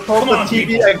on. right. They're gonna pull Come the on, TV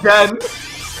people. again.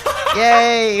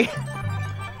 Yay!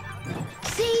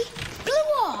 See?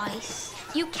 Blue eyes.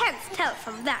 You can't tell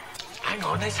from that. Hang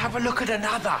on, let's have a look at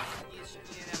another.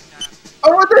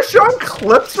 Oh, are they showing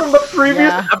clips from the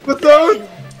previous episode?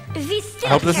 I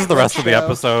hope this is the rest of the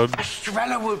episode.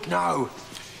 Estrella would know.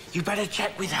 You better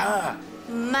check with her.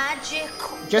 Magic.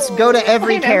 Just go to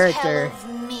every character.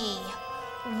 Tell of me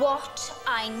what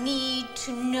I need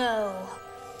to know.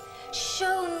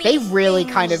 Show me. They really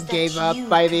kind of gave up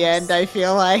by the end, I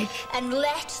feel like. And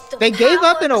let the They gave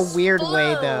up in a powers weird flow.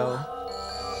 way, though.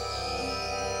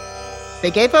 They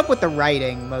gave up with the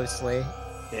writing, mostly.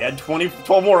 They had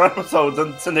 12 more episodes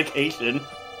in syndication.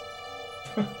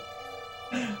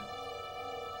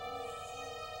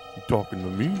 You talking to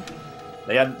me?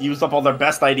 They had used up all their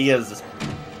best ideas.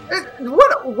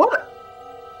 What?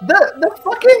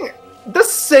 The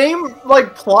same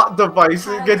like plot device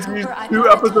gets used 2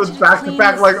 episodes back to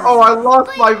back. Like, oh, I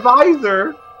lost my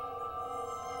visor.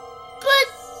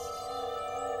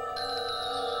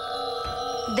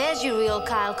 There's your real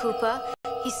Kyle Cooper.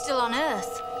 He's still on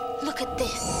Earth. Look at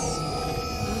this.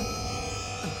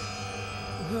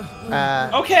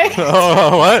 Okay.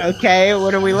 Oh, what? Okay,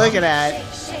 what are we looking at?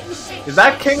 Is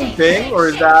that King Bing or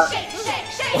is that?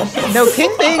 No,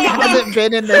 King Bing hasn't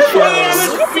been in this show.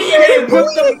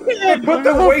 Put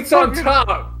the weights on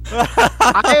top.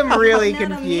 I am really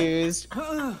confused.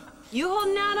 You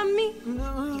holding out on me?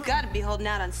 You gotta be holding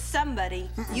out on somebody.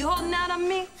 You holding out on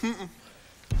me?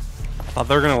 I thought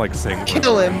they were gonna like sing.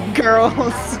 Kill him,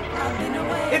 girls.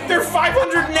 If they're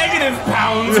 500 negative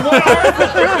pounds, what are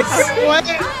they? What?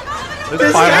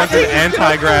 There's 500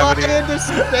 anti-gravity. Fly into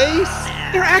space.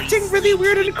 They're acting really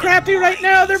weird and crappy right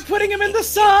now. They're putting him in the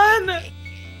sun.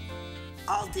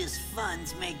 All this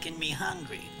fun's making me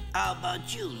hungry. How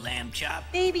about you, Lamb Chop?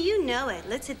 Baby, you know it.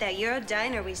 Let's hit that Euro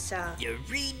diner we saw. You're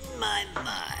reading my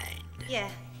mind. Yeah,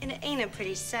 and it ain't a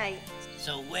pretty sight.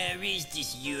 So where is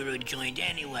this Euro joint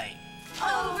anyway?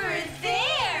 Over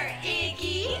there,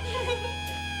 Iggy.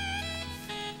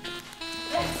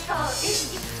 Let's follow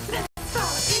Iggy. Let's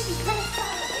follow Iggy. Let's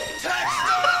follow Iggy.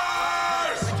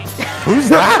 Who's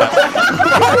that?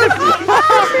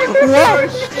 Oh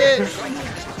shit!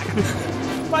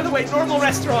 by the way, normal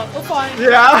restaurant. We'll find.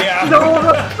 Yeah.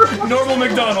 Normal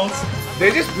McDonald's.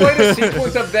 They just played a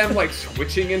sequence of them like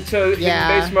switching into hidden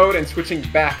base mode and switching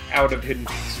back out of hidden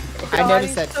base mode. I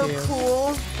noticed that too. So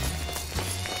cool.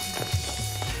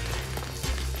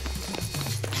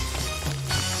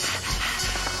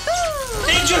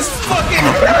 They just fucking.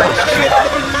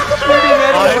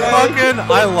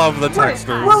 I love the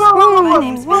textures. My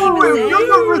name's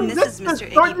This is Mr.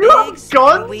 Iggy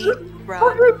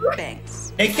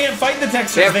Biggs. They can't fight the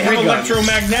textures. They have free guns.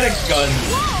 electromagnetic guns.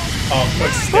 Oh,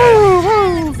 quick's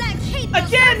dead.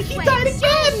 Again, he died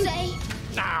again.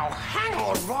 Now, hang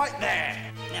on right there.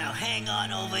 Now hang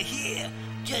on over here.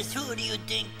 Just who do you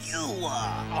think you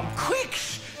are? I'm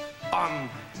Quicks.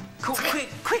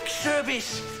 Quick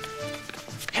service.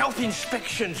 Health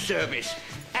inspection service.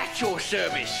 At your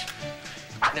service.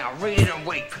 Now read it and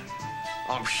wait.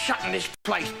 I'm shutting this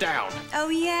place down. Oh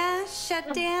yeah?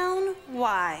 Shut down?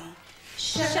 Why?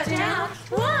 Shut down?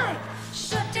 Why?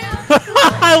 Shut down?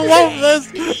 I love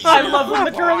this. I love when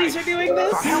the girlies are doing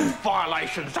this. For health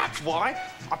violations, that's why.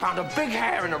 I found a big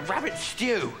hair in a rabbit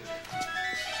stew.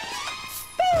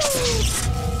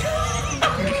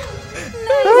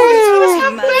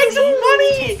 Bags of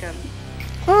money.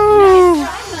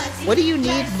 What do you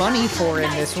need money for in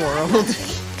this world?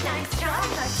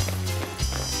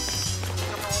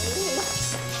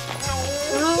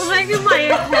 Oh, making my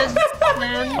head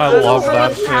spin. I love that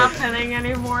What's shit. happening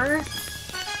anymore?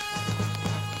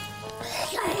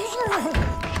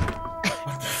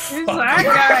 Who's that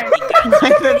guy? What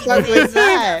the fuck was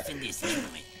that?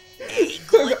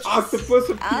 The octopus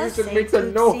appears and makes a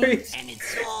noise. And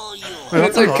it's all yours. And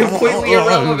it's like completely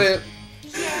irrelevant.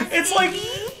 It's like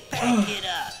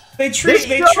they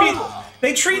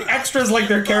treat extras like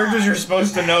they're characters you're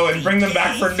supposed to know and bring them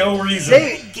back for no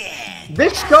reason.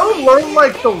 This show learned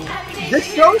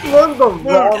the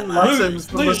wrong lessons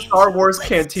from the Star Wars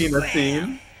Cantina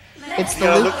theme. It's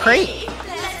the loot crate.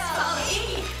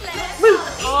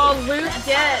 Oh, loot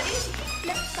get.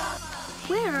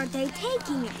 Where are they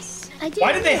taking us?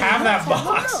 Why did they have that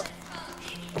box?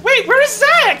 Wait, where's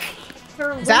Zach?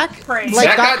 Zach,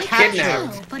 Zach got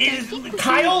kidnapped.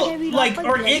 Kyle,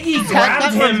 or Iggy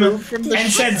grabbed him and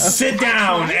said, "Sit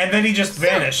down," and then he just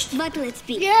vanished. But let's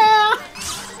be. Yeah.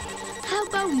 How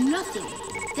about nothing?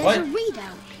 There's What? a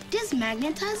readout.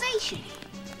 Dismagnetization.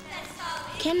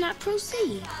 Cannot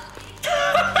proceed.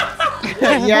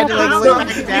 You had to like look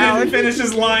it He down. didn't finish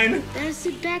his line. Better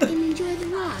sit back and enjoy the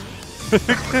ride.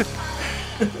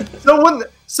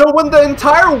 So when the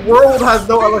entire world has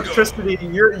no electricity,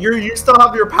 you still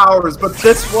have your powers, but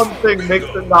this one thing makes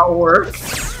it not work.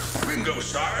 Bingo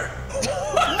star.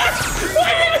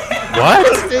 What?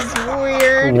 This is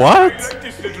weird. What?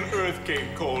 This little Earth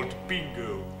game called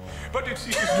Bingo. But it's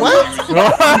What?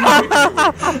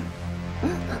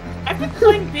 I've been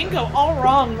playing bingo all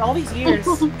wrong all these years.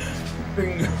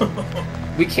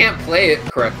 We can't play it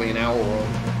correctly in our world.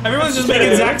 Everyone's just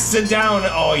making Zach sit down.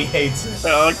 Oh, he hates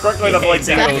it. Correctly to play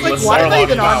Zach, Bingo Like, was why am I Starlock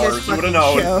even on powers. this You would fucking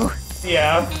have known. show?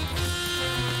 Yeah.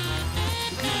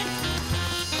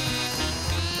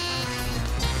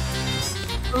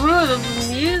 Ooh, the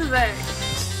music.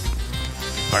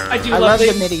 I do I love love the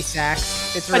these. MIDI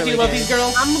sax. It's I really do love good. these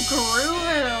girls. I'm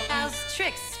grooving. How's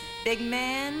tricks, big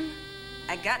man?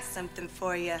 I got something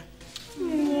for you.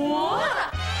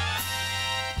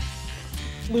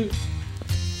 Loot.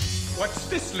 What's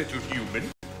this, little human?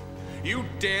 You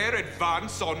dare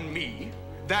advance on me?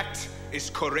 That is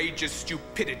courageous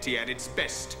stupidity at its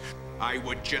best. I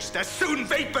would just as soon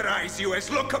vaporize you as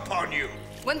look upon you.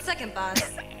 1 second, boss.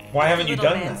 Why haven't you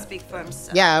Little done man that? speak for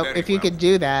himself. Yeah, Very if you well. could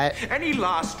do that. Any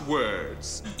last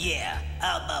words? Yeah,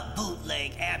 how about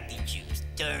bootleg happy juice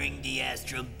during the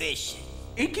astrobition?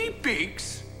 Iggy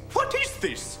Biggs? What is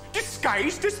this?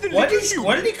 Disguised as the What little is human?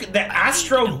 what did he the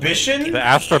Astrobition? The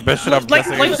Astrobition, I'm Like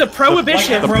guessing. the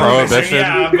prohibition. The prohibition.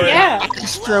 Yeah, but Yeah.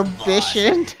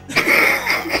 Astrobition.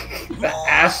 The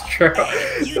Astro.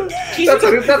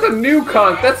 Jesus. That's a new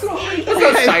con. That's not I don't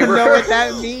know cyber. what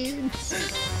that means.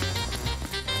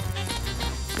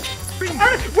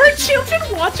 Were children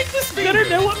watching this better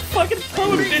know what fucking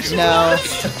prohibition No.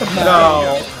 was?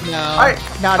 No. No. I-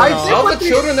 Not I at all. think- All the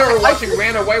children that were watching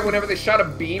ran away whenever they shot a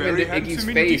beam Very into Iggy's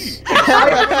handsome face.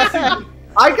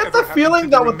 I get the feeling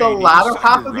that with the latter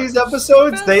half of these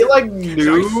episodes, they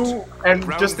knew and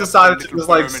just decided to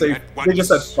just say, they just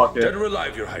said fuck Dead it. or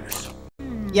alive, Your Highness.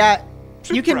 Yeah,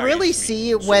 you can really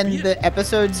see when the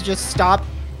episodes just stop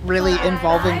really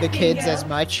involving the kids as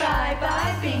much.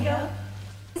 Bye-bye, bingo.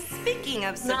 Speaking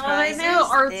of No, I surprises,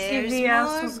 knew there's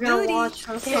RTVS more was gonna booty. watch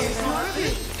this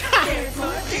someday.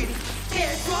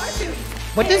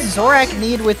 What does Zorak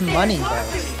need with money, though?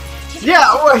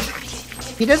 Yeah, wait.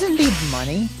 He doesn't need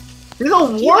money. He's a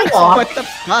warlock. What the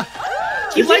fuck?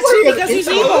 He likes you because he's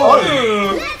evil.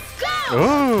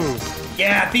 Ooh.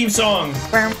 Yeah, theme song.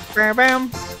 Bam, bam,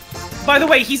 bam. By the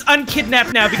way, he's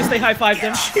unkidnapped now because they high-fived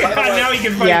him. Yeah, now he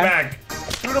can fight back.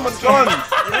 Shoot him with guns.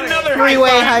 Another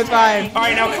three-way high five. All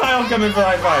right, now Kyle come in for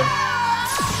high five.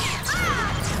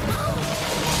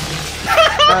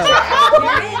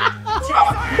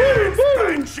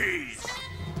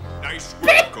 Nice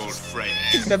work, old friend.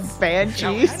 The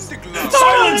banshees.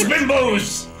 Silence,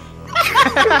 bimbos!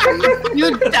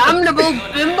 You damnable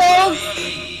bimbos!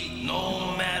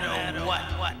 No matter what,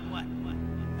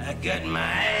 I got my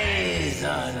eyes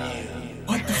on you.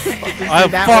 I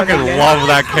fucking love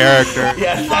that character.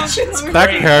 Yeah, that shit's That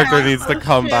great. character needs to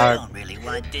come back. You don't really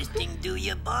want this thing, do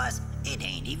you, boss? It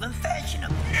ain't even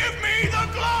fashionable. Give me the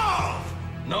glove!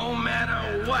 No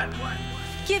matter what.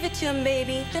 Give it to him,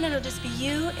 baby. Then it'll just be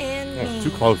you and me. Too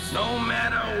close. No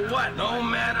matter what.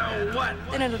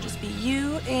 Then it'll just be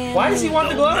you and Why does he want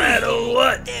the glove? No matter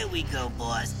what. There we go,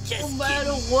 boss. Just No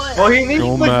matter what. Well, he needs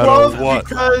No the matter glove what.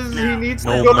 because he needs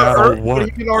No to go to matter Earth, what. but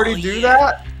he can already do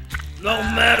that. No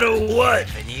matter what.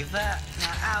 Now,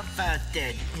 how about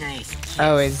that nice kiss?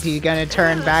 Oh, is he gonna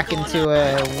turn back into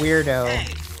a weirdo?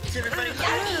 Is everybody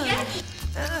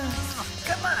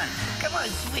Come on,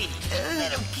 sweetie.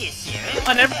 Let him kiss you.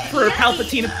 An Emperor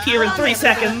Palpatine appear in 3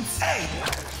 seconds.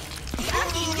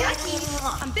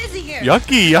 Yucky. I'm busy here.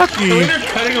 Yucky, The way yucky. they're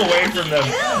cutting away from them.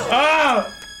 Ah!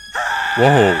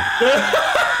 Whoa.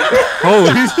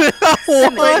 Holy shit.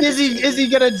 Wait, is he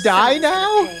gonna die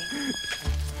now?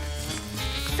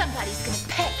 Somebody's gonna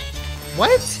pay.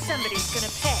 What? Somebody's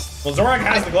gonna pay. Well, Zorak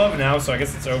has the glove now, so I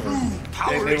guess it's over.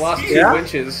 They lost 2 Yeah.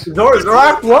 winches.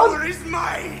 Zorak won. Is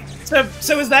mine.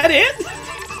 So is that it?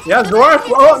 Yeah, Zorak.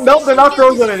 Oh no, they're not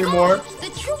frozen anymore. The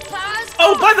true powers.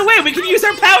 Oh, by the way, we can use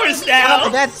our powers now. Oh,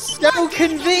 that's so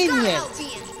convenient.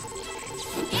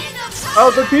 Oh,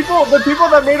 the people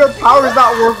that made our powers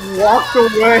not work walked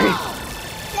away.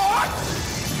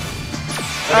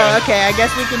 Oh, okay. I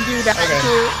guess we can do that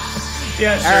too.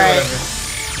 Yeah, sure, All right.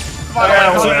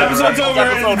 whatever. Okay, episode's over.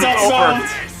 It's all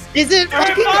solved. Is it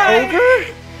fucking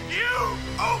over?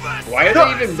 Why did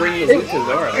they even bring the loot to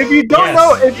Zora? If you don't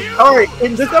know, alright,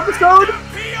 in this episode,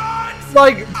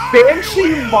 like,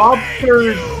 Banshee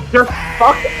mobsters just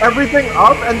fucked everything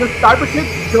up, and the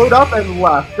Cyberkidz showed up and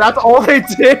left. That's all they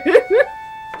did.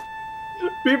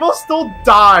 People still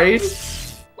died.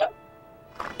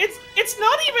 It's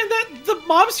not even that the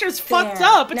mobster's fucked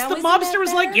up. It's the mobster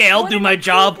was like, yeah, I'll do my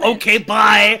job. Okay,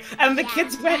 bye. And the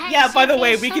kids went, yeah, by the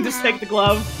way, we can just take the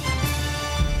glove.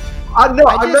 No,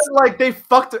 I meant like they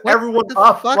fucked everyone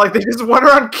up. Like they just went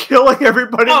around killing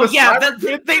everybody. Oh with yeah,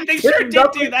 Cyberkidz. they sure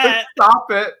did do that. Stop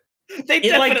it. They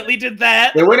definitely did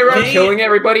that. They went around killing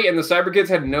everybody, and the Cyberkidz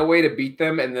had no way to beat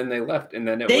them, and then they left, and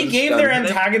then They gave their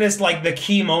antagonist like the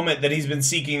key moment that he's been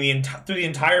seeking through the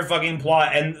entire fucking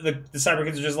plot, and the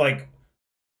Cyberkidz are just like,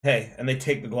 "Hey," and they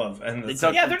take the glove, and they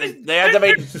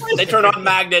turned on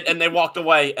magnet and they walked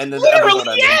away, and then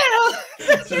literally, yeah.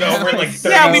 So over in like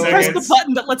 30 yeah, we seconds. pressed the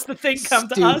button that lets the thing come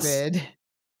to us.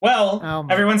 Well,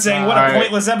 everyone's saying what a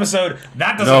pointless episode.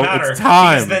 That doesn't No, matter it's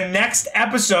time. because the next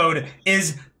episode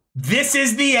is This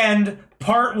Is the End,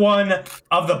 Part 1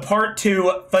 of the Part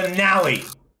 2 finale.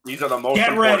 These are the most Get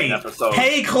important ready. episodes.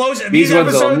 Pay close. These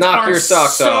ones will episodes knock are your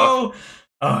socks off.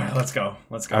 All right, let's go.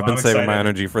 Let's go. I've been I'm saving my excited.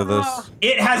 energy for this.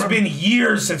 It has been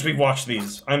years since we've watched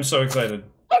these. I'm so excited.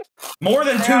 More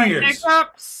than 2 years.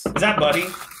 Hiccups. Is that Buddy?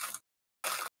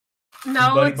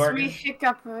 No, Buddy it's barking? me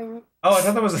hiccuping. Oh, I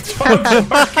thought that was a dog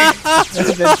barking.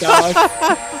 That's the dog.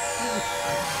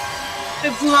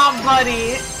 It's not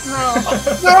Buddy. No.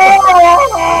 Oh,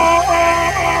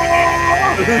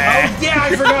 yeah,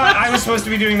 I forgot. I was supposed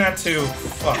to be doing that too.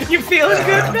 Fuck. You feeling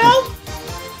good, Mel?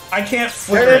 I can't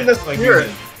flip it like you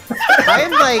did.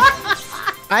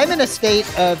 I'm in a state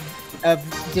of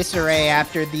disarray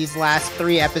after these last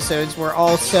 3 episodes were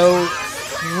all so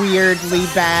weirdly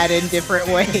bad in different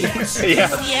ways. Yeah.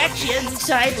 The action,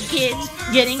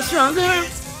 Cyberkidz getting stronger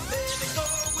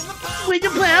with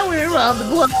the power of the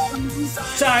glove.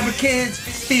 Cyberkidz,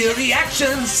 feel the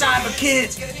action.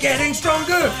 Cyberkidz, getting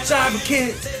stronger.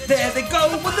 Cyberkidz, there they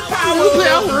go with the power of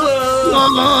the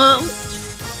glove.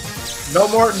 No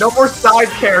more side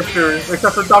characters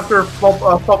except for Dr.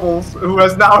 Bubbles, who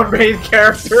is now a main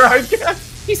character, I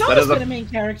guess. He's always been a main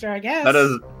character, I guess.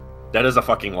 That is a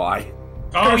fucking lie.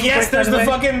 Oh yes, there's the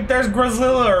fucking there's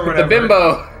Grazilla or whatever. The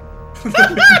bimbo.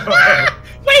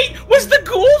 Wait, was the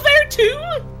ghoul there too?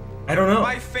 I don't know.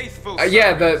 My faithful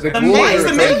Yeah, the ghoul. maid's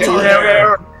the main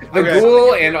Yeah, The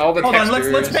ghoul and all the textures. Hold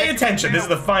on, let's pay attention. This is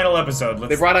the final episode.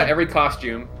 They brought out every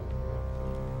costume.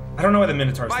 I don't know why the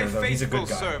Minotaur's My there, though. He's a good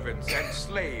faithful guy. servants and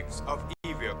slaves of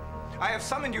evil, I have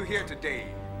summoned you here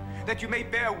today that you may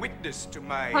bear witness to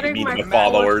my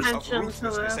followers of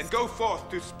ruthlessness and go forth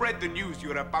to spread the news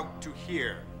you are about to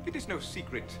hear. It is no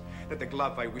secret that the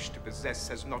glove I wish to possess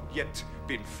has not yet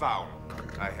been found.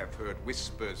 I have heard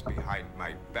whispers behind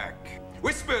my back.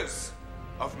 Whispers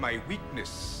of my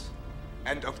weakness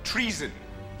and of treason.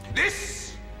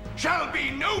 This shall be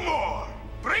no more.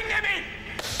 Bring them in!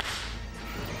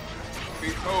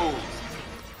 Behold,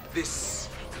 this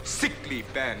sickly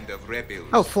band of rebels.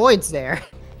 Oh, Floyd's there.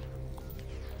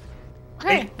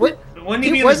 Hey,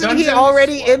 wasn't he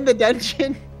already in the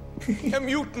dungeon? A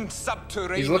mutant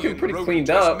subterranean. He's looking pretty rodent cleaned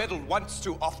has up. meddled once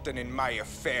too often in my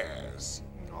affairs.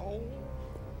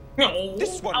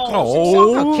 This one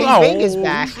Oh, King Bing is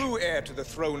back. True heir to the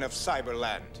throne of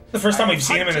Cyberland. The first time we've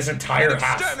seen him in his entire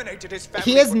half.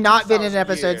 He has not been in an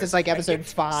episode since like episode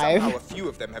 5. A few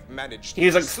of them have managed.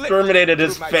 He's exterminated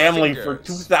his family for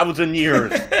 2,000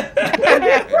 years. And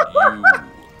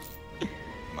you,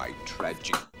 my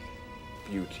tragic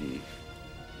beauty.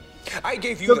 I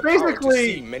gave you So the power to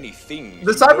basically, see many things.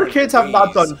 the Cyberkidz have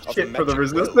not done shit for the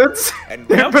Resistance. They've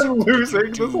been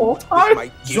losing this whole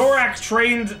time. Zorak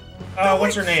trained,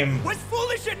 what's her name? Was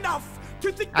foolish enough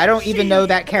to think I don't even know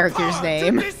that character's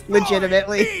name,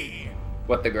 legitimately.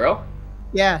 What, the girl?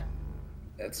 Yeah.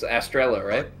 It's Astrella,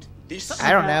 right?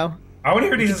 I don't know. I want to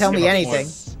hear You can tell me anything.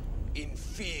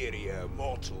 Inferior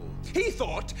mortal. He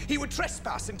thought he would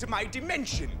trespass into my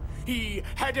dimension. He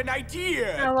had an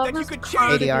idea that you could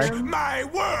change ADR. my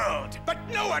world, but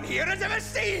no one here has ever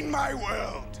seen my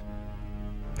world.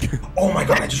 Oh my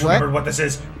god, I just remembered what this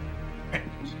is.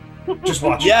 Just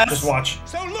watch. Yes. Just watch.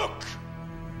 So look,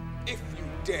 if you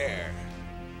dare,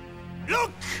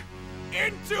 look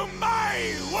into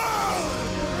my world.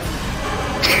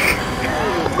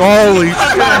 Holy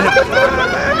shit!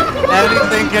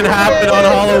 Anything can happen on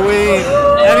Halloween.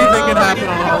 Anything can happen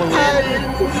on Halloween.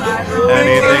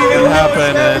 Anything can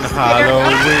happen in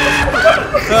Halloween.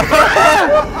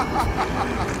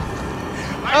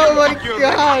 Oh my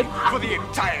god! For the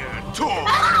entire tour.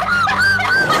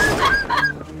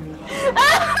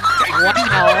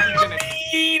 Wow.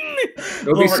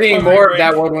 We'll be seeing more of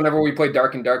that one whenever we play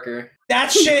Dark and Darker.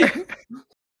 That shit!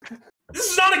 This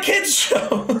is not a kid's show!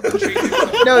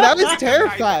 No, that was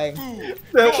terrifying.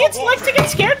 Kids like to get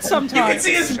scared sometimes. You can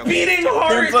see his beating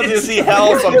heart! Kids like to see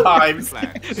hell sometimes.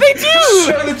 They do!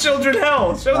 Show the children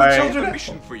hell! Show the children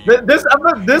hell! This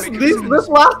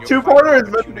last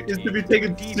two-parter is to be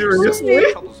taken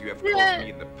seriously. Troubles you have caused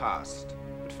me in the past.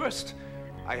 But first,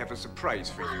 I have a surprise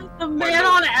for you. The man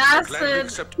on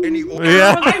acid.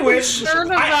 I wish.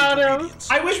 About him.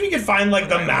 I wish we could find like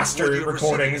the master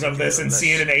recordings of this and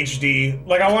see it in HD.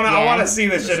 Like I wanna see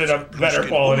this shit in a better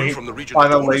quality.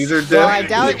 On a laser disc. Well, I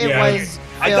doubt it was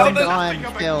filmed on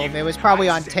film. It was probably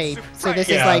on tape. So this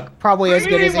is like probably as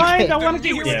good as it I gets. wanted to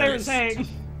hear what they were saying.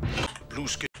 Blue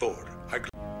skin board.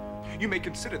 You may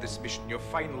consider this mission your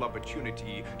final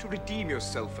opportunity to redeem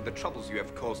yourself for the troubles you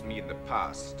have caused me in the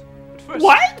past. But first,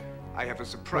 What? I have a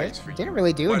surprise for you. Didn't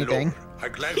really do anything. I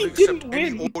He didn't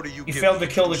win. He failed to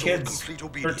kill the kids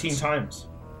 13 times.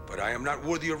 But I am not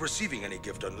worthy of receiving any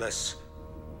gift unless,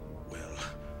 well,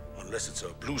 unless it's a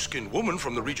blue-skinned woman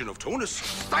from the region of Tonus.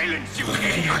 Silence, you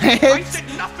idiot! I said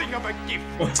nothing of a gift.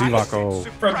 Sivako.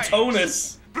 From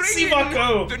Tonus.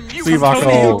 Sivako. Sivako. He wants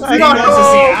to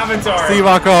see Avatar.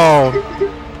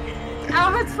 Sivako.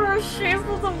 Avatar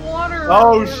shambles the water.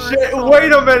 Oh shit!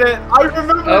 Wait a minute! I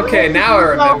remember. Okay, now I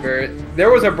remember. There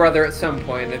was a brother at some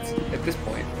point. It's at this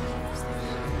point.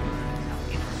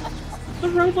 The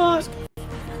robot.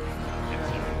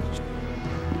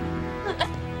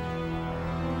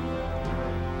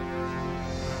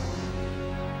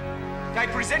 I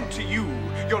present to you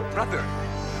your brother,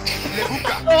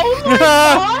 Levuka. Oh my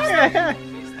god!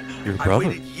 Your I brother.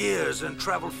 waited years and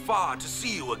traveled far to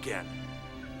see you again.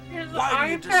 His Why do you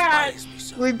eye despise me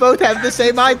so? We both have the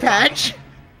same eye patch.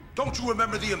 Don't you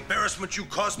remember the embarrassment you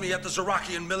caused me at the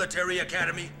Zorakian Military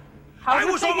Academy? How I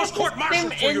did was they almost get the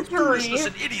court-martialed same for your foolishness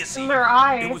and injury idiocy. in their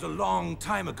eye? It was a long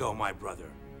time ago, my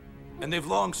brother. And they've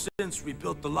long since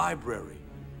rebuilt the library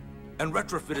and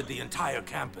retrofitted the entire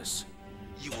campus.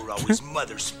 You were always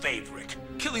Mother's favorite,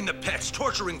 killing the pets,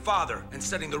 torturing Father, and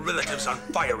setting the relatives on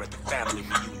fire at the family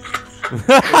reunion.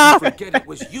 Don't forget it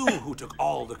was you who took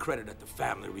all the credit at the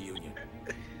family reunion.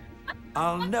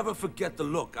 I'll never forget the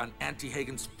look on Auntie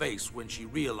Hagen's face when she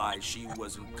realized she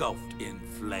was engulfed in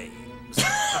flames.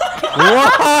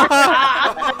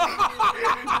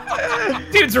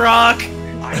 Dude's rock.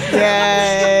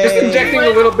 Yay! Just injecting a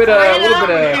little bit of.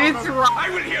 I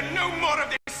will hear no more of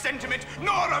this sentiment,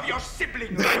 nor of your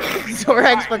siblings.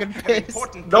 Zorak's fucking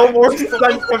pissed. No more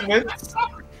sentiments.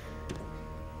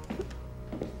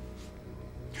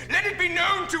 Let it be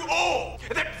known to all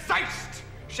that Zeist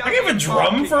shall I have a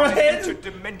drum for a head.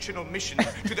 Interdimensional mission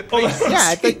to the place. Yeah,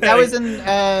 I think that was in.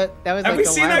 That was. Have like we the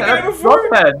seen line. that guy before?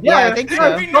 Yeah, I think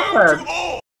so.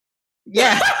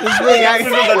 Yeah, he's the guy.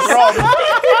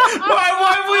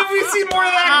 Why would we see more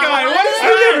of that guy? What is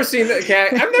I've never seen that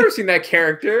cat. I've never seen that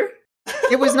character.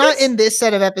 It was not in this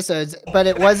set of episodes, but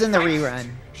it was in the rerun.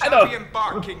 Shall be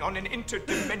embarking on an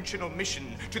interdimensional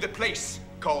mission to the place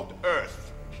called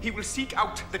Earth. He will seek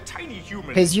out the tiny humans.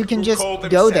 Because you can who just call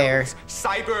go there.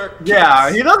 Cyberkidz.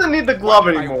 Yeah, he doesn't need the glove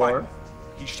anymore.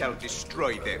 He shall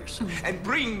destroy them and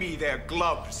bring me their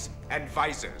gloves and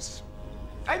visors.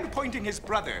 I'm appointing his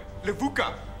brother,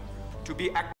 Levuka, to be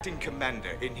acting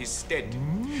commander in his stead.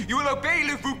 You will obey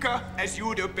Levuka as you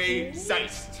would obey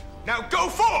Zeist. Now go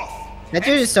forth! That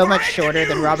dude is so much shorter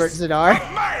than Robert Zadar.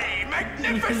 My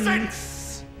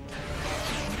magnificence!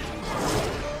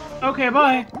 Okay,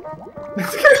 bye.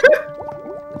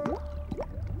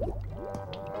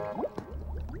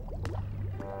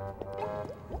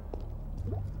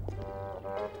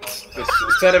 The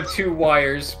set of 2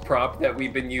 wires prop that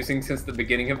we've been using since the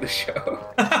beginning of the show.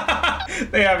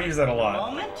 They have used that a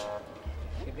lot. Moment.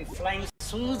 You'll be flying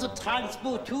through the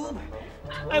transport tube.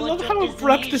 I love how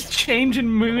abrupt this change in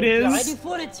mood is. Ready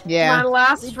for it? Yeah. My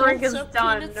last drink is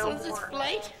done. No more.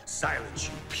 Silence,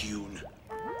 you pune.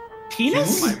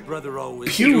 Penis? My brother always.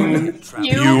 Pune.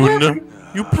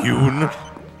 You pune.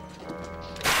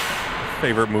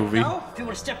 Favorite movie. Now, if you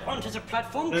will step onto the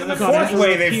platform, The fourth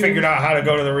way they figured out how to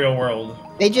go to the real world.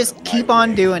 They just keep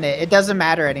on doing it. It doesn't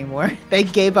matter anymore. They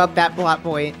gave up that plot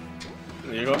point.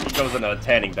 He goes in a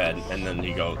tanning bed, and then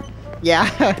he goes. Yeah.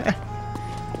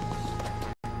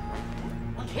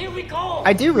 Here we go.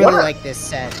 I do really like this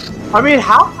set. I mean,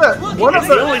 how the one of It's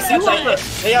the the only set that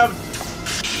they have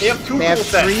 2 They have cool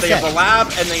sets. 3 They have sets. the lab,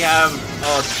 and they have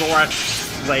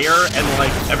Zorak's lair, and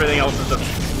like everything else is just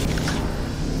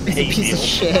It's a piece of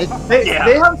shit.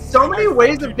 They have so many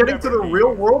ways of getting to the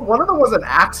real world. One of them was an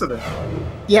accident.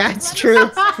 Yeah, it's true.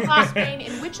 Spain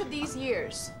in which of these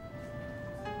years?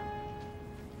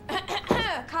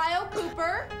 Kyle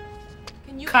Cooper.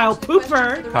 Can you Kyle answer the question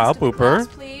Pooper. for the rest Kyle of the Pooper. class,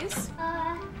 please?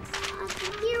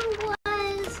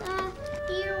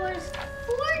 Year was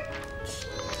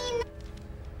 14.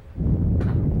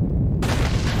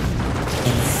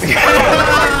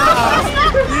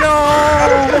 No!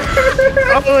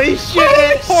 Holy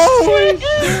shit! Holy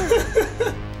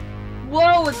shit!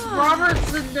 Whoa, it's Robert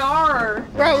Zadar.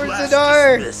 Robert Class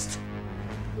Zadar! dismissed.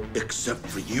 Except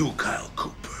for you, Kyle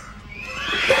Cooper.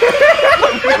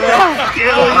 I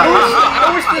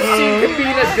wish this scene could be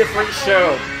in a different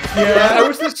show. Yeah. I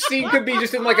wish this scene could be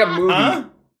just in like a movie. Huh?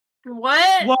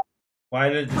 What? Why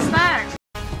did? Come back.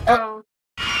 Oh.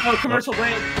 Oh, commercial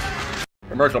break.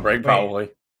 commercial break, probably.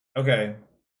 Okay.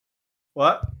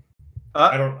 What?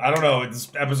 I don't know. This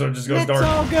episode just goes dark.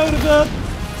 Let's all go to the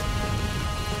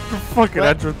fucking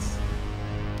entrance.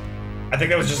 I think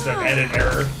that was just an edit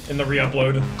error in the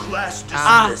re-upload. Class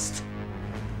dismissed.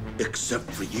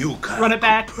 Except for you, Kyle. Run it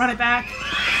back. Run it back.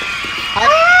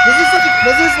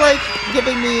 This is like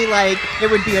giving me like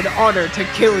it would be an honor to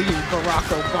kill you, Barack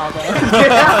Obama.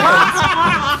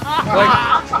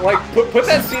 like put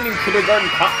that scene in Kindergarten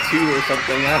Cop 2 or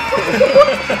something.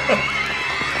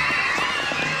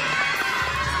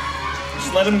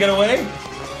 Just let him get away.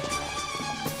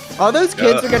 All those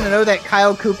kids are gonna know that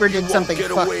Kyle Cooper did something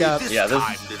fucked up. Yeah, this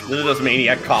is just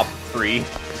Maniac Cop 3.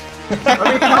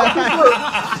 I mean,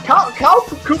 Kyle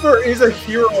Cooper is a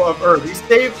hero of Earth. He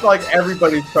saved like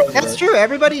everybody's president. That's true.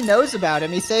 Everybody knows about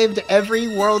him. He saved every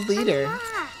world leader.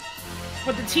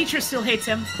 But the teacher still hates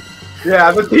him.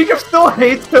 Yeah, the teacher still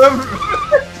hates him.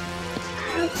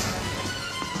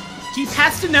 He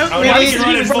passed a note. Oh, Maybe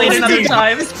now he was late another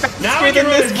time. Now we can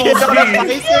run This his kid on a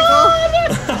speed.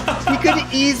 bicycle. He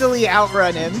could easily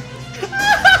outrun him.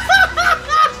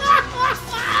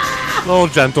 Little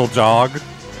gentle jog.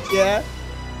 Yeah.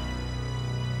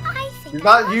 He's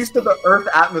not used to the Earth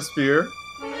atmosphere.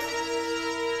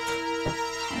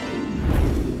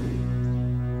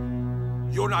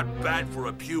 You're not bad for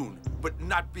a pune, but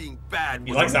not being bad.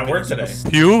 He likes that word today.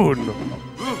 Pune.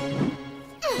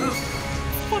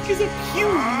 Fuck is a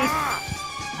pune?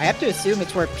 I have to assume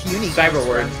it's where puny Cyber comes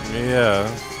word. from. Yeah.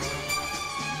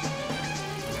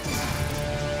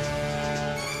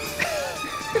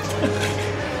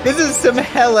 This is some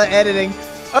hella editing.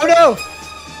 Oh no!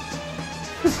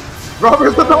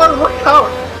 Robert the Dawn, look out!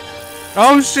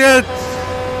 Oh shit!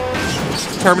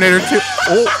 Terminator 2.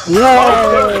 Oh,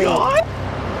 whoa!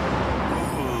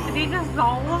 Did he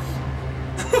dissolve?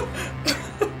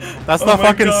 That's the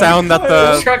fucking sound that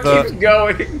the keeps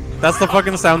going. That's the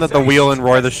fucking sound that the wheel in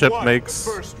Roy the Ship makes.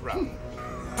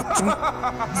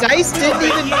 Zeiss didn't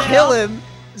even kill him.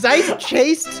 Zeiss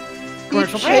chased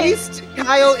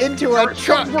Kyle into a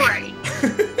truck.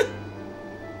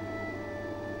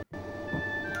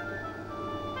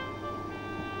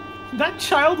 That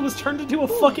child was turned into a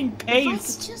fucking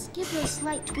paste. Just give her a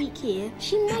slight tweak here.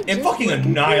 She might It fucking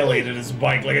annihilated his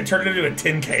bike. Like, it turned it into a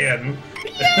tin can.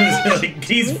 Like,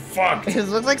 he's fucked. It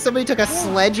looks like somebody took a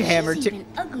sledgehammer to...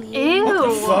 Ew. What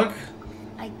the fuck?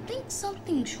 I think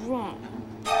something's wrong.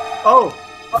 Oh,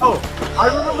 I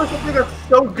remember something that's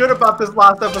so good about this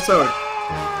last episode.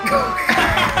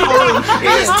 Holy shit. He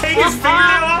just take his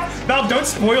fingernail off? Val, don't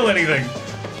spoil anything.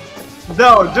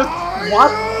 No, just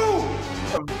watch.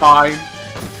 I'm fine.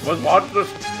 Watch this.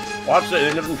 Watch the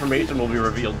end of information will be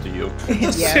revealed to you.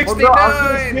 Yeah. Well, no,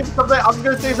 I was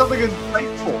gonna say something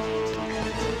insightful.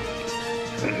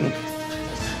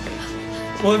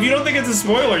 Well, if you don't think it's a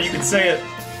spoiler, you can say it.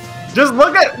 Just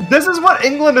look at this. Is what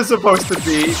England is supposed to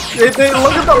be. They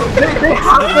look at the. They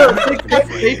have to. They can't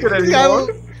take it anymore.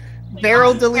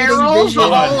 Barrel deleting vision.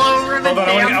 Hold on,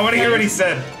 I want to hear what he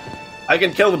said. I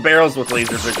can kill the barrels with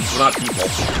laser vision, but not people.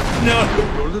 No.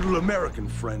 Your little American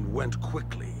friend went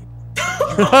quickly.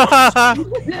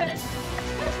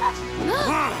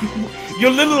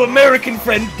 Your little American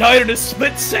friend died in a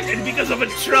split second because of a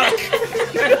truck.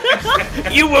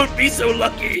 You won't be so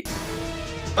lucky.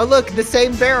 Oh look, the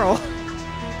same barrel.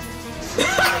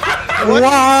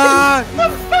 What?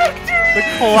 The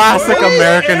classic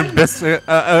American biscuit,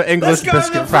 English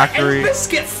biscuit factory.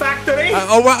 Biscuit factory.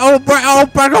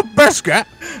 Bag of biscuit.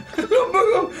 The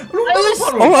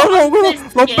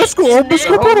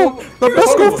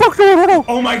biscuit factory.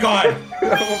 Oh my god.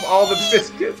 Of all the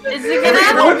biscuits. Is it gonna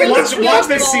have a Watch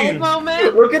this scene.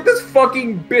 moment? Look at this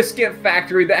fucking biscuit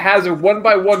factory that has a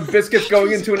one-by-one biscuits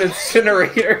going into an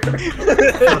incinerator.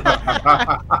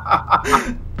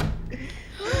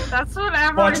 That's what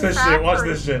every Watch this shit. Watch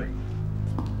this shit.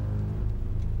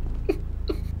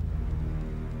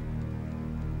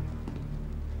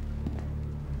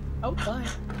 Oh, bye.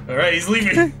 Alright, he's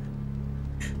leaving.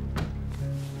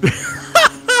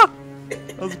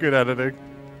 That was good editing.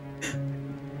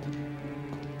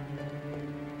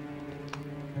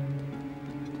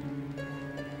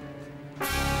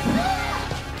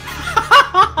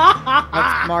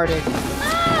 Outsmarted.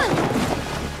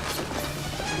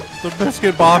 The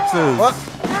biscuit boxes. Whoop.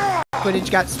 Footage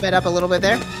got sped up a little bit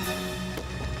there.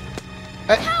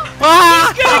 Wait,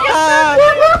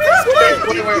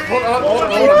 hold on,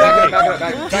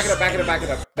 back it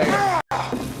up.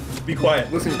 Be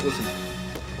quiet. Listen.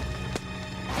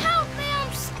 Help me,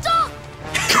 I'm stuck!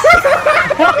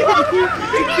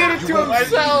 He did it to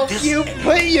himself! You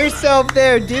put yourself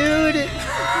there, dude!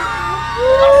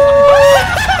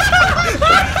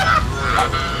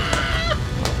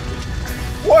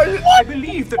 What? I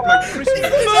believe that my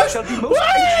Christmas shall be most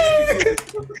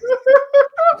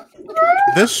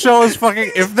This show is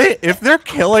fucking. If they're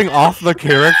killing off the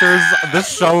characters, this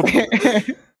show.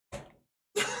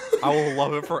 I will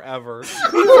love it forever.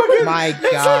 My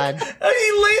God. Like,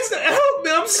 he lays it out,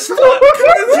 man. I'm stuck.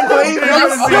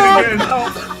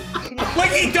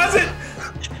 Like he doesn't.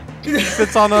 He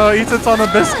sits on a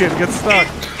biscuit and gets stuck.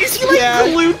 Is he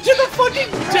like glued to the fucking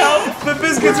dough? The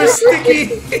biscuits are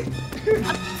sticky.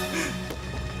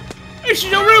 It's a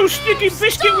real sticky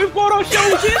biscuit we've got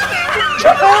ourselves in.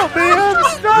 Oh man,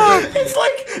 stop!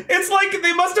 It's like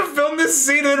they must have filmed this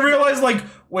scene and realized, like,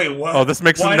 wait, what? Oh, this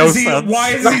makes no sense.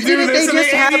 Why does he do this in the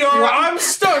ADR? I'm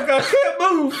stuck. I can't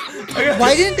move.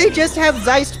 Why didn't they just have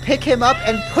Zeiss pick him up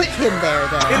and put him there,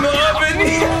 though? In the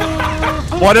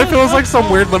oven. What if it was like some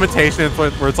weird limitation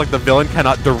where it's like the villain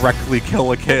cannot directly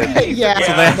kill a kid? Yeah,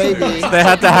 so maybe. They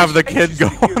had to have the kid go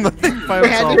on the thing by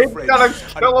himself. He's gotta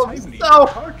kill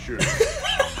himself.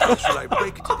 How shall I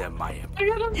break it to them, my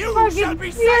emperor? You shall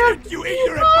be silent, you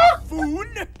ignorant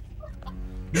buffoon!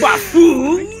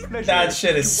 Buffoon! That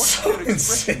shit is so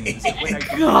insane.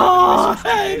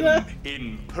 God!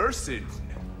 In person.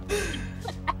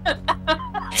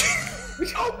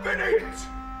 Open it!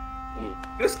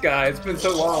 This guy, it's been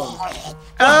so long.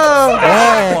 Oh,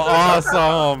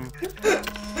 awesome!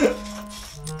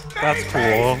 That's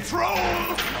cool.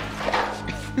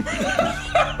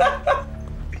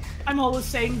 I'm always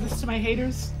saying this to my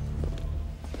haters.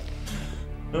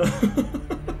 No!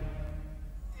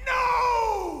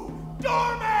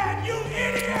 Doorman, you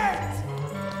idiot!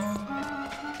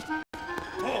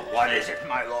 Oh, what is it,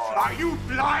 my lord? Are you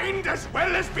blind as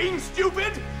well as being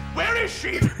stupid? Where is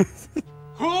she?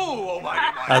 Who,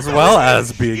 almighty one? As well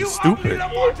as being You stupid.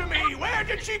 lobotomy! Where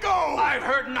did she go? I've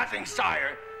heard nothing,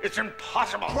 sire. It's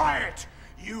impossible. Quiet,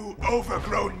 you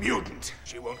overgrown mutant.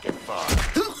 She won't get far.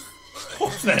 Whoa,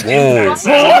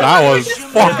 that was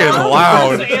fucking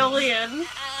loud. Alien.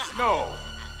 No,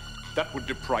 that would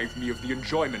deprive me of the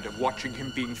enjoyment of watching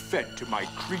him being fed to my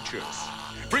creatures.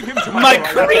 Bring him to my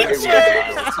creatures!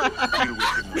 Deal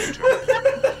with him later.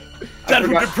 That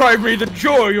would deprive me the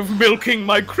joy of milking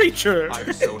my creature.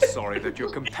 I'm so sorry that your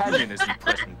companion isn't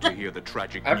present to hear the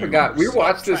tragic I forgot. We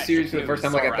watched this series for the first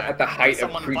time, like at the height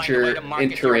of creature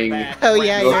entering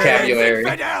vocabulary.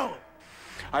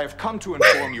 I have come to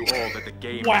inform you all that the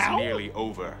game is nearly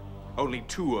over. Only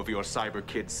 2 of your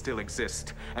Cyberkidz still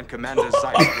exist, and Commander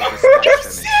Zeiss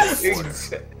will dispatch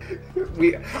them.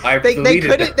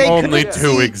 Only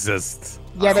 2 exist.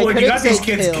 Yeah, they Floyd, you got couldn't these say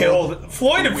kids killed. killed.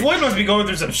 Floyd must be going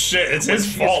through some shit. It's his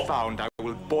When she fault. is found, I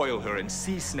will boil her in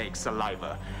sea snake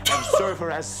saliva and serve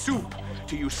her as soup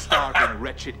to you starving,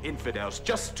 wretched infidels,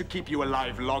 just to keep you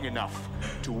alive long enough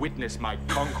to witness my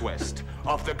conquest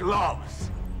of the gloves.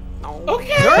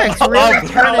 Okay. Of the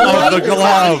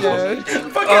glove.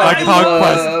 I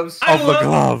conquest of the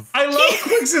glove. I love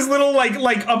Quix's little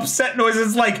like upset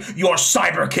noises, like your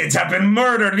Cyberkidz have been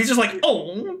murdered, and he's just like,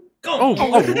 oh. No,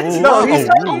 he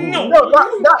said, no,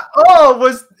 not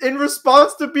was in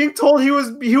response to being told he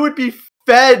would be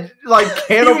fed like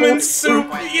cannibal human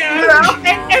soup.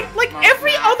 And like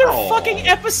every other fucking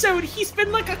episode, he's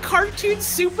been like a cartoon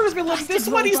supervillain. Like this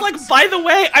one, he's like, by the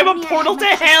way, I'm a portal to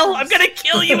hell. I'm gonna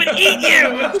kill you and eat you.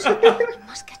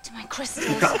 Must get to my crystals.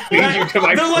 Lead you to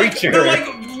my creature. They're like,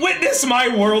 witness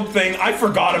my world thing. I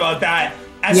forgot about that.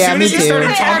 As Yeah, soon me as he too.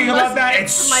 started talking Yeah, about that,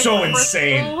 let's it's get to so my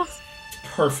insane.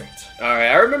 Perfect. Alright,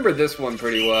 I remember this one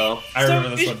pretty well. I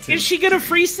remember this one too. Is she gonna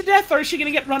freeze to death, or is she gonna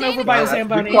get run over by a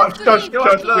Zamboni? You're gonna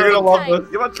love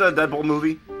this. You watch the Deadpool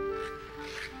movie?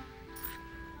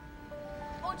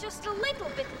 Oh, just a little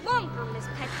bit longer, Miss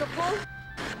Petropole.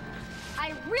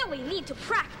 I really need to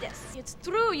practice. It's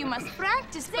true, you must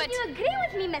practice, Then but... you agree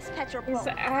with me, Miss Petropole?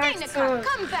 Danica,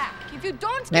 come back. If you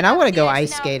don't Man, get I want to up go the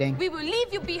ice now, skating. we will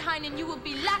leave you behind and you will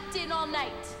be locked in all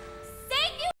night.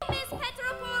 Thank you, Miss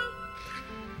Petropole.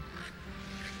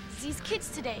 These kids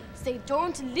today, they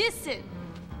don't listen.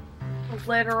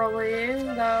 Literally,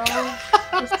 no.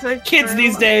 Kids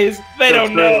these days, they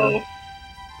don't know.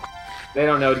 They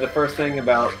don't know the first thing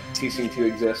about ceasing to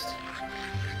exist.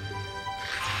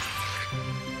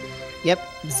 Yep,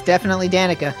 it's definitely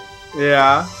Danica.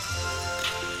 Yeah.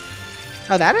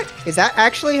 Oh, is that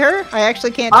actually her? I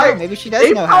actually can't tell. Maybe she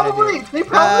does know how to do it. They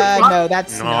probably no,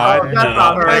 that's No, not. that's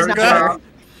not her. That's not her.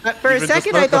 For a Even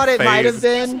second, just I thought the it might have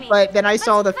face. been, but then I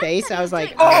saw the face. I was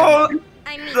like, Oh!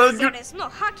 I mean, there's no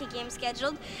hockey game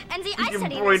scheduled, and the ice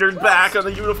setting Embroidered back on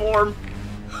the uniform.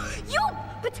 You!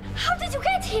 But how did you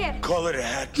get here? Call it a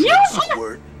hat trick,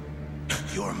 Squirt.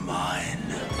 You're mine.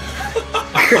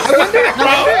 I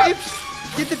wonder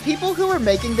did the people who are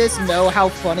making this know how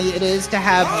funny it is to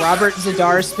have Robert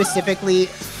Zadar specifically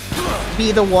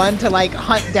be the one to like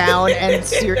hunt down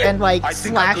and like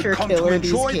slasher killer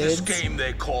these kids? Game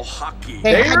they call hockey.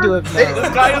 They had to have known. This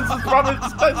guy's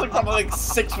probably like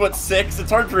 6'6".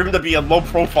 It's hard for him to be a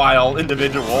low-profile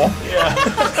individual. Yeah.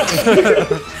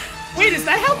 Wait, is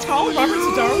that how tall Robert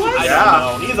Zadar was?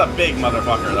 Yeah, he's a big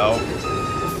motherfucker though.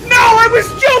 No, I was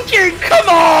joking! Come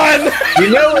on! You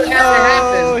know what had to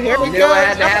happen. Here we You go. know what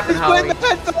had to happen, He's putting Holly. the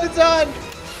headphones on.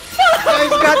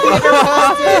 He's got the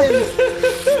earphones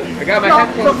in. I got my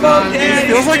headphones on.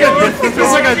 It feels like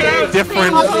a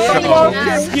different show.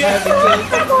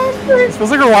 It feels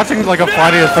like we're watching like a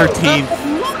Friday the 13th.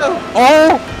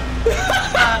 Oh!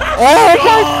 Oh my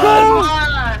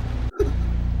god!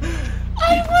 I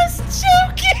was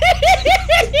joking!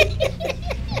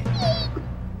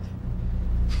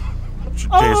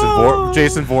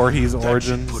 Jason Voorhees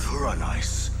origins. Put her on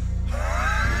ice.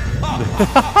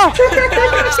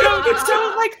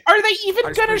 So, like, are they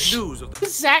even gonna show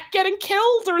Zach getting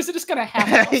killed, or is it just gonna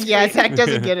happen? Yeah, Zach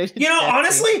doesn't get it. You know,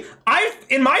 honestly,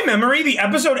 in my memory, the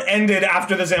episode ended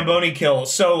after the Zamboni kill,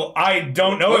 so I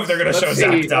don't know if they're gonna show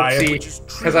Zach die.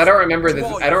 Because I don't remember the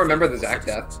the Zach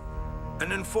death.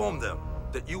 And inform them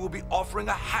that you will be offering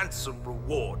a handsome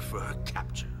reward for her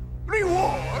capture.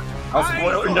 Reward? I'll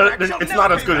spoil it. No, it's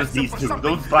not as good as these two.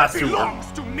 Those last two are.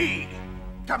 Belongs to me.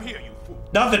 Come here, you fool.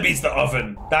 Nothing beats the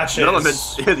oven. That shit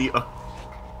is...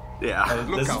 Yeah.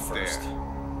 Look out there.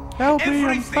 Help me, I'm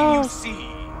Everything you stuck. see,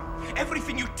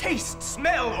 everything you taste,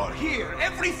 smell, or hear,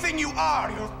 everything you are,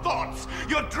 your thoughts,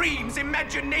 your dreams,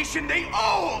 imagination, they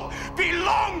all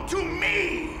belong to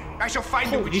me. I shall find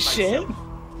you Holy shit.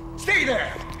 myself. Stay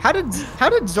there. How did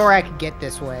Zorak get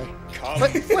this way?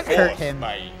 What hurt him?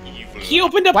 He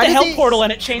opened up the hell portal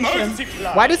and it changed him.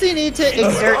 Why does he need to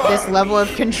exert this level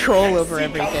of control over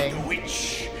everything?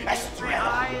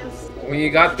 When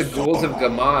you got the ghouls of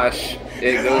Gamash,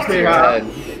 it goes to your head.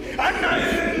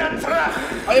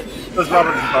 Does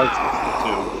Robert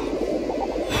too?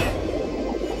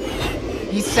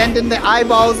 He's sending the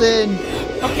eyeballs in.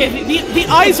 Okay, the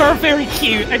eyes are very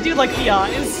cute. I do like the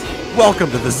eyes.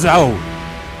 Welcome to the zone.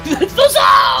 The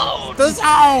zone! The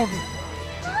zone!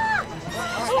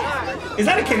 Is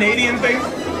that a Canadian thing?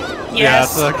 Yes. Yeah,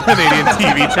 it's a Canadian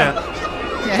TV channel.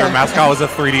 Their mascot was a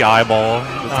 3D eyeball.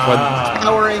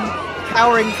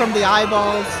 Cowering from the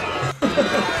eyeballs.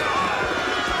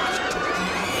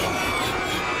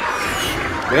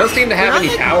 They don't seem to have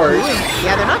any powers.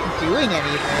 Yeah, they're not doing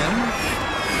anything.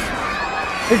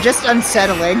 They're just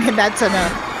unsettling, and that's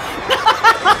enough.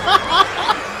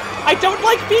 I don't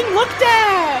like being looked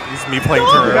at! It's me playing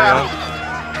Terraria.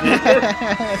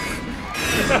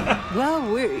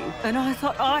 Well, and I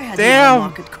thought I had the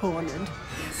market cornered.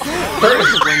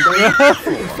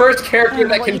 First character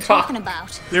that can talk.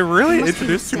 They really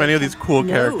introduced too many of these cool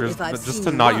characters, but just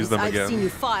to not use them I've seen again. you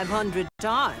 500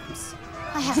 times.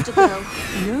 I have to go.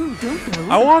 No, don't go.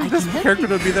 I want this character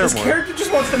to be there This more. character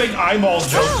just wants to make eyeball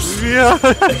jokes. Yeah.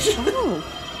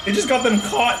 It just got them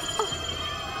caught.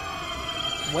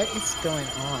 What is going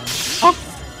on?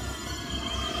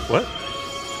 What?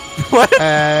 What?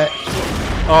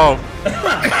 Oh.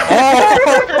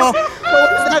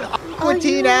 What was that Aqua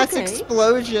Teen ass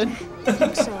explosion? I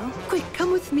think so. Quick,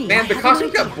 come with me. Man, the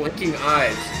costume's got blinking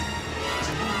eyes.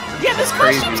 Yeah, this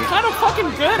costume's kind of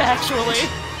fucking good, actually.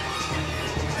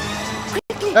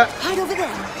 Quickly, hide over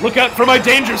there. Look out for my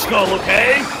danger skull,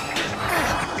 okay?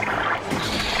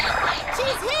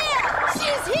 She's here!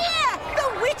 She's here! The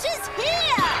witch is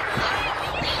here!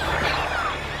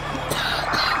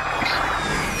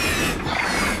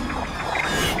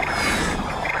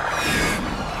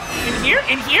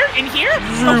 In here?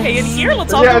 Okay, in here?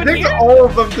 Let's all go in I think here? all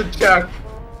of them to check.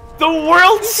 The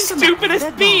world's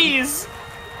stupidest bees!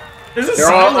 There's a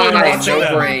They're all Cyloid eyes, watching no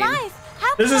them. brain.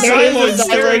 There's a Cyloid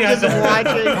staring at them.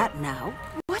 That now.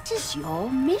 What is your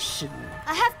mission?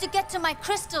 I have to get to my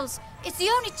crystals. It's the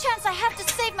only chance I have to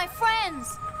save my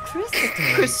friends.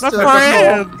 Crystals.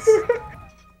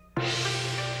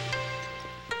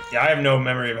 Yeah, I have no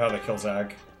memory of how they kill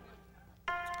Zach.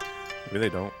 Maybe they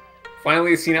don't.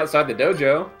 Finally seen outside the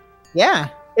dojo. Yeah.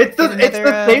 It's the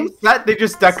same set, they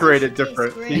just decorated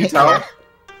different. Can you tell?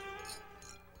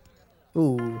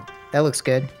 Ooh, that looks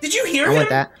good. Did you hear I him? want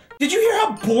that. Did you hear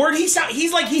how bored he sounded?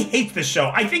 He's like, he hates this show.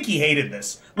 I think he hated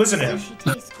this. Listen to him. She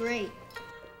tastes great.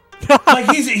 Like,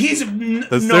 he's The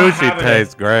not sushi having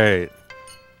tastes great.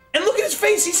 And look at his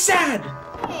face, he's sad.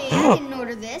 Hey, I didn't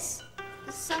order this.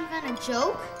 This is some kind of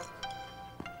joke?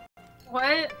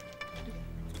 What?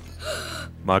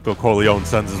 Michael Corleone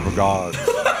sends his regards.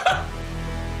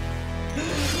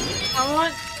 I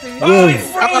want food. Oh, he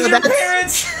froze your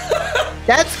parents!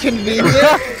 That's convenient.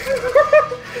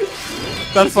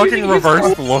 That fucking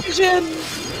reverse look.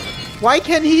 Why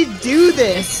can he do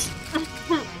this?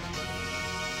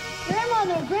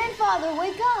 Grandmother, grandfather,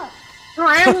 wake up!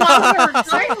 Grandmother,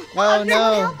 Oh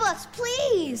no. Help us,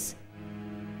 please!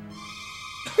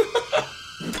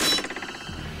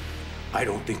 I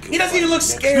don't think He doesn't even look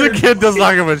scared. The kid does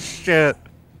not give a shit.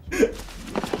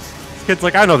 This kid's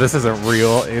like, I know this isn't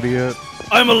real, idiot.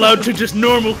 I'm allowed to just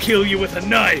normal kill you with a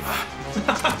knife.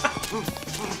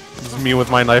 This is me with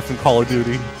my knife in Call of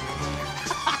Duty.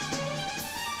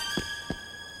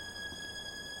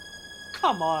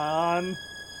 Come on.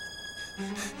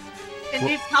 Can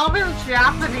you tell me in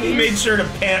Japanese? He made sure to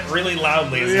pant really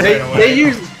loudly as he ran away.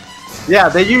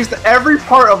 They used every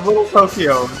part of Little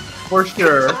Tokyo, for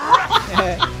sure.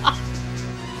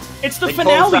 It's the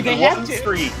finale, they have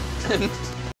to.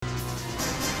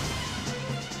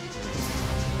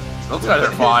 Those guys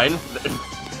are fine.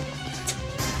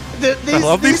 I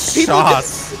love these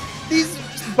shots. These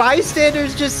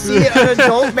bystanders just see an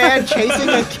adult man chasing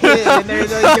a kid, and they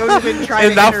don't even try to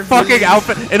In that intervene. fucking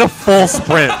outfit, in a full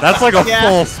sprint. That's like a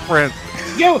full sprint.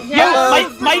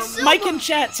 Mike in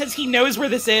chat says he knows where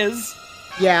this is.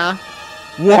 Yeah.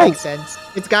 Whoa. That makes sense.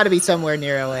 It's got to be somewhere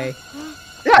near LA.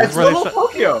 Yeah, it's Little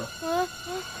Tokyo.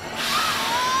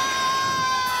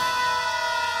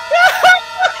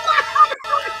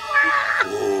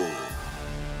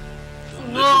 The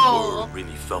little girl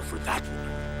really fell for that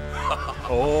one.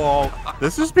 Oh,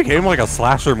 this just became like a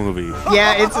slasher movie.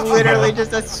 Yeah, it's literally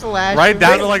just a slasher. Right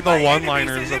down to like the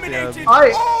one-liners at the end.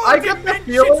 I get the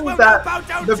feeling that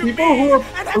the people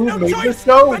who made this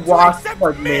show watched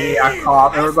like Maniac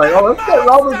Cop and was like, oh, let's get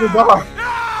Robert Goddard.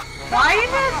 Why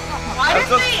did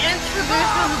they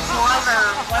introduce his brother?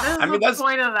 What is the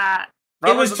point of that?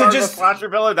 It was to just slasher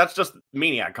villain. That's just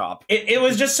Maniac Cop. It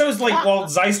was just so like, well,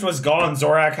 Zeist was gone.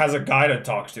 Zorak has a guy to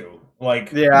talk to.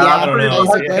 Like, yeah, I don't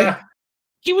know. Yeah.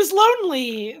 He was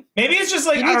lonely. Maybe it's just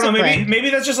like, I don't know. Maybe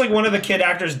that's just like one of the kid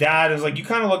actors' dad is like, you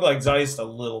kind of look like Zeist a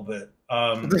little bit.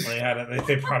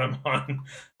 They brought him on.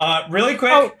 Really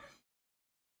quick. Oh.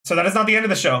 So that is not the end of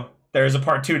the show. There is a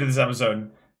part 2 to this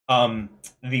episode.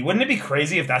 Wouldn't it be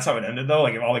crazy if that's how it ended though?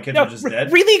 Like if all the kids were just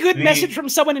dead? Really good message from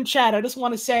someone in chat. I just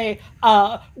want to say,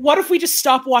 what if we just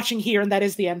stop watching here and that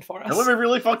is the end for us? That would be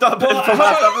really fucked up. Well, from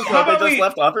last episode, they just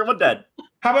left off everyone dead.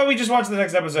 How about we just watch the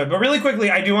next episode? But really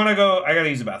quickly, I do want to go. I gotta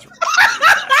use the bathroom.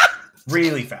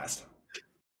 Really fast.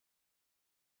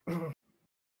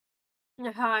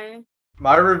 Hi.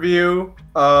 My review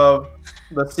of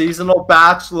the seasonal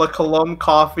batch La Colombe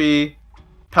coffee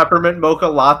peppermint mocha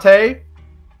latte.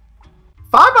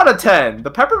 5 out of 10. The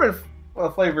peppermint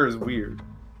flavor is weird.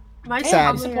 My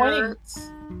tummy hurts.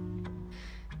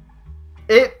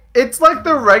 It's like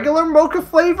the regular mocha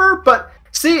flavor, but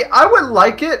see, I would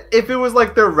like it if it was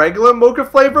like the regular mocha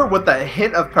flavor with a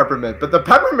hint of peppermint. But the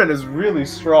peppermint is really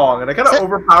strong, and it kind of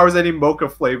overpowers any mocha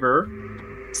flavor.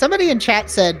 Somebody in chat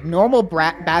said, normal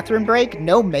bathroom break,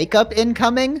 no makeup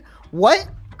incoming. What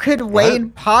could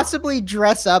Wayne possibly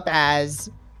dress up as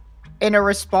in a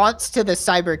response to the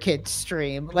Cyberkidz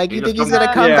stream? Like, you think he's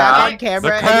gonna come back on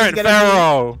camera and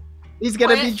he's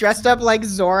gonna be dressed up like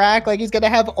Zorak? Like, he's gonna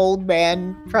have old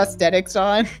man prosthetics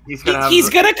on? He's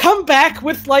gonna come back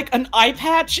with like an eye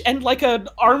patch and like an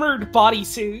armored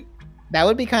bodysuit. That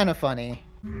would be kind of funny.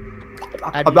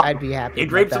 I'd be happy. He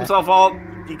drapes himself all.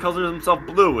 He colors himself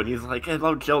blue, and he's like,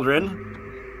 "Hello, children."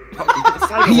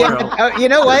 You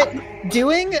know what?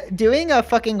 Doing a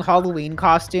fucking Halloween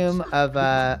costume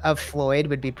of Floyd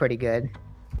would be pretty good.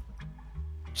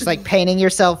 Just like painting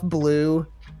yourself blue.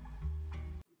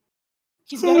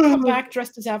 He's gonna come back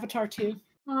dressed as Avatar too.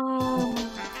 Oh.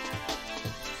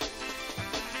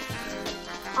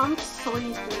 I'm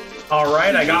sleepy. All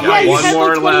right, I got my one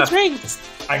more left. Drinks.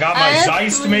 I got my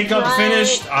Zeist makeup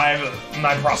finished. I have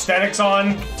my prosthetics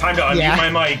on. Time to unmute my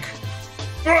mic.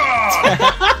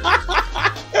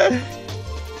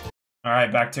 All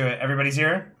right, back to it. Everybody's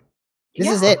here? This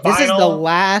is it. This is the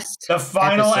last The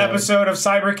final episode of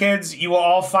Cyberkidz. You will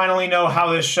all finally know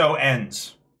how this show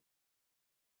ends.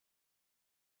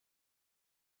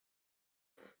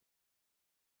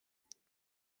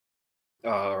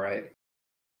 All right.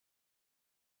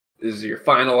 This is your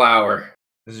final hour.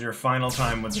 This is your final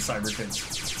time with the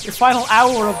Cyberkidz. Your final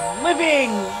hour of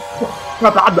living!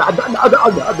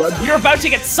 You're about to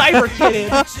get Cyberkidded!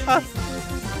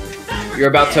 You're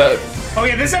about to... Oh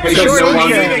yeah, this episode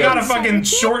they got a fucking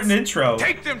shortened intro.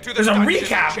 Take them to there's a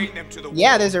recap.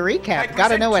 Yeah, there's a recap.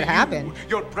 Gotta know what happened.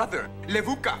 Your brother,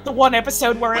 Levuka. The one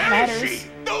episode where it matters. Is she?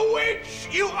 The witch!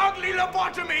 You ugly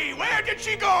lobotomy! Where did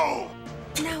she go?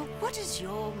 Now, what is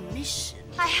your mission?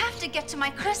 I have to get to my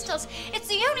crystals. It's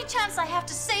the only chance I have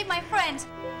to save my friends.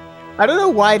 I don't know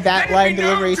why that line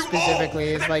delivery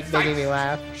specifically is like making me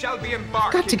laugh.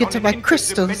 Got to get to my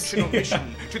crystals. To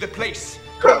the place.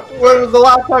 When was the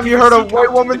last time you heard a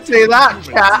white woman say that,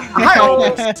 cat? I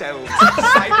always tell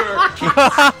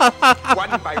Cyberkidz,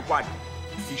 one by one,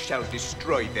 he shall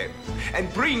destroy them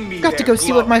and bring me. Got to go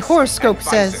see what my horoscope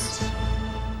says.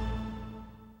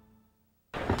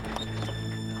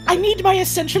 I need my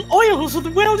essential oils or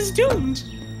the world is doomed.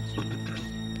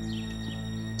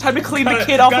 Time to clean the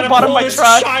kid off the bottom of my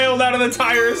truck. Child out of the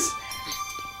tires.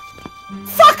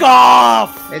 Fuck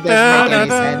off! It doesn't make any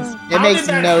sense. It makes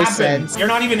no sense. You're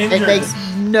not even injured. It makes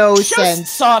no sense.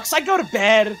 Just sucks. I go to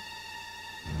bed.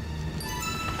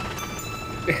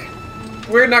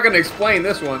 We're not going to explain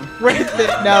this one.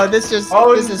 No, this is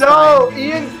no! Fine.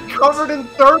 Ian covered in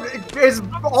dirt is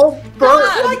all burnt.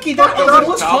 That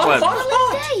was fun.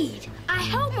 Indeed. I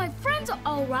hope my friends are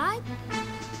all right.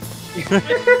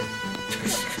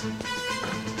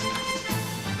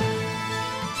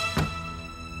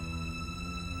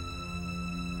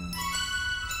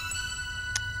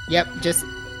 Yep, just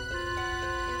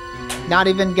not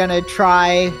even gonna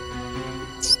try.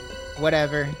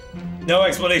 Whatever. No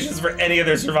explanations for any of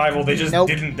their survival. They just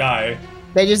didn't die.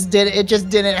 They just did. It just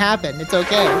didn't happen. It's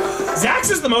okay.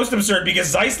 Zax is the most absurd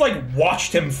because Zeist like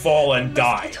watched him fall and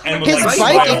die, and his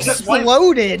bike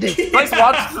exploded. Zeist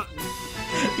watched.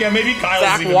 Yeah, maybe Kyle's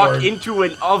Zach even walked worse. into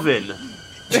an oven.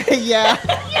 Yeah.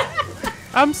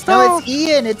 I'm stuck. No, it's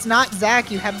Ian. It's not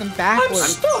Zach. You have them backwards. I'm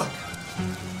stuck.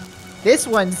 This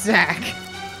one's Zach.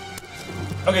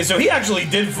 Okay, so he actually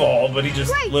did fall, but he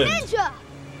just Great lived. ninja!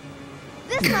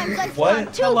 This time's like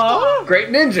What? too Hello? far. Great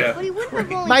ninja. But he wouldn't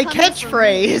have only My come in for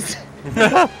me. catchphrase.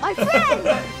 My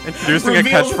friend! Introducing a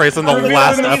catchphrase in the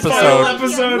last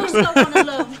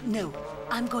episode. No,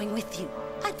 I'm going with you.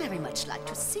 I'd very much like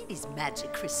to see these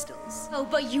magic crystals. Oh,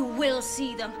 but you will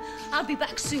see them. I'll be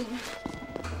back soon.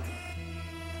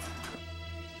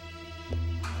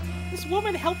 This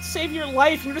woman helped save your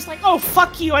life, and you're just like, oh,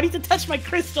 fuck you, I need to touch my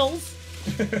crystals.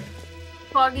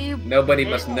 Foggy. Nobody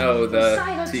must know the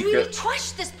Cyrus really secret.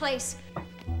 trashed this place.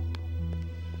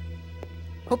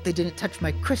 Hope they didn't touch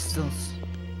my crystals.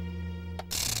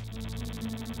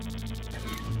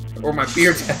 Or my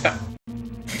beer tap.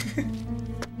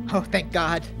 Oh, thank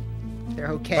God. They're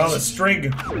okay. Oh, the string.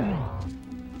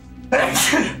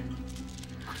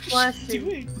 Bless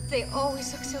you. They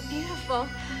always look so beautiful.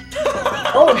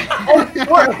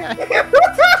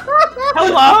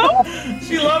 Hello?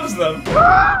 She loves them.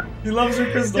 She loves her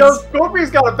Yo, crystals.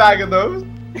 Scorpion's got a bag of those.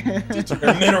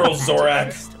 They're minerals,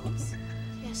 Zorak.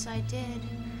 Yes, I did.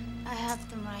 I have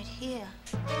them right here.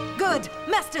 Good.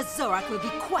 Master Zorak will be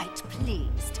quite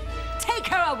pleased. Take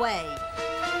her away.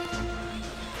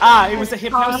 Ah, it was a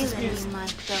hypnosis You piece.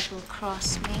 might double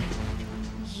cross me,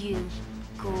 you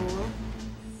ghoul.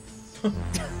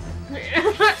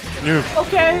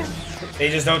 Okay. They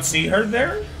just don't see her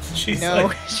there? She's No,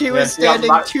 like... she was Yeah, standing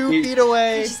my- 2 feet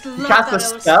away. Just You love cast that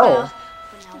a old spell.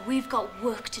 But now we've got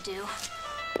work to do.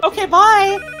 Okay,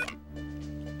 bye.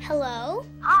 Hello?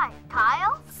 Hi,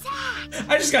 Kyle? Zach!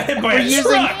 I just got hit by We're a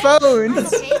using truck.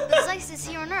 phones. Okay, the Zeiss is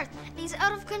here on Earth, and he's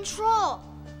out of control.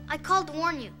 I called to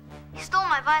warn you. He stole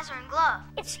my visor and glove.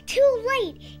 It's too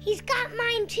late. He's got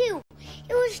mine too.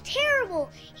 It was terrible.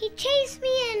 He chased me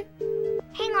and...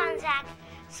 Hang on, Zach.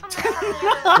 Fucking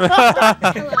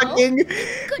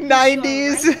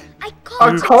 90s. I A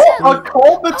called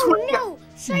call between no.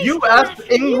 U.S.,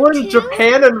 England,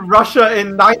 Japan, and Russia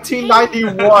in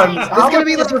 1991. It's gonna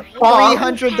be like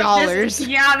 $300.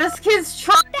 Yeah, this kid's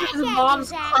trying his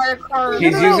mom's credit card.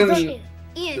 He's using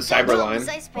the cyber line.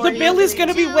 The bill is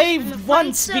gonna be waived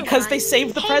once because they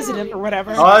saved the president or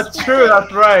whatever. Oh, that's true.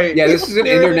 That's right. Yeah, this is an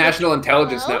international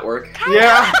intelligence network.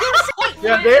 Yeah.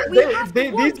 Yeah,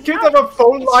 these kids have a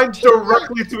phone line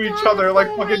directly to each other, like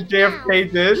fucking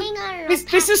JFK did.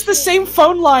 This is the same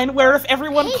phone line where if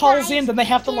everyone calls in, then they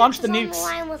have to launch the nukes.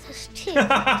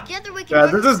 Yeah,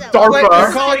 this is They're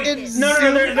DARPA. calling it.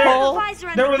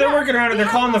 No, they're working around it. They're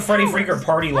calling the Freddy Freaker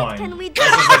party line.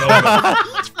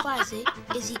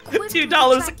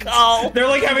 $2 a call. They're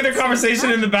like having their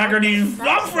conversation in the background.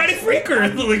 I'm Freddy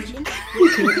Freaker. Like,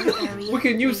 We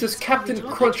can use this Captain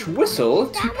Crunch whistle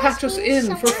to patch us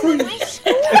in for free.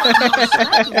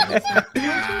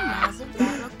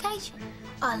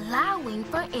 allowing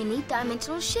for any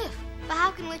dimensional shift. But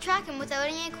how can we track him without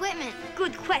any equipment?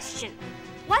 Good question.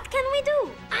 What can we do?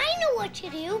 I know what to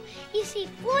do. You see,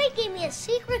 Floyd gave me a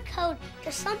secret code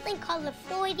to something called the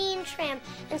Floydian tram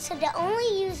and said to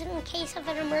only use it in case of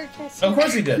an emergency. of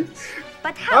course he did.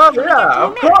 But how Oh yeah,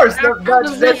 of course.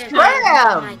 That's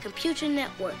tram. My computer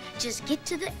network. Just get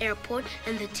to the airport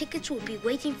and the tickets will be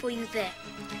waiting for you there.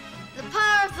 The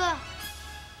power of the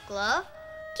glove?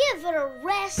 Give it a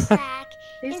rest, Zach.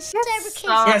 Instead of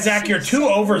Yeah, Zach, you're too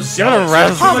overzealous. Gotta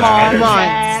rest. Come on,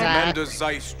 Commander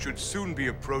Zeiss should soon be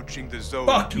approaching the zone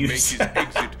Fuck to you, make his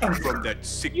exit from that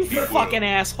sick You people. fucking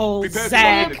asshole, Prepare to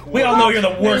Zach. land at We all know you're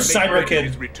the worst Make ready Cyberkid.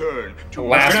 his return to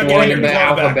Last not one getting in your the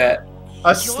glove back. alphabet.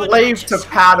 A slave to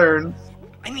pattern.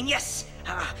 I mean, yes.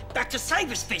 Back to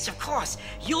cyberspace, of course.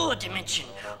 Your dimension.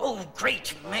 Oh,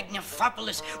 great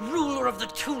Magnophopolis, ruler of the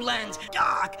two lands,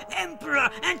 dark emperor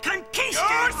and conquistador.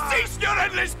 Oh, cease your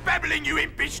endless babbling, you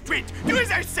impish twit! Do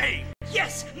as I say!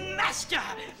 Yes, master.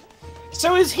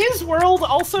 So is his world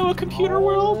also a computer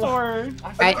world, or?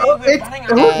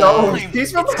 Who knows?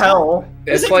 He's from hell.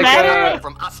 It's it like matter?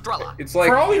 from Australia. It's like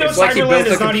For all we know, it's like he built Cyberland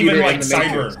a is not computer even in like the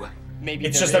Matrix. Well, cyber. maybe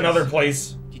It's there just is. another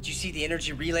place. Did you see the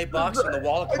energy relay box on the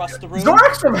wall across the room?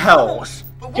 Zorak's from hell.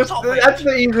 But Just, what's that's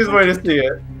the easiest way to see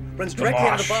it. runs directly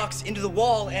out of the Gosh. box into the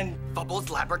wall, and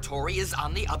Bubbles' laboratory is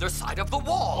on the other side of the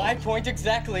wall. My point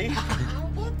exactly.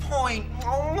 What point?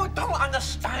 Oh, I don't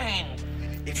understand.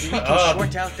 If we Shut can up.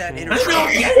 short out that I energy,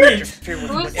 don't get it. interfere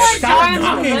with Who's whatever that guy in the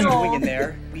Cyberkidz is middle? doing in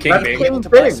there, we King might Bing. be able to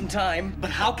King buy Bing. some time.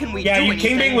 But how can we Yeah, do King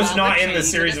anything Bing was while not we're in the chained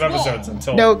to series this of wall? episodes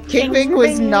until. No, King Bing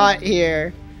was not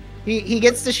here. He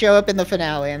gets to show up in the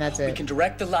finale, and that's We it. can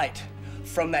direct the light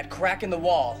from that crack in the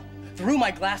wall through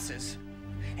my glasses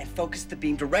and focus the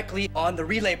beam directly on the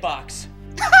relay box.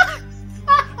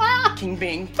 King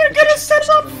Bing. They're gonna set it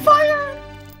on fire!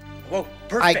 Whoa,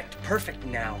 perfect, perfect.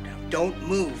 Now, don't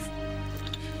move.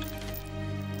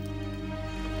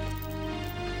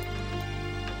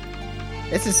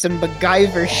 This is some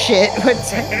MacGyver shit.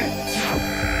 What's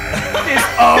This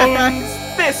owns!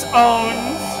 This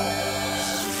owns!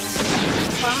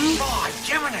 Oh,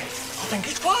 Gemini! I think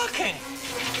it's working!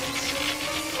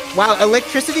 Wow,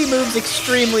 electricity moves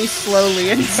extremely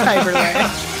slowly in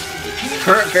Cyberland.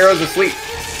 Current Pharaoh's asleep.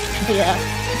 Yeah.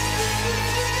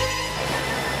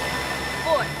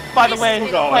 By the way,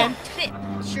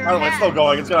 Oh, it's still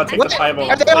going. It's gonna take the time of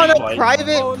Are they on a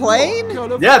private plane?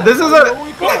 Yeah, this is a.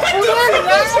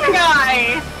 This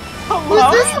guy.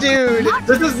 Who's this dude?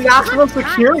 This is national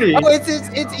security. Oh,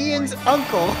 it's Ian's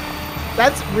uncle.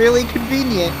 That's really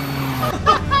convenient.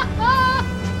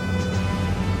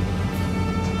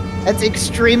 That's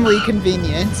extremely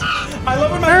convenient. I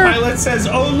love when my pilot says,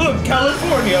 "Oh look,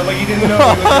 California," like he didn't know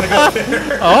he was gonna go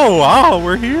there. Oh wow,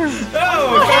 we're here.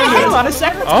 Oh, hang on a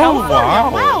second. Oh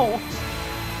California. wow.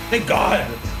 Thank God.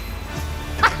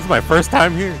 This is my first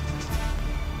time here.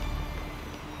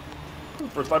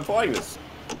 First time playing this.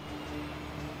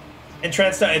 And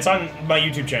it's on my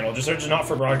YouTube channel. Just search "Not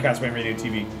for Broadcast"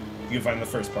 Wayneradiotv. You can find the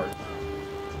first part.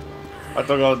 I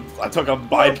took a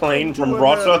biplane from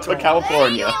Rochester to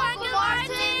California.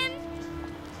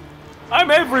 I'm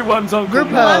everyone's uncle.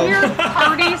 I'm your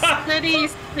Party City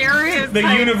serious. The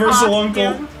universal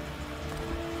uncle. Come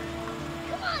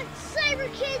on,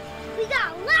 Cyberkidz. We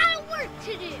got a lot of work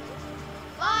to do.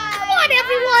 Bye. Come on,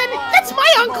 everyone. That's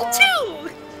my uncle too.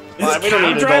 Is this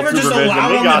cab driver just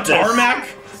allowed on the tarmac?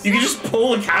 You can just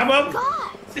pull a cab up?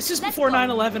 This is before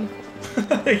 9/11.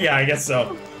 Yeah, I guess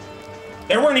so.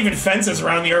 There weren't even fences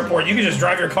around the airport. You could just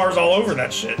drive your cars all over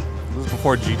that shit. This is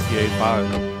before GTA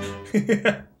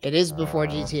 5. It is before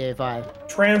GTA 5.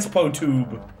 Transpo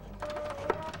tube.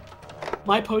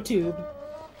 My po-tube.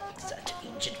 That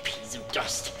ancient piece of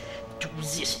dust. Do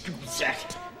this, do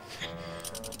that.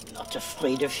 Not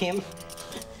afraid of him.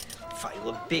 If I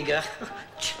were bigger,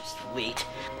 just wait.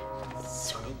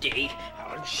 Someday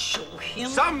I'll show him.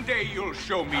 Someday you'll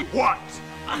show me what,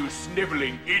 you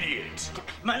sniveling idiot.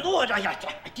 My lord, I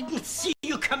didn't see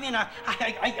you come in. I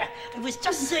was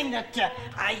just saying that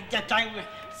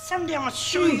someday I must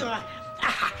show you.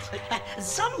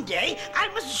 Someday I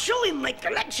must show him my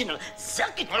collection of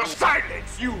circuit.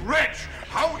 Silence, you wretch!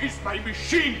 How is my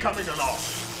machine coming along?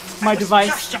 My device.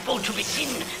 Just about to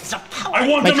begin the power. I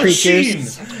want My the machine.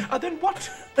 creatures. Then what?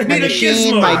 I My need a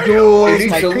machine, gizmo. my ghouls,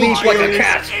 my leap like a creatures,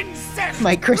 cat.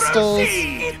 my crystals.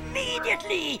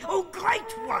 Immediately, oh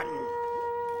great one!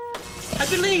 I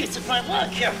believe that my work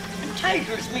here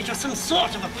entitles me to some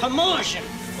sort of a promotion,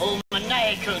 oh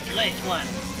maniacal great one.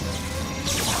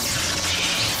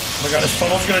 Oh my God, his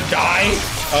funnel's gonna die.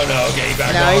 Oh no, okay, he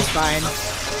backed No, off. he's fine.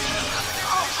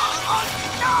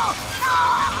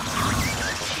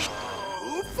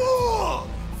 You fool!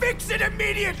 Fix it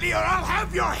immediately or I'll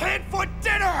have your head for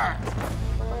dinner!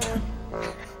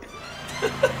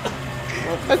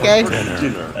 Okay.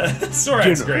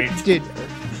 Sorak's great.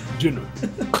 Dinner.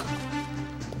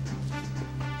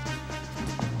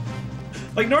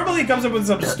 Like, normally he comes up with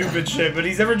some stupid shit, but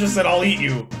he's never just said, "I'll eat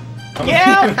you."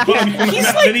 Yeah, he's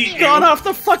like eat gone you. off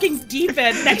the fucking deep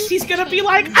end. Next he's gonna be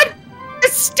like, I'm gonna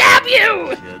stab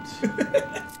you!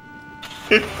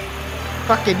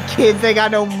 Fucking kids, they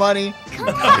got no money.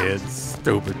 Kids.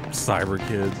 Stupid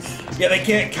Cyberkidz. Yeah, they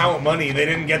can't count money. They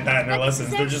didn't get that in their lessons.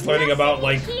 They're just learning about,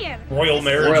 like, royal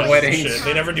marriages Royal and weddings. shit.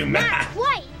 They never do math.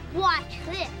 Wait, watch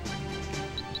this.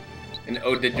 An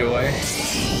ode to joy.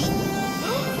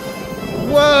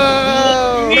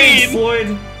 Whoa! Thanks,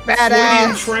 Floyd.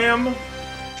 Badass. Freudian tram.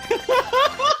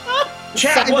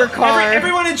 Chat, Cybercar.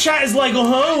 everyone in chat is like,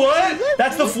 huh, what?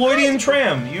 That's the Floydian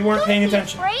tram. You weren't paying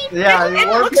attention. Yeah, you It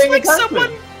weren't looks paying like attention.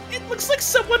 someone. It looks like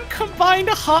someone combined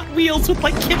a Hot Wheels with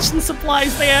like kitchen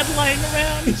supplies they had lying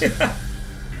around.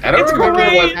 I don't remember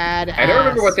great. I don't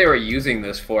remember what they were using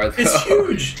this for. Though. It's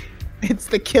huge. It's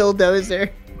the Killdozer.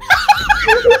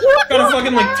 Got a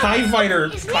fucking, like, TIE fighter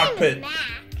cockpit.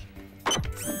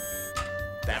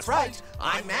 That's right.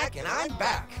 I'm Mac and I'm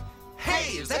back.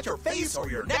 Hey, is that your face or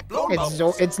your neck blown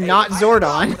bubbles? It's not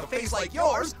Zordon. With a face like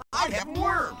yours, I'd have a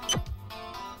worm.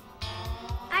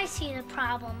 I see the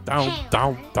problem.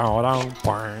 Down.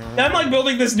 I'm like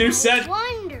building this new set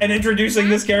and introducing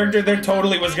this character. There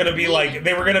totally was gonna be like,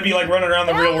 they were gonna be like running around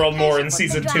the real world more in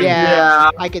season 2.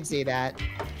 Yeah, I could see that.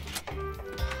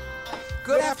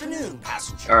 Good afternoon,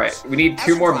 passengers. Alright, we need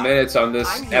 2 more minutes on this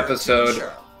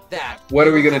episode. What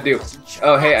are we gonna do?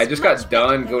 Oh, hey, I just got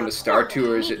done going to Star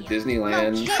Tours at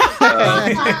Disneyland.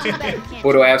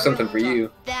 What do I have something for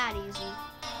you? That easy.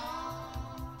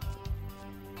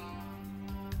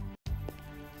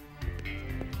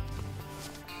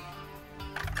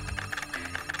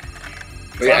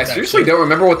 Wait, I seriously don't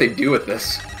remember what they do with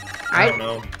this. I don't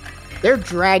know. They're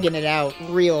dragging it out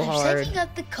real They're hard. setting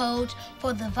up the code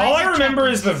for the visor. All I remember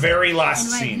is the very last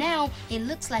and right scene. now, it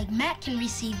looks like Mac can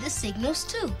receive the signals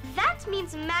too. That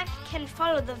means Mac can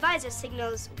follow the visor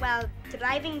signals while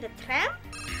driving the tram?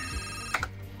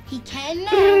 He can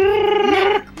now.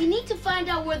 Mac, we need to find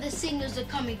out where the signals are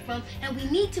coming from, and we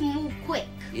need to move quick.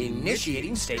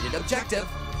 Initiating stated objective.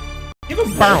 Give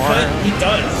him cut. He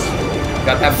does.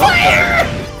 Got that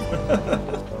butt.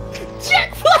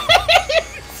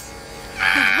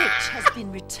 The witch has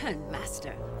been returned,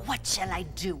 Master. What shall I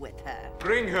do with her?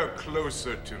 Bring her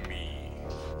closer to me.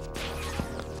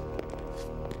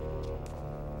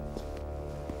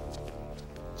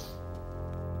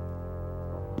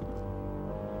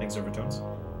 Thanks, Overtones.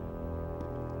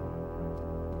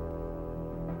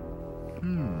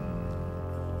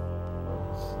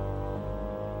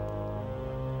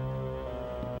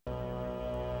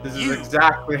 This is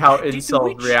exactly how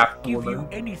incels react to Give women. you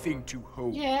anything to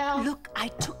hold? Yeah. Look, I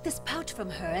took this pouch from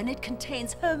her, and it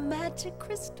contains her magic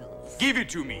crystals. Give it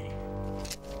to me.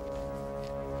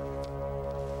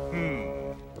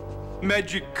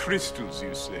 Magic crystals,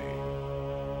 you say?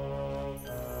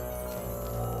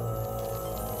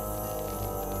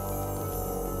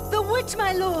 The witch,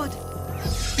 my lord!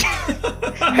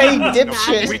 Hey,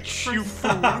 dipshit. Witch, you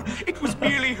fool! It was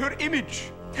merely her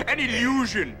image, an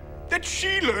illusion that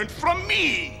she learned from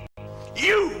me.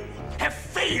 You have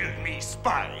failed me,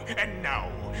 spy, and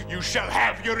now you shall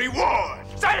have your reward.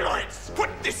 Silence! Put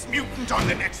this mutant on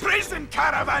the next prison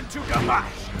caravan to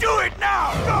Gamash. Do it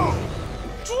now! Go!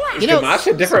 Is Gamash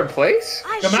a different place?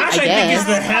 Gamash, I think, is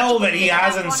the hell that he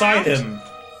has inside him.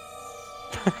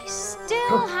 I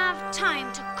still have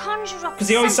time to conjure up. Because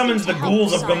he always summons the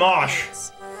ghouls of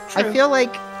Gamash. I feel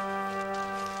like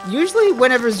usually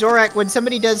whenever when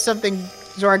somebody does something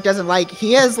Zorak doesn't like,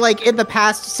 he has, like, in the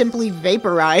past simply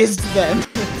vaporized them.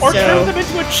 Or turned them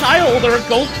into a child or a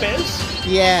goldfish.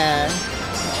 Yeah.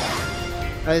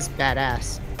 That is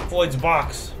badass. Floyd's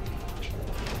box.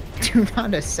 Do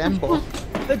not assemble.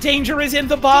 The danger is in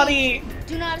the body.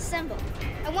 Do not assemble.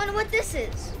 I wonder what this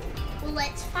is. Well,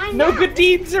 let's find No out. good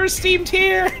deeds are esteemed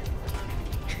here.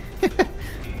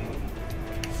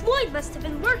 Floyd must have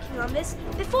been working on this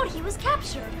before he was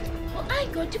captured. Well,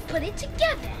 I'm going to put it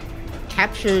together.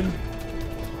 Captured.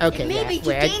 Okay, It may be too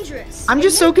wait, dangerous. I'm It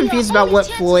just may so be our confused about only what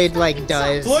chance Floyd, like,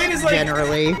 does, Floyd is, like-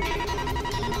 generally.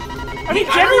 I mean,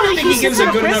 I don't generally, think he gives a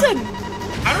good prison.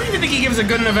 enough. I don't even think he gives a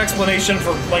good enough explanation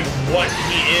for like what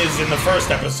he is in the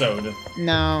first episode.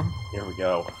 No. Here we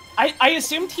go. I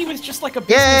assumed he was just like a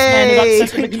businessman who got sent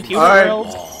to the computer world.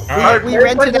 Alright. We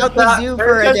rented out the zoo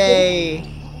for a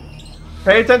day.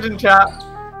 Pay attention, chat.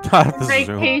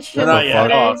 Vacation. Not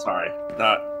yet. Oh, sorry.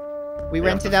 We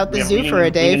rented out the we zoo need- for a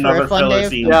we day need for a another fun filler day of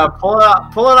scene. Yeah,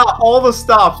 pulling out all the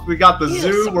stops. We got the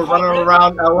zoo. We're running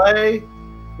around LA,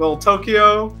 little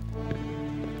Tokyo.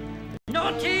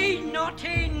 Naughty,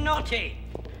 naughty, naughty.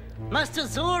 Master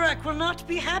Zorak will not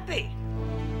be happy.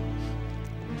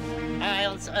 I,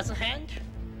 on the other hand,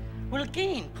 will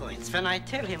gain points when I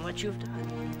tell him what you've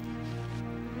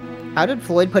done. How did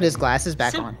Floyd put his glasses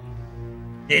back on?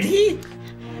 Did he?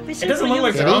 It doesn't look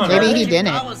like Did they're he? on. Maybe right? he didn't.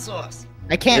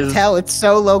 I can't tell. It's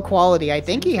so low quality. I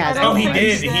think he has. Oh, he it.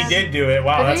 did. He did do it.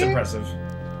 Wow, Did that's he? impressive.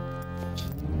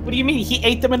 What do you mean? He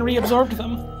ate them and reabsorbed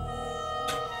them.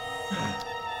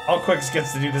 All Quicks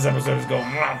gets to do this episode is go.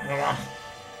 "Mwah, mwah,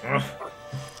 mwah."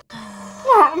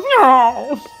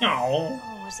 No. No.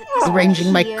 Oh, is it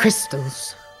Arranging my here?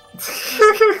 crystals.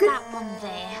 That one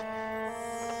there.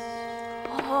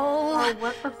 Oh,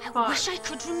 what the I fuck? wish I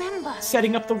could remember.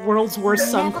 Setting up the world's worst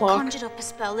sun Never clock. conjured up a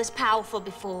spell this powerful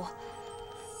before.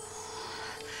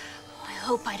 I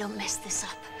hope I don't mess this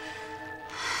up.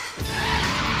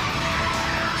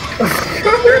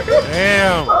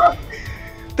 Damn.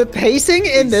 The pacing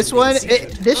in this one,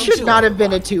 this should not have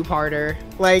been a two-parter.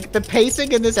 Like, the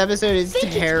pacing in this episode is Think it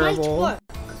might terrible. work,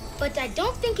 but I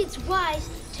don't think it's wise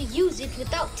to use it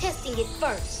without testing it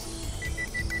first.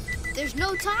 There's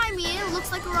no time, Ian.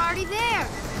 Looks like we're already there.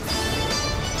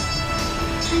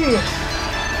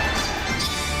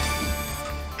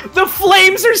 The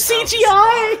flames are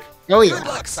CGI. Oh yeah. Good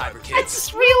luck, Cyberkidz. I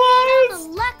just realized.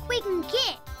 The luck we can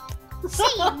get. See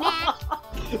you, Mac.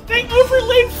 They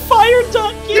overlaid fire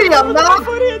duck Yeah, over Mac. the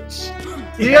footage.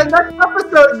 See you next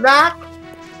episode, Mac.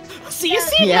 See you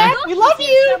soon, Yeah. Mac. We love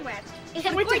you. If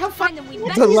Can't we're wait to going to have find them, we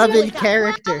better Beloved do it.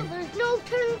 character. Well, there's no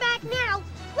turning back now.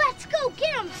 Let's go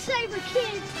get them,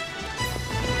 Cyberkidz.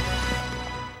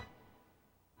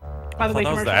 By the way,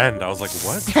 That was the commercial. end. I was like,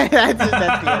 what? that's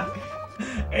the end.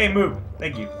 Hey, Moop.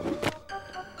 Thank you.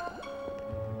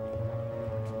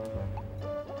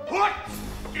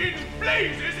 in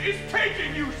blazes is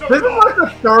taking you so This is like the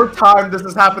third time this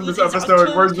has happened this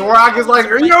episode, where Zorak is like,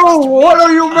 yo, what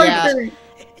are you making?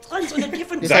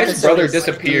 Zai's brother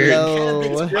disappeared.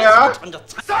 Yeah.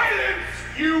 Silence,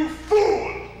 you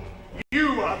fool!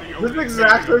 You are the This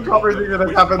exact same conversation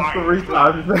has happened 3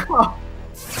 times now.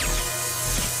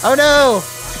 Oh no!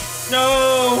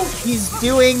 No! He's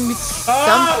doing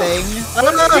something.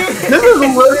 This is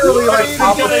literally like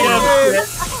Palpatine.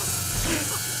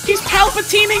 He's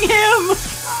Palpatining him.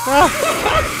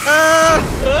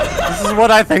 This is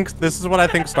what I think. This is what I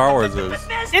think Star Wars is.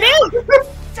 It is.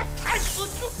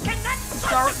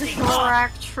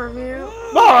 Zorak tribute.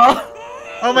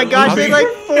 Oh my gosh! They like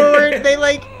forward. They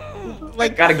like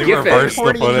gotta They gif reverse it.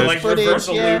 the footage. footage.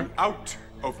 Yeah. out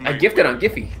of I gifted on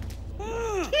Giphy.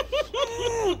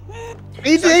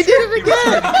 They did it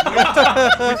again!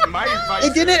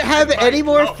 It didn't have any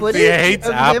more footage He hates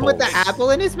of him with the apple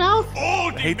in his mouth?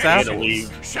 All Hates dimensions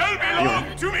apples. shall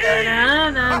belong to me!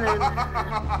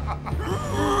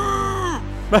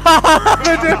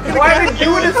 Why did you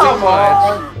do it so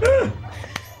much?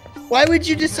 Why would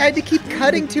you decide to keep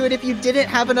cutting to it if you didn't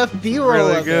have enough B-roll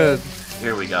Really of good. it?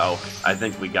 Here we go. I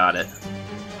think we got it.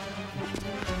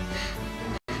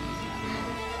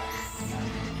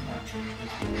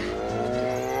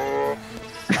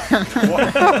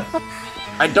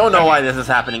 I don't know why this is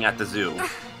happening at the zoo.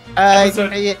 Because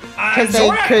they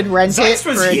could rent it Zeiss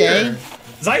was for a here. day.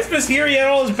 Zeiss was here, he had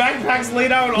all his backpacks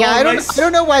laid out. Yeah, all I nice.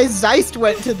 don't know why Zeist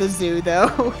went to the zoo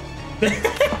though.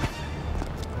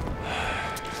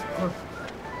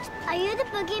 Are you the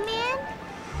boogeyman?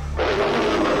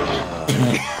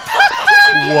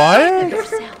 What?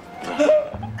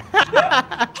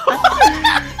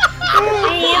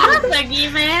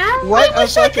 Boogeyman? What a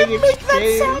fucking Make that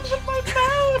exchange. sound with my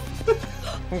mouth.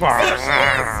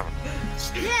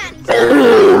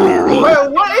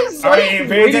 What is Alright,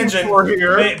 pay attention. for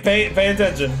here? Pay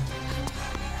attention.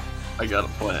 I got a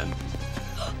plan.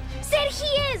 Said he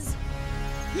is!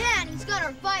 Yeah, and he's got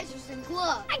our visors and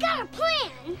gloves. I got a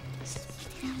plan!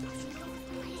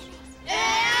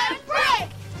 And break!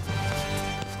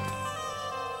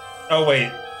 Oh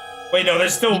wait. Wait, no,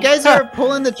 there's still. You guys are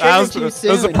pulling the trigger too soon.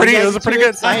 It was a pretty You guys good. are too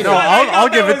excited. No, I'll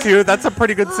give it to you. That's a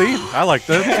pretty good scene. I liked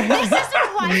it. This isn't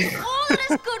right. All that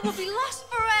is good will be lost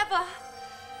forever.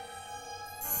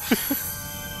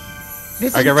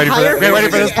 This Alright, get ready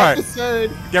for this part.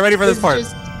 episode Get ready for this is part.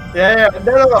 just- Yeah.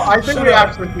 No. I think we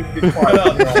actually need to be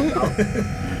quiet.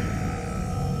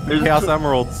 Chaos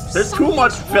Emeralds. There's too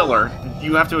much filler.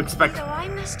 You have to expect. Either I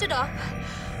messed it up,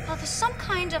 or there's some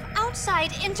kind of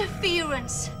outside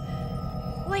interference.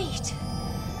 Wait.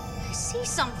 I see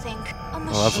something. A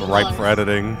machine. Well, that's ripe for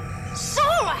editing.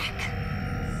 Zorak!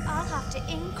 I'll have to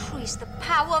increase the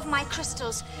power of my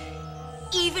crystals,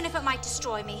 even if it might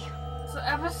destroy me. This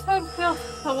episode feels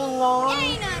so long.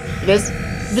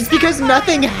 It's because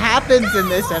nothing happens in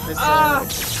this episode.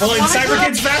 Well, in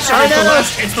Cyberkidz fashion,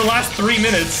 it's the last 3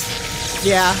 minutes.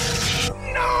 Yeah. It's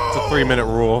a 3-minute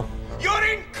rule. Your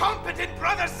incompetent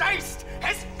brother Zeist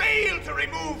has failed to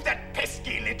remove that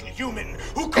pesky little human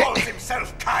who calls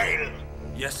himself Kyle.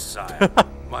 Yes, sire.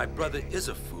 My brother is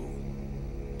a fool.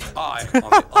 I, on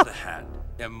the other hand,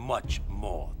 am much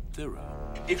more thorough.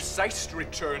 If Zeist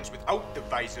returns without the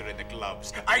visor and the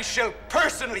gloves, I shall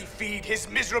personally feed his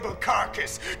miserable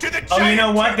carcass to the Oh, you know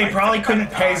giant what? They termite probably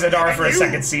couldn't pay Zadar for a and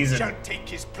second you season. shall take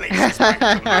his place as my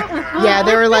Yeah,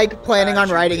 they were like planning on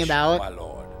writing about.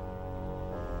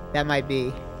 That might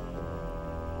be.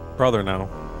 Brother now.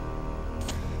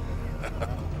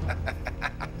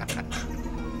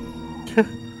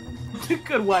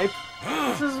 Good wipe.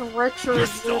 This is Richard.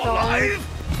 Still alive?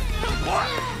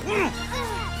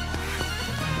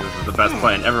 This is the best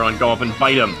plan. Everyone go up and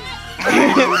bite him.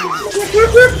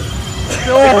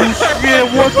 Oh shit,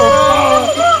 what the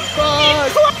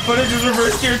fuck? Footage is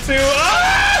reversed here too.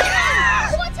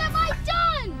 Ah! What have I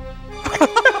done?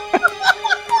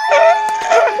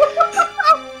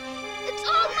 It's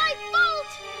all my fault!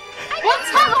 What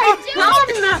have I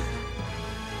done?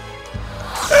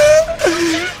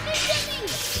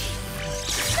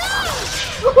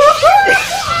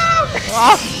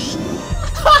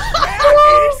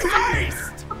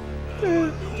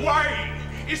 Why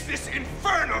is this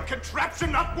infernal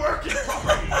contraption not working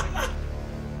properly?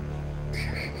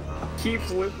 Keep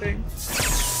flipping. Still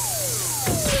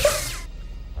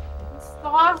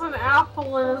has an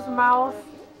apple in his mouth.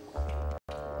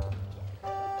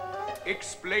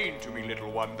 Explain to me,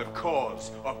 little one, the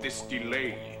cause of this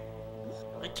delay.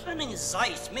 Returning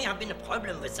Zeist may have been a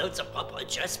problem without the proper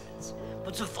adjustments,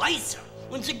 but the visor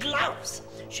and the gloves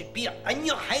should be on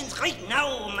your hands right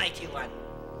now, mighty one.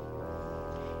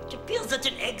 It appears that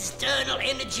an external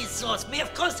energy source may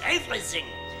have caused everything,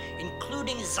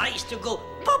 including Zeiss to go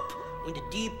pop and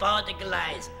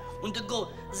departicleize, and to go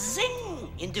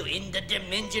zing into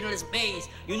interdimensional space.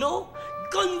 You know,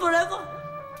 gone forever.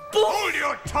 Boom. Hold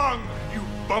your tongue, you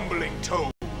bumbling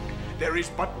toad. There is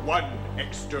but one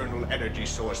external energy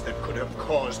source that could have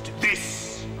caused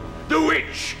this. The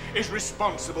witch is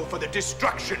responsible for the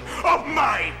destruction of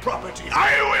my property.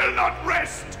 I will not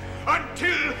rest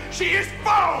until she is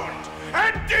found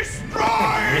and destroyed!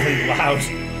 Really loud.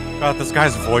 God, this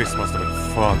guy's voice must have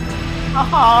been fucked.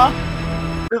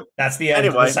 That's the end.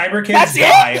 Anyway. The Cyberkidz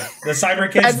die. The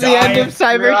Cyberkidz That's die. the end of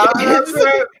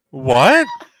Cyberkidz. What?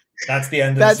 That's the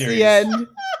end of That's the series. the end.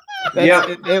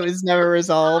 It was never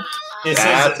resolved. This is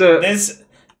the last of the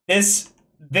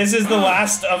This is the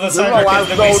Cyberkidz last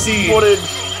that we gold see. footage.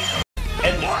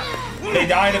 And they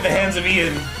died at the hands of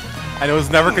Ian. And it was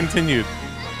never continued.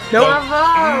 Nope.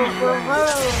 I'm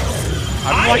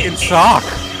like in shock.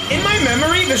 In my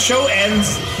memory, the show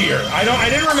ends here. I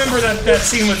didn't remember that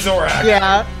scene with Zorak.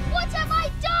 Yeah. What have I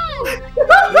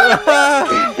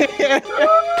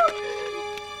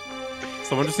done?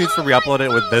 Someone just needs to re-upload it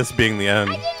with this being the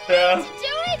end. Yeah. Do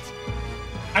it?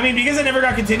 I mean, because it never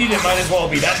got continued, it might as well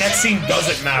be. That next scene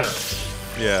doesn't matter.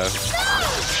 Yeah.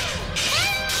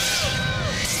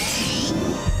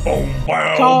 Getting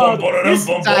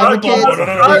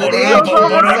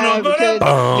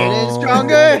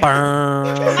stronger.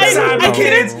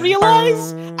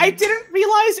 I didn't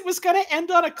realize it was gonna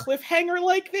end on a cliffhanger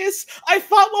like this. I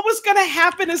thought what was gonna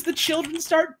happen is the children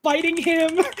start biting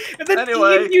him, and then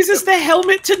Ian uses the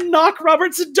helmet to knock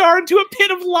Robert Zadar into a pit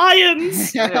of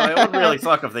lions. Anyway, it would really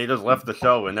suck if they just left the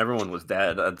show and everyone was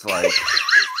dead. It's like,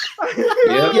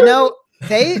 You know,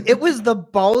 it was the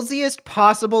ballsiest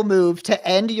possible move to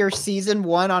end your season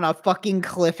 1 on a fucking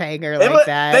cliffhanger like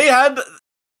that. They had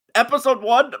episode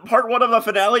 1, part 1 of the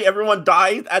finale. Everyone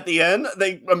died at the end.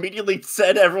 They immediately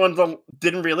said everyone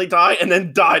didn't really die, and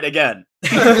then died again.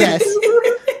 Yes.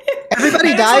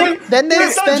 Everybody died. Then they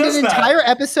spend an entire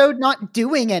episode not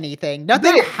doing anything.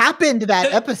 Nothing happened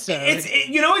that episode.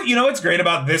 You know what's great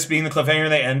about this being the cliffhanger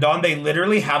they end on? They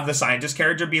literally have the scientist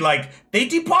character be like, they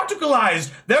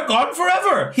departicleized. They're gone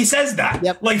forever. He says that.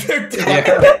 Yep. Like they're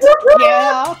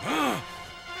Yeah.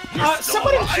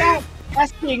 Someone in chat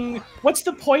asking, what's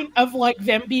the point of like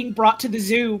them being brought to the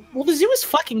zoo? Well, the zoo is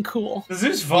fucking cool. The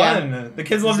zoo's fun. Yeah. The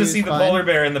kids love to see the polar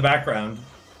bear in the background.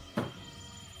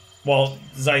 Well,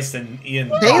 Zeiss and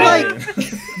Ian.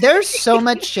 There's so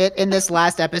much shit in this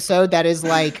last episode that is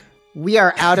like, we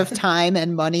are out of time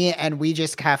and money, and we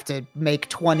just have to make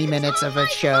 20 minutes of a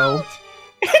show.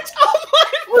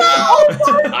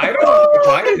 I don't.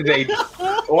 Why did they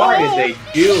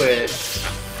do it?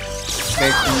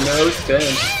 Makes no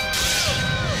sense.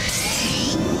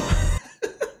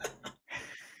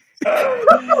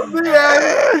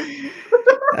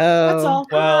 That's all.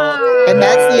 Well, and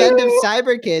that's the end of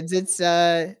Cyberkidz. It's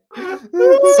sad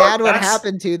what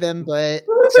happened to them, but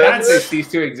Sad they cease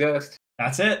to exist.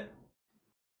 That's it.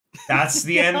 That's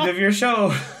the end of your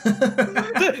show.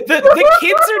 The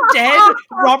kids are dead.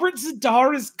 Robert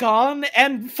Zadar is gone,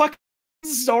 and fucking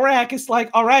Zorak is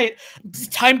like, all right, it's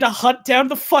time to hunt down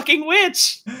the fucking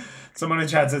witch. Someone in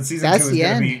chat said season 2 was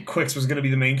going to be Quix was going to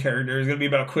be the main character. It was going to be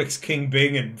about Quix, King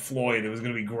Bing, and Floyd. It was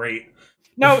going to be great.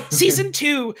 No, season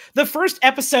 2, the first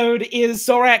episode is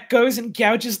Zorak goes and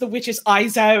gouges the witch's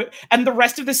eyes out, and the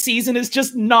rest of the season is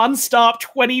just non-stop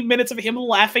 20 minutes of him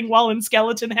laughing while in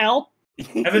skeleton hell.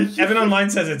 Evan Online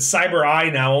says it's Cyber Eye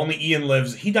now. Only Ian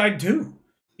lives. He died too.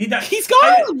 He died. He's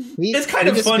gone. It's kind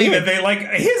of funny that they like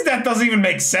his death doesn't even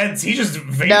make sense. He just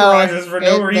vaporizes for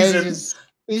no reason.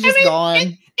 He's just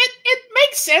gone. It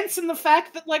makes sense in the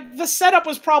fact that like the setup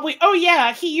was probably, oh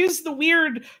yeah, he used the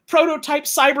weird prototype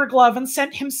cyber glove and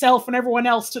sent himself and everyone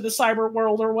else to the cyber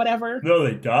world or whatever. No,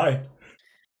 they died.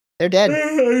 They're dead.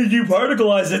 You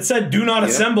particleized. It said do not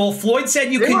assemble. Floyd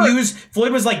said you can use.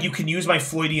 Floyd was like, you can use my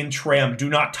Floydian tram. Do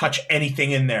not touch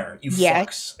anything in there. You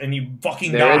fucks, and you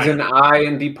fucking There die. is an eye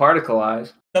in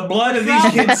departicleize. The blood of these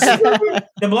kids.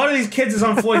 The blood of these kids is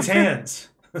on Floyd's hands.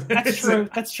 That's true.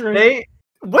 That's true.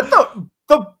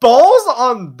 The balls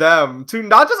on them to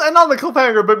not just end on the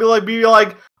cliffhanger, but be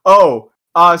like, oh,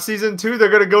 season 2 they're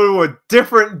gonna go to a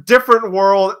different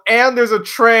world, and there's a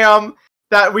tram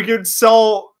that we could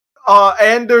sell.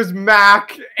 And there's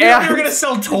Mac. You thought they were gonna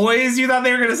sell toys? You thought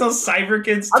they were gonna sell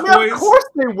Cyberkidz toys? I mean, of course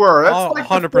they were. That's like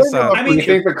 100%. I mean, you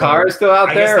think the car is still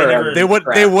out there? They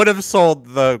would have sold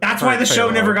the. That's why the show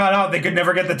never got out. They could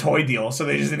never get the toy deal, so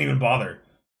they just didn't even bother.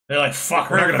 They're like, fuck,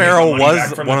 we're not gonna Pharaoh make the money back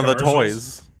was from one of the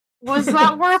commercials. toys. Was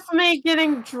that worth me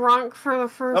getting drunk for the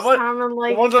first time in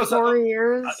like 4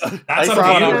 years? That's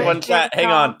a one chat. Hang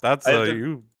on. That's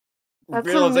you. That's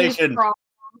realization.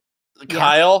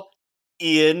 Kyle,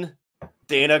 Ian,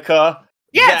 Danica.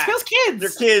 Yeah, Zach, it's Phil's kids. They're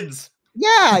kids.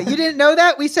 Yeah, you didn't know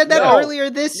that? We said that earlier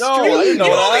this stream. I didn't know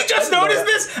You that. only just noticed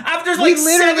this after We like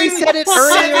literally said it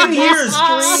earlier 7 this years.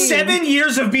 stream. 7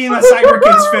 years of being a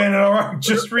Cyberkidz fan, and I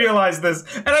just realized this.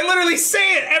 And I literally say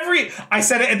it I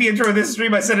said it at the intro of this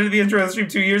stream. I said it at the intro of the stream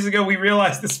 2 years ago. We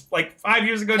realized this like 5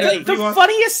 years ago. The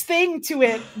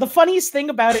funniest thing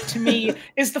about it to me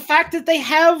is the fact that they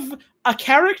have a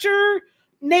character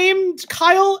named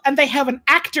Kyle and they have an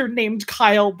actor named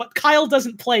Kyle, but Kyle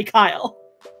doesn't play Kyle.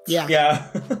 Yeah.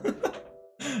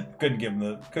 Couldn't give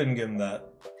him that.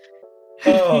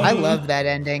 Oh. I love that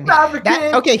ending.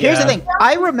 Okay, here's the thing.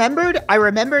 I remembered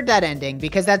that ending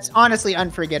because that's honestly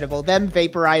unforgettable. Them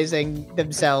vaporizing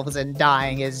themselves and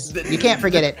dying you can't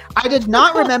forget it. I did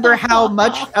not remember how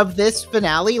much of this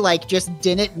finale just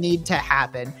didn't need to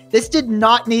happen. This did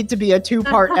not need to be a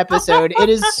 2-part episode. It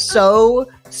is so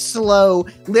slow.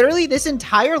 Literally, this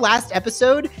entire last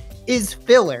episode is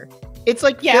filler. It's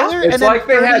like filler. It's and like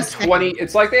then they had 30 20.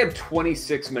 It's like they had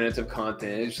 26 minutes of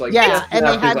content. It's like and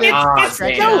they had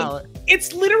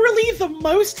it's literally the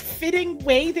most fitting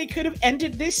way they could have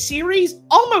ended this series.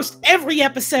 Almost every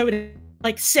episode,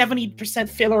 like 70%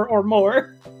 filler or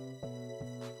more.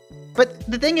 But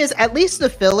the thing is, at least the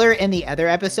filler in the other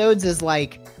episodes is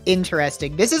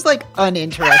interesting. This is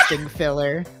uninteresting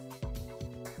filler.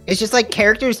 It's just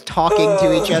characters talking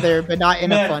to each other, but not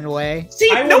in a fun way. See,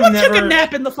 no one took a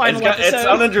nap in the final episode. It's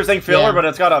uninteresting filler, but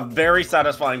it's got a very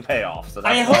satisfying payoff. So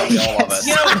that's why I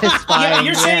love it.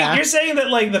 You're saying that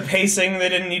the pacing, they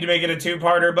didn't need to make it a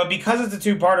 2-parter, but because it's a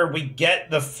 2-parter, we get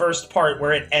the first part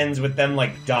where it ends with them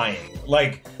dying.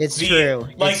 It's true.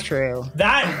 It's true.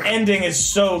 That ending is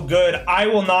so good. I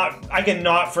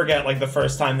cannot forget the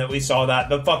first time that we saw that.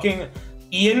 The fucking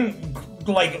Ian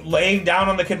laying down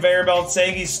on the conveyor belt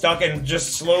saying he's stuck and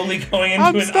just slowly going into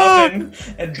an oven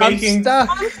and baking.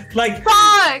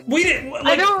 We didn't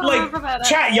I don't remember that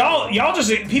chat, y'all just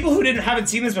people who haven't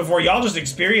seen this before, y'all just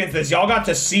experienced this. Y'all got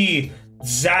to see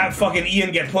fucking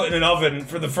Ian get put in an oven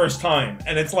for the first time.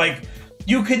 And it's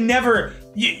you could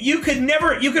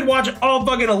watch all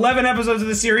fucking 11 episodes of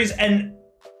the series and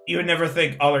you would never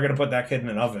think, they're going to put that kid in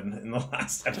an oven in the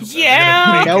last episode.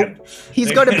 Yeah! Nope.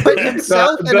 He's going to put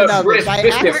himself in an oven by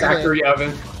accident. Factory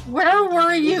oven. Where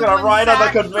were you when ride on the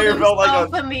Zach conveyor put belt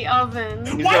himself in the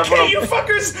oven? Why can't you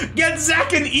fuckers get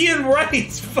Zach and Ian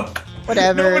right?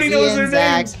 Whatever. Nobody knows their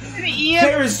Zach. names. Ian,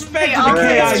 Pay respect to the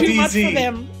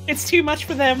KIDZ. It's too much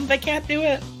for them. They can't do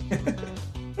it.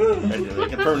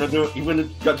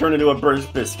 It got turned into a British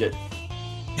biscuit.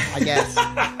 I guess.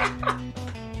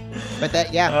 But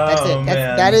that's it.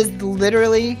 That is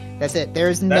literally that's it. There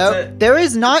is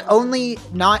not only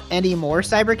not any more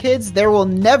Cyberkidz, there will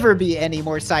never be any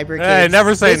more Cyberkidz. Hey,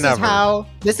 never say never.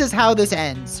 This is how this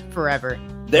ends forever.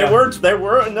 There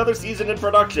were another season in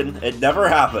production. It never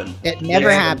happened. It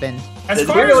never happened. As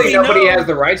far as we nobody know, has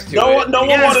the rights to it.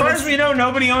 As far as we know,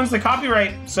 nobody owns the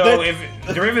copyright. So if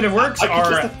derivative works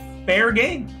are fair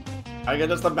game. I can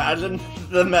just imagine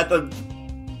them at the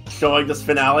showing this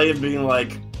finale and being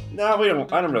like, "No, we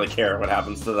don't. I don't really care what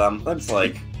happens to them." That's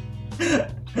let's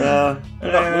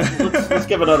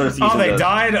give another season. Oh, they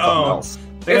died. Oh, it's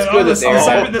good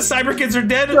that the Cyberkidz are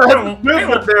dead.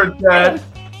 They're dead.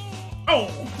 Oh,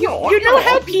 you know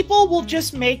how people will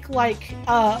just make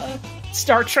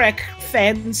Star Trek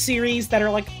fan series that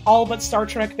are all but Star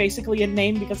Trek basically in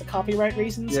name because of copyright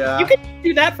reasons? Yeah. You can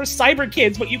do that for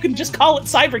Cyberkidz, but you can just call it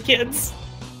Cyberkidz.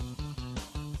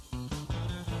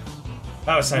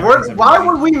 Why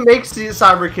would we make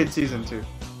Cyberkidz season 2?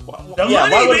 The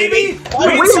money, baby!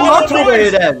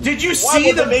 Did you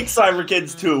see the make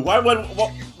Cyberkidz 2? Why would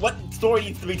what story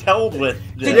needs to be told with?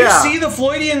 Did you see the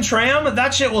Floydian tram?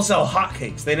 That shit will sell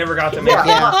hotcakes. They never got to make it.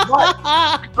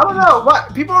 I don't know.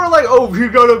 What people are like, oh, you're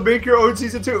gonna make your own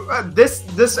season 2.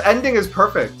 This ending is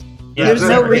perfect. Yeah, there's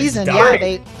no reason.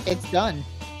 It's done.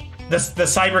 The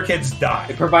Cyberkidz die.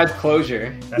 It provides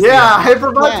closure. It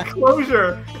provides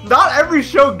closure. Not every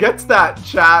show gets that,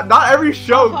 chat. Not every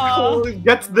show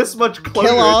gets this much closure.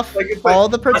 Kill off all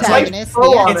the protagonists.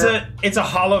 It's a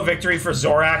hollow victory for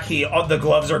Zorak. The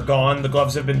gloves are gone. The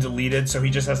gloves have been deleted, so he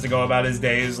just has to go about his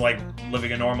days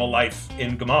living a normal life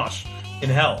in Gamash, in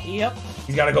hell. Yep.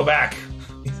 He's got to go back.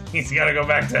 He's got to go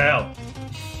back to hell.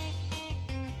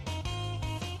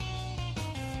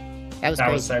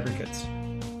 That was Cyberkidz.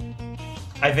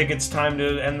 I think it's time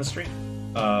to end the stream.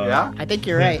 I think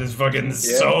you're right. This is fucking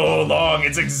so long.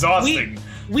 It's exhausting.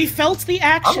 We felt the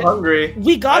action. I'm hungry.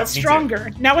 We got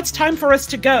stronger. Now it's time for us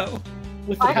to go.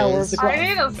 With the power of the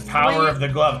glove. The power of the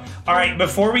glove. All right,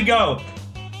 before we go,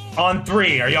 on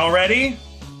 3, are y'all ready?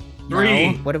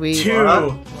 3, no. What are we? 2.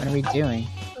 What are we doing?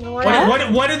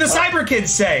 What did the Cyberkidz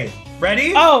say?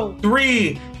 Ready? Oh.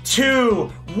 3,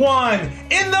 2, 1.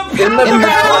 In the power of the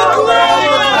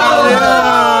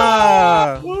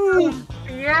glove!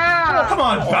 Yeah. Oh, come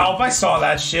on, Valve. I saw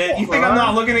that shit. You think I'm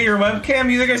not looking at your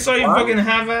webcam? You think I saw you fucking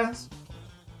half-ass?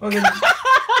 Fucking...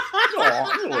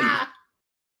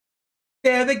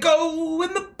 There they go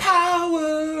in the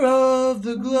power of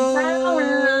the glove.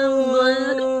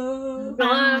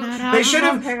 They should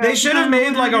have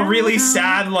made like a really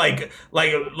sad like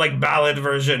ballad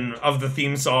version of the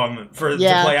theme song to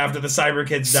play after the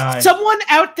Cyberkidz die. Someone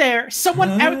out there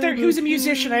who's a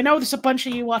musician, I know there's a bunch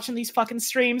of you watching these fucking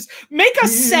streams, make a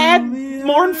sad,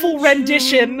 mournful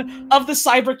rendition of the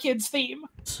Cyberkidz theme.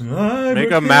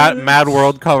 Make a Mad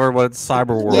World cover with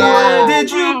Cyber World. Where did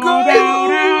you go?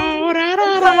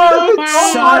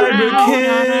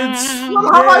 Cyberkidz,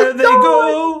 where they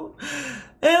go,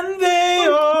 and they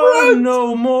are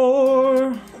no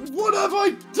more. What have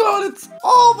I done? It's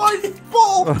all my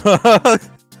fault.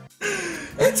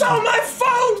 It's all my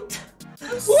fault.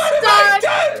 What have I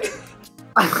done?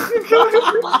 I'm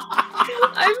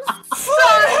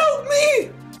Fly, help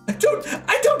me!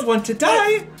 I don't want to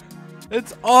die.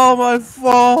 It's all my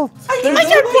fault. I don't want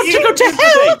to go to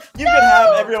hell. You can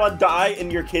have everyone die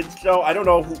in your kids show. I don't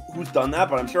know who's done that,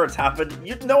 but I'm sure it's happened.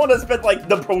 No one has been like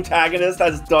the protagonist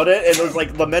has done it and was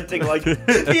like lamenting, like, what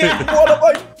have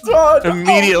I done?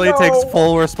 Immediately takes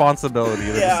full responsibility.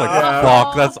 They're just like,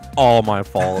 fuck, that's all my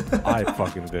fault. I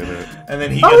fucking did it. And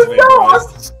then he gets I'm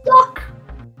stuck.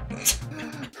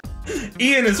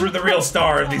 Ian is the real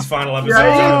star of these final episodes.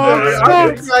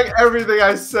 I take back everything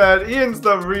I said. Ian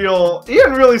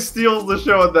really steals the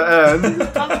show at the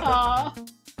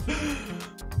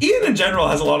end. Ian in general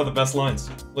has a lot of the best lines.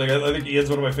 Like I think Ian's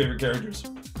one of my favorite characters.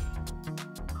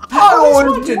 I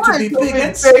always wanted to be big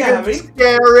and scary.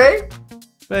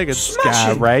 Big and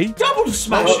scary. Double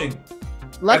smashing.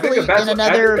 Luckily, in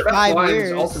another 5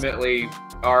 years, ultimately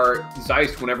are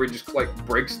Zeist whenever he just like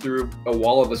breaks through a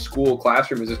wall of a school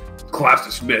classroom and just class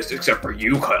dismissed except for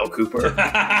you, Kyle Cooper.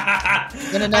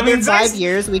 In another 5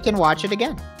 years, we can watch it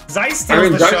again. Zeist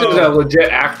steals the show. Zeist is a legit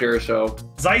actor, so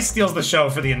Zeist steals the show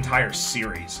for the entire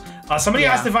series. Somebody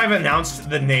asked if I've announced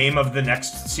the name of the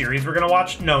next series we're gonna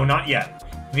watch. No, not yet.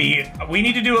 We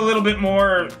need to do a little bit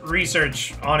more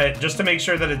research on it just to make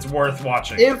sure that it's worth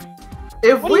watching. What do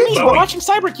you mean? We're watching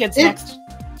Cyberkidz next.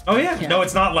 Oh yeah. No,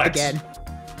 it's not Lex. Again.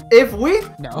 If we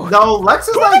no, Lex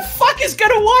is Who the fuck is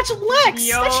gonna watch Lex?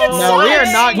 That shit no, we are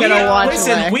not gonna watch Lex.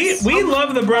 Lex. We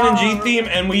love the Brennan G theme,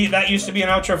 and that used to be an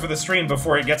outro for the stream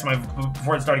before it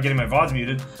started getting my VODs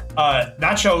muted.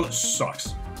 That show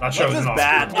sucks. That show is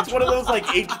bad. It's one of those like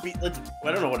HBO.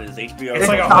 I don't know what it is. HBO. It's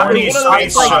like a horny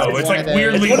space show. It's like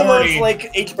weirdly horny. It's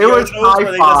like HBO shows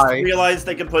where they just realized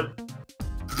they could put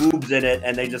boobs in it,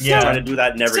 and they just try to do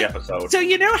that in every episode. So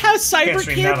you know how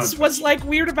Cyberkidz was like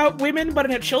weird about women, but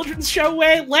in a children's show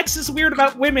way? Lex is weird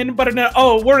about women, but in a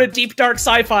we're a deep dark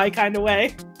sci-fi kind of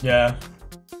way. Yeah.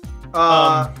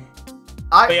 But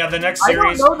yeah, the next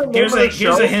series. Here's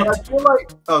a hint. I feel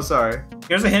like, oh, sorry.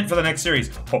 Here's a hint for the next series.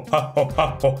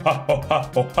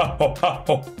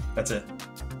 That's it.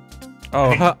 Oh,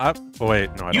 wait,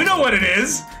 no, I don't. You know what it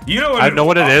is. You know what I know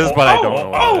what it is, but I don't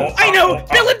know. I know.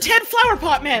 Bill and Ted Flower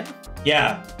Pot Man.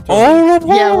 Yeah. Oh,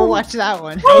 yeah, we'll watch that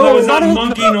one. Oh, that was not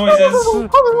monkey noises.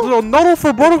 It's a noodle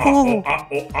for buttercuddle.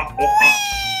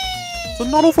 It's a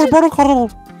noodle for buttercuddle.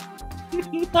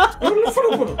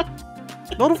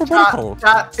 Noodle for buttercuddle.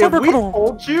 If we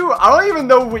told you, I don't even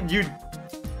know what you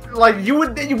like. You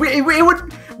would.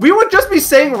 We would just be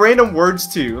saying random words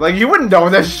to you. Like, you wouldn't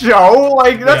know this show.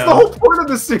 Like, that's the whole point of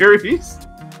the series.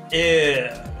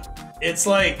 Yeah. It's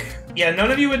like,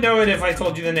 none of you would know it if I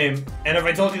told you the name. And if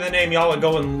I told you the name, y'all would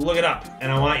go and look it up.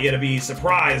 And I want you to be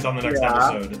surprised on the next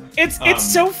episode. It's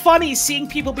so funny seeing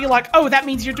people be like, oh, that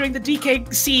means you're doing the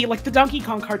DKC, like the Donkey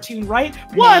Kong cartoon, right?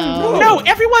 No,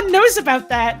 everyone knows about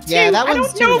that. Two, Yeah, that I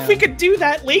one's don't know too if we could do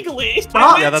that legally.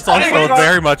 Yeah, that's also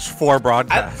very much for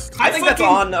broadcast. I think that's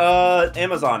on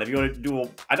Amazon. If you want to do,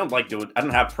 I don't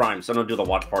have Prime, so I don't do the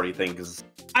watch party thing because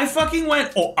I fucking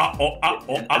went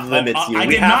it limits you. I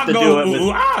We did have not to go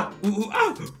do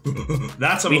it.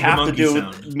 That's We a have to monkey do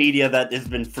sound. media that has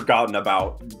been forgotten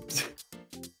about.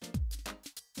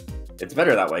 It's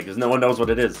better that way because no one knows what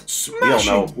it is.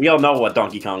 We all know what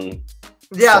Donkey Kong.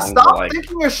 Yeah, songs stop are like.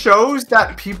 thinking of shows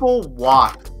that people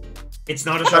watch. It's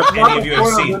not a show any of you have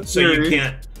seen, so you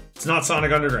can't. It's not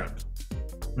Sonic Underground.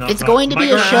 It's going to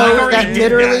be a show that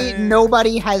literally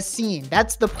nobody has seen.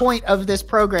 That's the point of this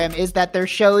program, is that they're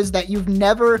shows that you've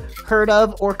never heard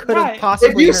of or could have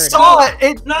possibly heard of. If you saw it,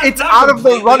 it's out of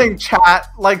the running chat.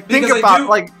 Like, think about,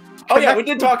 like... Oh yeah, we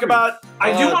did talk about...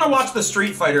 I do want to watch the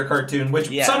Street Fighter cartoon, which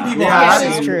some people have seen.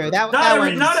 That is true.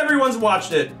 Not everyone's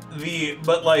watched it,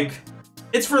 but like,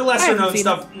 it's for lesser known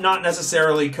stuff, not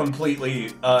necessarily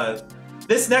completely.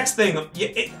 This next thing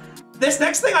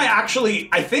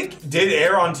I think did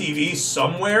air on TV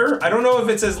somewhere. I don't know if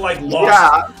it's as like lost.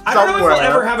 Yeah, I don't know if we'll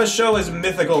ever have a show as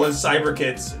mythical as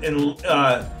Cyberkidz,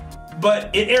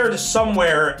 but it aired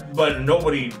somewhere, but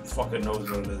nobody fucking knows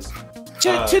what it is.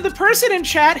 To the person in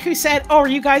chat who said, "Oh, are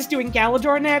you guys doing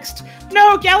Galador next?"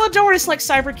 No, Galador is like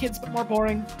Cyberkidz, but more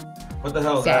boring. What the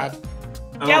hell is that?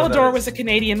 Galador was a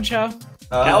Canadian show.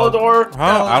 Galador.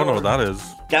 I don't know what that is.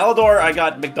 Galador, I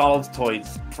got McDonald's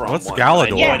toys from. What's one. Galador? I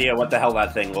had no idea what the hell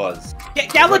that thing was. Yeah,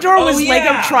 Galador was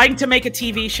Lego trying to make a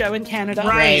TV show in Canada.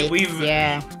 Right.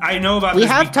 I know about this. We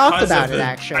have talked about it,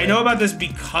 actually. I know about this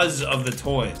because of the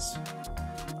toys.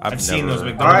 I've seen those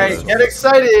McDonald's. Alright, get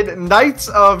excited. Knights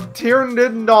of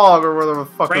Tyrannid Dog, or whatever the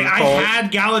fuck it's I called.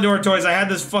 had Galador toys. I had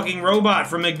this fucking robot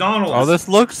from McDonald's. Oh, this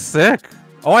looks sick.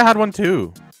 Oh, I had one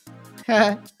too.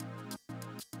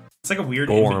 It's like a weird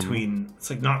in between.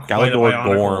 It's like not quite Galador a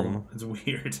Bionicle. Gorm. It's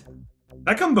weird.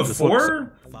 That come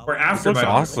before or after Bionicle?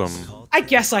 Awesome. I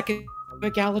guess I could do a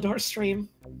Galador stream.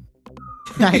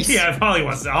 Nice. Yeah, Holly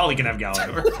wants to. Holly can have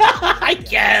Galador. I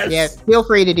guess. Yeah, feel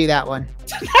free to do that one.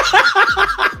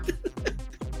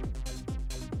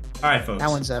 All right, folks. That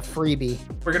one's a freebie.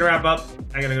 We're gonna wrap up.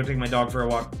 I gotta go take my dog for a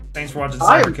walk. Thanks for watching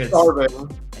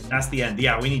Cyberkidz. That's the end.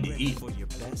 Yeah, we need to eat.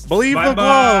 Believe the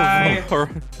glove.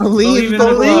 Believe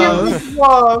the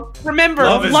glove. Remember,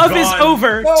 love is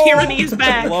over. No. Tyranny is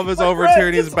back. Love is over.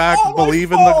 Tyranny is back.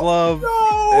 Believe in the glove.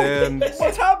 No. And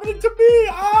what's happening to me?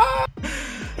 Ah!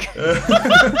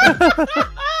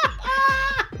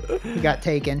 He got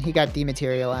taken. He got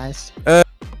dematerialized.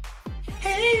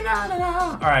 Hey, no, no, no.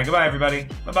 All right, goodbye, everybody.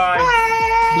 Bye-bye.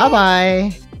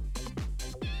 Bye-bye.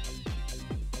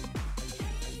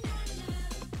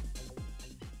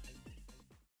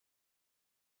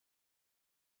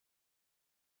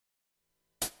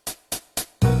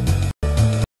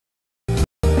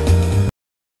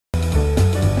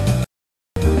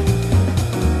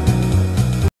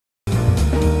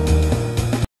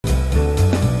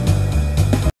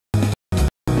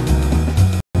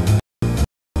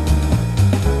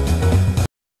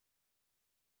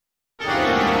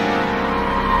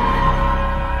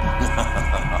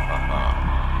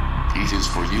 It is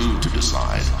for you to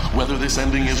decide whether this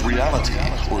ending is reality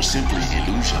or simply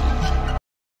illusion.